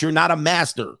 but you're not a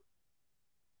master.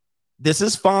 This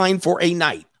is fine for a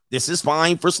night. This is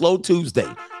fine for Slow Tuesday.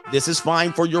 This is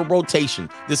fine for your rotation.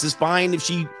 This is fine if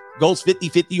she goes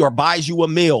 50-50 or buys you a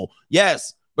meal.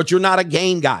 Yes, but you're not a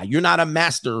game guy. You're not a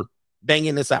master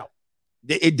banging this out.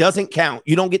 It doesn't count.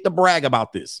 You don't get to brag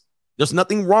about this. There's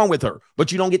nothing wrong with her,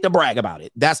 but you don't get to brag about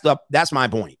it. That's my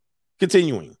point.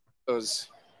 Continuing. Those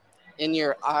in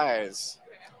your eyes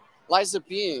lies a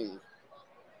being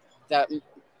that.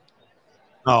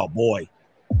 Oh, boy.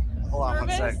 Hold on 1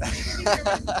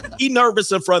 second. He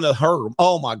nervous in front of her.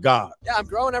 Oh, my God. Yeah, I'm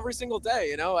growing every single day.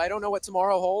 You know, I don't know what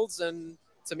tomorrow holds. And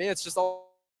to me, it's just all.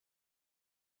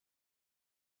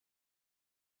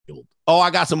 Oh, I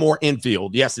got some more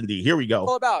infield. Yes, indeed. Here we go.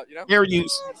 All about, you know. Air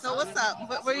use. So what's up?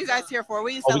 What are you guys here for?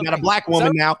 What are you Oh, we got a black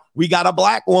woman now. We got a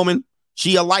black woman.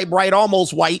 She a light bright,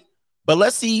 almost white. But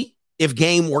let's see if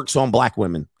game works on black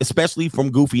women, especially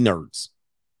from goofy nerds.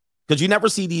 Because you never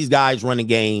see these guys running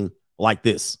game like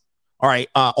this. All right,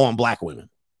 on black women.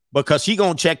 Because she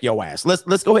gonna check your ass.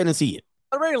 Let's go ahead and see it.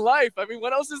 Celebrating life. I mean,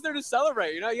 what else is there to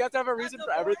celebrate? You know, you have to have a reason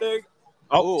for everything.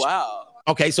 Oh, wow.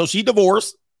 Okay, so she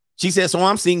divorced. She says, so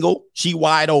I'm single. She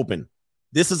wide open.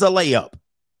 This is a layup.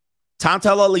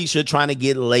 Tontel Alicia trying to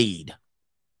get laid.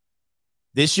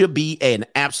 This should be an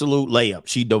absolute layup.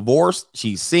 She divorced.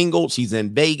 She's single. She's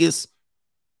in Vegas.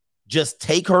 Just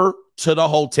take her to the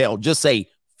hotel. Just say,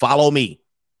 follow me.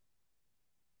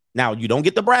 Now, you don't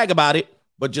get to brag about it,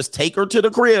 but just take her to the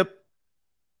crib,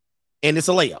 and it's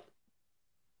a layup.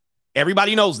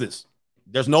 Everybody knows this.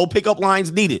 There's no pickup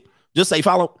lines needed. Just say,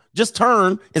 follow. Just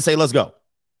turn and say, let's go.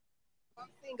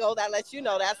 Single, that lets you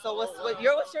know that. So what's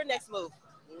your next move?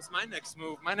 What's my next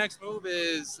move? My next move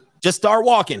is Just start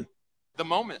walking. the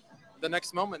moment, the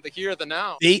next moment, the here, the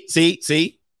now.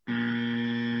 See?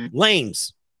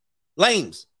 Lames.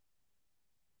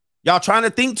 Y'all trying to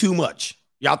think too much.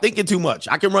 Y'all thinking too much.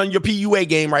 I can run your PUA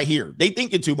game right here. They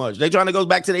thinking too much. They trying to go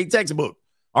back to their textbook.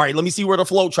 All right, let me see where the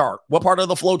flow chart. What part of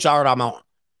the flow chart I'm on?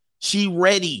 She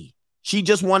ready. She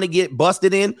just want to get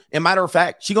busted in. And matter of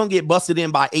fact, she going to get busted in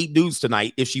by 8 dudes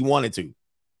tonight if she wanted to.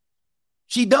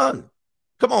 She done.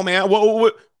 Come on, man.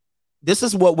 What? This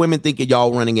is what women think of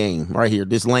y'all running game right here.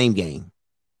 This lame game.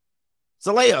 It's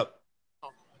a layup.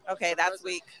 Okay, that's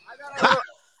weak.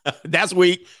 That's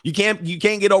weak. You can't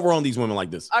get over on these women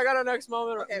like this. I got a next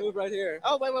moment move right here.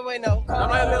 Oh, wait, no.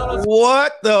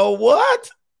 What the what?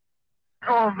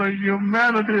 Oh, the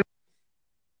humanity.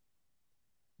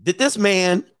 Did this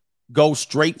man go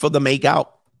straight for the makeout?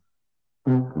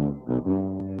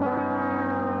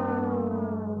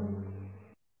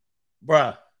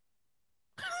 Bruh.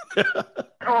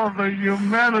 Oh, the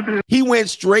humanity. He went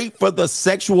straight for the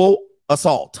sexual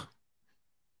assault.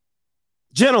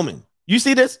 Gentlemen, you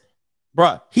see this?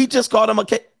 Bruh, he just called him a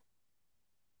kid.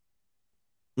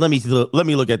 Let me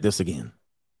look at this again.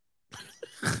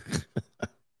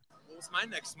 What's my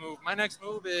next move? My next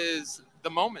move is the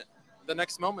moment, the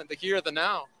next moment, the here, the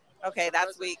now. Okay,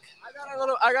 that's weak.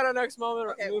 I got a next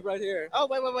moment move right here. Oh,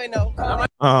 wait, no.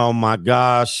 Oh my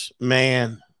gosh,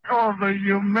 man. Oh, the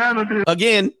humanity.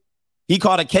 Again, he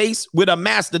caught a case with a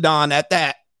mastodon at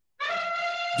that.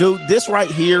 Dude, this right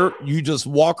here, you just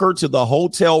walk her to the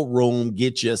hotel room,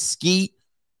 get your skeet,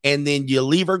 and then you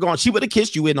leave her gone. She would have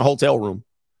kissed you in the hotel room.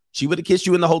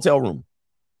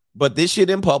 But this shit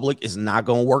in public is not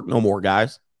going to work no more,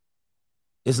 guys.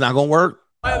 It's not going to work.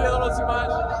 Might be a little too much.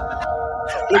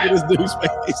 Look at this dude's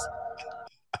face.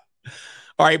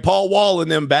 All right, Paul Wall and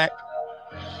them back.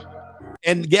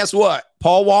 And guess what?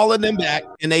 Paul Wall and them back,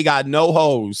 and they got no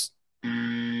hose.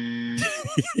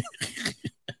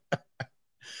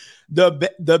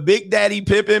 The Big Daddy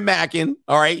Pimpin' Mackin'.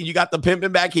 All right, you got the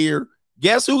pimping back here.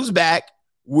 Guess who's back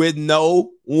with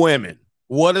no women?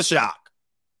 What a shock.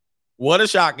 What a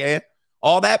shock, man.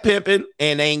 All that pimping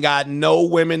and they ain't got no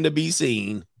women to be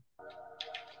seen.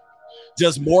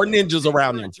 Just more ninjas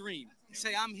around them. Dream.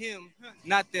 Say I'm him,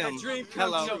 not them.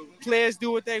 Hello. Players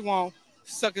do what they want.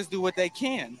 Suckers do what they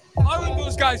can. I think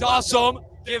this guy's awesome.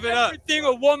 Give it up. Everything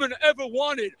a woman ever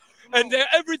wanted, and they're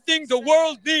everything the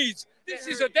world needs. This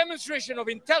is a demonstration of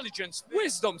intelligence,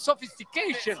 wisdom,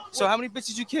 sophistication. So how many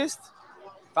bitches you kissed?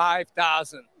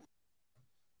 5,000.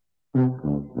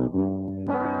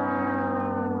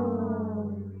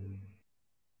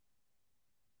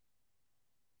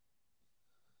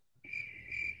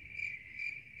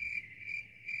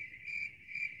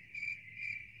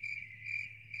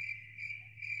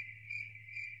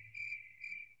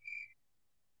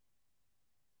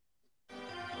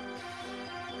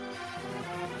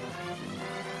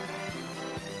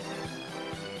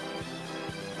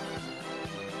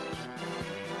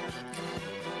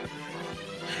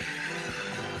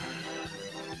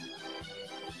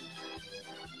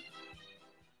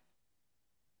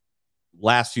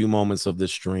 last few moments of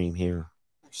this stream here.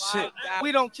 Shit,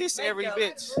 we don't kiss every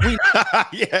bitch.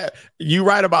 Yeah, you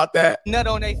right about that. Nut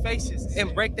on their faces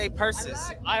and break their purses.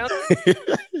 I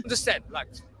understand. Like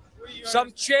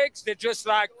some chicks, they just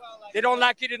like they don't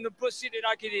like it in the pussy, they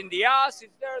like it in the ass.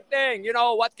 It's their thing. You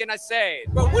know what can I say?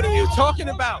 But what are you talking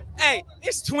about? Hey,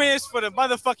 it's twins for the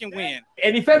motherfucking win.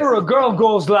 And if ever a girl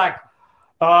goes like,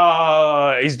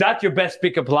 is that your best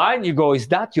pickup line? You go, is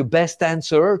that your best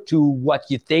answer to what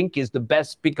you think is the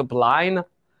best pickup line?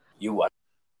 You what?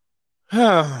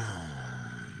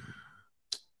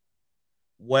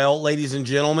 Well, ladies and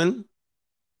gentlemen,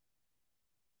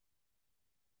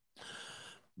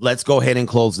 let's go ahead and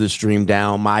close this stream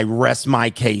down. I rest my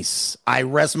case,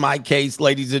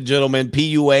 ladies and gentlemen.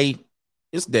 PUA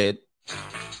is dead.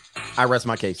 I rest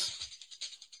my case.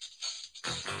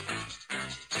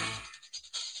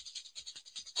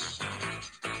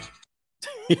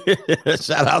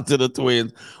 Shout out to the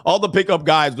twins. All the pickup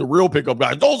guys, the real pickup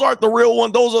guys. Those aren't the real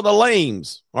ones. Those are the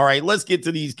lames. All right, let's get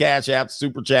to these cash apps,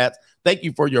 super chats. Thank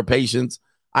you for your patience.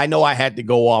 I know I had to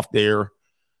go off there,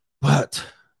 but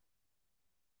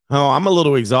I'm a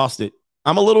little exhausted.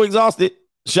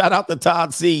 Shout out to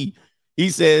Todd C. He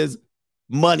says,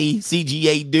 money,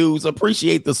 CGA dudes,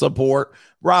 appreciate the support.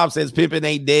 Rob says, pimping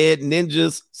ain't dead.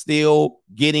 Ninjas still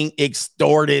getting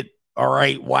extorted. All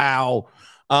right, wow.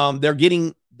 They're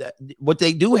getting what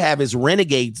they do have is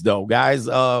renegades, though, guys.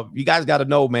 You guys got to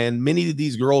know, man, many of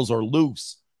these girls are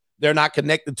loose. They're not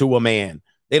connected to a man.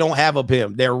 They don't have a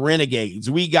pimp. They're renegades.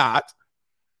 We got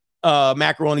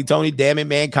Macaroni Tony. Damn it,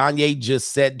 man. Kanye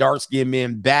just set dark skinned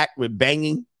men back with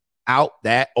banging out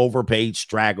that overpaid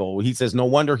straggle. He says, no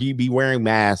wonder he'd be wearing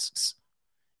masks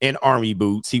and army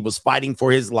boots. He was fighting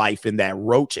for his life in that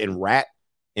roach and rat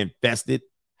infested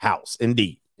house.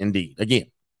 Indeed.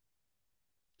 Again,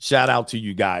 shout out to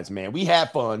you guys, man. We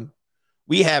had fun.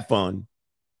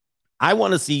 I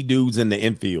want to see dudes in the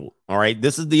infield. All right.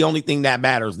 This is the only thing that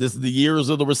matters. This is the years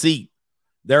of the receipt.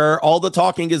 All the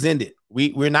talking is ended.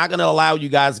 We're not going to allow you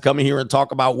guys to come in here and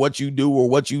talk about what you do or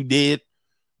what you did.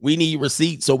 We need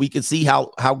receipts so we can see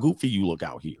how goofy you look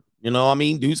out here. You know what I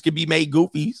mean? Dudes can be made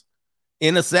goofies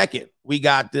in a second. We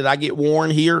got, did I get Warren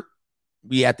here?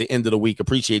 We at the end of the week.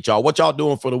 Appreciate y'all. What y'all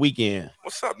doing for the weekend?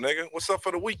 What's up, nigga? What's up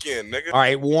for the weekend, nigga? All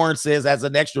right. Warren says, as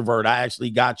an extrovert, I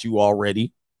actually got you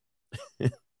already. All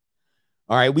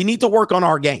right. We need to work on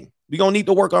our game. We're going to need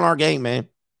to work on our game, man.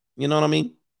 You know what I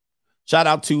mean? Shout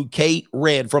out to Kate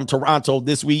Red from Toronto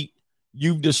this week.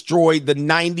 You've destroyed the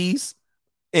 90s.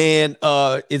 And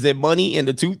is it money in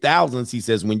the 2000s? He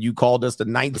says, when you called us the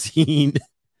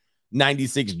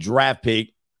 1996 draft pick,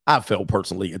 I felt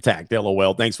personally attacked.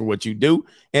 LOL. Thanks for what you do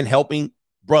and helping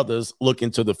brothers look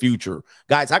into the future.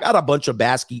 Guys, I got a bunch of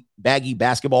baggy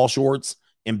basketball shorts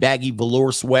and baggy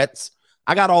velour sweats.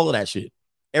 I got all of that shit.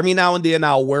 Every now and then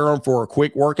I'll wear them for a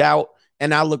quick workout,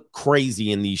 and I look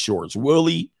crazy in these shorts.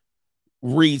 Willie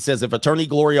Reed says, if Attorney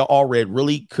Gloria Allred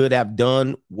really could have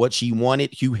done what she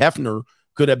wanted, Hugh Hefner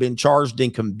could have been charged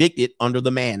and convicted under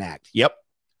the Mann Act. Yep.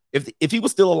 If he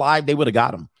was still alive, they would have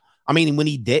got him. I mean, when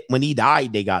he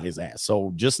died, they got his ass.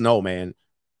 So just know, man,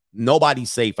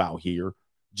 nobody's safe out here.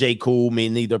 J. Cool may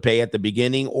neither pay at the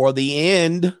beginning or the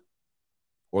end,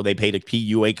 or they pay the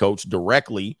PUA coach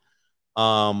directly.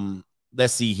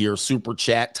 Let's see here. Super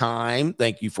chat time.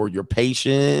 Thank you for your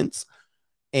patience.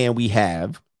 And we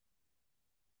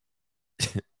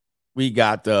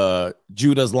got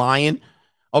Judah's Lion.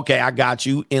 Okay, I got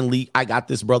you. I got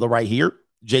this brother right here.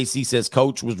 JC says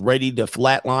coach was ready to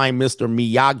flatline Mr.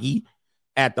 Miyagi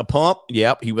at the pump.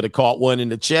 Yep, he would have caught one in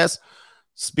the chest.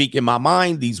 Speaking my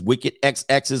mind, these wicked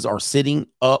XXs are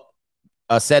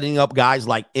setting up guys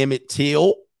like Emmett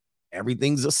Till.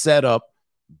 Everything's a setup.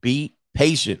 Be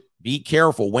patient. Be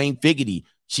careful. Wayne Figgity,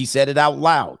 she said it out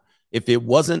loud. If it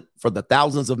wasn't for the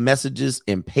thousands of messages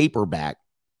in paperback,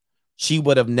 she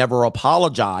would have never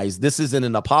apologized. This isn't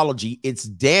an apology. It's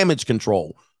damage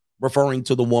control, referring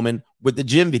to the woman with the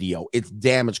gym video. It's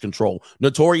damage control.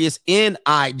 Notorious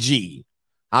NIG.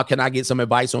 How can I get some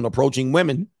advice on approaching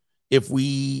women if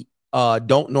we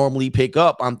don't normally pick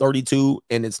up? I'm 32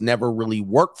 and it's never really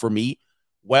worked for me.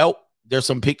 Well, there's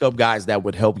some pickup guys that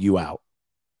would help you out.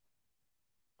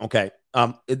 Okay.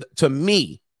 To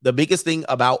me, the biggest thing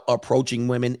about approaching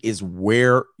women is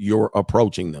where you're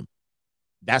approaching them.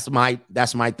 That's my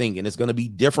thing. And it's going to be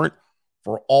different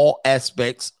for all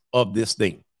aspects of this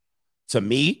thing. To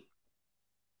me,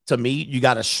 you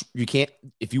can't,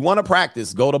 if you want to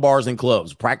practice, go to bars and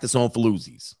clubs, practice on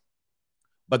floozies.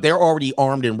 But they're already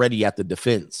armed and ready at the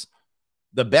defense.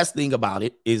 The best thing about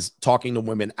it is talking to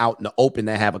women out in the open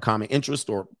that have a common interest,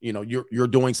 or you're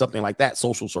doing something like that,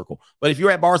 social circle. But if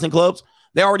you're at bars and clubs,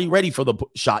 they're already ready for the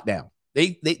shot down.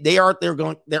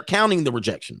 They're counting the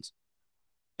rejections.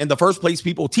 And the first place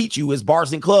people teach you is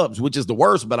bars and clubs, which is the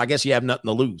worst, but I guess you have nothing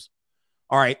to lose.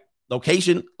 All right,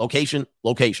 location.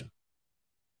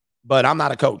 But I'm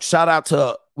not a coach. Shout out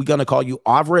to, we're going to call you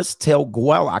Avris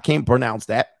Telguel. I can't pronounce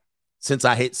that since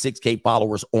I hit 6K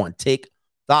followers on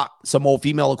TikTok. Some old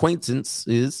female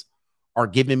acquaintances are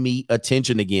giving me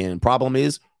attention again. Problem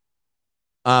is,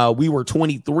 we were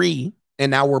 23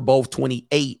 and now we're both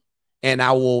 28, and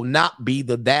I will not be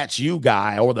the that's you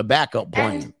guy or the backup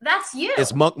plan. And that's you.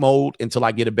 It's monk mode until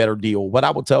I get a better deal. What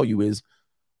I will tell you is,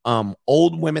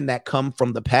 old women that come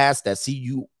from the past that see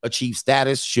you achieve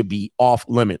status should be off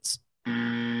limits.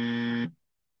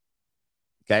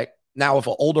 Okay. Now, if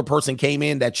an older person came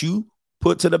in that you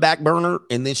put to the back burner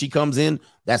and then she comes in,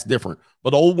 that's different.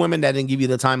 But old women that didn't give you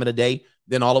the time of the day,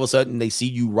 then all of a sudden they see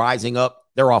you rising up,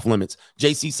 they're off limits.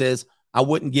 JC says, I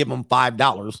wouldn't give them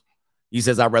 $5. He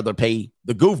says, I'd rather pay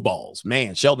the goofballs.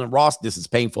 Man, Sheldon Ross, this is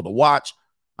painful to watch.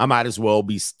 I might as well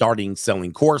be starting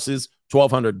selling courses.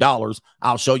 $1,200.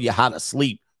 I'll show you how to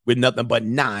sleep with nothing but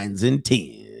 9s and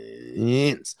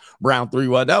 10s. Brown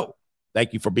 310.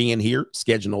 Thank you for being here.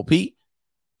 Schedule P.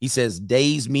 He says,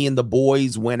 days me and the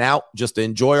boys went out just to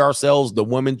enjoy ourselves. The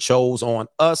women chose on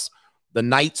us. The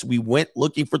nights we went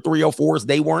looking for 304s,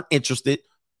 they weren't interested.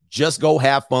 Just go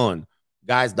have fun.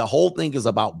 Guys, the whole thing is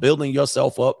about building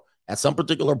yourself up. At some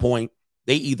particular point,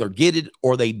 they either get it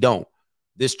or they don't.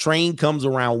 This train comes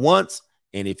around once,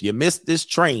 and if you miss this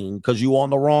train because you're on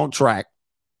the wrong track,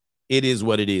 it is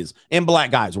what it is. And black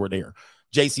guys were there.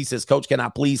 JC says, Coach, can I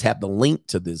please have the link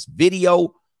to this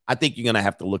video? I think you're going to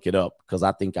have to look it up because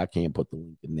I think I can't put the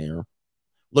link in there.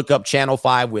 Look up Channel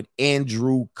 5 with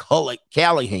Andrew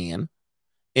Callahan,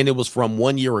 and it was from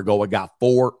 1 year ago. It got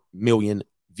 4 million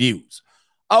views.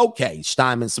 Okay,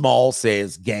 Steinman Small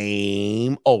says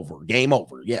game over. Game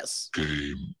over. Yes.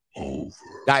 Game over.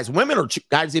 Guys,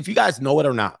 guys, if you guys know it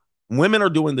or not, women are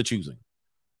doing the choosing.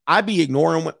 I be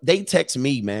ignoring them. They text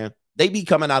me, man. They be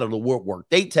coming out of the woodwork.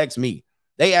 They text me.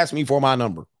 They ask me for my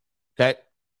number. Okay.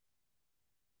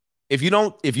 If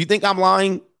you think I'm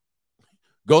lying,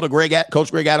 go to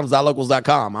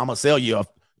CoachGregAdams.locals.com. I'm going to sell you a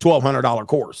 $1,200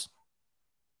 course.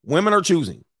 Women are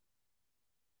choosing.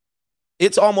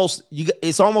 It's almost a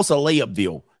layup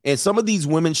deal. And some of these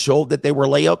women showed that they were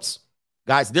layups.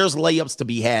 Guys, there's layups to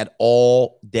be had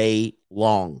all day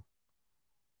long.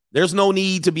 There's no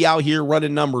need to be out here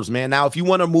running numbers, man. Now, if you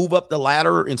want to move up the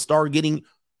ladder and start getting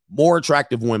more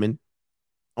attractive women,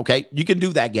 okay, you can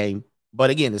do that game. But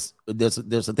again,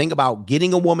 there's a thing about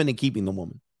getting a woman and keeping the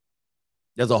woman.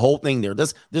 There's a whole thing there.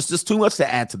 There's just too much to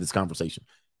add to this conversation.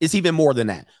 It's even more than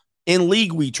that. In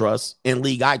League We Trust, in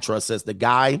League I Trust, says the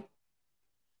guy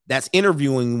that's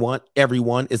interviewing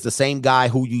everyone is the same guy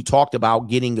who you talked about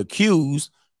getting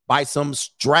accused by some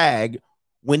drag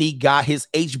when he got his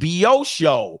HBO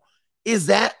show. Is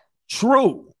that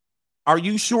true? Are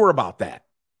you sure about that?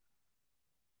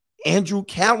 Andrew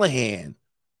Callahan.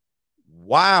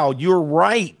 Wow, you're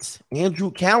right.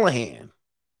 Andrew Callahan.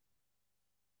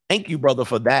 Thank you, brother,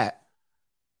 for that.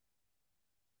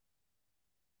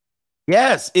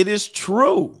 Yes, it is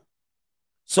true.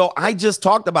 So I just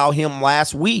talked about him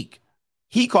last week.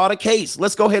 He caught a case.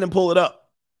 Let's go ahead and pull it up.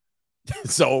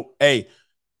 So, hey,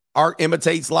 art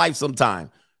imitates life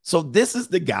sometime. So this is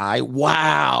the guy.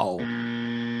 Wow.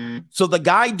 So the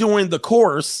guy doing the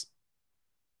course,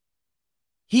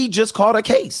 he just caught a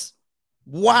case.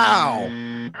 Wow.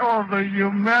 Oh, the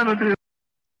humanity.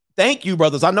 Thank you,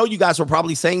 brothers. I know you guys were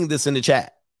probably saying this in the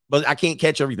chat, but I can't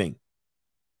catch everything.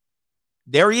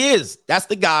 There he is. That's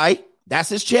the guy. That's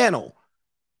his channel.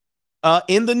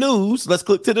 In the news, let's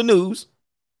click to the news.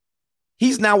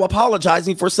 He's now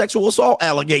apologizing for sexual assault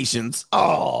allegations.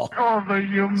 Oh, the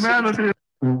humanity.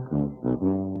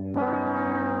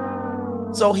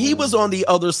 So he was on the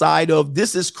other side of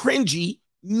this is cringy.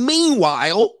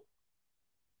 Meanwhile,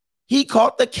 he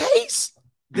caught the case.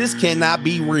 This cannot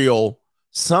be real.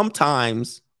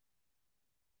 Sometimes,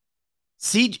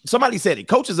 see, somebody said it.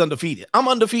 Coach is undefeated. I'm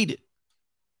undefeated.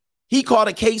 He caught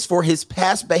a case for his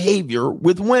past behavior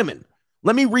with women.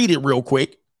 Let me read it real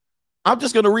quick. I'm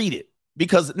just going to read it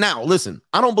because now, listen,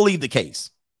 I don't believe the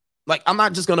case. Like, I'm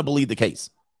not just going to believe the case.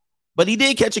 But he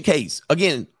did catch a case.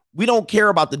 Again, we don't care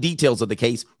about the details of the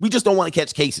case. We just don't want to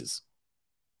catch cases.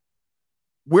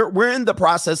 We're in the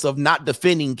process of not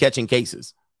defending catching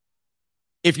cases.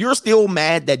 If you're still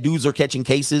mad that dudes are catching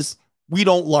cases, we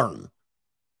don't learn.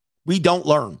 We don't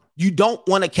learn. You don't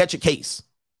want to catch a case.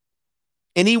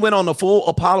 And he went on a full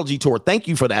apology tour. Thank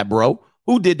you for that, bro.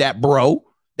 Who did that, bro?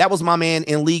 That was my man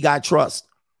in League I Trust.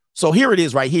 So here it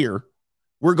is right here.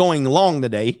 We're going long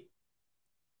today.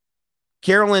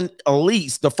 Carolyn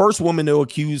Elise, the first woman to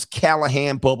accuse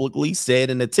Callahan publicly, said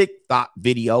in a TikTok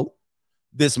video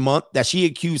this month that she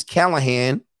accused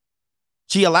Callahan.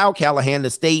 She allowed Callahan to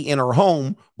stay in her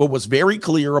home, but was very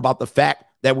clear about the fact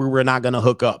that we were not going to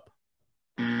hook up.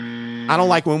 I don't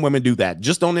like when women do that.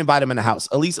 Just don't invite them in the house.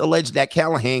 Elise alleged that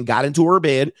Callahan got into her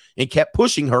bed and kept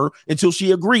pushing her until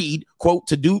she agreed, quote,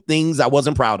 to do things I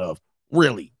wasn't proud of.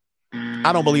 Really?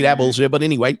 I don't believe that bullshit. But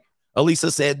anyway,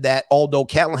 Elisa said that although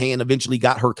Callahan eventually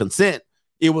got her consent,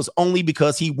 it was only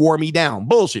because he wore me down.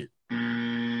 Bullshit.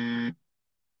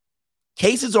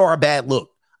 Cases are a bad look.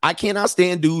 I cannot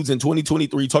stand dudes in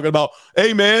 2023 talking about,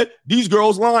 hey, man, these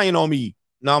girls lying on me.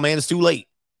 No, man, it's too late.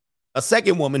 A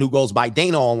second woman who goes by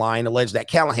Dana online alleged that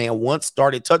Callahan once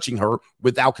started touching her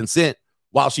without consent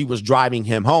while she was driving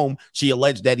him home. She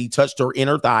alleged that he touched her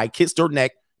inner thigh, kissed her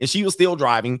neck, and she was still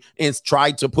driving and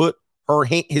tried to put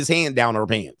his hand down her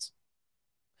pants.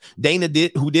 Dana,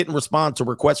 who didn't respond to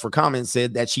requests for comment,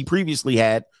 said that she previously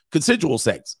had consensual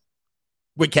sex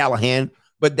with Callahan,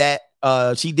 but that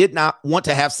she did not want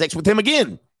to have sex with him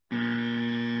again.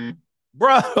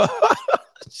 Bruh.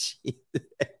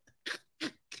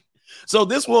 So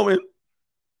this woman,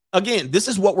 again, this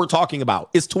is what we're talking about.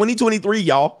 It's 2023,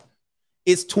 y'all.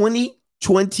 It's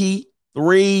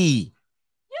 2023.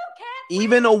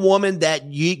 Even a woman that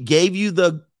gave you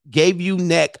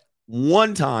neck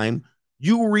one time,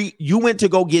 you went to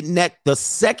go get neck the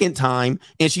second time,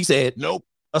 and she said, nope,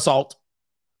 assault.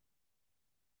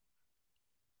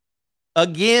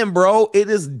 Again, bro, it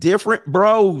is different,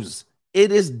 bros.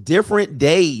 It is different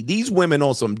day. These women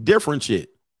on some different shit.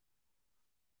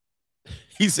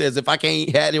 He says, if I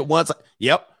can't had it once,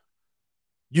 yep.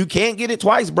 You can't get it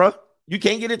twice, bro. You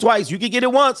can't get it twice. You can get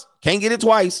it once. Can't get it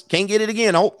twice. Can't get it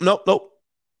again. Oh, nope.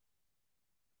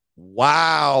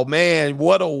 Wow, man,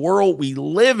 what a world we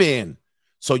live in.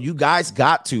 So you guys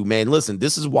got to, man, listen,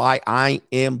 this is why I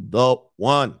am the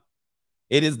one.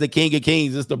 It is the King of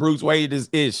Kings. It's the Bruce Wayne. It is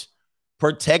Ish.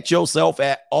 Protect yourself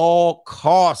at all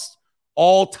costs,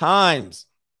 all times.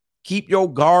 Keep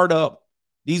your guard up.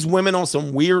 These women on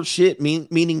some weird shit,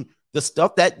 meaning the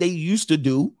stuff that they used to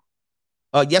do.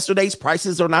 Yesterday's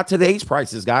prices are not today's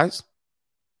prices, guys.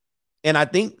 And I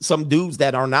think some dudes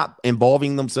that are not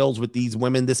involving themselves with these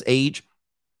women this age,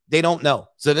 they don't know.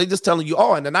 So they're just telling you,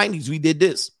 oh, in the 90s, we did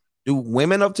this. Dude,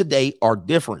 women of today are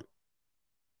different.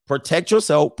 Protect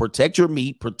yourself, protect your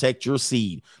meat, protect your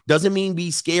seed. Doesn't mean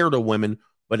be scared of women,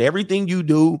 but everything you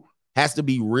do has to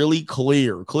be really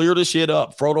clear. Clear the shit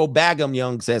up. Frodo Bagum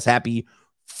Young says, happy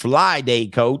Fly Day,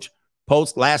 coach.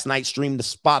 Post last night's stream to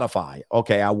Spotify.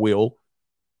 Okay, I will.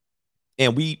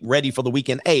 And we ready for the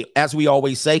weekend. Hey, as we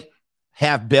always say,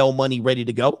 have bail money ready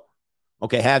to go.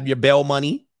 Okay, have your bail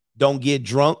money. Don't get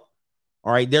drunk.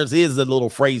 All right, there's a little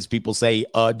phrase people say,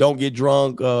 don't get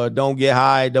drunk, don't get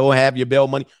high, don't have your bail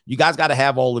money. You guys got to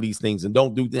have all of these things and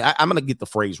don't do that. I'm going to get the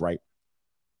phrase right.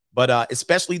 But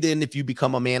especially then if you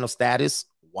become a man of status,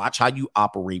 watch how you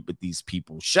operate with these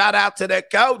people. Shout out to the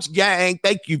coach gang.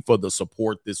 Thank you for the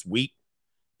support this week.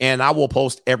 And I will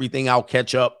post everything. I'll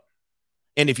catch up.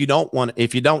 And if you don't know,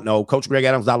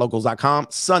 CoachGregAdams.locals.com.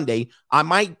 Sunday, I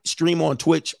might stream on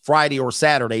Twitch Friday or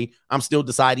Saturday. I'm still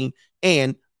deciding.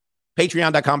 And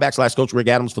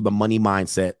Patreon.com/CoachGregAdams for the money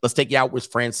mindset. Let's take you out with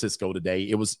Francisco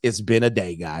today. It's been a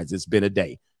day, guys. It's been a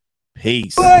day.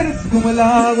 Peace. Te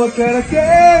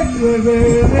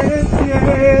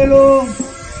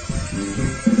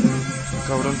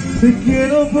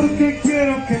quiero porque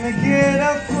quiero que me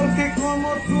quieras, porque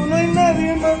como tú no hay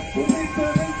nadie más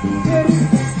bonito en tu ser.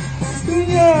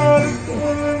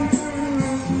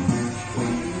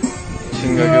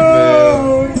 Chinga que pedo.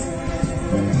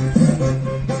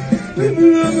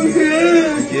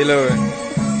 Tranquilo, güey.